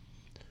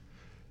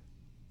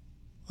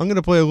 I'm going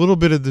to play a little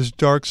bit of this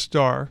Dark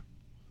Star,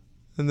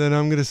 and then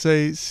I'm going to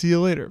say, see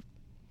you later.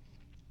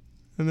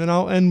 And then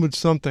I'll end with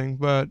something,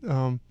 but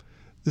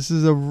this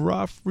is a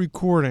rough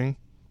recording.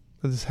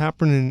 This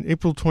happened in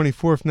April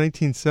 24th,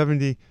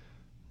 1970.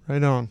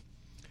 Right on.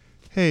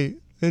 Hey,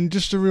 and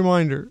just a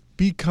reminder,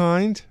 be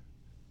kind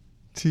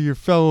to your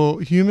fellow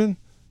human,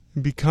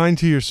 and be kind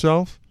to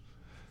yourself.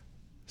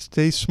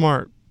 Stay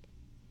smart.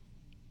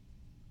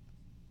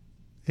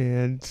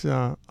 And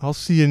I'll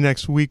see you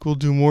next week. We'll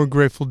do more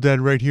Grateful Dead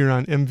right here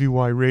on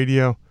MVY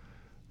Radio.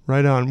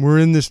 Right on. We're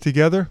in this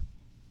together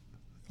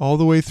all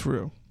the way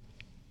through.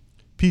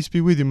 Peace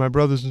be with you, my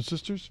brothers and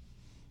sisters.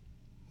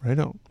 Right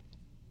on.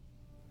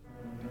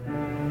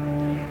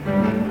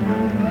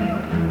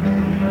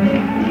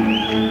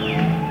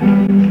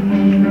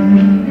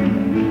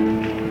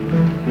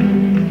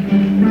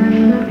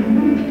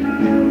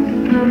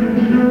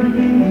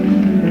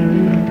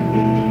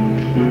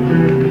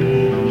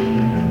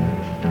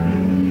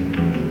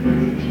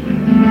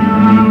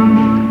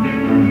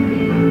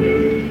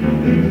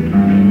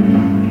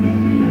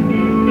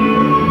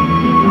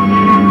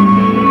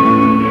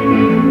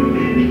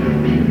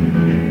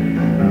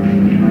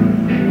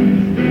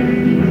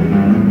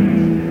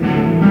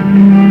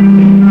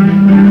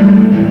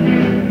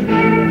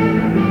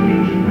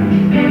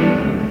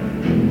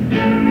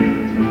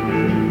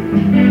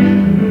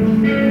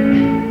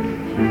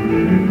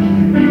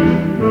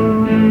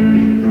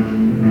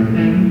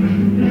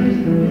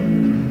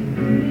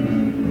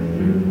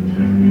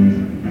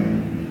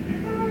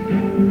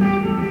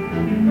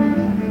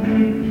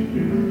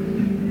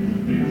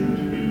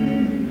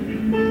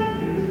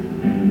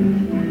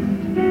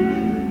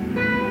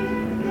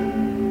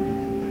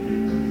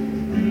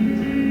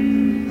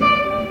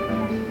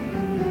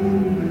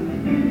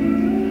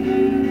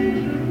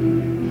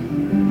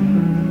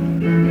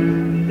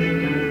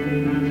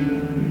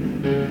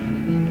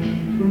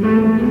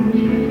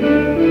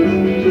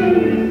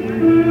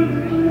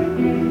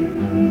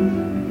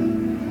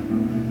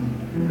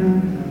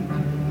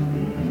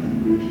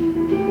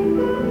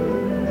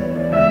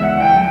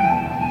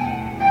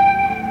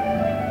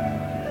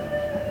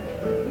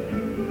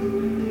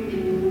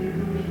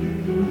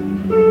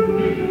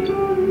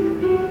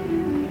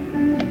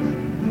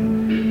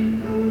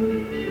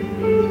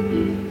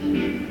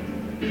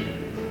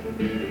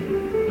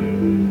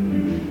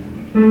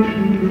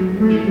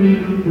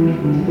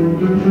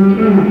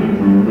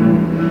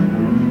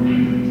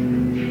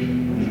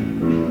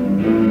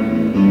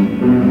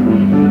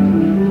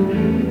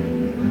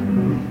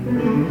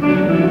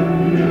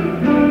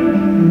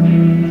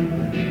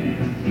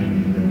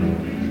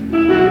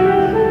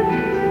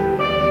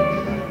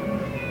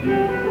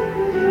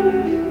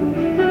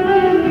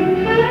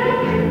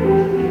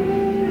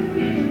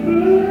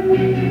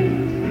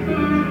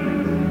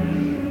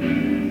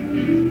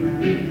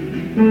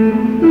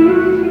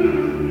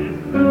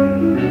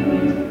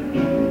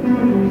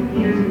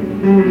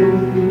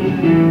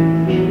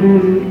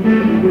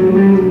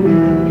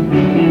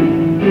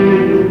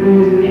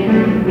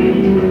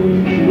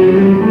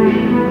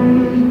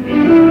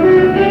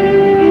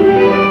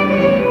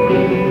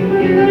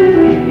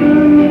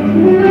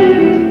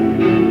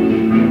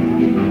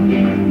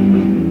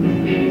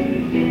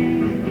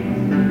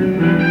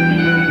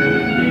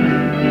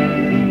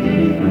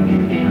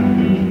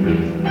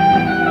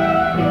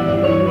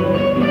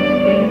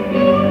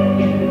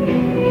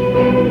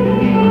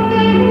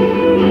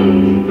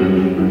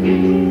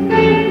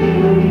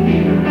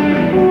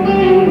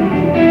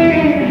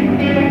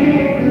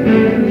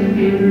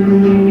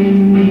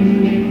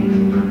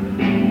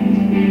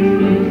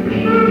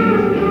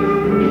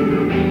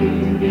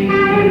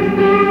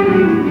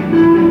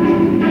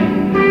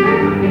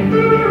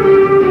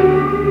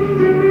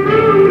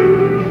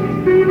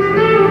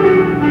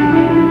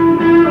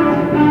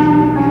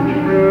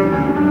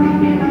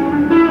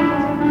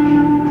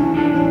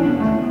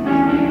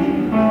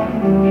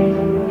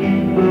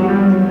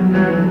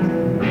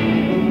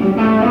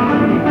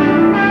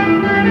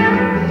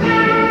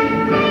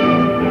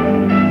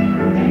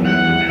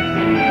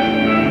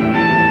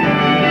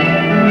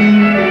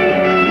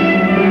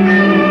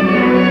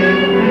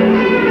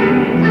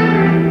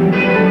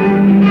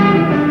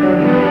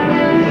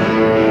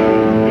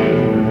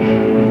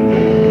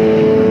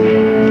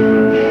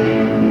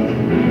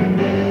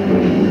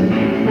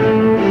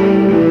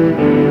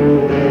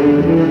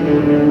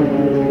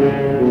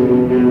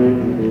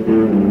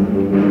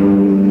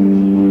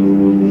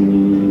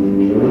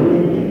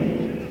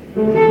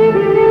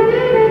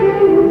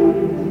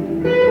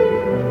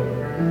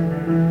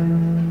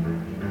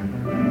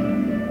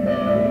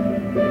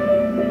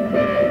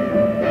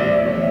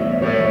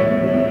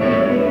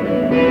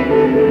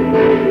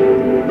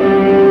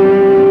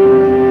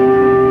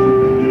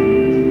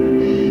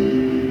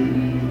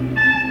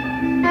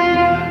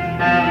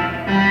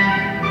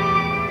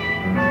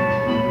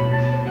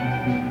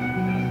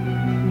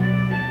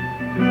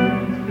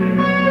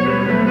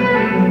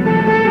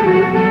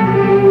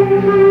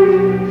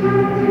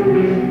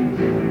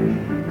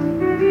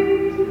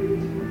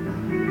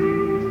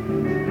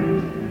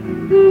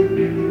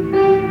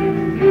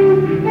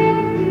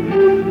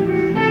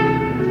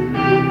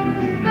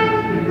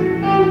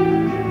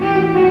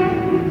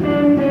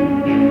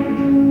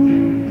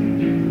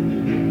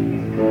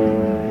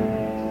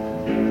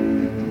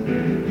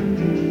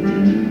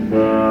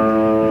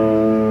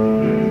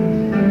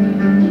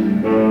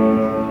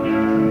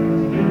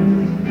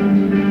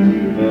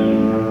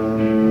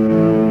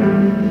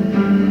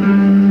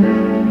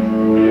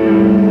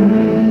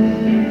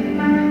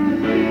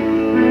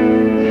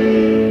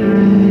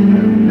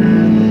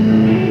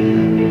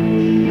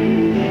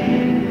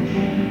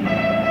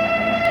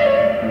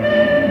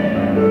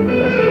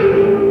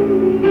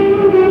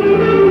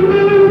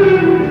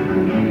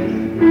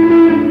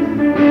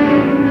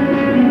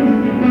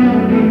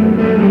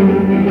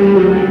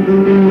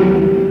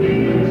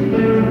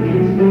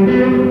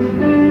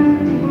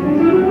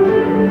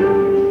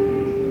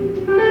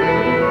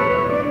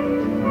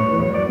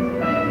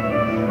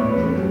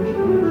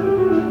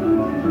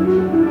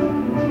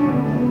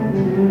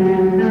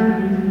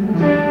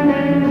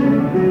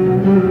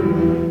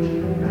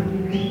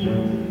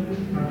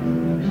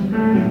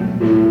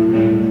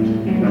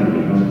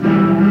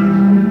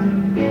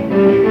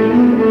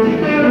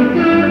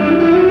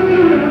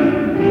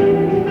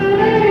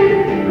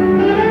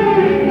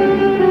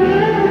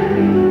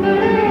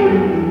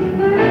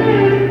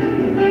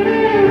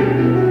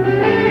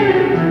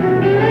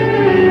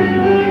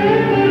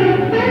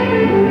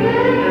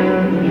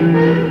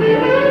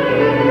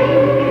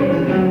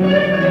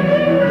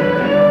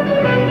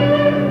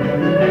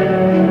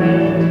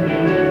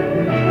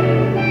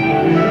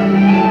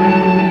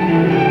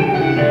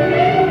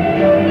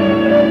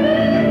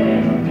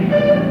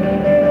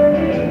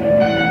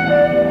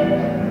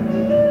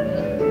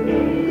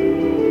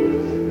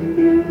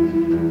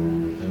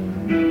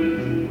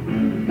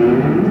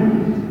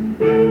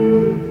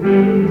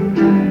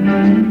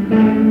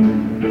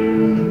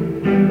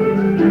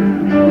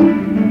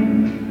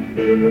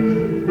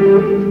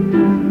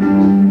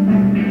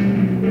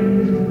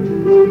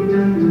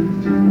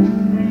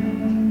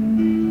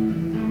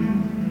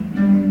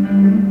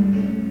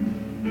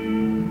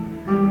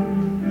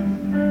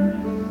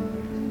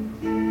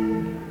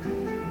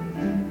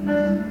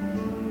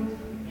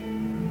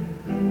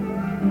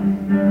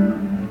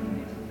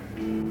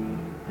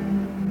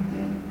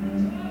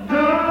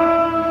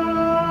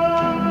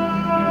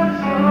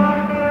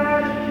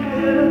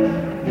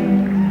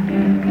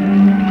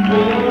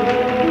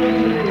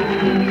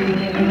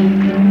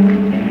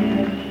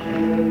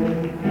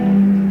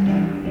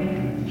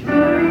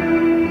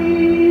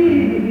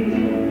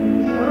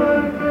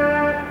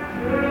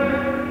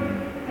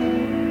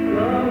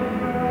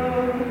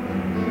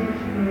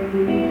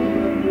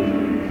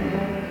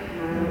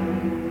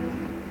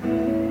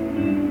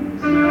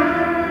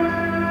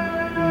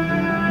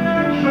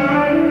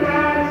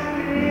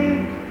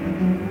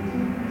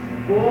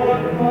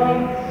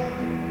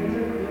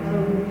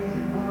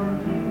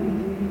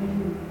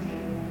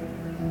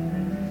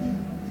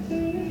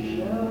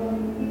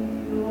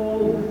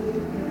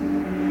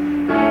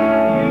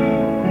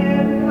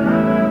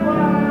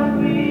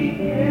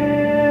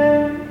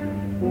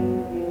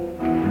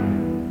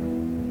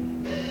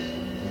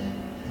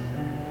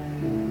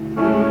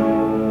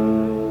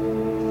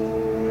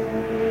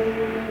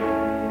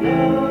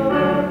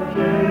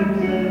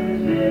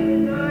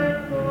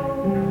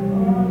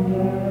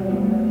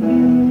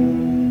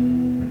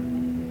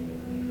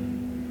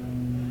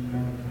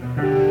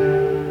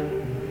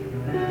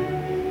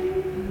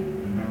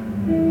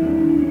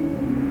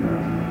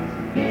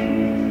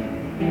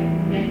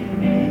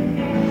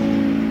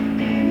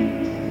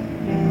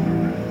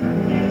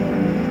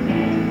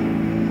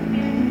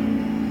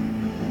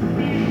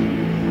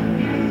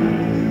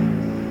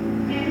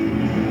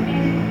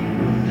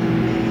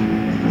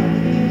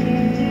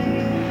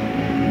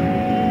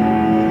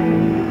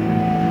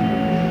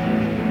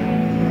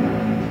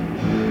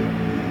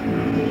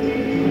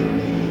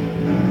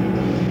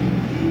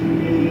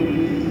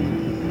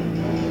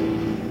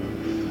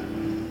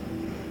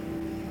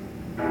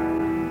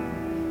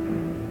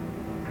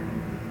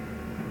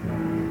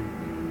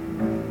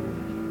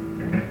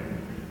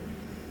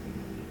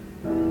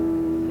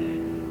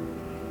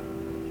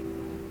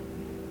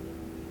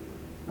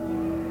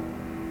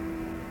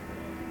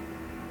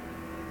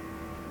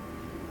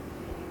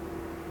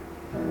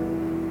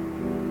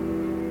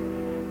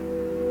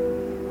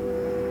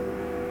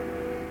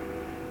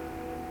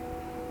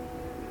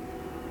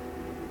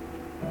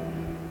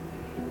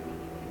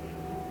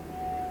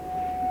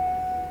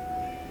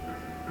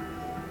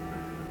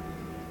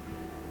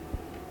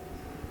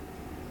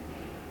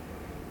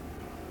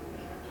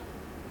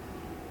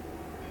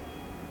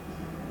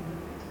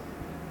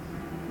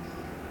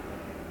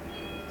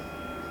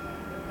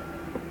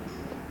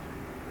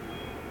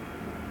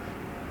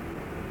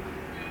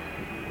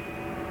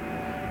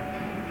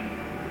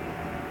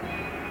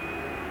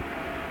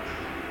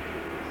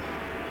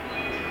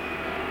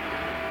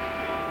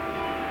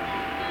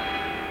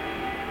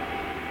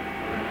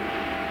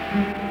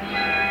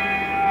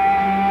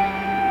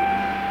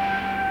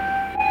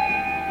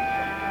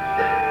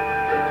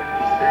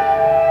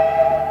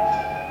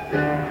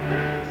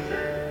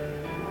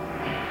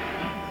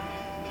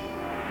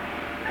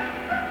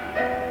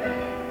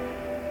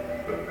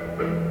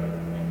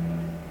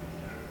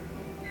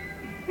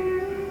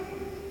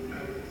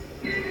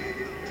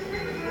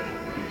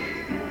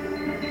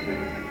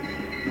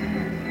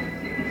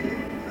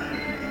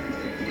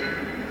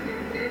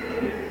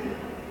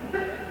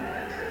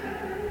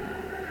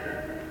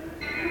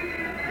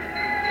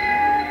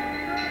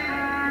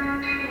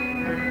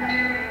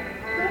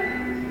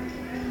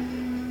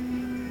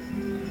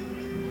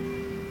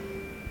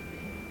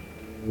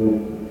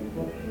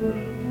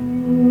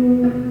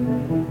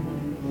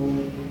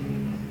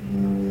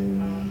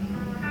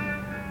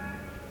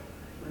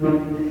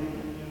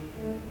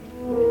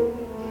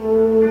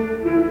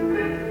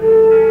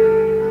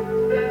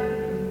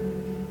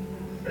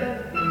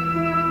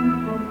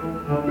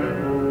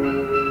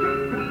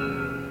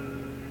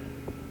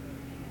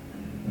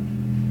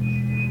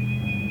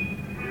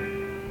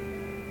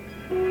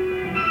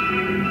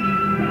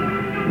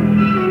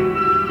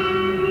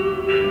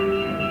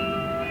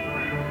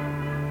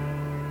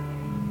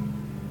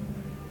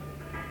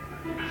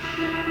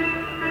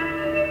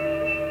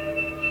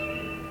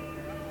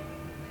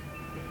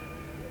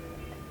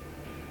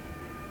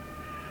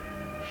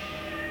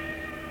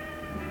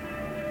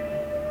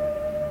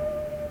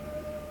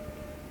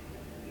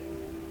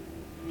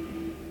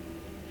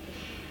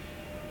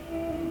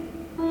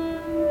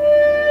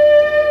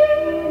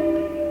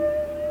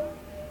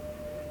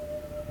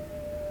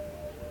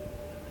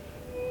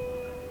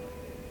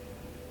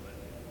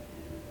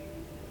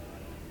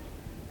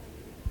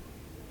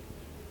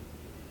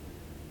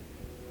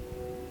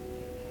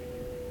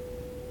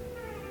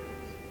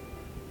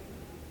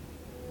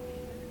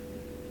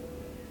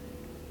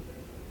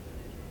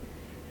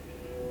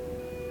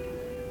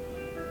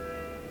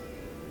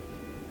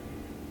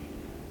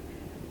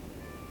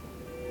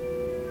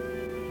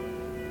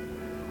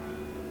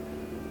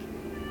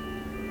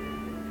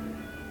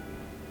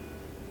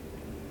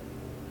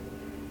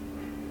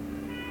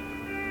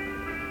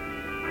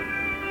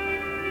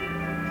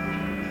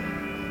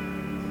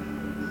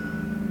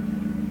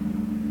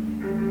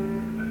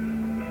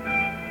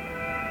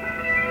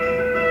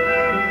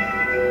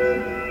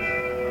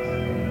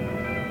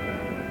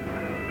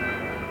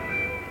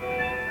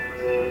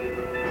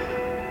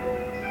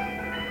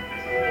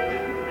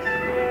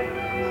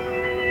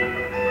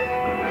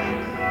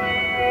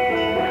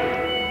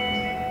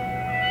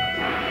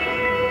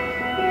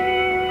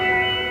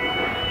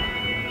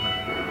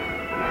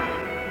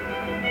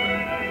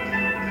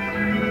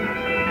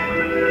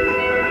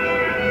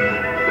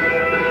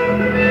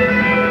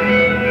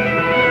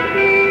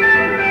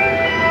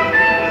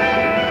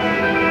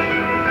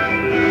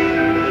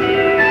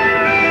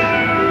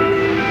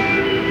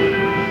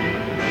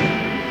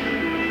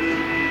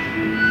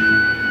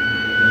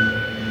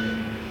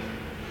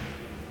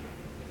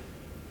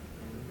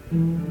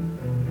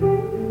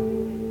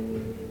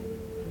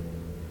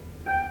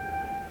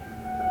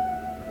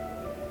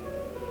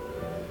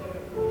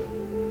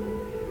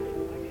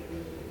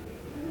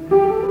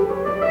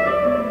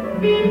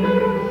 Thank you.